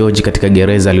kuonana na George katika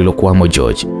gereza lilokuwamo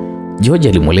George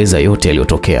alimweleza yote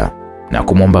yaliyotokea na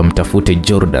kumwomba mtafute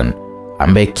Jordan,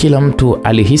 ambaye kila mtu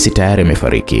alihisi tayari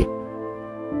amefariki.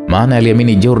 Maana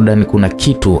aliamini Jordan kuna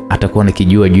kitu atakuwa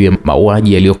anakijua juu ya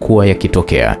mauaji yaliyokuwa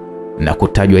yakitokea na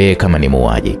kutajwa yeye kama ni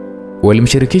muuaji.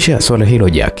 Walimshirikisha swala hilo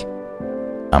Jack,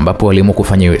 ambapo waliamua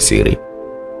kufanya iwe siri.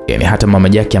 Yaani hata mama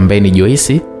Jack ambaye ni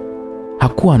Joyce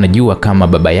hakuwa anajua kama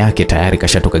baba yake tayari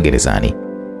kashatoka gerezani.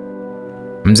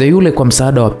 Mzee yule kwa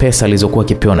msaada wa pesa alizokuwa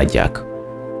akipewa na Jack,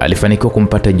 alifanikiwa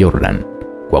kumpata Jordan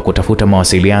kwa kutafuta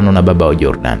mawasiliano na baba wa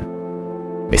Jordan,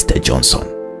 Mr. Johnson,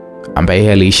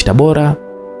 ambaye aliishi Tabora.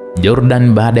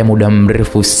 Jordan baada ya muda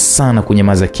mrefu sana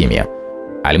kunyamaza kimya,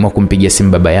 aliamua kumpigia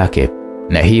simu baba yake,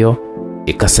 na hiyo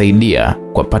ikasaidia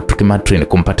kwa Patrick Martin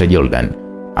kumpata Jordan,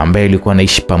 ambaye alikuwa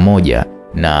anaishi pamoja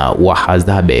na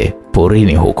Wahadzabe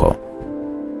porini huko.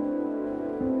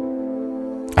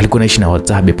 Alikuwa anaishi na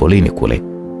Wahadzabe porini kule.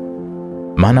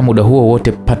 Maana muda huo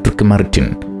wote Patrick Martin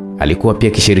alikuwa pia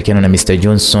akishirikiana na Mr.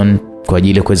 Johnson kwa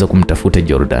ajili ya kuweza kumtafuta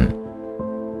Jordan.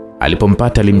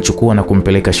 Alipompata alimchukua na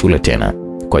kumpeleka shule tena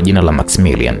kwa jina la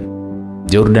Maximilian.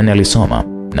 Jordan alisoma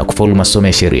na kufaulu masomo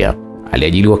ya sheria.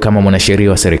 Aliajiliwa kama mwanasheria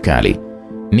wa serikali.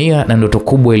 Nia na ndoto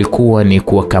kubwa ilikuwa ni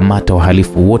kuwakamata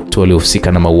wahalifu wote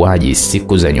waliohusika na mauaji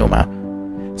siku za nyuma.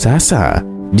 Sasa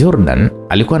Jordan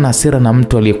alikuwa na hasira na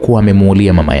mtu aliyekuwa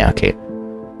amemuulia mama yake.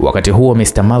 Wakati huo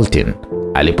Mr. Martin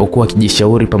alipokuwa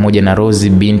akijishauri pamoja na Rosie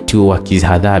binti wa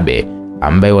Kihadzabe,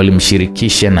 ambaye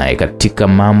walimshirikisha naye katika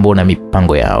mambo na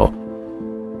mipango yao,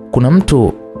 kuna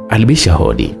mtu alibisha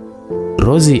hodi.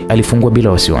 Rosie alifungua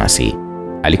bila wasiwasi.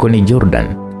 Alikuwa ni Jordan,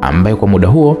 ambaye kwa muda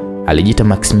huo alijiita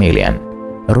Maximilian.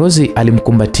 Rosie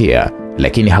alimkumbatia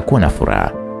lakini hakuwa na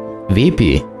furaha.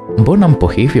 "Vipi? Mbona mpo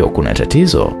hivyo? Kuna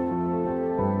tatizo?"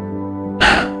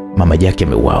 "Mama Jack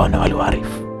ameuawa na wale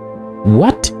wahalifu."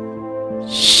 "What?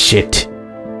 Shit."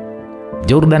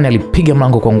 Jordan alipiga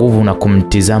mlango kwa nguvu na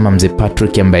kumtizama mzee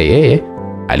Patrick, ambaye yeye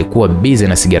alikuwa busy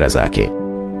na sigara zake.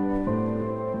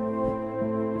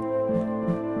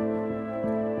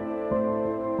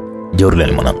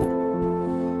 "Jordan mwanangu,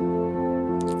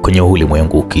 kwenye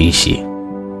ulimwengu ukiishi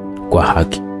kwa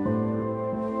haki,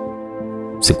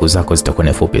 siku zako zitakuwa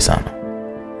ni fupi sana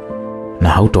na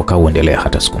hautokaa uendelea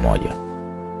hata siku moja.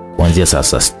 Kuanzia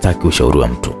sasa sitaki ushauri wa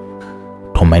mtu.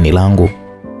 Tumaini langu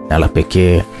na la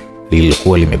pekee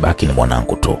lilikuwa limebaki ni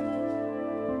mwanangu tu."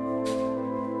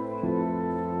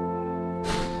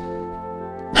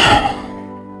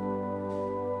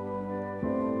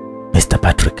 "Mr.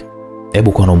 Patrick,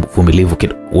 hebu kuwa na uvumilivu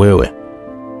kidogo. Wewe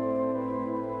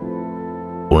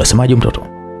unasemaje mtoto?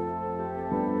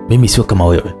 Mimi sio kama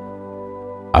wewe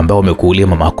ambao umekuulia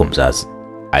mama yako mzazi.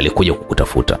 Alikuja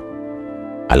kukutafuta.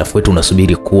 Alafu wetu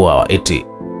unasubiri kuwa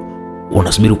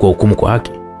hukumu kwa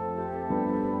haki.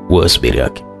 Wewe subiri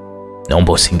haki.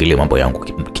 Naomba usiingilie mambo yangu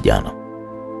kijana.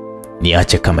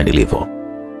 Niache kama nilivyo."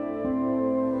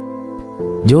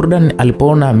 Jordan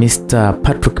alipoona Mr.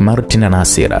 Patrick Martin ana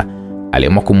hasira,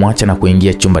 aliamua kumwacha na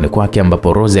kuingia chumbani kwake,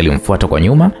 ambapo Rosie alimfuata kwa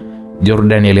nyuma.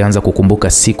 Jordan alianza kukumbuka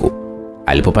siku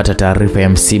alipopata taarifa ya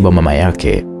msiba wa mama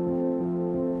yake.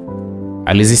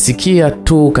 Alizisikia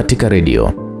tu katika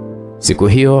redio. Siku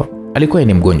hiyo alikuwa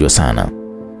ni mgonjwa sana,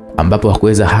 ambapo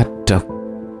hakuweza hata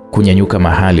kunyanyuka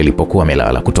mahali alipokuwa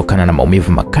amelala kutokana na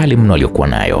maumivu makali mno aliyokuwa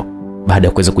nayo baada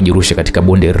ya kuweza kujirusha katika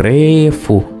bonde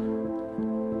refu.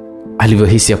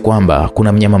 Alivyohisi kwamba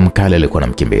kuna mnyama mkali alikuwa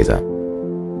anamkimbiza.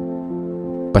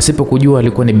 Pasipo kujua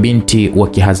alikuwa ni binti wa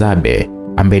Kihadzabe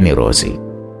ambaye ni Rosie.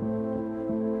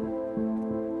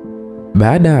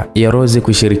 Baada ya Rosie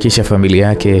kushirikisha familia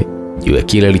yake juu ya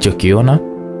kile alichokiona,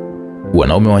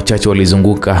 wanaume wachache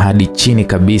walizunguka hadi chini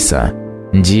kabisa,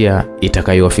 njia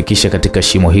itakayowafikisha katika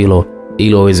shimo hilo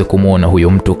ili waweze kumuona huyo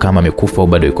mtu kama amekufa au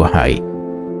bado yuko hai.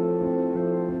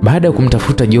 Baada ya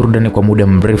kumtafuta Jordan kwa muda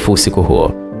mrefu usiku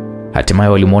huo, hatimaye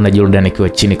walimuona Jordan akiwa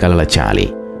chini kalala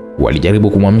chali. Walijaribu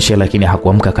kumwamsha lakini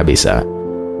hakuamka kabisa.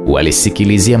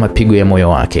 Walisikilizia mapigo ya moyo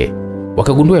wake,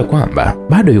 wakagundua kwamba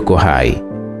bado yuko hai.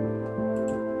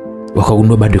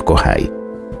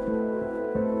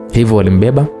 Hivyo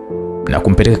walimbeba na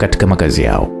kumpeleka katika makazi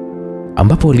yao,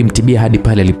 ambapo walimtibia hadi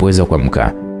pale alipoweza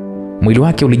kuamka. Mwili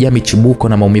wake ulijaa michubuko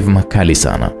na maumivu makali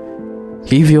sana.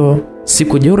 Hivyo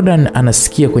siku Jordan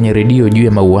anasikia kwenye redio juu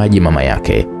ya mauaji mama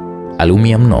yake,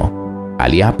 aliumia mno.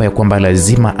 Aliapa ya kwamba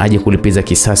lazima aje kulipiza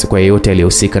kisasi kwa yeyote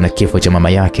aliyehusika na kifo cha mama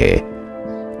yake.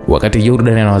 Wakati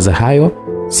Jordan anawaza hayo,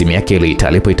 simu yake iliita.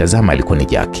 Alipoitazama alikuwa ni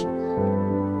Jack.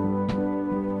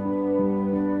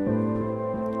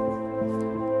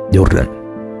 "Jordan,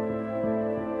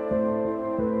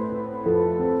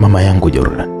 mama yangu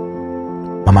Jordan,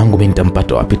 mama yangu mimi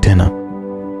nitampata wapi tena?"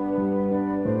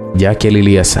 Jack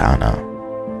alilia sana.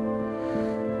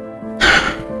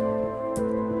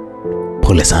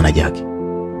 "Pole sana Jack.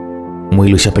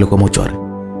 Mwili ushapelekwa mochwari?"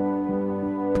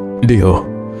 "Ndio.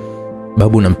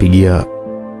 Babu nampigia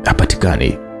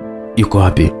hapatikani. Yuko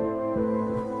wapi?"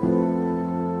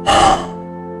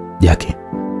 Jackie,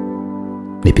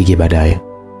 nipigie baadaye.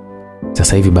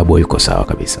 Sasa hivi babu yuko sawa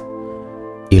kabisa.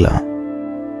 Ila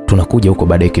tunakuja huko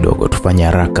baadaye kidogo, tufanye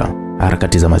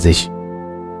harakati za mazishi.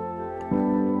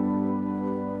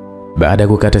 Baada ya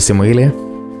kukata simu ile,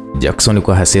 Jackson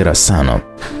kwa hasira sana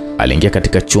aliingia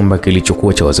katika chumba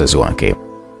kilichokuwa cha wazazi wake.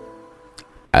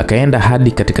 Akaenda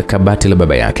hadi katika kabati la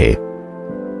baba yake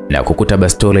na kukuta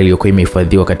bastola iliyokuwa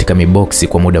imehifadhiwa katika miboksi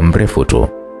kwa muda mrefu tu.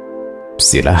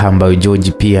 Silaha ambayo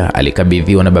George pia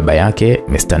alikabidhiwa na baba yake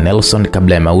Mr. Nelson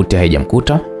kabla ya mauti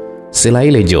haijamkuta. Silaha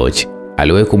ile George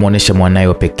aliwahi kumuonesha mwanae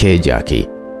wa pekee Jackie.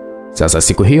 Sasa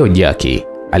siku hiyo Jackie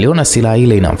aliona silaha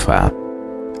ile inamfaa.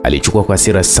 Alichukua kwa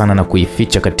hasira sana na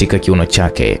kuificha katika kiuno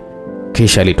chake.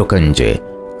 Kisha alitoka nje.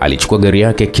 Alichukua gari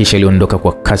yake kisha aliondoka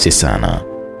kwa kasi sana.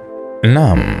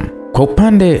 Naam, kwa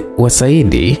upande wa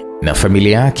Saidi na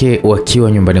familia yake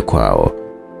wakiwa nyumbani kwao,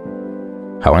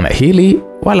 hawana hili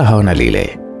wala hawana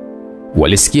lile.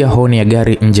 Walisikia honi ya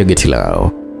gari nje ya geti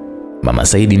lao. Mama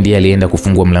Saidi ndiye alienda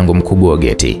kufungua mlango mkubwa wa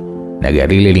geti na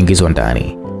gari ile liliingizwa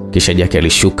ndani. Kisha Jackie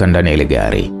alishuka ndani ya ile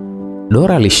gari.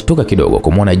 Dora alishtuka kidogo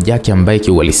kumwona Jackie ambaye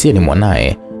kiuhalisia ni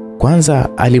mwanae. Kwanza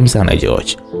alimzaa na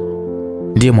George,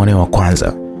 ndiye mwanae wa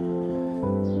kwanza.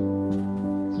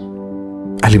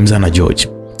 Alimzaa na George,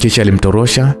 kisha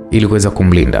alimtorosha ili kuweza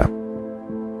kumlinda,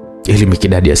 ili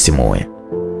Mikidadi asimue.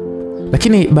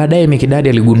 Lakini baadaye Mikidadi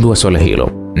aligundua swala hilo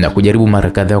na kujaribu mara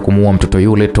kadhaa kumuua mtoto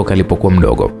yule toka alipokuwa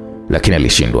mdogo, lakini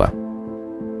alishindwa.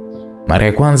 Mara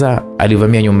ya kwanza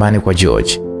alivamia nyumbani kwa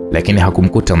George, lakini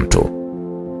hakumkuta mtu.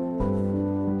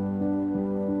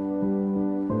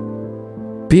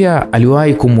 Pia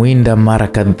aliwahi kumuinda mara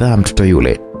kadhaa mtoto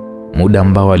yule, muda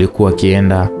ambao alikuwa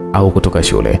akienda au kutoka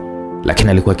shule, lakini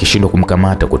alikuwa akishindwa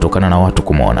kumkamata kutokana na watu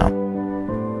kumuona.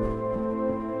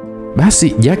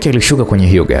 Basi Jackie alishuka kwenye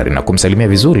hiyo gari na kumsalimia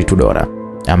vizuri tu Dora,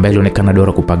 ambaye ilionekana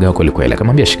Dora kupagawa kweli.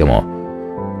 Akamwambia shikamoo.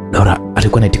 Dora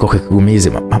alikuwa anaitika kwa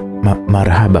kigumizi,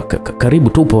 marahaba, karibu,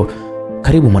 tupo,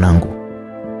 karibu mwanangu.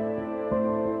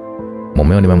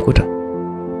 Mumeo nimemkuta?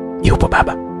 Yupo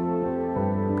baba.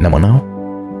 Na mwanao?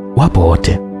 Wapo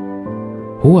wote.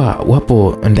 Huwa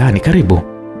wapo ndani, karibu.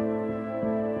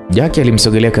 Jackie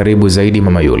alimsogelea karibu zaidi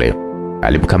mama yule.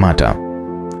 Alimkamata,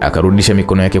 akarudisha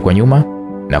mikono yake kwa nyuma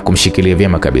na kumshikilia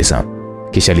vyema kabisa.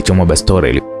 Kisha alichomoa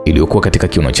bastola iliyokuwa katika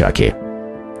kiuno chake.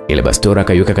 Ile bastola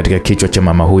akaiweka katika kichwa cha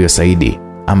mama huyo Saidi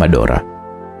ama Dora.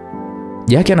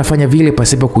 Jackie anafanya vile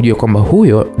pasipo kujua kwamba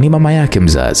huyo ni mama yake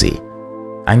mzazi.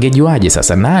 Angejuaje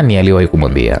sasa? Nani aliwahi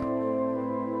kumwambia?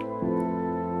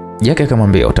 Jackie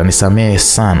akamwambia, utanisamehe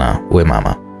sana we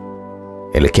mama.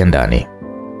 Elekea ndani.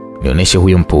 Nionyeshe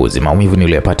huyo mpuzi, maumivu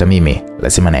niliyopata mimi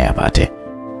lazima naye apate.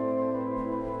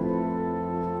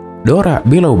 Dora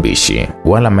bila ubishi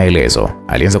wala maelezo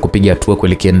alianza kupiga hatua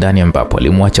kuelekea ndani, ambapo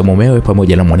alimwacha mumewe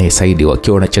pamoja na mwanae Saidi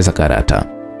wakiwa wanacheza karata.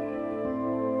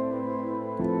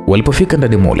 Walipofika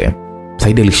ndani mule,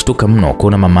 Saidi alishtuka mno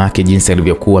kuona mama yake jinsi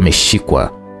alivyokuwa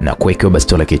ameshikwa na kuwekewa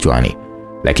bastola kichwani,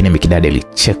 lakini Mikidadi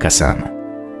alicheka sana.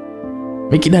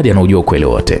 Mikidadi anajua ukweli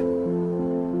wote.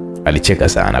 Alicheka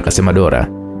sana akasema, Dora,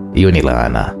 hiyo ni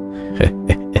laana.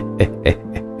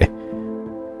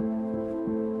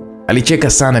 Alicheka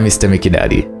sana Mr.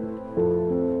 Mikidadi,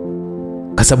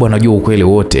 kwa sababu anajua ukweli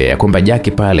wote ya kwamba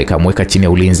Jackie pale kamweka chini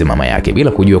ya ulinzi mama yake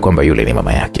bila kujua kwamba yule ni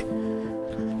mama yake.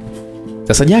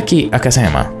 Sasa Jackie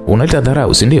akasema, unaleta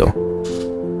dharau, si ndio?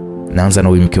 Naanza na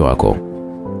huyu mke wako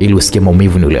ili usikie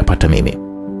maumivu niliyopata mimi,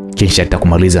 kisha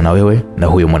nitakumaliza na wewe na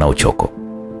huyo mwana uchoko.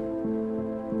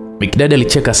 Mikidadi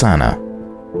alicheka sana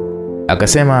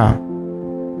akasema,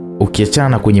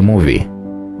 ukiachana kwenye movie,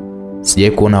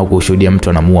 sijai kuona au kushuhudia mtu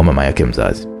anamuua mama yake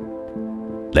mzazi.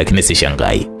 Lakini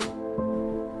sishangai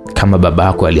kama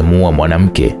babako alimuua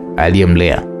mwanamke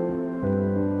aliyemlea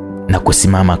na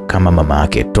kusimama kama mama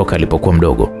yake toka alipokuwa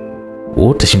mdogo.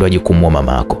 Utashindwaje kumuua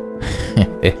mama yako?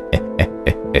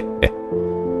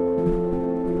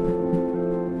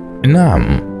 Naam,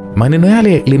 maneno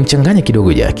yale ilimchanganya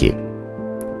kidogo Jackie.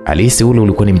 Alihisi ule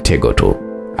ulikuwa ni mtego tu.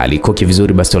 Alikoki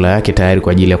vizuri bastola yake tayari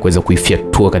kwa ajili ya kuweza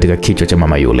kuifyatua katika kichwa cha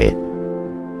mama yule.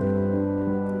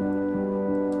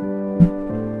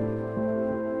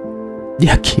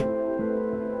 Jackie,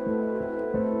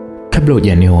 kabla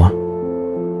hujaniua,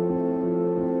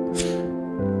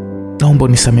 naomba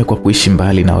unisamehe kwa kuishi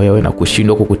mbali na wewe na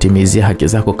kushindwa kukutimizia haki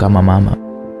zako kama mama.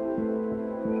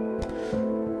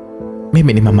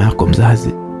 Mimi ni mama yako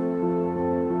mzazi.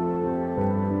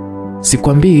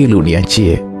 Sikwambii ili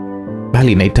uniachie,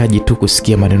 bali nahitaji tu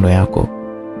kusikia maneno yako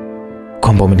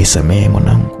kwamba umenisamehe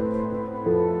mwanangu.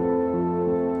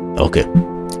 Okay,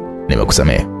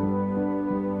 nimekusamehe.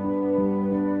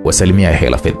 Wasalimia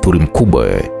hela Fedhuri mkubwa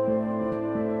wewe.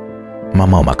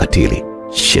 mama wa makatili.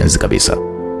 Shenzi kabisa.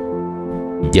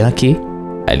 Jackie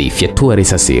alifyatua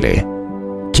risasi ile.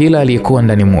 Kila aliyekuwa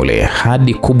ndani mule,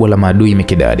 hadi kubwa la maadui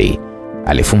Mikidadi,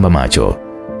 alifumba macho.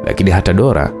 Lakini hata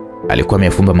Dora alikuwa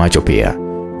amefumba macho pia.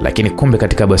 Lakini kumbe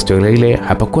katika bastola ile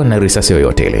hapakuwa na risasi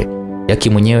yoyote ile.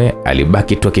 Jackie mwenyewe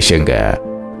alibaki tu akishangaa.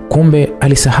 Kumbe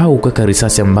alisahau kuweka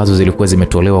risasi ambazo zilikuwa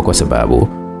zimetolewa kwa sababu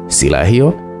silaha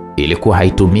hiyo ilikuwa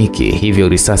haitumiki, hivyo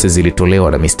risasi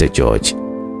zilitolewa na Mr. George.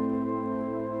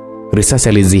 Risasi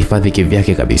alizihifadhi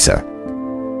kivyake kabisa.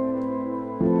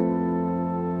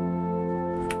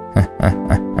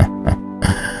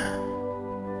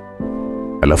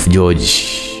 Alafu George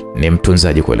ni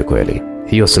mtunzaji kweli kweli.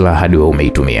 Hiyo silaha hadi wewe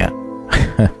umeitumia.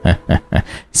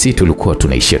 Si tulikuwa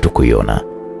tunaishia tu kuiona.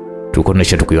 Tulikuwa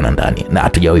tunaishia tu kuiona ndani na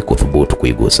hatujawahi kuthubutu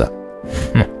kuigusa.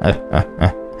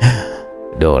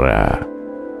 Dora,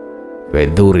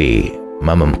 wedhuri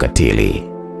mama mkatili.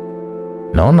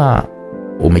 Naona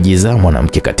umejizaa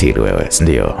mwanamke katili wewe, si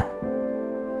ndio?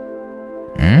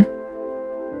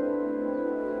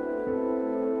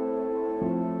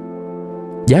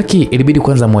 Jackie ilibidi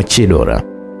kwanza mwachie Dora.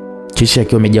 Kisha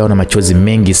akiwa amejawa na machozi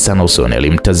mengi sana usoni,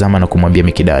 alimtazama na kumwambia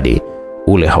Mikidadi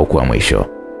ule haukuwa mwisho.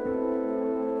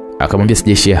 Akamwambia,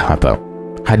 sijaishia hapa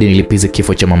hadi nilipize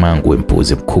kifo cha mamangu.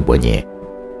 Mpuzi mkubwa nye.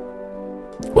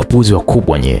 Wapuzi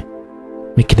wakubwa nye.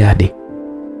 Mikidadi,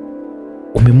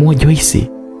 umemua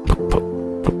Joyce?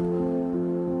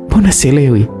 Mbona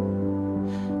sielewi?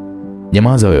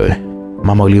 Nyamaza wewe.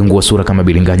 Mama uliungua sura kama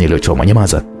bilinganya iliyochomwa.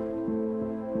 Nyamaza.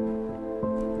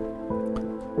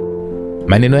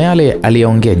 Maneno yale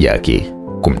aliyaongea Jackie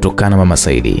kumtokana mama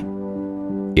Saidi.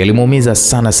 Yalimuumiza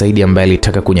sana Saidi ambaye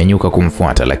alitaka kunyanyuka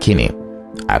kumfuata, lakini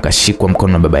akashikwa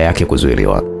mkono na baba yake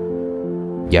kuzuiliwa.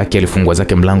 Jackie alifungua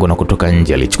zake mlango na kutoka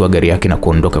nje. Alichukua gari yake na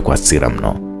kuondoka kwa hasira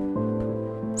mno.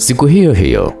 Siku hiyo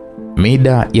hiyo,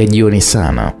 mida ya jioni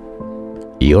sana,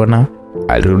 Yona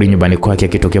alirudi nyumbani kwake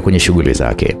akitokea kwenye shughuli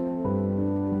zake.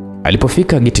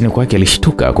 Alipofika getini kwake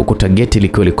alishtuka kukuta geti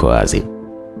likiwa liko wazi.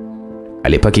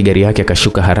 Alipaki gari yake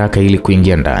akashuka haraka ili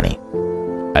kuingia ndani.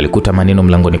 Alikuta maneno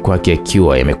mlangoni kwake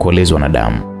yakiwa yamekolezwa na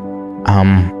damu.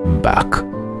 I'm back.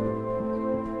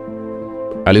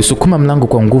 Alisukuma mlango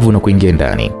kwa nguvu na kuingia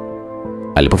ndani.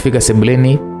 Alipofika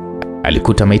sebuleni,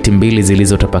 alikuta maiti mbili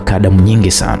zilizotapakaa damu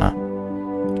nyingi sana.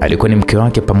 Alikuwa ni mke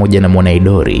wake pamoja na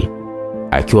Mwanaidori.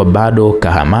 Akiwa bado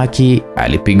kahamaki,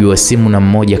 alipigiwa simu na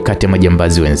mmoja kati ya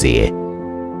majambazi wenzie.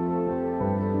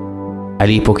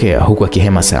 Aliipokea huku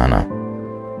akihema sana.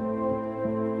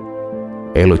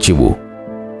 Hello Chibu.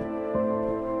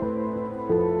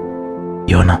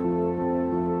 Yona,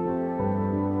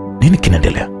 nini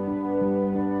kinaendelea?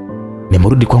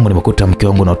 Nimerudi kwangu, nimekuta mke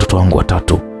wangu na watoto wangu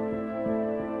 3.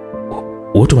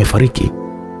 Wote wamefariki.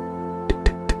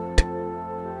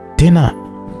 Tena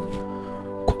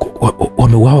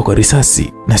wameuawa kwa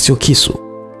risasi na sio kisu.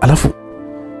 Alafu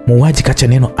muuaji kacha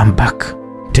neno I'm back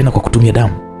tena kwa kutumia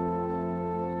damu.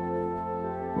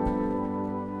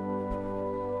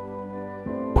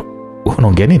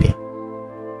 Unaongea nini?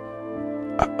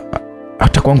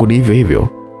 Hata kwangu ni hivyo hivyo.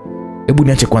 Hebu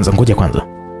niache kwanza, ngoja kwanza.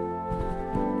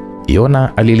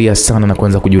 Yona alilia sana na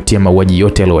kuanza kujutia mauaji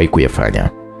yote aliyowahi kuyafanya.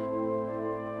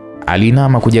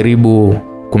 Alinama kujaribu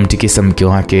kumtikisa mke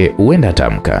wake huenda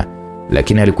atamka,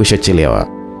 lakini alikwisha chelewa.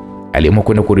 Aliamua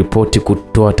kwenda kuripoti,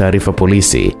 kutoa taarifa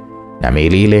polisi, na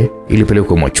miili ile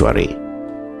ilipelekwa mochwari.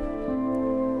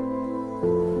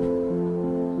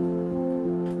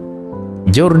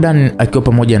 Jordan akiwa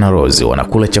pamoja na Rose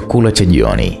wanakula chakula cha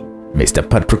jioni. Mr.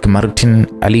 Patrick Martin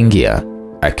aliingia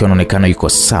akiwa anaonekana yuko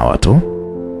sawa tu.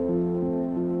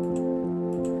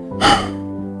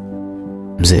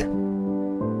 Mzee,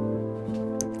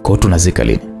 kwa tunazika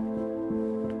lini?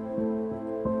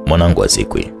 Mwanangu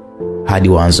azikwi hadi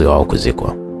waanze wao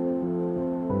kuzikwa.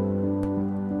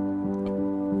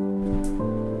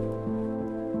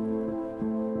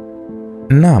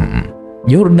 Naam,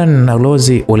 Jordan na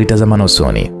Rose walitazamana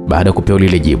usoni baada ya kupewa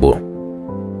lile jibu.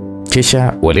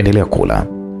 Kisha waliendelea kula.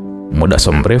 Muda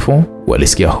so mrefu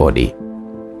walisikia hodi.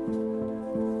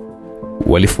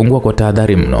 Walifungua kwa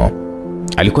tahadhari mno.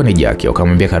 Alikuwa ni Jackie.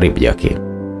 Wakamwambia karibu Jackie.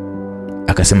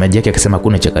 Akasema Jackie akasema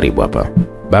kuna cha karibu hapa.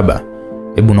 Baba,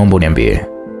 hebu naomba uniambie.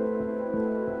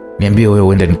 Niambie wewe,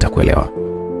 uende nitakuelewa.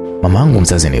 Mamangu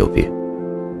mzazi ni yupi?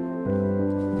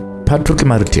 Patrick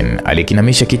Martin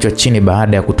alikinamisha kichwa chini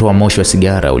baada ya kutoa moshi wa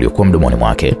sigara uliokuwa mdomoni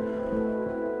mwake.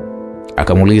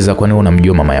 Akamuuliza, kwani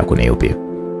unamjua mama yako ni yupi?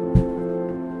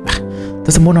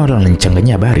 Sasa mbona wala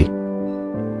wananichanganyia habari?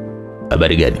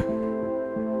 Habari gani?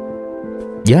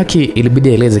 Jackie ilibidi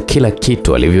aeleze kila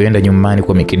kitu alivyoenda nyumbani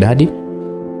kwa Mikidadi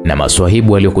na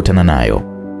maswahibu aliyokutana nayo.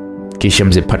 Kisha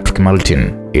mzee Patrick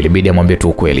Martin ilibidi amwambie tu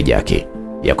ukweli Jackie,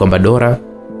 ya kwamba Dora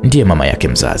ndiye mama yake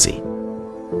mzazi.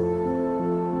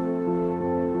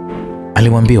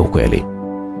 Alimwambia ukweli.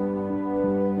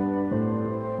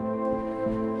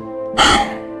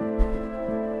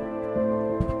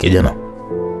 Kijana,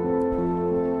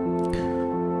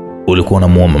 ulikuwa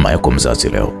unamuomba mama yako mzazi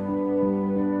leo.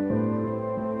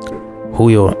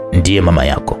 Huyo ndiye mama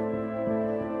yako,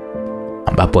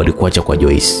 ambapo alikuacha kwa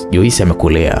Joyce. Joyce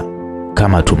amekulea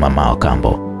kama tu mama wa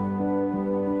kambo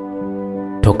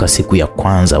toka siku ya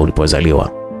kwanza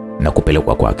ulipozaliwa na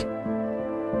kupelekwa kwake.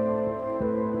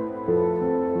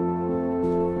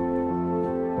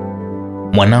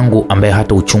 Mwanangu ambaye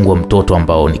hata uchungu wa mtoto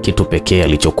ambao ni kitu pekee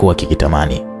alichokuwa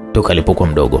kikitamani toka alipokuwa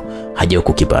mdogo hajawahi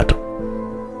kukipata.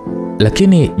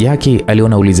 Lakini Jackie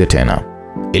aliona ulize tena,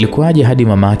 ilikuwaje hadi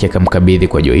mama yake akamkabidhi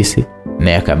kwa Joyce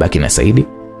na akabaki na Saidi?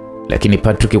 Lakini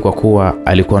Patrick kwa kuwa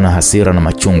alikuwa na hasira na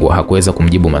machungu hakuweza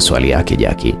kumjibu maswali yake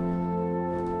Jackie.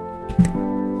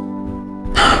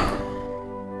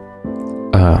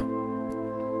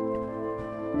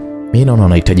 Mimi naona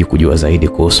unahitaji kujua zaidi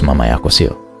kuhusu mama yako,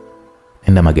 sio?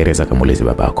 Nenda magereza kamuulize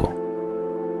babako.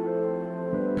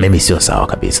 Mimi sio sawa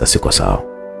kabisa, siko sawa.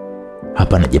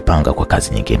 Hapa najipanga kwa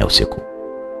kazi nyingine usiku.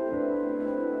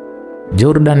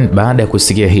 Jordan baada ya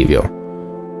kusikia hivyo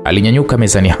alinyanyuka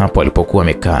mezani hapo alipokuwa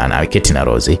amekaa na aketi na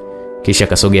Rosie, kisha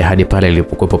akasogea hadi pale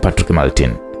alipokuwa Patrick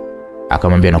Martin.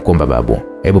 Akamwambia, nakuomba babu,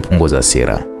 hebu punguza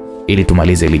hasira ili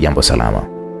tumalize hili jambo salama.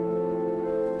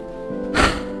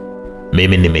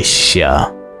 Mimi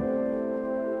nimesha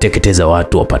teketeza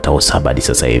watu wapatao 7 hadi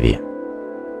sasa hivi.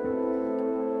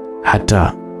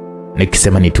 Hata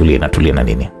nikisema nitulie na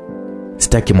nini?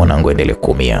 Sitaki mwanangu aendelee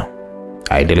kuumia.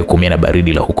 Aendelee kuumia na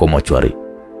baridi la huko mochwari.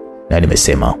 Na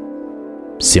nimesema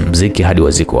simziki hadi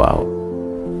waziko wao.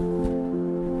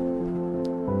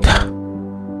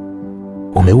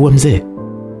 Umeua mzee?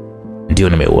 Ndio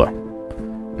nimeua.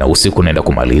 Na usiku naenda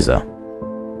kumaliza.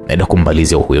 Naenda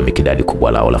kumbalizia huyo mikidadi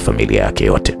kubwa lao la familia yake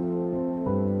yote.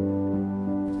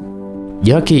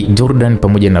 Jackie, Jordan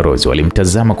pamoja na Rosie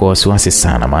walimtazama kwa wasiwasi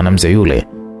sana, maana mzee yule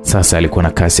sasa alikuwa na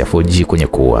kasi ya 4G kwenye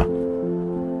kuua.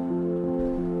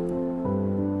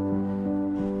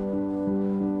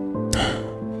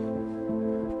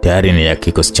 Tayari ni ya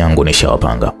kikosi changu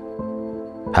nishawapanga.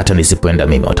 Hata nisipoenda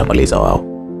mimi watamaliza wao.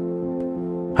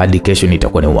 Hadi kesho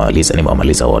nitakuwa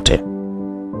nimewamaliza wote.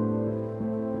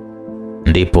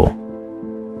 Ndipo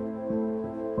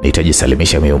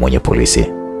nitajisalimisha mimi mwenye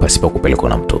polisi pasipo kupelekwa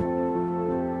na mtu.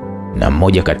 Na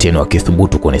mmoja kati yenu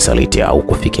akithubutu kunisaliti au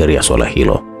kufikiria swala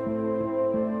hilo,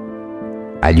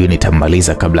 ajue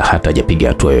nitamaliza kabla hata hajapiga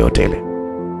hatua yoyote ile.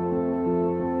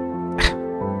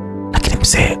 Lakini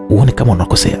mzee, uone kama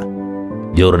unakosea.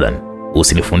 Jordan,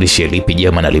 usinifundishe lipi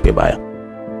jema na lipi baya.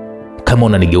 Kama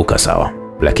unanigeuka sawa,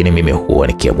 lakini mimi huwa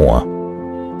nikiamua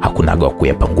hakuna haja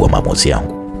kuyapangua maamuzi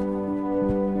yangu.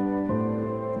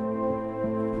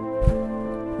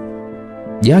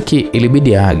 Jackie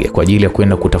ilibidi aage kwa ajili ya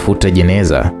kwenda kutafuta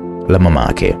jeneza la mama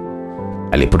yake.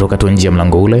 Alipotoka tu nje ya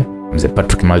mlango ule, mzee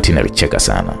Patrick Martin alicheka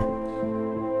sana.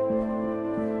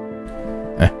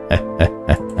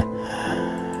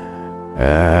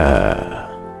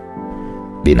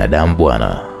 Binadamu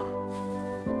bwana,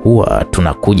 huwa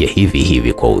tunakuja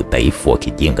hivi kwa udhaifu wa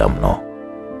kijinga mno.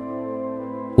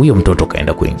 Huyo mtoto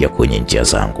kaenda kuingia kwenye njia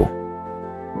zangu,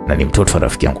 na ni mtoto wa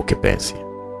rafiki yangu kipenzi.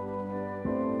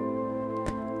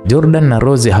 Jordan na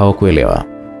Rosie hawakuelewa.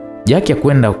 Jackie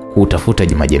kwenda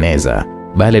kutafuta majeneza,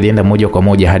 bali alienda moja kwa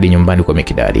moja hadi nyumbani kwa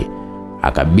mikidadi.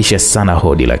 Akabisha sana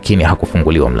hodi, lakini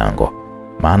hakufunguliwa mlango,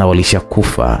 maana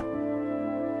walishakufa.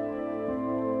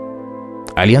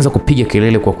 Alianza kupiga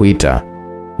kelele kwa kuita,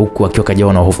 huku akiwa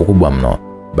kajawa na hofu kubwa mno.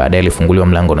 Baadaye alifunguliwa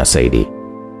mlango na Saidi.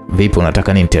 Vipi,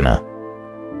 unataka nini tena?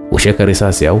 Usheka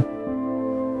risasi au?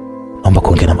 Naomba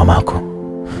kuongea na mamako.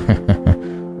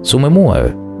 Sumemua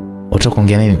wewe. Unataka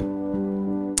kuongea nini?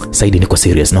 Saidi, niko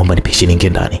serious, naomba nipishe ninge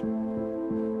ndani.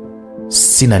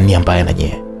 Sina nia mbaya na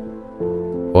nyie.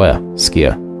 Oya,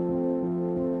 sikia.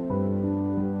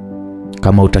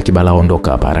 Kama utaki bala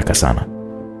ondoka hapa haraka sana.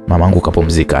 Mamangu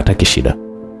kapumzika, hataki shida.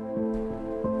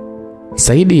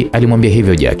 Saidi alimwambia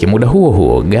hivyo Jackie. Muda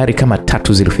huo gari kama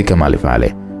 3 zilifika mahali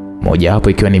pale. Moja hapo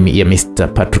ikiwa ni ya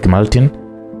Mr. Patrick Martin.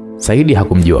 Saidi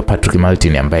hakumjua Patrick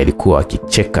Martin ambaye alikuwa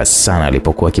akicheka sana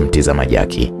alipokuwa akimtizama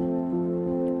Jackie.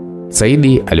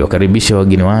 Saidi aliwakaribisha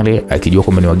wageni wale akijua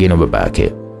kwamba ni wageni wa baba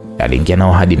yake. Aliingia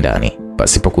nao hadi ndani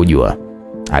pasipo kujua.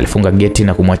 Alifunga geti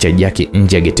na kumwacha Jackie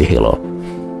nje ya geti hilo.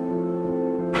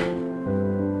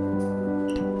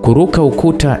 Kuruka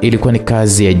ukuta ilikuwa ni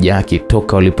kazi ya Jackie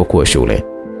toka walipokuwa shule.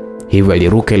 Hivyo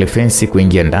aliruka ile fensi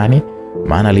kuingia ndani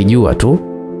maana alijua tu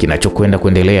kinachokwenda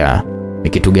kuendelea ni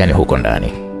kitu gani huko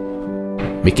ndani.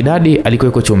 Mikidadi alikuwa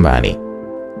yuko chumbani.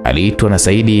 Aliitwa na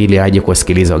Saidi ili aje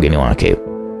kuwasikiliza wageni wake.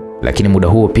 Lakini muda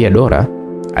huo pia Dora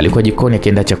alikuwa jikoni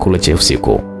akiandaa chakula cha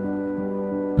usiku.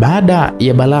 Baada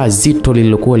ya balaa zito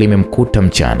lililokuwa limemkuta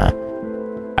mchana,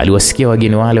 aliwasikia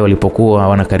wageni wale walipokuwa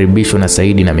wanakaribishwa na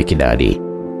Saidi na Mikidadi.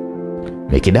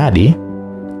 Mikidadi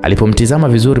alipomtizama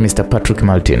vizuri Mr. Patrick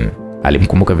Martin,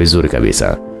 alimkumbuka vizuri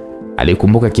kabisa.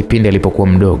 Alikumbuka kipindi alipokuwa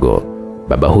mdogo.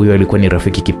 Baba huyo alikuwa ni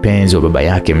rafiki kipenzi wa baba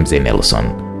yake mzee Nelson,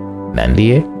 na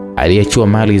ndiye aliyechua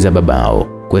mali za babao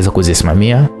kuweza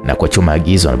kuzisimamia na kuachua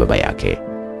maagizo na baba yake.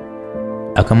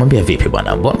 Akamwambia, vipi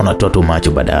bwana, mbona unatoa tu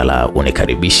macho badala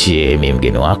unikaribishe mimi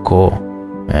mgeni wako?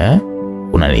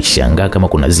 Unanishangaa kama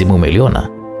kuna zimu umeliona?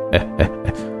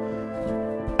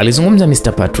 Alizungumza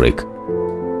Mr. Patrick.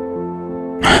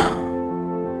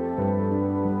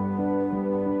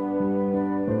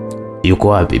 Yuko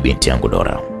wapi binti yangu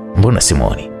Dora? Mbona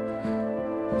simuoni?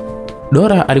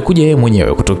 Dora alikuja yeye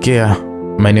mwenyewe kutokea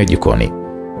maeneo jikoni.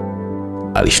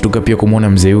 Alishtuka pia kumuona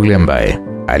mzee yule ambaye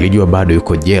alijua bado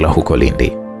yuko jela huko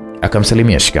Lindi.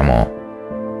 Akamsalimia, shikamoo.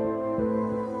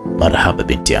 Marhaba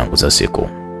binti yangu za siku.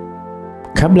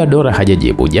 Kabla Dora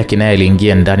hajajibu, Jackie naye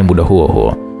aliingia ndani muda huo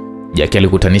huo. Jackie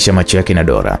alikutanisha macho yake na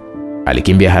Dora.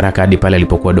 Alikimbia haraka hadi pale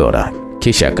alipokuwa Dora,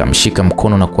 kisha akamshika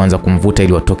mkono na kuanza kumvuta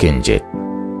ili watoke nje.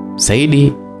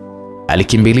 Saidi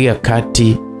alikimbilia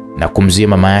kati na kumzuia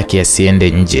mama yake asiende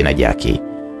nje na Jackie.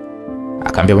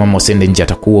 Akamwambia, mama usiende nje,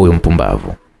 atakuwa huyo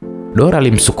mpumbavu. Dora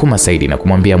alimsukuma Saidi na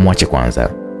kumwambia muache kwanza.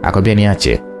 Akamwambia,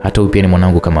 niache, hata huyu pia ni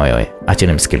mwanangu kama wewe, acha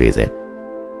nimsikilize.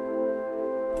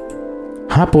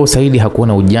 Hapo Saidi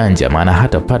hakuona ujanja, maana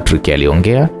hata Patrick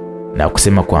aliongea na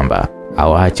kusema kwamba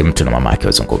awaache mtu na mama yake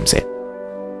wazungumze.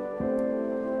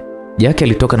 Jackie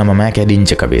alitoka na mama yake hadi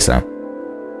nje kabisa.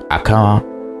 Akawa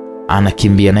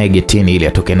anakimbia naye getini ili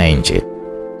atoke naye nje.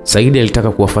 Saidi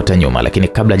alitaka kuwafuata nyuma, lakini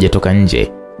kabla hajatoka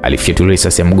nje, alifyatulia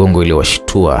risasi ya mgongo ile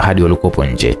washtua hadi walikuwa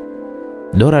nje.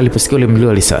 Dora aliposikia ule mlio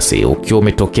wa risasi ukiwa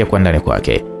umetokea kwa ndani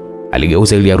kwake,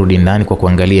 aligeuza ili arudi ndani kwa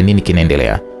kuangalia nini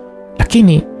kinaendelea.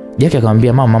 Lakini Jackie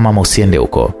akamwambia, mama usiende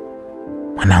huko.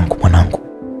 Mwanangu.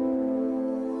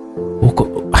 Huko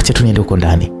acha tu niende huko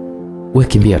ndani. Wewe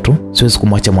kimbia tu, siwezi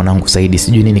kumwacha mwanangu Saidi,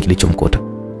 sijui nini kilichomkuta.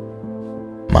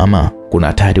 Mama, kuna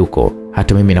hatari huko,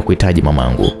 hata mimi nakuhitaji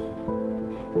mamangu.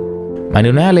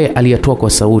 Maneno yale aliyatoa kwa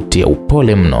sauti ya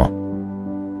upole mno.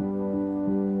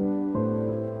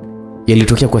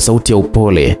 Yalitokea kwa sauti ya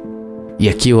upole,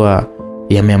 yakiwa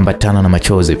yameambatana na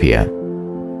machozi pia.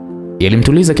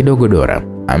 Yalimtuliza kidogo Dora,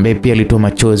 ambaye pia alitoa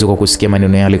machozi kwa kusikia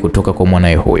maneno yale kutoka kwa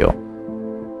mwanae huyo.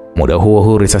 Muda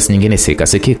huo risasi nyingine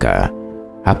zikasikika.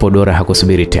 Hapo Dora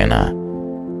hakusubiri tena.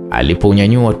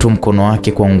 Alipounyanyua tu mkono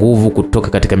wake kwa nguvu kutoka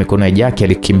katika mikono ya Jackie,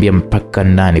 alikimbia mpaka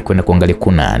ndani kwenda kuangalia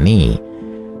kuna nini.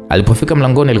 Alipofika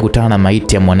mlangoni, alikutana na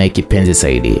maiti ya mwanae kipenzi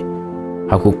Saidi.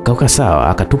 Hakukauka sawa,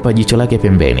 akatupa jicho lake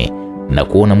pembeni na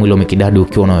kuona mwili wa Mikidadi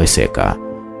ukiwa unaweseka.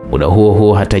 Muda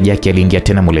huo hata Jackie aliingia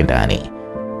tena mule ndani.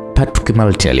 Patrick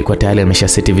Martin alikuwa tayari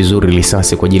ameshaseti vizuri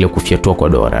risasi kwa ajili ya kufyatua kwa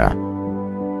Dora.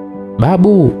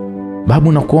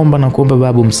 Babu nakuomba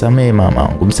babu, msamee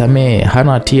mamangu, msamee,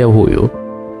 hana hatia huyu.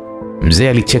 Mzee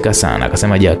alicheka sana,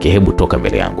 akasema, Jackie, hebu toka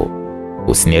mbele yangu,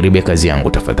 usiniharibie kazi yangu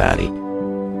tafadhali.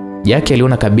 Jackie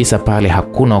aliona kabisa pale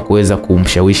hakuna wa kuweza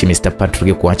kumshawishi Mr.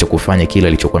 Patrick kuacha kufanya kile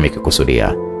alichokuwa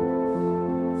amekikusudia.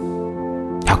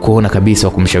 Hakuona kabisa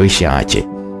wa kumshawishi aache.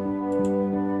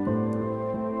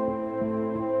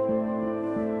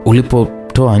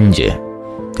 Ulipotoa nje,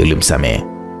 nilimsamehe,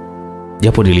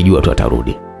 japo nilijua tu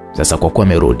atarudi. Sasa kwa kuwa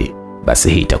amerudi, basi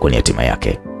hii itakuwa ni hatima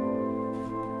yake.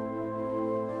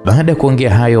 Baada ya kuongea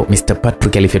hayo, Mr.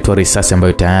 Patrick alifyatua risasi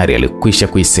ambayo tayari alikwisha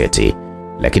kuiseti,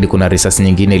 lakini kuna risasi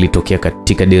nyingine ilitokea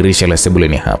katika dirisha la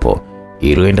sebuleni hapo.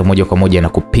 Ilienda moja kwa moja na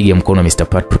kupiga mkono Mr.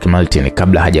 Patrick Martin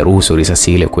kabla hajaruhusu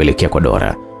risasi ile kuelekea kwa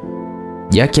Dora.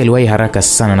 Jackie aliwahi haraka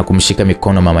sana na kumshika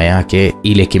mikono mama yake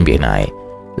ili kimbie naye,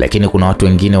 lakini kuna watu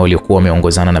wengine waliokuwa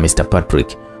wameongozana na Mr. Patrick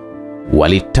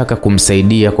walitaka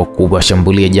kumsaidia kwa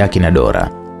kuwashambulia Jackie na Dora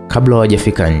kabla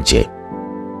hawajafika nje.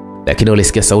 Lakini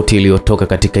walisikia sauti iliyotoka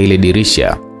katika ile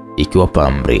dirisha ikiwapa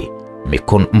amri,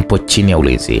 mikono mpo chini ya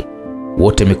ulinzi,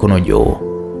 wote mikono juu.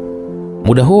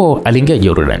 Muda huo aliingia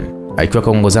Jordan akiwa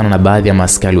kaongozana na baadhi ya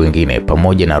maaskari wengine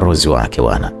pamoja na Rose wake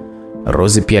wana.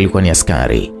 Rose pia alikuwa ni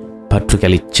askari. Patrick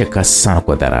alicheka sana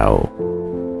kwa dharau.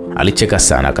 Alicheka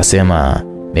sana akasema,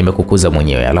 nimekukuza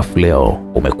mwenyewe alafu leo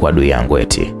umekuwa adui yangu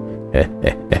eti.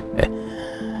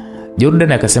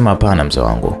 Jordan akasema, hapana mzee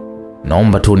wangu,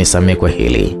 naomba tu unisamehe kwa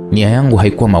hili. Nia yangu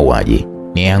haikuwa mauaji,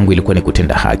 nia yangu ilikuwa ni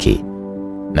kutenda haki.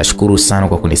 Nashukuru sana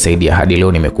kwa kunisaidia hadi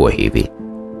leo nimekuwa hivi.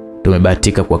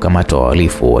 Tumebahatika kuwakamata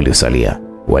wahalifu waliosalia,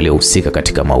 waliohusika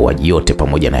katika mauaji yote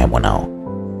pamoja na ya mwanao.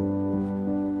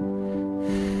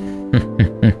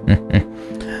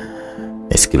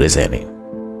 Sikilizeni.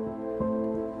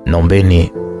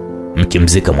 Naombeni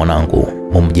mkimzika mwanangu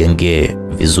mumjengee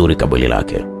vizuri kaburi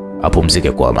lake.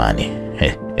 Apumzike kwa amani.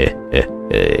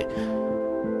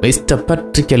 Mr.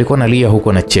 Patrick alikuwa analia huko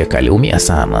anacheka. Aliumia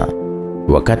sana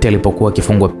wakati alipokuwa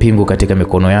akifungwa pingu katika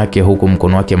mikono yake, huku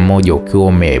mkono wake mmoja ukiwa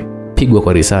umepigwa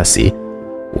kwa risasi.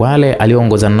 Wale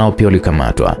alioongoza nao pia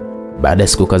walikamatwa. Baada ya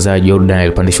siku kadhaa, Jordan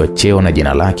alipandishwa cheo na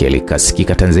jina lake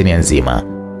likasikika Tanzania nzima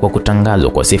kwa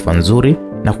kutangazwa kwa sifa nzuri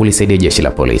na kulisaidia jeshi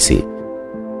la polisi.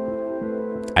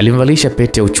 Alimvalisha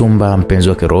pete ya uchumba mpenzi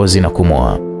wake Rozi na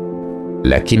kumoa.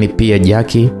 Lakini pia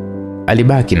Jackie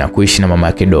alibaki na kuishi na mama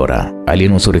yake Dora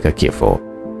aliyenusurika kifo.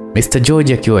 Mr.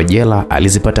 George akiwa jela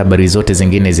alizipata habari zote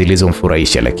zingine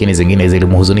zilizomfurahisha, lakini zingine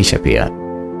zilimhuzunisha pia.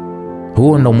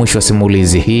 Huo ndo mwisho wa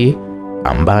simulizi hii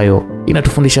ambayo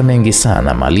inatufundisha mengi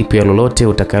sana. Malipo ya lolote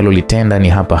utakalolitenda ni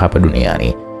hapa hapa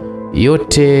duniani.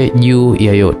 Yote juu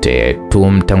ya yote,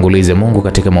 tumtangulize Mungu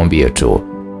katika maombi yetu.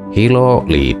 Hilo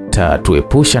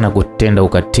litatuepusha na kutenda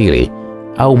ukatili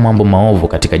au mambo maovu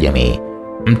katika jamii.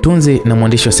 Mtunzi na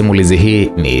mwandishi wa simulizi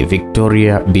hii ni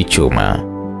Victoria Bichuma.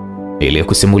 Ile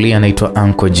kusimulia naitwa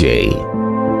Uncle J.